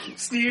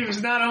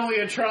 Steve's not only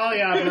a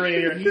trolley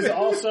operator, he's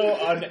also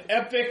an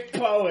epic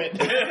poet.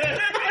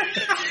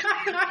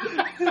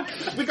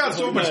 We got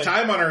so much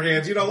time on our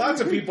hands. You know,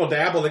 lots of people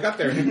dabble. They got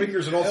their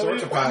fingers in all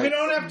sorts of We pies.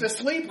 don't have to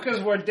sleep because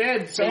we're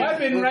dead, so Yeah, I've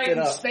been look it writing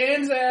up.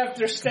 stanza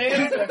after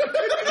stanza.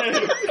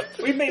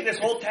 We made this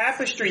whole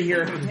tapestry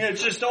here.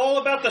 It's just all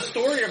about the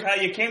story of how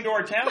you came to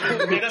our town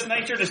and made us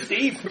nicer to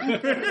Steve. You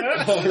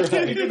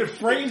did it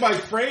frame by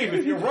frame.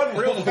 If you run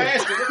real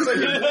fast, it looks like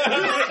you're...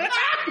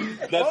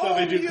 That's how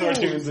they do you.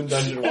 cartoons in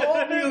Dungeon World. All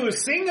of you,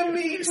 sing in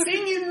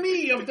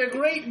me of the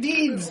great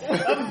deeds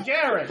of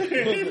Garrett.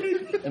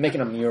 I'm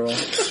making a mural.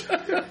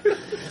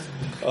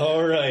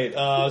 All right,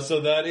 so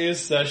that is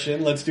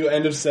session. Let's do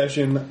end of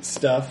session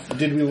stuff.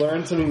 Did we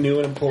learn something new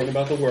and important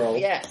about the world?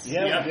 Yes.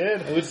 Yeah, Yeah. we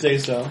did. I would say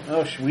so.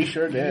 Oh, we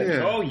sure did.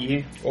 Yeah. Oh,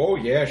 yeah. Oh,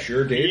 yeah,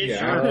 sure did, Yeah, yeah.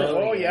 sure.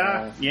 Oh,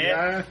 yeah.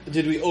 Yeah.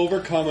 Did we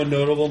overcome a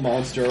notable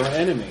monster or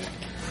enemy?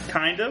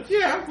 Kind of.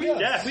 Yeah, we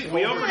Yes,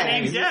 we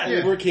overcame death.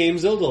 We overcame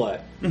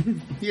Zildalet.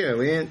 Yeah,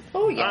 we ain't.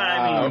 Oh, yeah.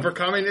 I mean,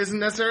 Overcoming isn't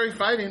necessarily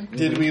fighting.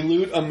 Did we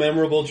loot a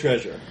memorable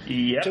treasure?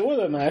 yep. Two of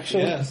them,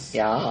 actually. Yes.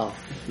 Yeah.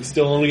 You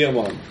still only get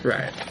one.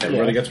 Right.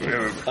 Everybody gets one.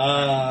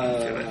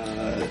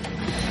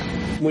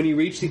 When you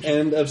reach the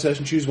end of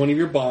session, choose one of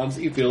your bonds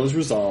that you feel is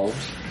resolved.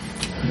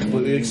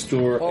 Completely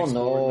explore. Oh,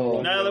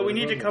 no. Now that we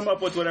need to come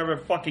up with whatever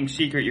fucking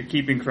secret you're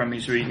keeping from me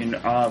so we can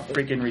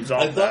freaking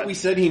resolve I thought that. we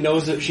said she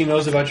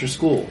knows about your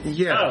school.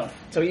 Yeah. Oh.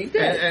 So you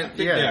did. And,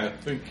 yeah. Yeah, I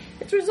think...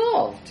 It's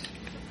resolved.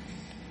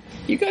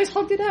 You guys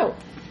hugged it out.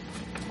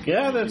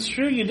 Yeah, that's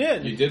true, you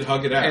did. You did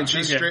hug it out. And she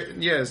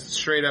Okay.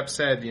 straight up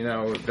said, you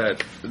know,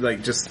 that,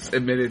 like, just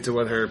admitted to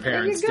what her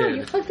parents There you go,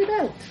 you did. hugged it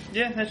out.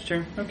 Yeah, that's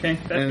true. Okay,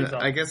 that's And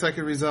resolved. I guess I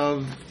could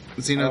resolve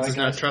Xeno I does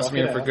not guess trust fuck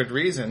me it for out. good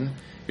reason,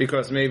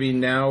 because maybe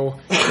now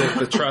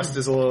the trust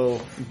is a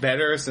little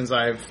better since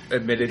I've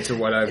admitted to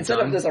what I've Instead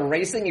done. of just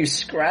erasing, you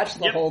scratched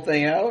the Yep. whole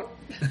thing out.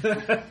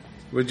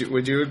 Would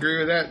you agree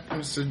with that,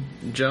 Mr.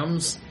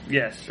 Jums?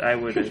 Yes, I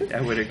would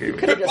agree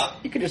with You that.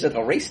 could just have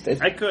erased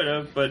it. I could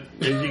have, but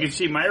as you can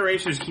see, my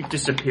erasers keep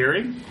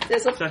disappearing.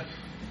 There's a, So,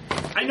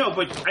 I know,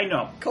 but I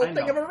know. Cool I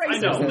thing know. of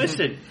erasers. I know.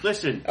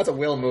 Listen. that's a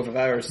will move if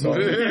I ever saw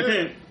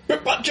it.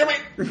 Jimmy!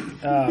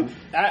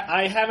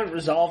 I haven't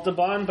resolved a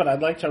bond, but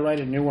I'd like to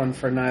write a new one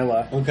for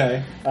Nyla.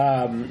 Okay.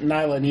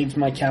 Nyla needs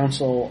my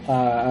counsel.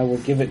 I will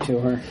give it to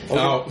her.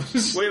 Oh.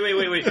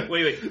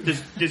 Wait.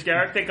 Does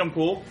Garrick think I'm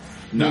cool?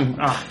 No.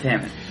 Ah,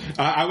 damn it.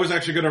 I was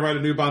actually going to write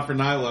a new bond for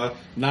Nyla.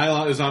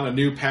 Nyla is on a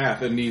new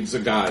path and needs a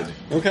guide.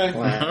 Okay.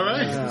 All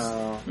right.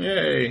 Wow.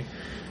 Yay.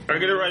 I'm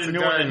gonna write a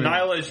new one, and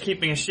Nyla is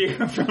keeping a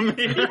secret from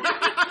me.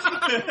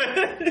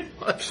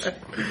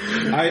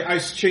 I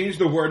changed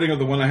the wording of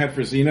the one I had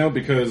for Zeno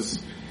because,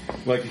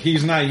 like,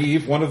 he's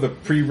naive. One of the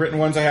pre-written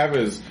ones I have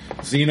is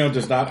Zeno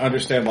does not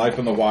understand life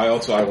in the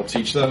wild, so I will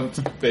teach them. It's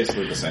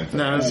basically the same thing.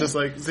 No, it's just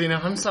like,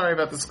 Xeno, I'm sorry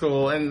about the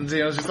school. And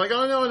Xeno's just like,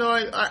 oh, no,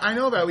 I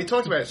know about it. We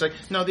talked about it. It's like,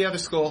 no, the other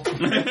school.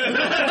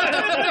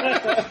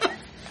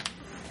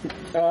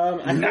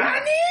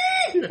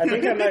 I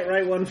think I might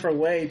write one for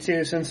Way,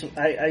 too, since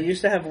I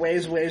used to have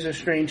Ways are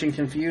strange and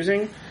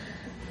confusing.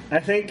 I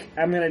think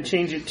I'm going to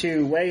change it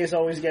to Way is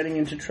always getting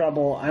into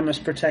trouble. I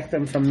must protect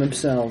them from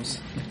themselves.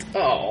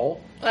 Oh,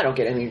 I don't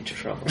get any into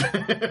trouble.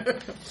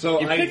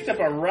 So You picked up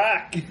a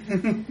rock.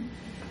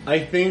 I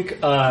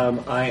think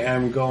I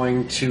am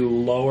going to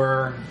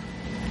lower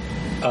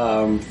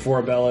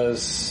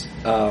Forabella's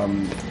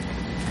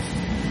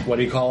what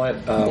do you call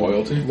it?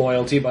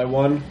 Loyalty by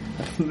 1.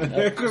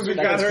 Because we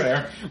That's got her.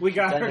 fair. We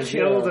got That her is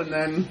killed zero. and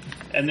then...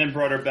 And then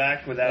brought her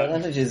back without... Why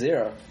don't you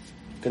 0?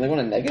 Can they go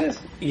to negative?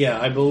 Yeah,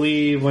 I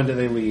believe. When do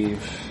they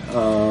leave?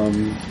 I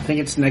think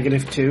it's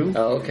 -2.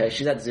 Oh, okay.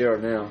 She's at 0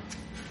 now.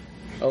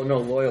 Oh, no,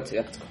 loyalty.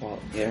 That's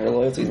quality. Yeah, her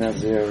loyalty's not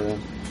 0 now.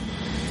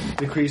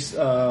 Decrease.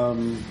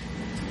 Alright,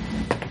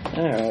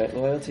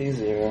 loyalty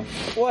 0.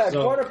 Boy, I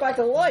So- brought her back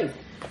to life.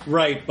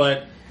 Right,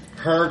 but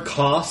her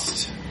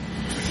cost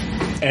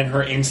and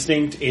her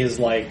instinct is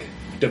like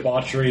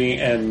debauchery,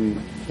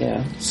 and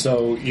Yeah,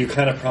 so you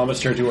kind of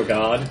promised her to a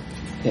god.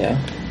 yeah.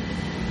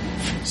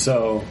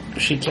 So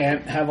She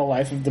can't have a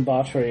life of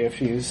debauchery if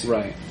she's...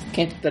 right.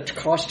 Can't the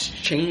costs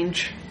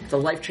change? It's a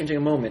life-changing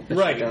moment. that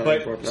Right, she got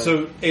but for-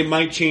 so it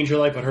might change her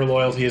life, but her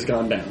loyalty has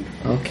gone down.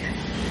 Okay.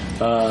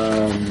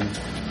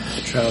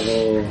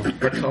 Travel.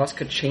 Her cost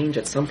could change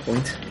at some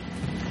point.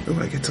 Ooh,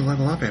 I get to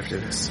level up after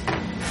this.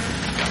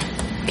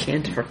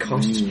 Can't her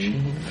costs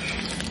change?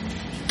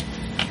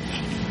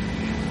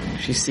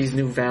 She sees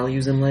new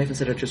values in life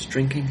instead of just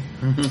drinking.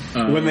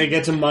 When they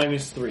get to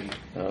 -3.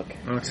 Okay.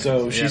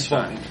 So she's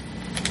fine.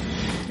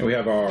 We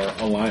have our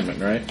alignment,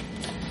 right?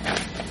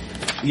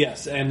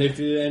 Yes, and if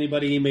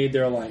anybody made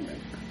their alignment.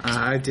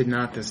 I did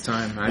not this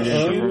time. I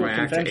did before my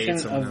act Convention ate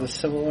someone of the else.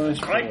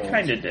 civilized I world.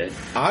 kind of did.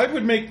 I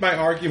would make my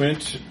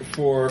argument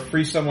for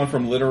free someone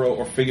from literal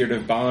or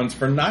figurative bonds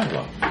for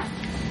Nyla.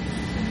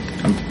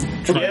 I'm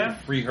trying Yeah. to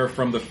free her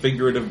from the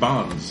figurative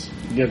bonds.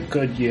 You're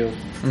good, you.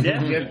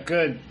 Yeah. You're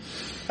good.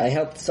 I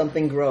helped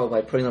something grow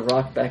by putting the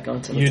rock back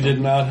onto the You top.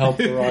 did not help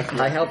the rock.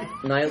 I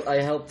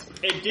helped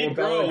It did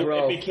Orbella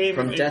grow. It became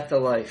from death to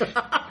life.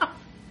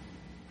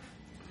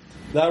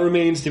 That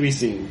remains to be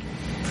seen.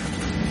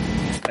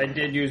 I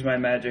did use my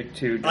magic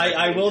to.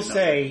 I will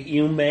say,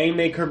 you may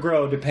make her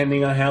grow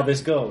depending on how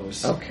this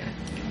goes. Okay.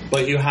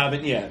 But you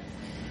haven't yet.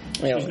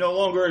 She's no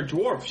longer a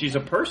dwarf. She's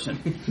a person.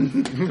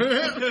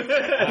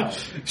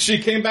 She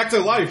came back to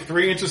life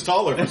 3 inches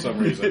taller for some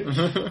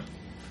reason.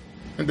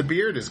 And the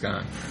beard is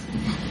gone.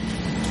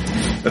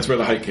 That's where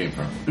the height came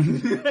from.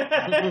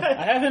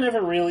 I haven't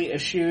ever really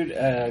issued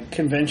a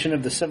convention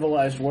of the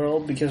civilized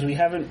world because we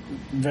haven't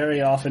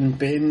very often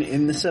been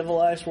in the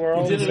civilized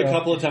world. You did it a so-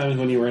 couple of times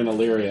when you were in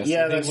Illyria.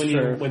 Yeah, I think that's when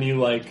true.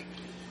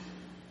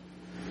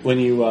 when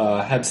you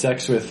had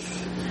sex with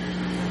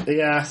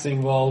Yeah,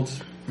 Singwald.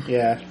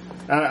 yeah.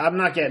 I'm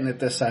not getting it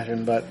this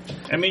session, but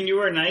I mean, you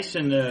were nice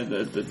in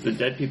the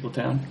dead people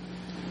town.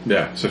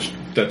 Yeah, so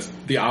that's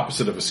the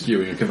opposite of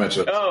eschewing a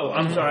convention. Oh,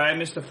 I'm sorry. I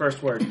missed the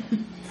first word.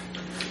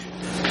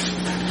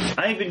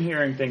 I've been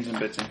hearing things in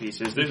bits and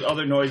pieces. There's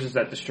other noises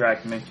that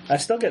distract me. I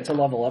still get to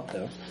level up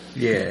though.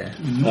 Yeah.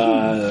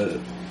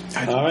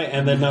 All right,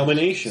 and then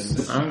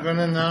nominations. I'm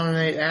gonna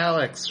nominate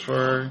Alex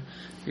for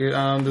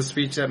the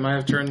speech that might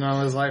have turned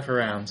Nala's life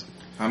around.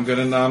 I'm going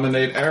to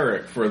nominate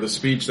Eric for the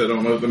speech that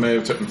may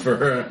have taken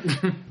for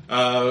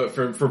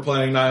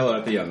playing Nyla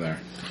at the end there.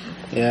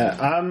 Yeah,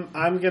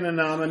 I'm gonna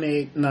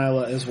nominate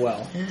Nyla as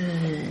well.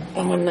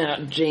 Oh, and now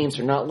James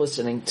for not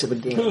listening to the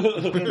game.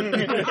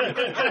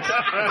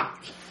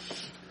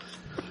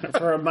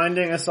 For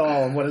reminding us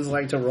all of what it's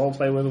like to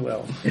roleplay with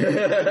Will.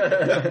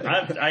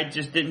 I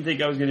just didn't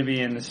think I was going to be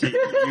in the scene.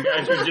 You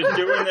guys were just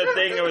doing the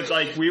thing. It was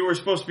like we were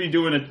supposed to be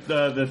doing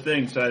the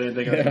thing, so I didn't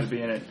think I was going to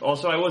be in it.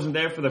 Also, I wasn't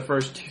there for the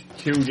first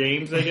 2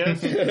 games, I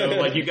guess. So,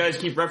 like, you guys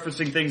keep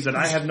referencing things that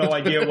I have no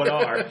idea what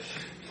are.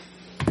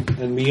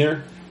 And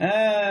Mir?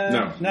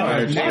 No,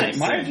 Meyer James.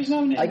 Meyer just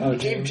nominated. I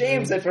gave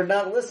James it for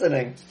not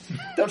listening.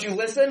 Don't you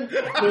listen?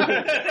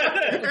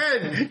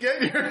 Ed,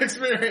 get your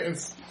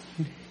experience.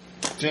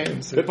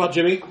 James. What about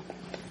Jimmy?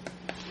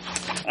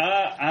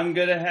 I'm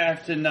gonna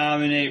have to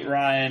nominate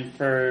Ryan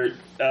for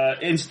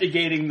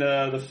instigating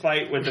the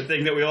fight with the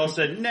thing that we all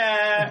said,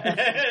 nah.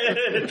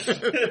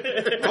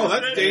 Oh,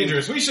 that's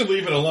dangerous. We should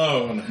leave it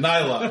alone.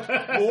 Nyla.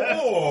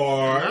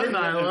 Or...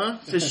 Nyla.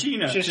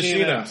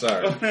 Shishina.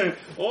 Sorry.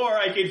 Or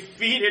I could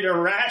feed it a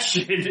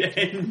ration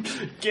and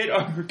get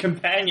our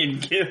companion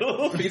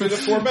killed. Feed it a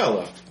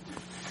Forbella.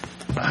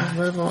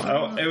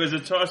 Oh, it was a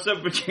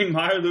toss-up between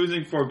Meyer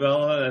losing for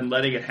Bella and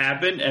letting it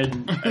happen,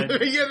 and but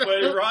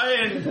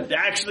Ryan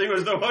actually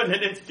was the one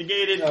that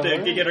instigated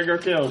to get her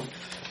killed.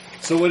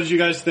 So what did you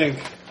guys think?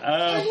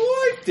 I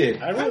liked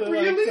it. I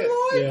really liked it.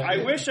 Yeah. I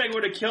wish I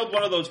would have killed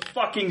one of those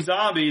fucking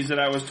zombies that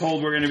I was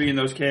told were going to be in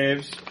those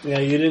caves. Yeah,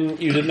 you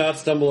did not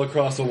stumble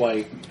across a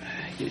white.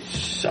 You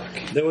suck.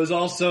 There was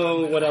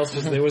also, what else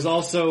was there? Was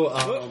also,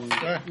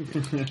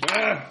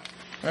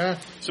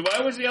 So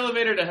why was the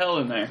elevator to hell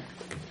in there?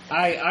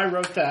 I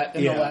wrote that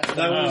in the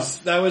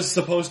last that was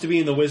supposed to be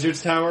in the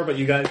Wizard's Tower, but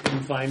you guys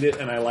didn't find it,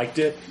 and I liked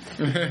it.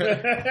 You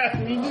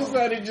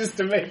decided just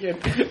to make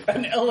it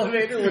an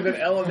elevator with an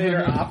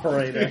elevator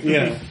operator.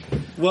 Yeah.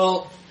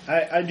 Well,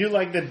 I do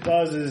like that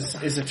Buzz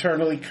is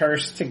eternally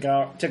cursed to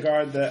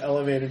guard the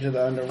elevator to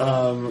the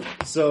underworld.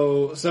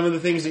 so some of the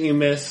things that you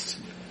missed,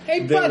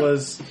 Hey, there bud.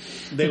 was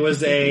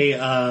a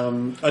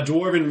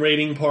dwarven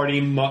raiding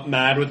party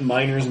mad with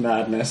Miner's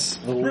Madness.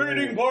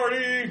 Raiding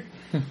party!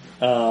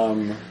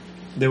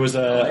 There was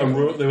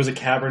a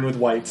cavern with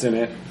whites in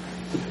it.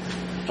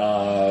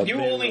 You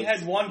only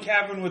had one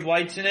cavern with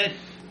lights in it?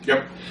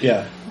 Yep.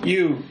 Yeah.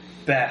 You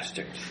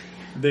bastard.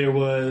 There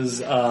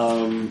was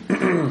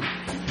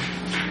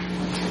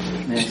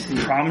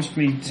Promised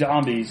me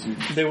zombies.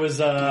 there was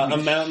a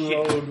mountain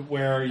road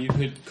where you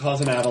could cause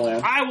an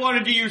avalanche. I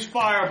wanted to use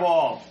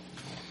Fireball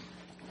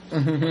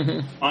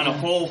on a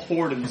whole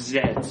horde of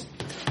Zeds.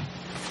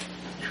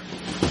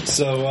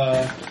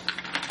 So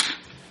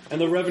and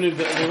the Revenant,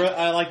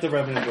 I like the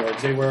Revenant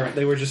Rogues.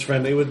 They were just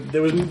friendly.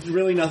 There was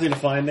really nothing to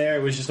find there.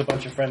 It was just a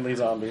bunch of friendly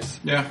zombies.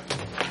 Yeah.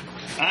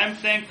 I'm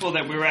thankful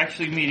that we were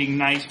actually meeting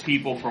nice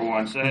people for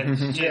once. It's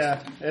just,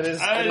 Yeah, it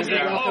is. I was it is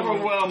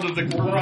overwhelmed of the